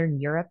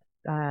Northern Europe,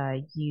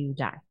 you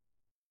die.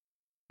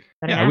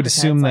 But yeah, I would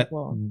assume that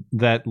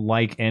that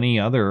like any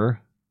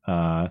other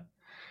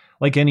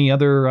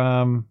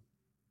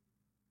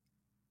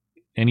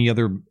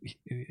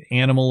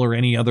animal or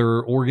any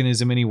other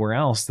organism anywhere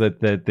else, that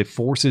the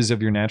forces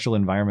of your natural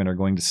environment are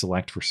going to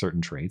select for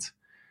certain traits.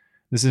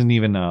 This isn't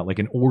even like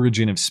an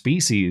origin of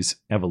species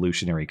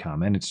evolutionary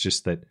comment. It's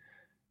just that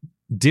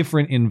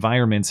different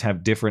environments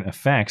have different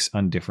effects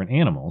on different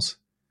animals.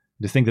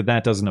 To think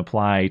that doesn't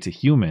apply to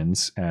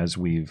humans as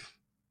we've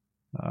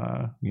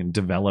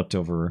developed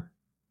over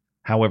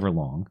however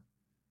long.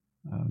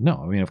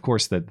 No, I mean, of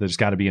course, that there's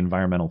got to be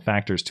environmental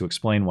factors to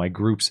explain why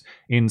groups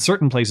in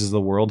certain places of the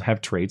world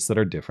have traits that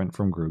are different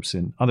from groups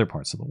in other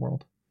parts of the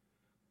world.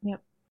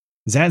 Yep.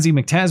 Zazie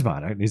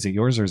McTasbot, is it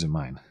yours or is it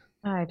mine?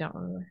 I don't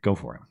remember. Go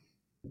for it.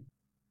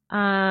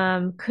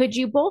 Could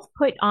you both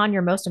put on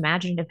your most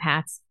imaginative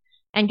hats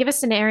and give a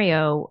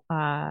scenario,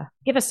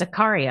 give a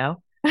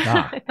Sicario,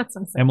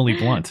 Emily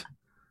Blunt,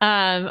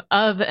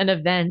 of an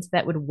event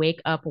that would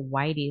wake up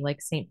Whitey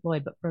like St.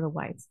 Floyd, but for the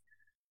whites?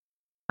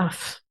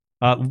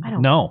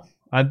 No.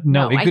 I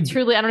don't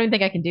even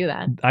think I can do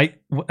that.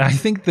 I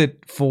think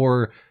that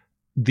for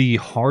the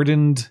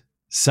hardened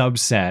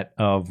subset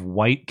of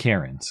white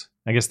Karens,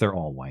 I guess they're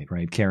all white,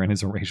 right? Karen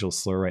is a racial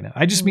slur right now.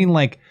 I just mean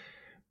like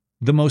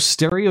the most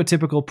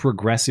stereotypical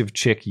progressive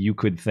chick you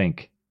could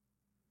think.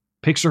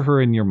 Picture her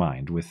in your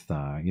mind with,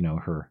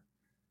 her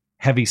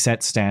heavy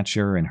set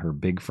stature and her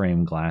big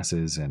frame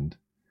glasses and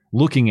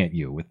looking at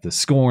you with the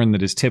scorn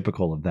that is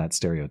typical of that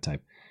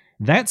stereotype.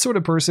 That sort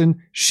of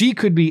person, she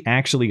could be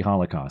actually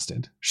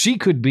Holocausted. She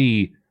could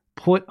be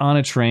put on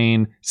a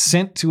train,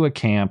 sent to a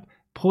camp,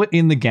 put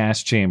in the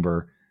gas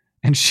chamber,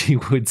 and she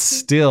would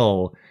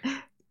still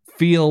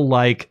feel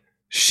like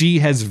she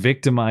has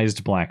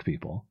victimized black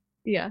people.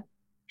 Yeah.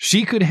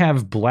 She could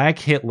have Black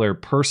Hitler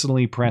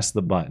personally press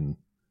the button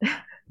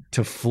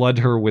to flood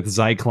her with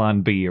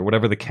Zyklon B or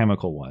whatever the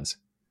chemical was.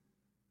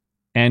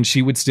 And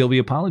she would still be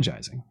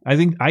apologizing.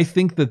 I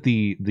think that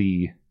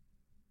the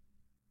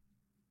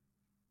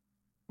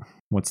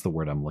what's the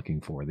word I'm looking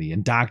for? The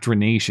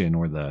indoctrination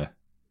or the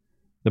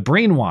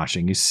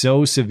brainwashing is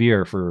so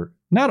severe for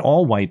not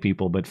all white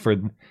people, but for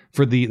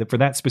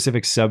that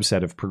specific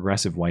subset of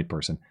progressive white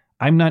person.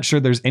 I'm not sure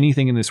there's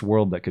anything in this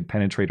world that could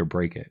penetrate or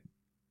break it.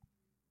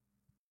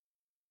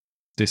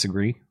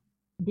 Disagree?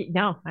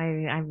 No,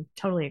 I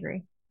totally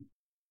agree.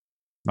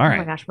 All right. Oh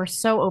my gosh, we're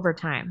so over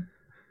time.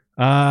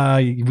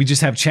 We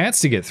just have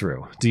chats to get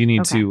through. Do you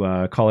need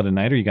to call it a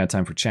night, or you got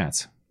time for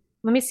chats?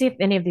 Let me see if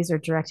any of these are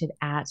directed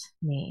at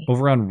me.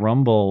 Over on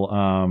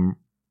Rumble,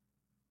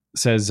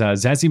 says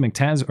Zazie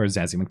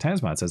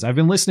McTasbot says, I've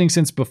been listening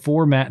since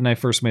before Matt and I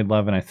first made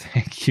love, and I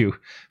thank you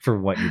for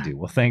what you do.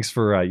 Well, thanks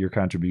for your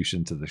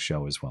contribution to the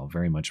show as well.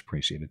 Very much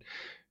appreciated.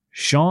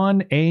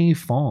 Sean A.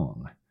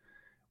 Fong.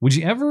 Would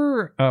you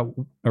ever,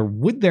 or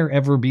would there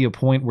ever be a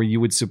point where you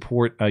would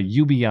support a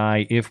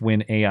UBI if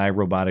when AI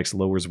robotics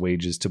lowers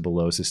wages to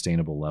below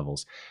sustainable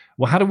levels?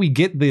 Well, how do we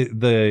get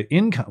the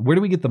income? Where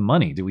do we get the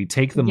money? Do we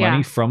take the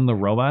money from the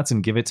robots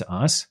and give it to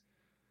us?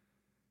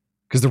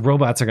 Because the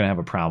robots are going to have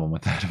a problem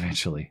with that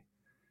eventually.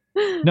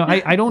 No,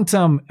 I don't.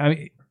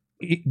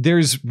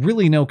 There's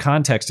really no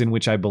context in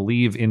which I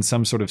believe in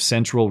some sort of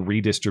central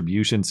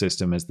redistribution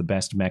system as the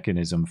best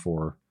mechanism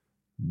for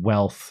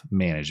wealth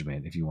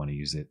management, if you want to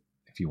use it.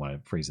 If you want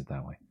to phrase it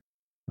that way.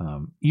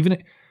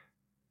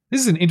 This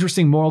is an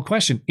interesting moral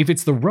question. If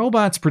it's the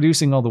robots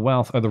producing all the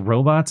wealth, are the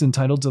robots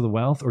entitled to the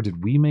wealth, or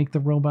did we make the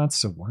robots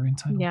so we're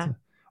entitled to?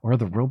 Or are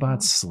the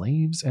robots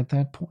slaves at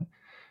that point?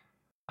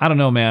 I don't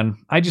know, man.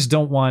 I just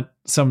don't want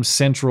some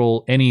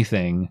central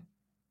anything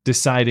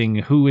deciding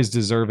who is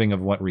deserving of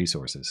what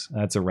resources.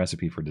 That's a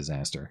recipe for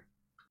disaster.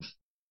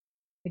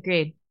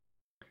 Agreed.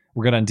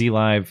 We're good on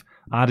DLive.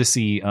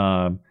 Odyssey.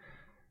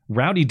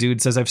 Rowdy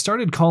Dude says, I've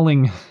started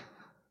calling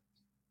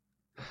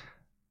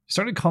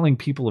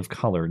people of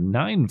color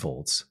 9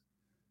 volts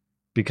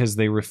because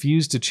they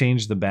refuse to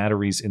change the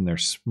batteries in their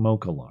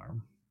smoke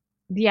alarm.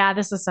 Yeah,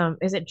 this is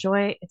is it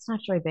Joy? It's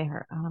not Joy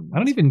Behar. I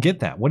don't even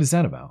get that. What is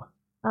that about?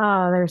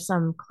 Oh, there's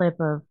some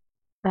clip of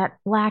that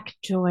Black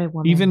Joy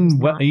woman.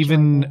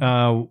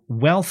 Even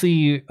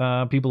wealthy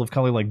people of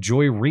color like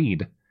Joy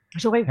Reid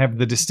have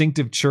the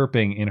distinctive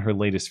chirping in her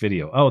latest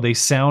video. Oh, they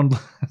sound.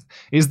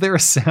 Is there a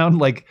sound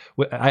like?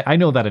 I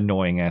know that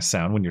annoying ass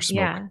sound when your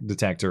smoke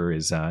detector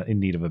is in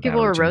need of a battery.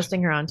 People were change.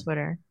 Roasting her on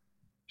Twitter.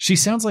 She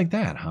sounds like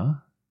that, huh?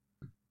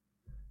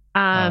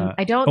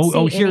 I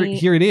don't.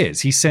 Here it is.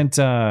 He sent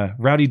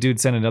Rowdy Dude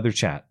sent another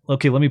chat.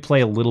 Okay, let me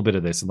play a little bit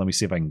of this and let me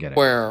see if I can get it.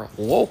 Where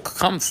woke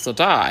comes to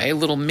die,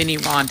 little mini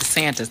Ron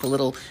DeSantis, the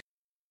little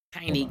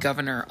tiny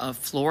governor of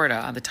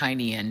Florida, the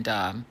tiny and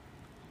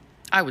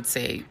I would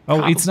say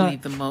probably it's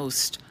not the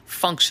most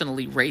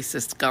functionally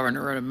racist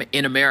governor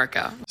in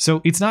America.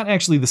 So it's not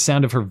actually the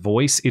sound of her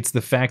voice; it's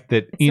the fact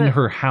that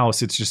her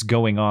house it's just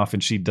going off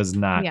and she does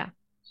not. Yeah.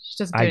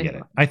 I get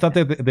it. I thought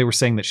that they were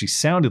saying that she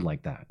sounded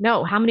like that.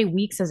 No, how many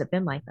weeks has it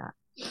been like that?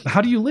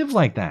 How do you live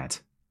like that?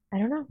 I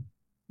don't know.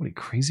 What a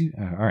crazy.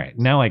 All right,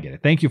 now I get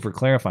it. Thank you for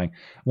clarifying.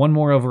 One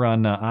more over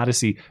on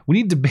Odyssey.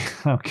 We need to.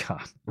 Oh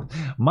God,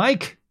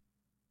 Mike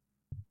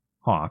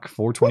Hawk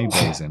 420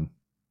 Blazin.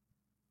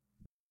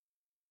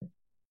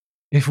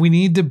 If we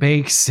need to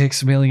bake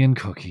 6 million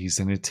cookies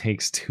and it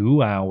takes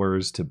 2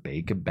 hours to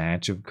bake a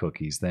batch of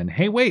cookies, then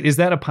hey, wait, is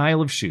that a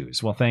pile of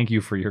shoes? Well, thank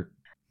you for your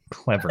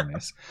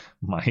cleverness,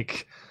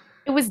 Mike.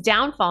 It was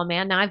downfall,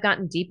 man. Now I've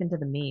gotten deep into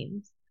the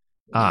memes.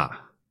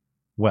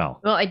 Well,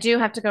 I do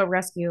have to go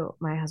rescue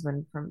my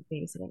husband from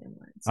babysitting in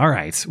Lawrence. All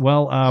right.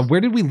 Well,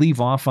 where did we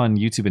leave off on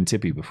YouTube and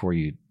Tippy before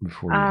you?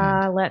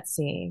 Let's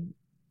see.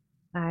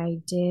 I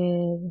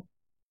did.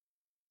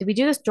 Did we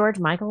do this George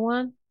Michael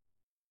one?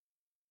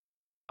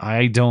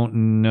 I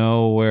don't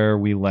know where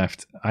we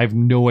left. I have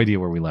no idea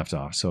where we left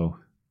off. So.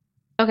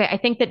 Okay, I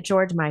think that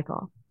George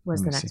Michael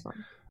was the next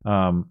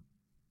one.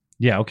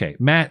 Yeah. Okay,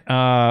 Matt.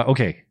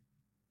 Okay.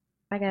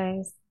 Bye,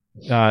 guys.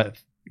 Yeah,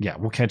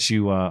 we'll catch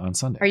you on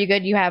Sunday. Are you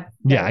good? You have?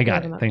 Yeah, I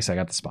got it. Thanks. I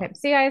got the spot. Okay.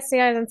 See you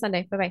guys on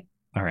Sunday. Bye-bye.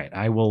 All right.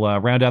 I will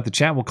round out the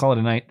chat. We'll call it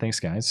a night. Thanks,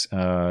 guys.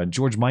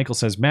 George Michael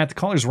says, Matt, the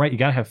caller's right. You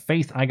got to have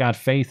faith. I got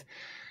faith.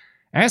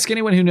 Ask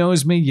anyone who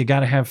knows me. You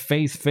got to have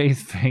faith.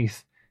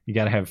 You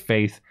got to have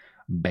faith,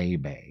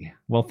 baby.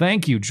 Well,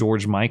 thank you,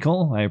 George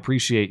Michael. I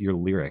appreciate your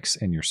lyrics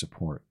and your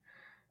support.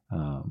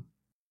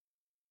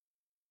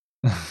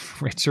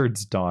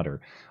 Richard's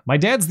daughter. My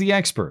dad's the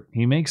expert.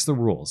 He makes the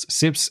rules.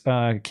 Sips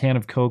a can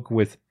of Coke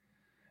with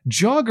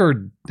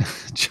jogger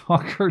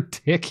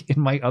dick in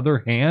my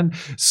other hand.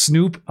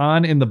 Snoop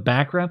on in the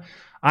background.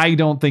 I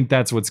don't think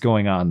that's what's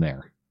going on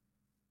there.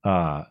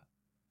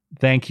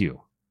 Thank you.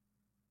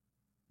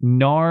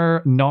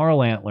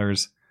 Gnarl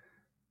Antlers.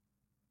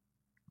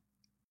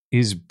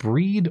 Is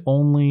breed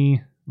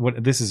only...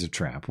 What? This is a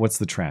trap. What's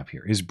the trap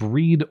here? Is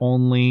breed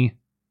only...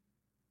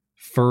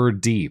 fur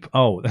deep?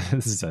 Oh,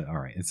 this is all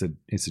right.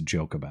 It's a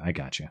joke about. I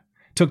got you.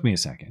 Took me a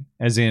second.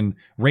 As in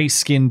race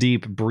skin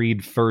deep,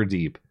 breed fur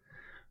deep.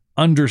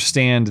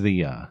 Understand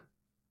the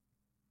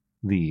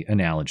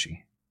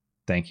analogy.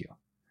 Thank you.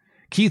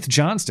 Keith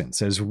Johnston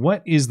says,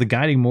 what is the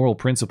guiding moral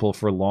principle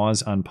for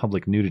laws on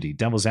public nudity?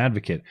 Devil's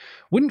advocate.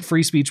 Wouldn't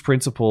free speech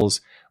principles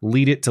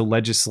lead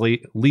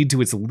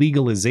to its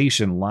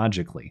legalization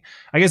logically?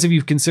 I guess if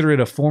you consider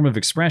it a form of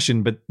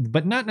expression,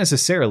 but not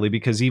necessarily,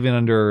 because even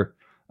under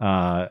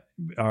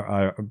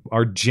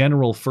our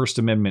general First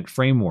Amendment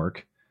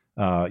framework,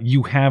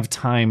 you have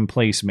time,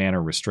 place,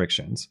 manner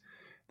restrictions.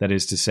 That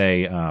is to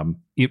say,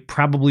 it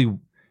probably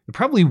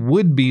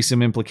would be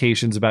some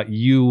implications about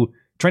you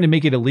trying to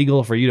make it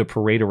illegal for you to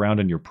parade around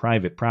on your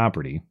private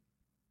property.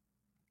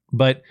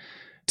 But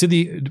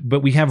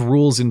we have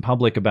rules in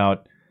public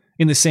about,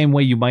 in the same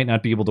way you might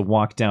not be able to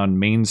walk down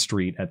Main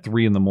Street at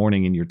 3 a.m.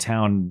 in your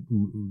town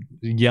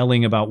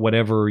yelling about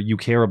whatever you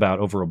care about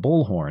over a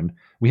bullhorn.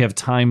 We have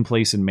time,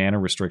 place, and manner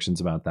restrictions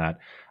about that.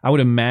 I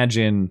would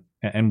imagine,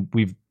 and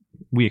we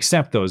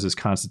accept those as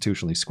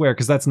constitutionally square,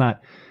 because that's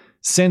not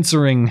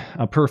censoring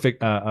a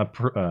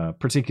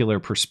particular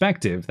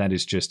perspective. That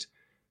is just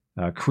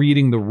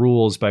creating the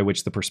rules by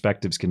which the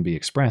perspectives can be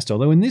expressed.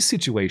 Although in this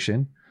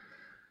situation,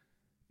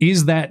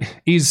 is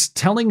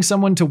telling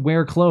someone to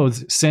wear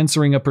clothes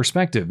censoring a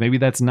perspective? Maybe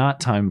that's not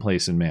time,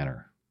 place, and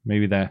manner.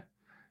 Maybe that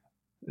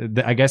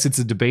I guess it's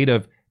a debate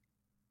of,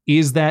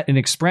 is that an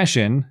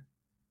expression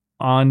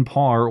on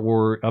par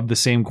or of the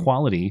same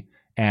quality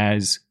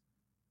as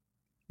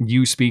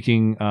you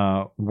speaking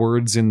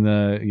words in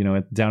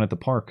the, down at the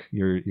park,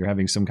 you're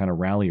having some kind of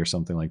rally or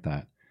something like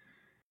that.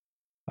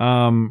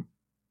 I'll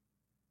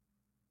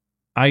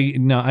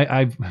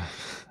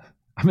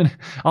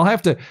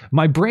have to,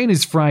 my brain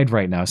is fried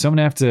right now, so I'm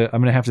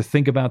gonna have to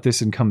think about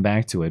this and come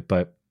back to it.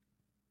 But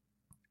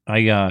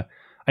I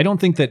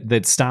don't think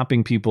that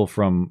stopping people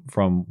from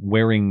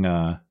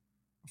wearing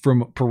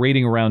from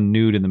parading around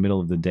nude in the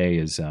middle of the day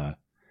is a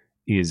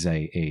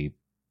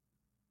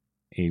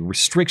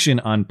restriction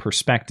on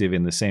perspective,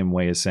 in the same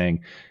way as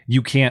saying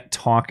you can't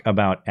talk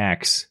about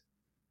X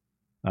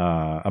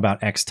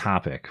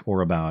topic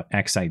or about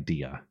X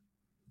idea.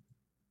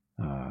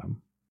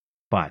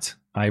 But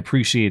I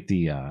appreciate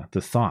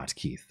the thought,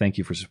 Keith. Thank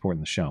you for supporting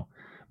the show.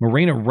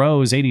 Morena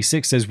Rose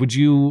 86 says, would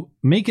you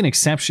make an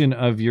exception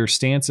of your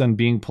stance on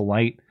being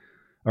polite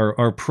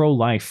or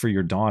pro-life for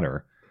your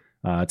daughter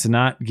to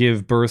not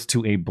give birth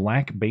to a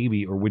black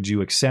baby, or would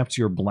you accept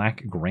your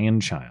black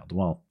grandchild?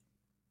 Well,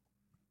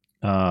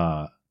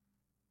 I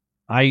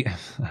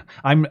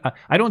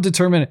don't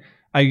determine.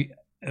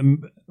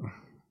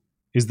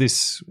 Is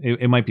this?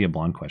 It might be a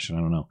blonde question. I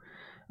don't know.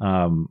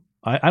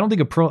 I don't think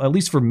at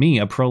least for me,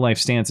 a pro-life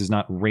stance is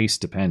not race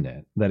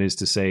dependent. That is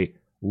to say,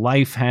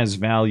 life has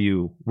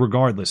value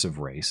regardless of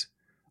race.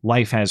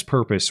 Life has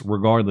purpose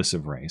regardless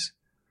of race.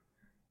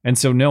 And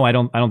so, no, I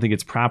don't think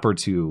it's proper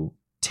to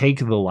take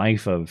the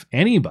life of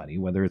anybody,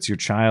 whether it's your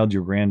child,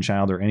 your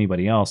grandchild, or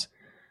anybody else,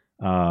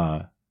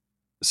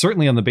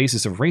 certainly on the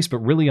basis of race, but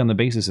really on the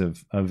basis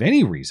of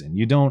any reason.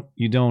 You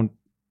don't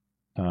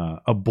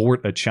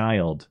abort a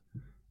child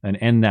and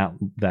end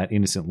that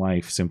innocent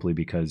life simply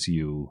because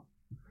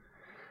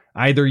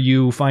either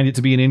you find it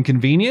to be an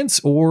inconvenience,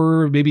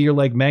 or maybe you're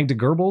like Magda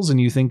Goebbels and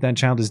you think that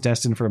child is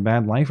destined for a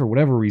bad life, or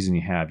whatever reason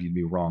you have, you'd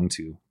be wrong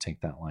to take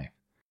that life.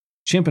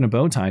 Chimp in a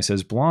bow tie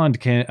says,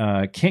 Blonde,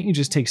 can't you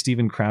just take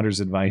Steven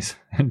Crowder's advice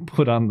and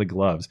put on the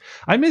gloves?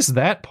 I missed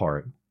that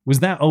part.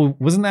 Wasn't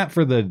that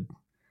for the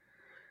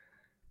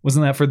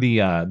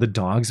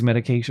dog's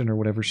medication or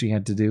whatever she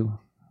had to do?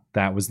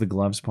 That was the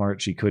gloves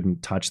part. She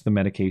couldn't touch the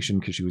medication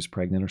because she was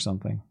pregnant or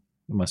something.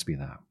 It must be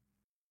that.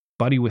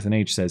 Buddy with an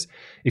H says,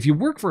 if you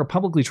work for a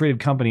publicly traded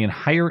company and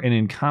hire an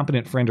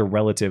incompetent friend or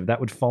relative, that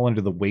would fall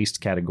under the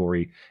waste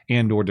category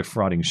and or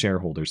defrauding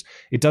shareholders.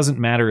 It doesn't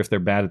matter if they're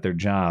bad at their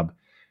job,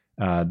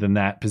 then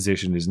that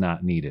position is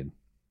not needed.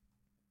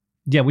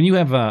 Yeah, when you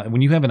have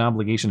an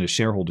obligation to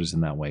shareholders in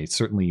that way,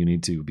 certainly you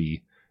need to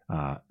be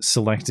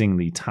selecting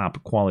the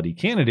top quality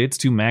candidates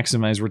to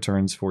maximize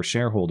returns for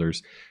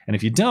shareholders. And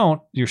if you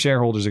don't, your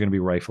shareholders are going to be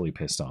rightfully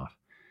pissed off.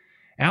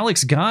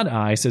 Alex God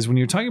Eye says, when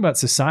you're talking about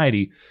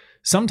society,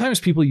 sometimes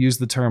people use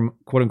the term,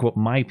 quote unquote,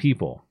 my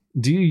people.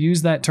 Do you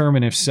use that term?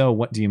 And if so,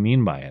 what do you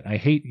mean by it? I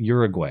hate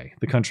Uruguay,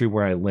 the country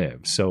where I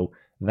live. So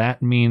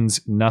that means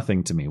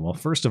nothing to me. Well,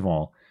 first of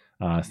all,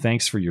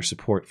 thanks for your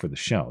support for the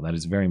show. That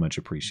is very much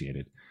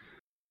appreciated.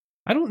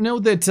 I don't know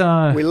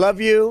that... we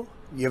love you.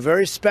 You're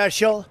very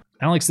special.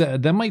 Alex,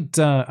 that might...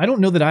 I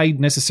don't know that I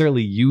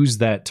necessarily use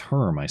that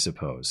term, I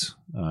suppose.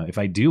 If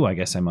I do, I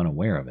guess I'm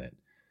unaware of it.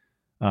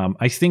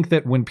 I think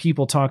that when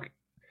people talk...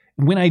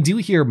 When I do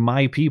hear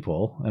my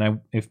people, and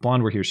if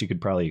Blonde were here, she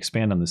could probably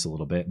expand on this a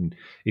little bit. And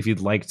if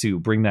you'd like to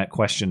bring that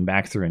question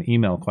back through an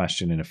email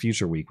question in a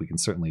future week, we can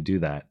certainly do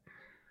that.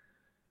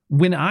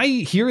 When I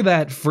hear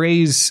that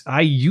phrase,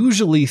 I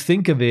usually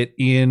think of it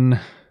in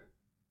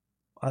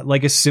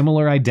like a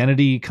similar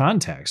identity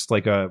context,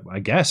 like I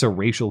guess a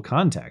racial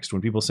context.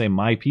 When people say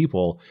my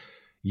people,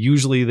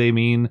 usually they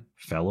mean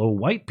fellow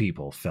white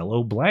people,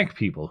 fellow black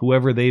people,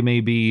 whoever they may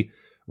be.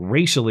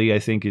 Racially, I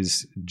think,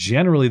 is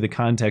generally the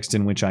context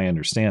in which I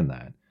understand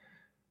that.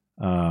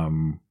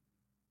 Trying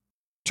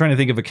to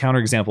think of a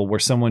counterexample where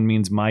someone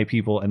means my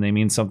people and they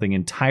mean something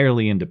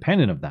entirely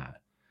independent of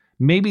that.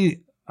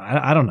 Maybe,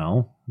 I don't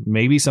know,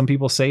 maybe some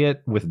people say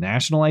it with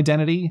national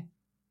identity,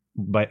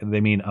 but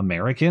they mean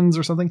Americans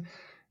or something.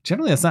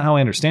 Generally, that's not how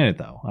I understand it,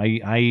 though.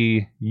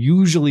 I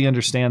usually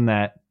understand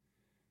that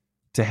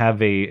to have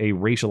a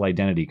racial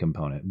identity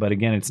component. But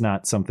again, it's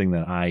not something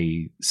that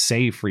I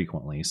say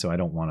frequently, so I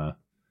don't want to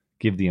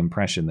give the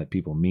impression that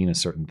people mean a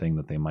certain thing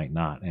that they might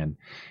not. And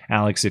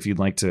Alex, if you'd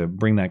like to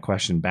bring that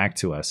question back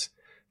to us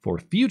for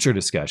future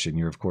discussion,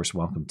 you're of course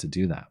welcome to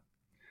do that.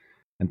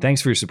 And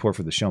thanks for your support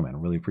for the show, man. I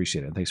really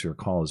appreciate it. And thanks for your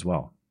call as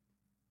well.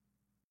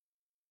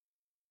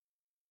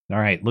 All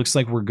right. Looks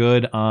like we're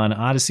good on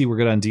Odyssey. We're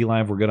good on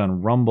DLive. We're good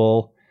on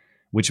Rumble,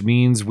 which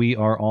means we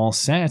are all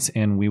set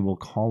and we will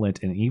call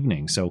it an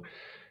evening. So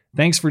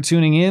thanks for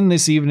tuning in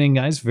this evening,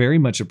 guys. Very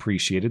much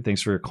appreciated.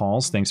 Thanks for your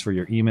calls. Thanks for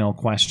your email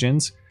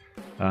questions.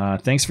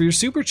 Thanks for your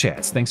super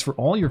chats. Thanks for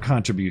all your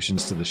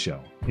contributions to the show.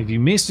 If you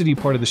missed any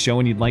part of the show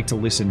and you'd like to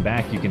listen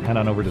back, you can head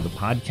on over to the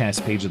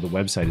podcast page of the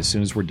website as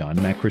soon as we're done,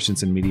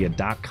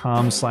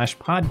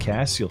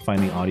 mattchristiansenmedia.com/podcasts. You'll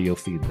find the audio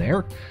feed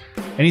there.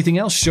 Anything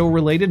else show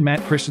related,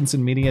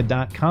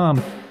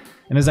 mattchristiansenmedia.com.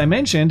 And as I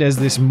mentioned, as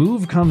this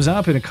move comes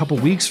up in a couple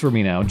weeks for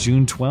me now,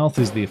 June 12th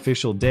is the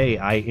official day.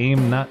 I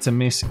aim not to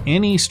miss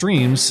any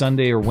streams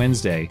Sunday or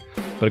Wednesday.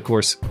 But of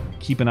course,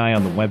 keep an eye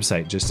on the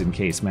website just in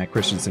case,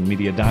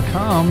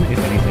 mattchristiansenmedia.com, if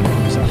anything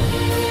comes up.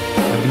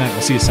 Have a good night.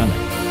 We'll see you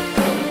Sunday.